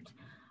report,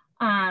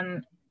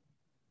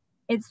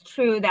 it's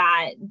true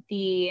that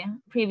the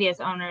previous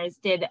owners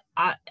did,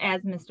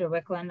 as Mr.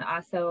 Wickland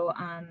also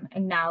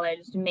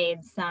acknowledged,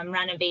 made some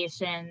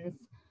renovations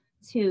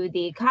to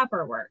the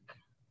copper work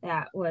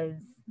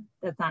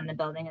that's on the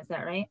building. Is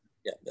that right?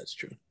 Yeah, that's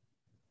true.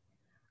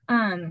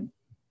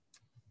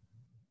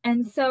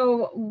 And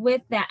so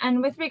with that,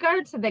 and with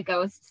regard to the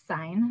ghost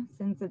sign,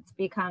 since it's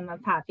become a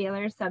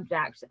popular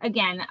subject,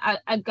 again,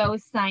 a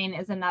ghost sign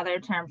is another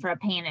term for a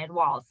painted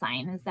wall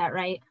sign. Is that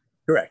right?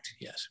 Correct,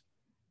 yes.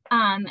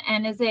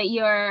 And is it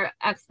your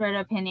expert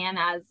opinion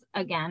as,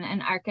 again,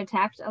 an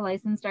architect, a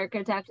licensed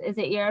architect, is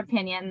it your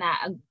opinion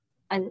that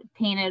a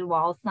painted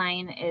wall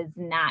sign is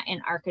not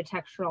an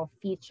architectural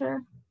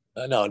feature?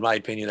 No, in my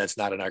opinion, that's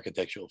not an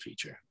architectural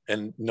feature,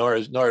 and nor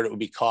it would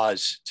be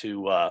cause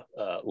to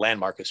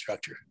landmark a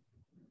structure.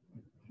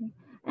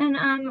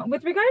 And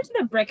with regard to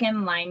the brick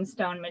and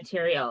limestone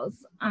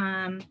materials,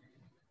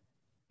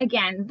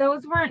 again,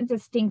 those weren't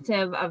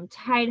distinctive of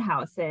tied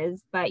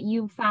houses, but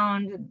you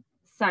found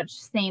such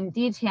same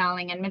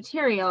detailing and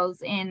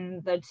materials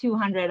in the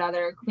 200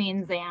 other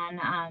Queens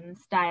Anne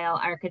style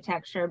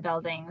architecture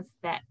buildings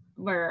that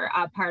were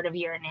a part of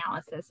your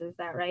analysis. Is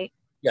that right?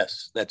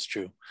 Yes, that's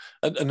true.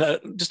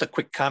 Just a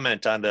quick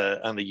comment on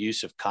the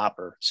use of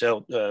copper.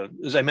 So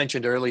as I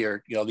mentioned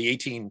earlier, the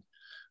late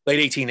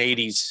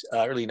 1880s,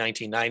 early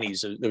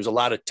 1990s, there was a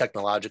lot of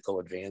technological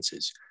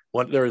advances.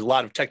 There was a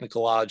lot of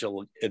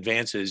technological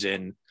advances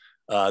in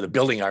the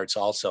building arts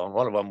also, and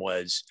one of them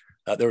was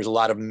there was a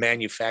lot of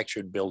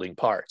manufactured building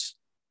parts,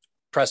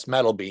 pressed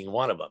metal being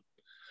one of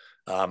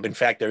them. In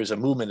fact, there was a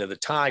movement at the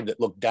time that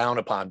looked down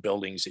upon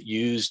buildings that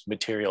used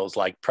materials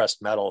like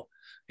pressed metal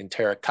and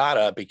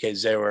terracotta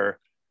because they were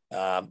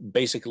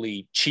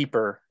basically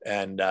cheaper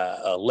and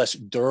less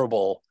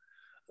durable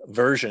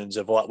versions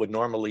of what would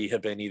normally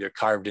have been either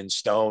carved in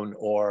stone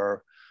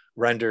or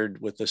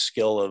rendered with the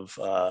skill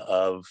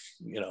of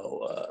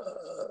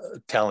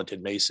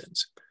talented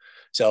masons.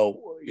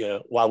 So,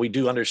 while we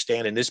do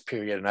understand in this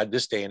period and at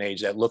this day and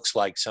age that looks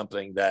like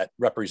something that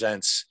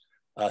represents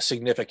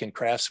significant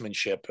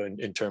craftsmanship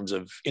in terms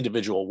of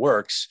individual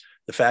works,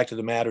 the fact of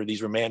the matter,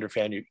 these were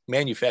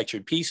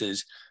manufactured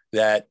pieces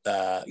that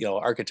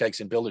architects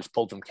and builders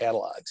pulled from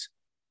catalogs.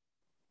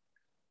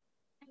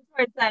 And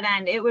towards that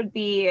end, you would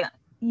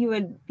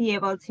be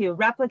able to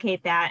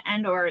replicate that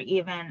and or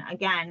even,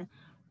 again,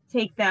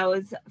 take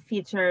those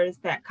features,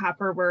 that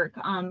copper work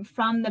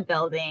from the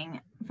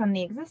building, from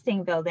the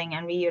existing building,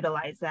 and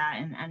reutilize that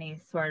in any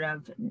sort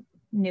of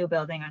new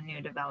building or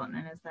new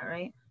development. Is that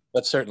right?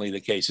 That's certainly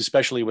the case,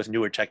 especially with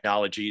newer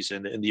technologies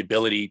and the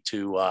ability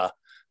to,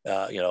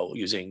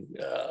 using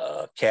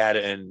CAD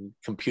and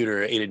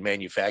computer-aided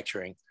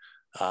manufacturing,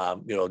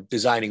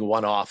 designing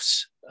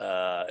one-offs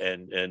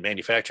and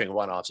manufacturing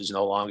one-offs is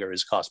no longer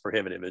as cost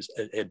prohibitive as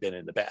it had been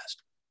in the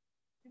past.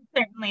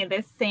 Certainly,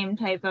 this same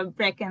type of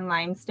brick and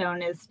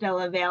limestone is still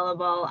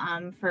available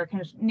for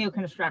new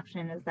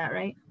construction. Is that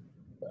right?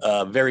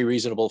 Very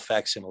reasonable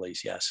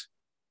facsimiles, yes.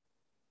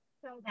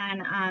 So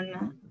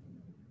then,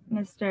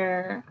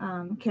 Mr.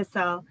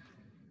 Kissel,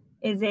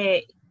 is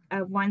it,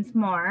 once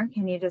more,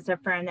 can you just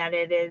affirm that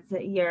it is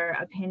your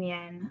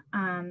opinion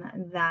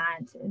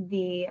that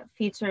the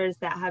features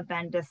that have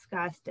been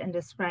discussed and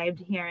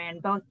described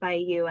herein, both by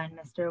you and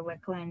Mr.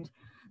 Wickland,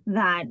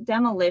 that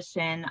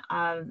demolition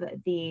of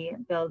the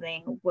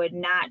building would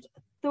not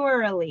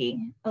thoroughly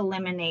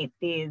eliminate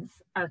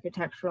these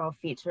architectural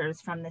features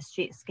from the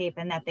streetscape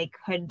and that they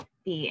could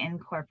be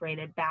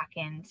incorporated back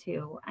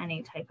into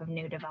any type of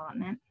new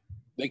development?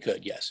 They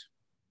could, yes.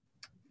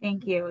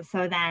 Thank you.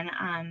 So then,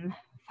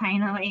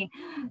 finally,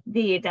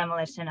 the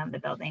demolition of the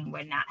building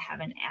would not have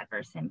an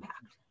adverse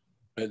impact.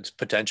 It's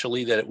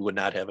potentially that it would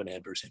not have an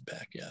adverse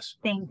impact, yes.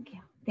 Thank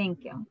you.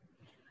 Thank you.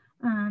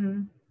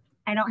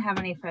 I don't have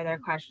any further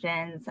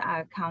questions.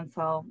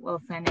 Council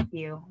Wilson, if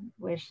you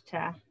wish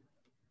to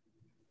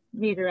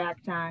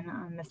redirect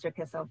on Mr.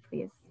 Kissel,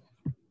 please.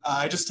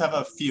 I just have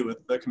a few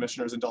with the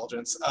commissioner's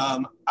indulgence.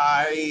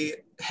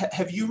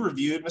 Have you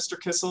reviewed, Mr.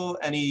 Kissel,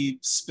 any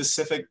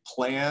specific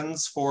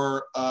plans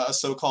for a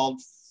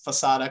so-called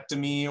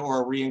facadectomy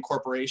or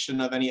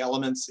reincorporation of any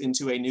elements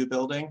into a new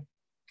building?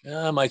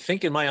 I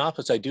think in my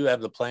office, I do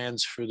have the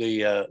plans for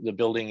the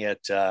building at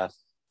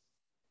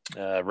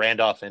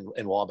Randolph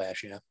and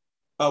Wabash, yeah.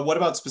 What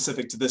about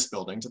specific to this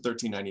building, to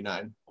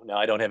 1399? No,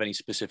 I don't have any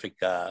specific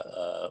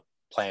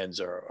plans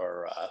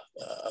or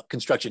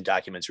construction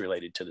documents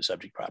related to the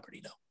subject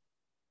property, no.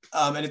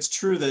 And it's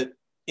true that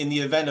in the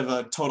event of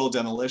a total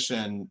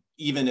demolition,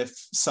 even if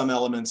some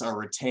elements are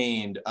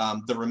retained,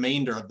 the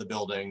remainder of the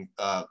building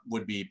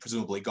would be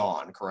presumably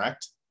gone,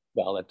 correct?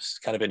 Well, that's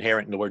kind of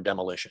inherent in the word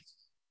demolition.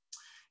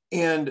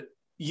 And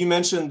you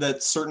mentioned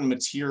that certain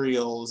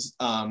materials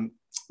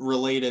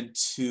related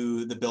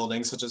to the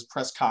building, such as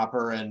pressed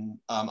copper and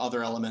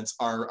other elements,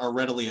 are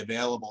readily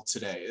available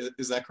today.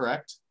 Is that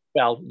correct?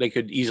 Well, they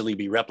could easily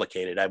be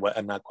replicated.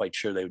 I'm not quite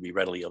sure they would be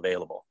readily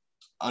available.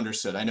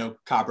 Understood. I know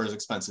copper is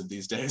expensive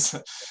these days.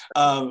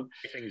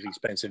 Everything is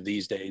expensive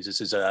these days.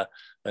 This is an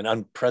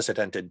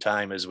unprecedented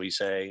time, as we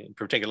say,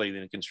 particularly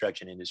in the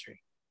construction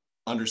industry.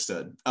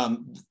 Understood.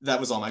 That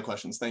was all my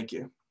questions. Thank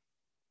you.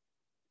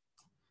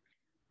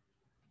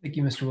 Thank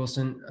you, Mr.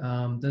 Wilson.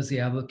 Does the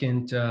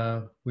applicant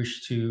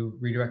wish to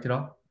redirect it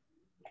all?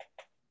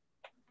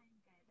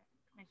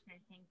 Commissioner,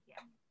 thank you.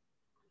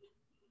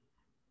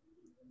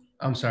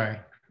 I'm sorry,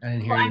 I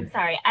didn't hear you. I'm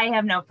sorry, I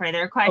have no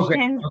further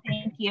questions.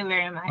 Okay. Thank you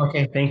very much.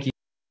 Okay, thank you.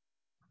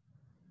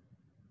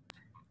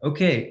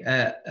 Okay,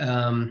 at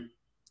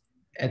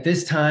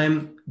this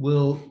time,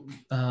 we'll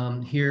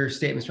hear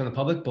statements from the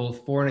public,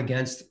 both for and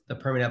against the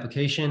permit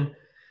application.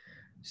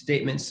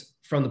 Statements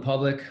from the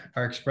public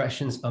are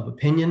expressions of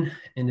opinion.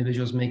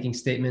 Individuals making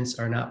statements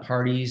are not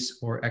parties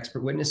or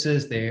expert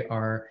witnesses. They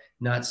are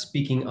not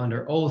speaking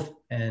under oath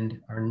and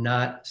are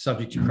not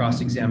subject to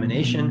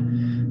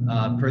cross-examination.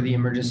 Per the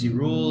emergency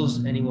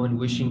rules, anyone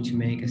wishing to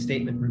make a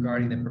statement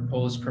regarding the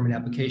proposed permit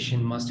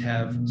application must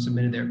have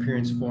submitted their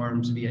appearance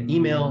forms via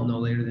email no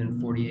later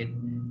than 48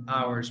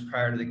 hours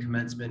prior to the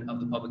commencement of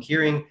the public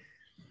hearing.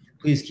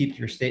 Please keep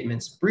your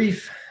statements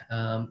brief,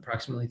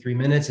 approximately 3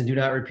 minutes, and do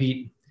not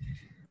repeat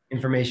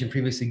information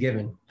previously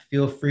given.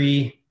 Feel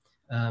free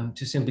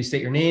to simply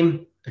state your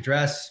name,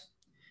 address,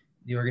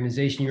 the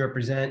organization you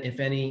represent,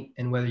 if any,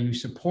 and whether you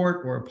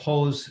support or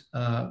oppose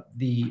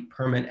the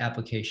permit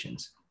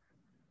applications.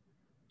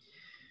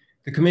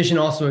 The commission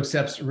also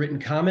accepts written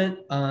comment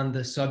on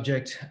the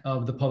subject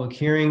of the public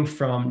hearing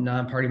from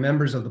non-party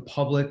members of the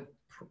public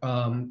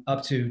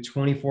up to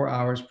 24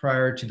 hours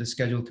prior to the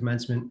scheduled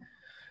commencement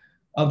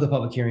of the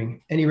public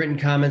hearing. Any written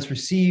comments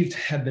received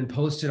have been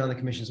posted on the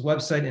commission's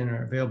website and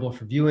are available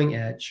for viewing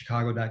at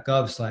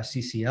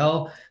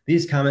chicago.gov/CCL.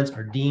 These comments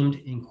are deemed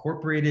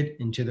incorporated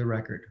into the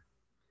record.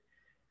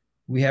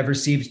 We have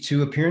received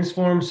 2 appearance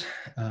forms,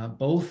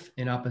 both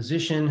in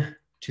opposition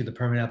to the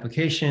permit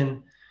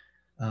application.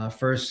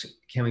 First,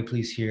 can we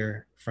please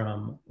hear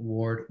from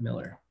Ward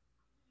Miller?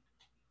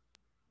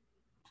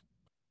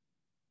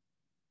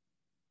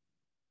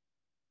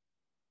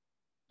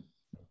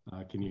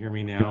 Can you hear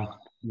me now,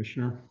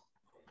 Commissioner?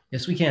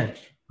 Yes, we can.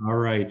 All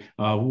right.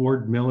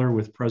 Ward Miller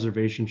with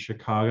Preservation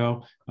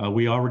Chicago.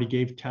 We already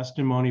gave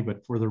testimony,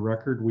 but for the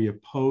record, we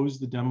oppose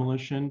the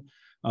demolition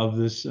of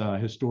this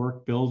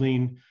historic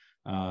building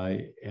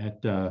at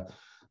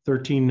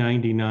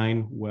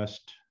 1399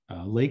 West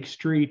Lake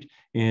Street.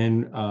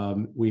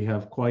 And we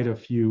have quite a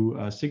few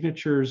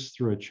signatures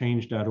through a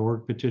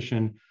change.org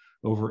petition,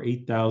 over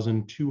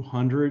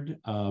 8,200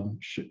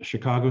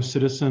 Chicago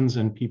citizens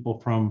and people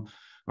from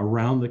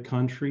around the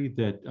country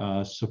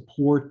that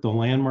support the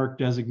landmark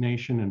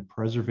designation and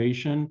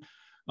preservation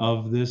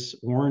of this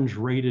orange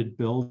rated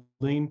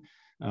building.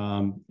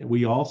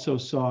 We also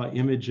saw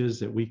images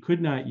that we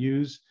could not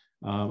use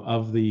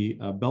of the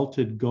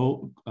belted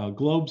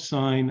globe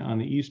sign on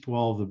the east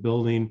wall of the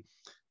building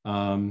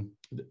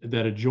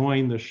that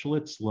adjoined the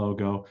Schlitz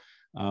logo.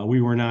 We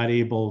were not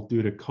able,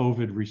 due to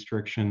COVID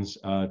restrictions,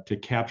 to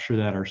capture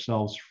that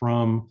ourselves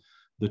from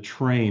the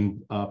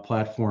train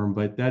platform,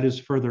 but that is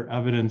further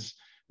evidence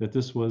that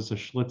this was a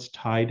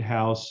Schlitz-Tied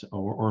house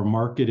or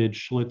marketed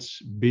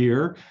Schlitz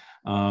beer.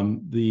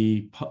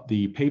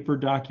 The paper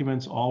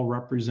documents all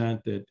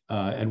represent that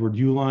Edward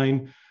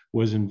Uline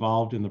was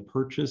involved in the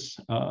purchase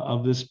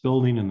of this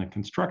building and the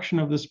construction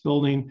of this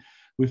building.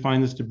 We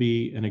find this to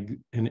be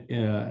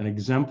an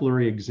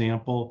exemplary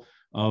example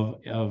of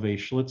a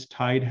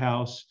Schlitz-Tied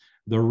house.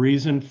 The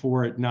reason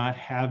for it not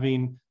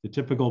having the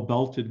typical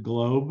belted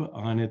globe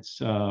on its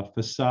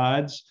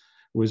facades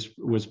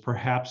was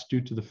perhaps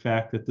due to the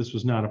fact that this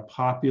was not a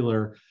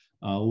popular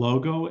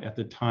logo at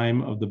the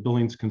time of the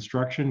building's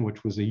construction,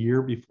 which was a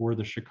year before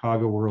the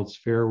Chicago World's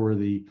Fair, where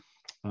the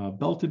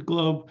belted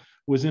globe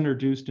was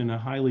introduced in a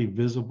highly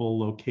visible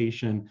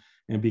location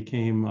and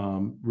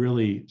became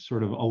really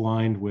sort of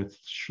aligned with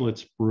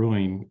Schlitz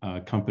Brewing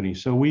Company.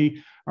 So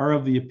we are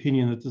of the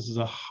opinion that this is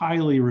a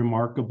highly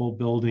remarkable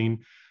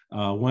building.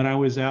 When I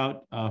was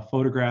out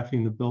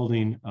photographing the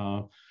building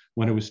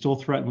when it was still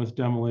threatened with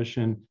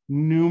demolition.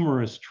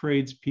 Numerous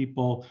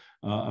tradespeople,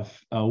 a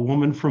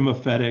woman from a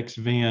FedEx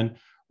van,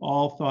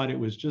 all thought it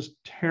was just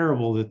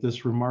terrible that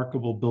this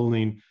remarkable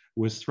building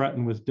was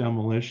threatened with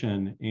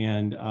demolition.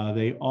 And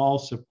they all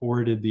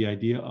supported the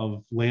idea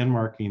of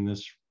landmarking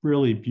this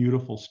really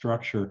beautiful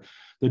structure.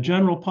 The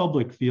general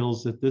public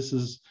feels that this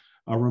is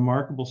a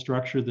remarkable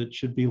structure that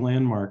should be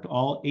landmarked.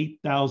 All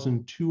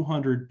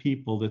 8,200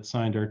 people that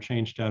signed our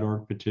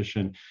change.org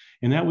petition.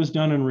 And that was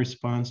done in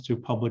response to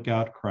public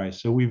outcry.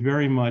 So we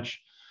very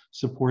much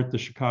support the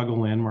Chicago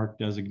landmark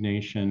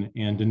designation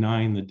and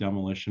denying the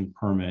demolition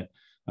permit.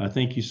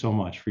 Thank you so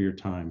much for your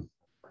time.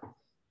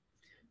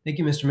 Thank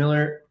you, Mr.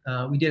 Miller.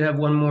 We did have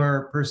one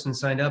more person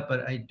signed up,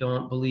 but I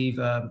don't believe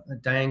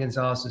Diane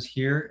Gonzalez is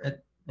here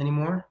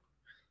anymore.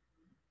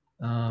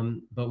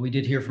 But we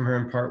did hear from her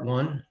in part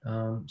one.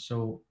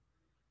 So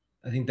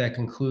I think that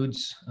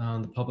concludes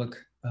the public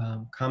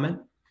comment.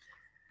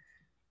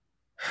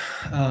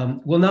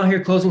 We'll now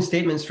hear closing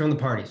statements from the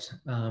parties.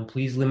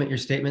 Please limit your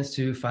statements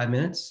to 5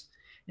 minutes.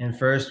 And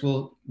first,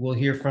 we'll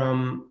hear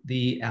from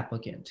the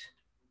applicant.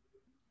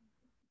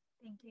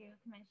 Thank you,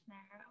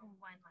 Commissioner.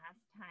 One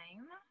last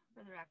time,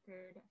 for the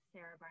record,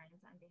 Sarah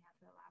Barnes on behalf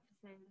of the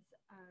offices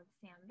of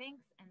Sam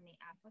Banks and the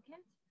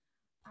applicant.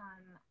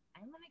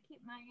 I'm going to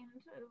keep mine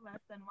to less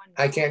than 1 minute.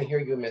 I can't hear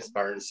you, Miss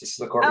Barnes. This is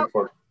the court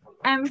reporter.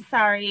 I'm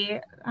sorry,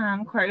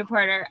 court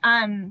reporter.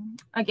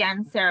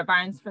 Again, Sarah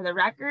Barnes for the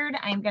record.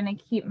 I'm going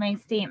to keep my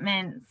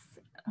statements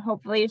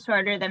hopefully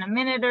shorter than a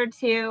minute or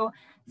two,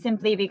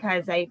 simply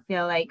because I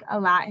feel like a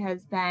lot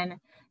has been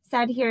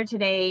said here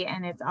today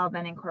and it's all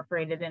been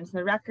incorporated into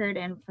the record,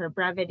 and for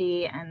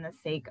brevity and the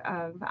sake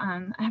of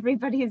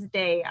everybody's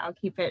day, I'll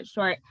keep it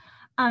short.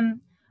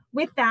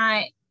 With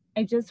that,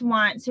 I just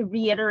want to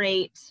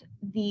reiterate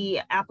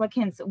the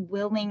applicant's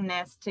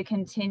willingness to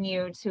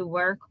continue to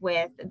work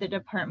with the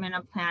Department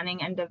of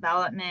Planning and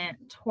Development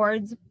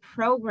towards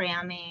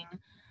programming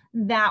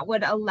that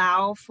would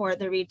allow for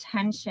the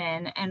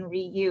retention and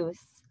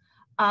reuse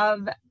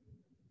of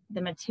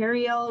the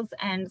materials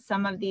and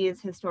some of these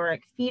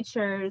historic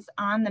features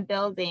on the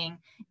building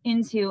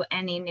into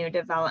any new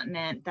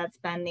development. That's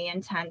been the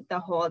intent the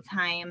whole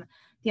time.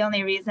 The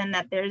only reason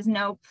that there's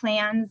no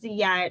plans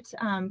yet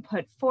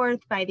put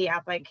forth by the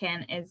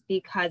applicant is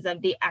because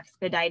of the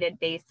expedited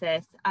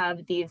basis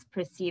of these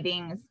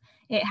proceedings.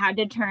 It had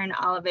to turn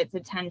all of its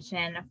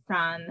attention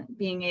from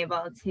being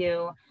able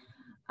to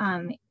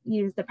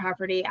use the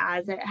property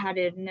as it had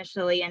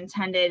initially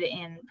intended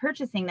in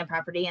purchasing the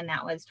property, and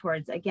that was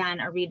towards, again,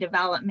 a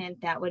redevelopment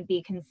that would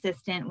be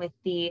consistent with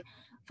the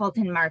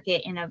Fulton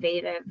Market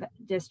Innovation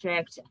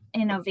District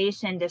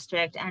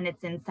and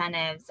its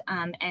incentives,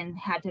 and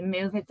had to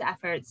move its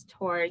efforts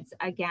towards,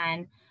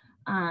 again,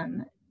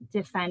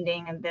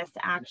 defending this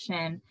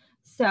action.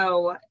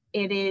 So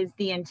it is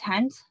the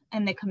intent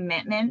and the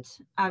commitment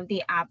of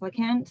the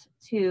applicant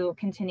to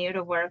continue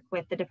to work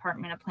with the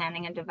Department of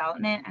Planning and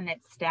Development and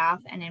its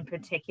staff, and in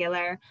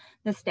particular,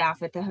 the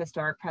staff at the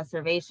Historic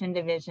Preservation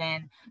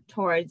Division,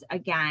 towards,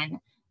 again,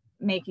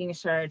 making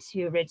sure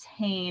to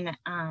retain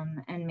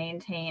and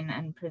maintain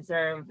and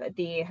preserve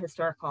the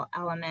historical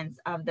elements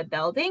of the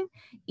building,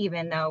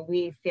 even though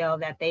we feel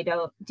that they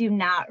do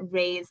not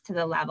raise to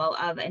the level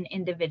of an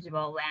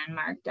individual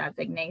landmark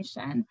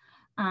designation.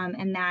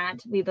 And that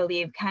we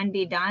believe can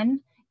be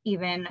done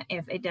even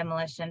if a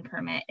demolition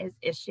permit is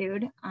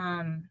issued.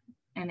 And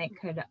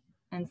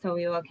so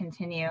we will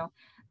continue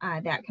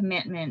that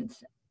commitment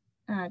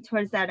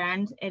towards that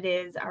end. It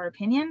is our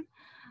opinion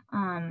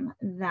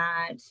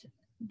that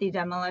the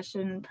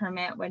demolition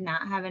permit would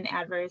not have an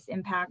adverse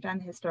impact on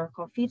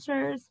historical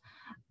features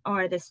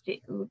or the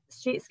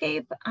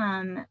streetscape.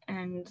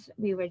 And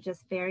we would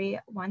just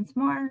once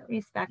more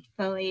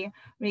respectfully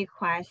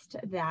request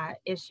that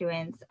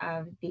issuance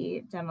of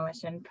the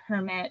demolition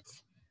permit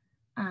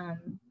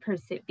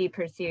be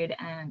pursued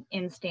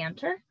in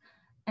stanter.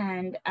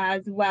 And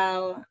as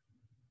well,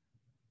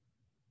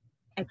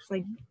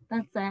 actually,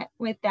 that's it.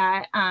 With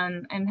that,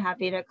 I'm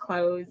happy to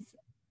close,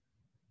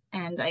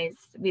 and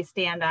we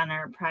stand on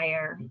our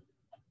prior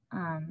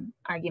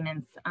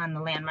arguments on the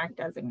landmark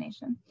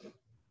designation.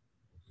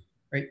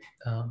 Great,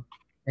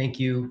 thank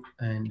you.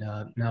 And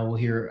now we'll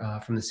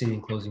hear from the city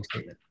in closing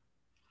statement.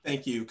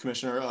 Thank you,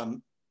 Commissioner.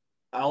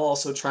 I'll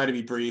also try to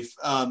be brief.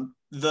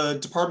 The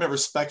department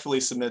respectfully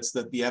submits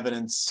that the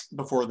evidence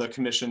before the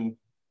commission,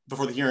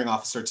 before the hearing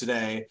officer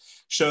today,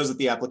 shows that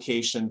the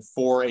application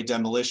for a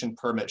demolition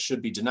permit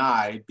should be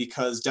denied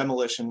because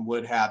demolition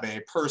would have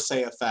a per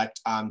se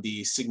effect on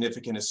the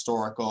significant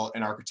historical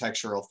and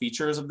architectural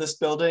features of this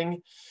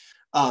building.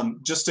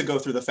 Just to go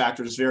through the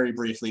factors very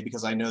briefly,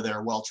 because I know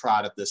they're well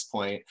trod at this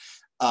point.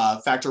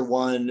 Factor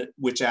one,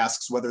 which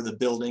asks whether the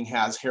building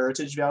has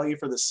heritage value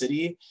for the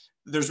city.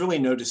 There's really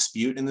no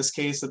dispute in this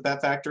case that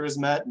that factor is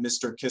met.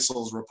 Mr.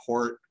 Kissel's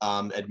report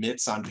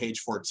admits on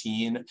page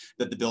 14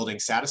 that the building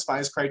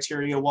satisfies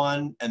criteria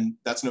 1, and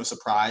that's no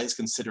surprise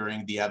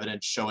considering the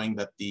evidence showing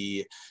that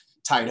the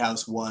Tied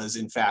House was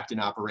in fact in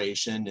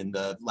operation in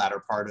the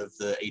latter part of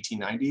the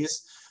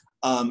 1890s.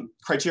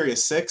 Criteria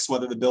 6,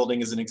 whether the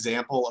building is an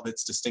example of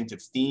its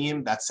distinctive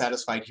theme, that's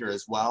satisfied here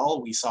as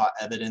well. We saw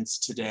evidence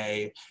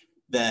today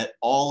that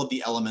all of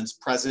the elements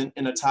present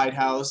in a tied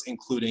house,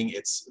 including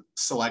its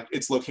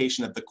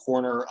location at the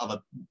corner of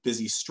a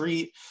busy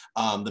street,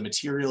 the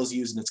materials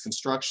used in its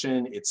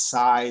construction, its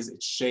size,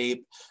 its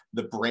shape,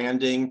 the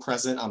branding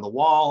present on the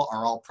wall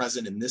are all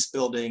present in this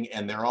building,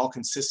 and they're all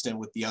consistent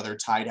with the other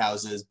tied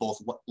houses, both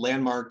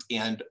landmarked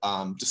and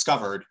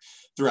discovered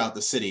throughout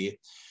the city.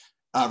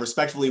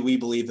 Respectfully, we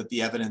believe that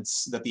the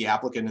evidence that the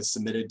applicant has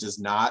submitted does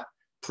not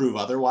prove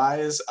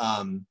otherwise.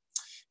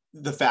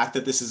 The fact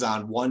that this is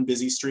on one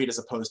busy street as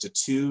opposed to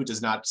two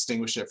does not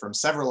distinguish it from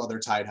several other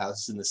tied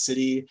houses in the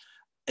city.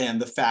 And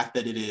the fact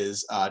that it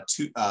is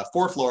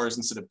 4 floors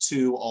instead of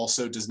 2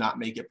 also does not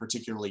make it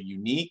particularly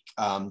unique.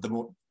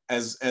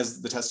 As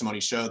the testimony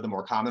showed, the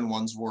more common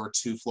ones were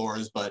 2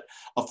 floors, but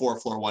a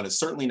 4-floor one is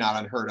certainly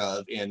not unheard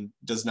of and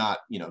does not,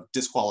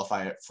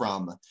 disqualify it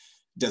from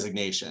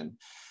designation.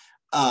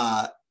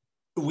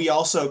 We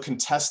also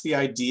contest the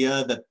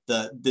idea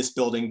that this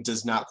building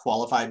does not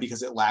qualify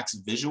because it lacks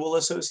visual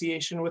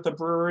association with a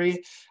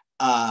brewery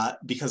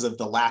because of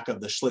the lack of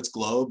the Schlitz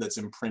globe that's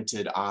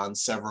imprinted on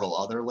several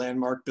other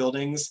landmark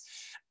buildings.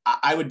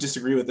 I would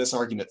disagree with this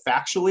argument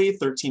factually.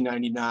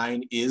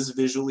 1399 is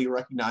visually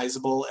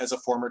recognizable as a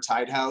former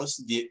tied house.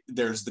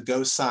 There's the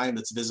ghost sign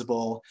that's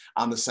visible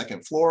on the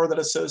 2nd floor that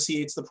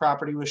associates the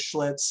property with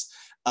Schlitz,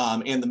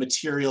 and the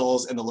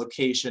materials and the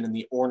location and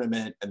the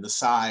ornament and the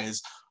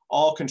size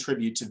all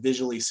contribute to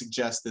visually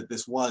suggest that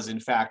this was in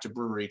fact a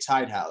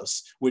brewery-tied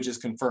house, which is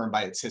confirmed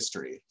by its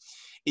history.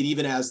 It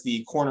even has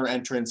the corner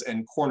entrance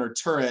and corner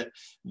turret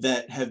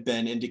that have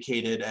been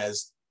indicated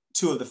as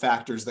 2 of the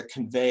factors that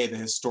convey the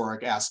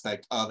historic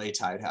aspect of a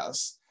tied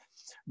house.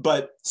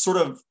 But sort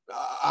of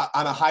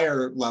on a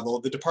higher level,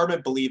 the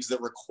department believes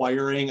that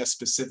requiring a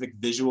specific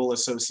visual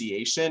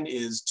association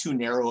is too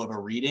narrow of a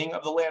reading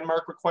of the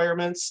landmark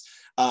requirements.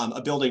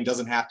 A building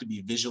doesn't have to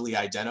be visually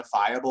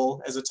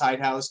identifiable as a tied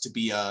house to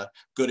be a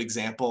good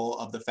example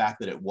of the fact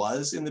that it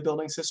was in the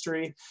building's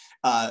history.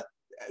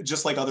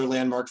 Just like other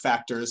landmark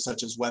factors,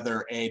 such as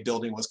whether a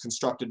building was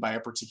constructed by a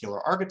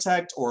particular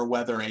architect or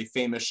whether a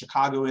famous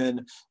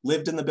Chicagoan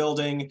lived in the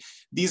building,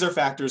 these are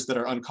factors that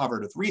are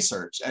uncovered with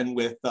research and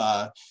with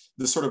the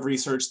sort of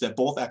research that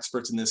both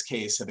experts in this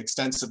case have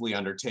extensively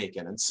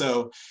undertaken. And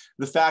so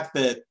the fact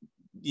that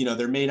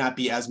there may not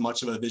be as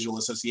much of a visual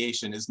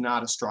association is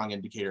not a strong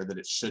indicator that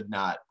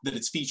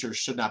its features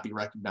should not be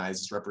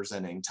recognized as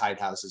representing tied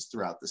houses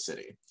throughout the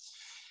city.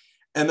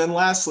 And then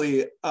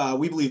lastly,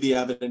 we believe the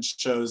evidence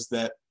shows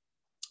that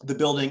the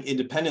building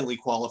independently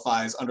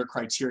qualifies under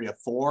criteria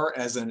 4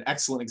 as an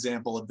excellent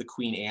example of the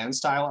Queen Anne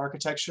style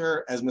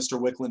architecture. As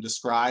Mr. Wickland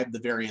described, the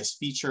various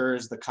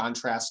features, the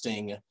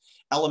contrasting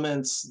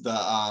elements,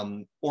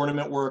 the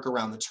ornament work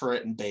around the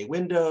turret and bay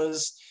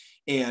windows,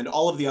 and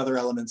all of the other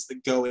elements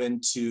that go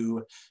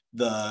into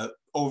the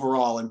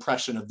overall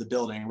impression of the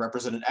building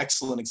represent an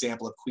excellent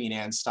example of Queen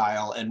Anne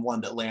style and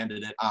one that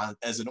landed it on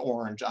as an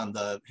orange on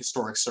the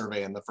historic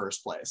survey in the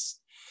first place.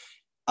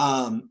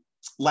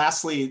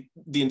 Lastly,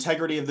 the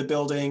integrity of the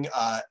building,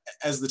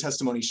 as the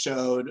testimony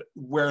showed,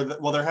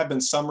 while there have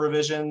been some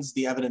revisions,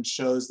 the evidence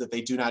shows that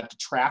they do not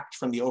detract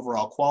from the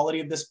overall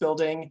quality of this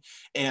building,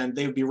 and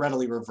they would be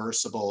readily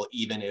reversible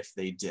even if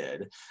they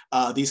did.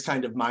 These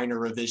kind of minor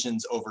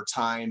revisions over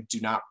time do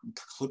not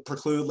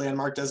preclude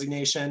landmark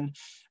designation.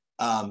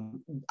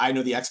 I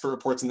know the expert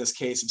reports in this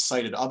case have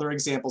cited other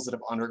examples that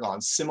have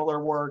undergone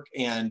similar work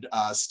and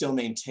still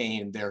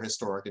maintain their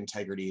historic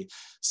integrity,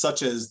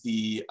 such as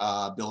the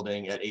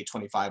building at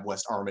 825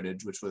 West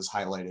Armitage, which was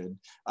highlighted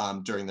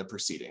during the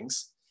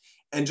proceedings.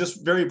 And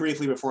just very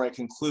briefly before I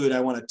conclude, I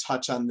want to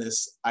touch on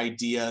this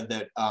idea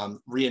that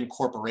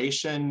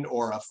reincorporation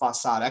or a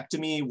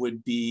facadectomy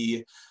would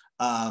be,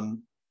 that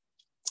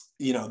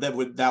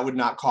would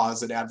not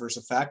cause an adverse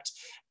effect.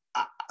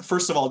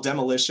 First of all,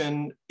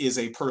 demolition is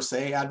a per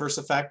se adverse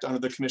effect under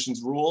the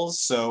commission's rules.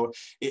 So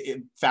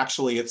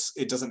factually,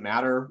 it doesn't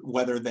matter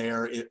whether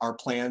there are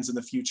plans in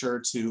the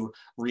future to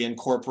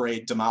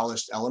reincorporate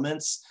demolished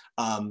elements.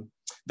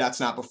 That's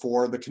not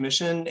before the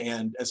commission.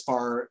 And as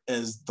far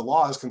as the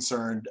law is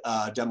concerned,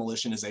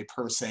 demolition is a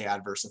per se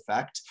adverse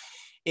effect.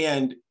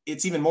 And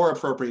it's even more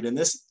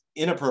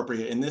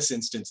inappropriate in this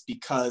instance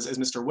because, as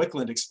Mr.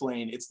 Wickland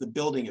explained, it's the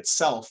building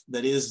itself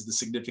that is the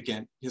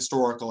significant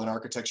historical and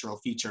architectural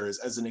features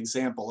as an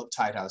example of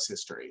tied house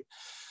history.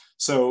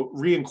 So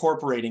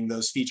reincorporating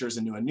those features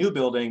into a new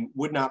building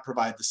would not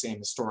provide the same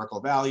historical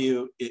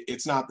value.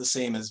 It's not the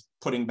same as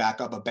putting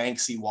back up a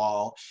Banksy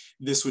wall.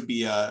 This would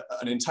be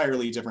an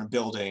entirely different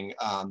building,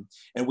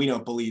 and we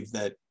don't believe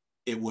that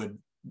it would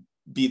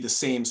be the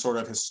same sort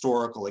of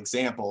historical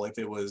example if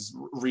it was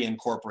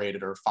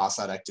reincorporated or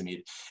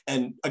facadectomied.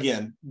 And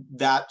again,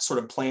 that sort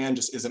of plan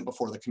just isn't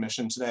before the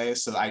commission today,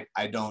 so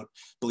I don't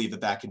believe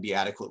that can be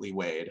adequately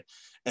weighed.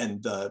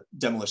 and the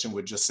demolition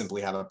would just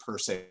simply have a per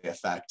se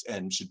effect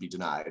and should be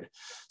denied.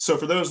 So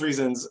for those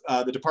reasons,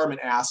 the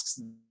department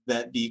asks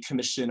that the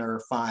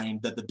commissioner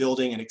find that the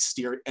building and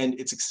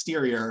its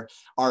exterior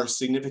are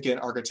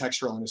significant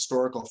architectural and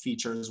historical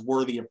features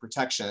worthy of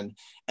protection,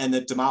 and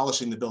that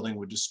demolishing the building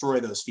would destroy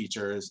those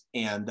features,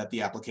 and that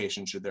the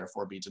application should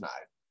therefore be denied.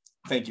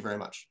 Thank you very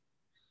much.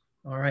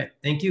 All right,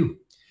 thank you.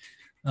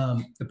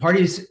 The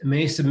parties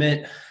may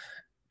submit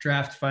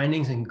draft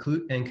findings and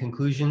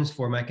conclusions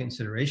for my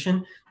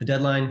consideration. The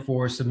deadline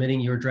for submitting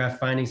your draft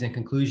findings and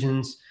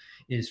conclusions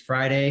is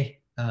Friday,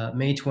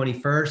 May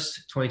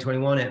 21st,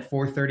 2021 at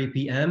 4:30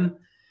 p.m.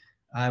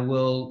 I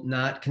will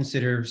not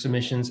consider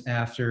submissions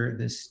after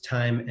this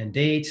time and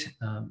date.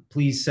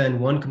 Please send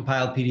one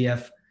compiled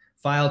PDF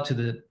file to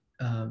the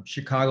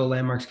Chicago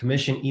Landmarks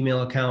Commission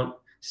email account,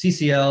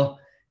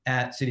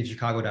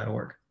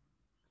 ccl@cityofchicago.org.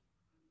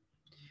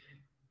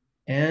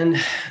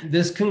 And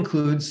this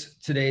concludes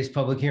today's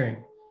public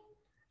hearing.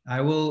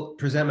 I will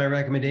present my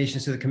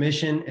recommendations to the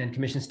commission, and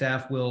commission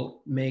staff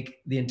will make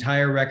the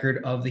entire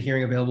record of the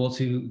hearing available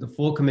to the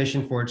full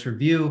commission for its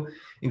review,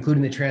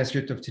 including the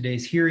transcript of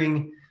today's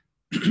hearing.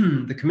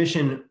 The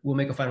commission will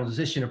make a final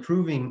decision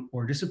approving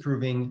or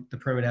disapproving the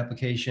permit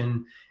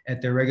application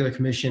at their regular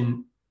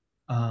commission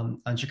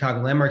on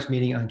Chicago Landmarks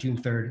meeting on June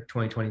 3rd,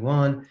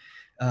 2021,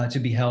 to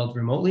be held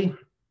remotely.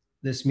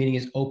 This meeting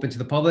is open to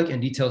the public,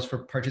 and details for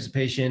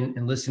participation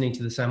and listening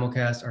to the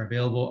simulcast are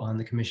available on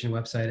the commission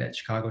website at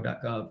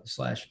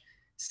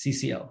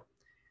chicago.gov/CCL.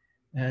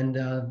 And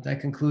that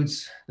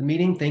concludes the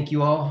meeting. Thank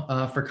you all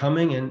for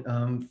coming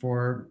and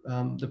for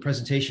the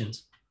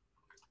presentations.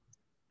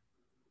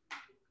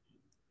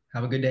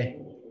 Have a good day.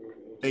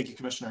 Thank you,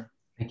 Commissioner.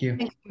 Thank you.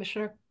 Thank you,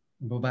 Commissioner.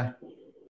 Bye-bye.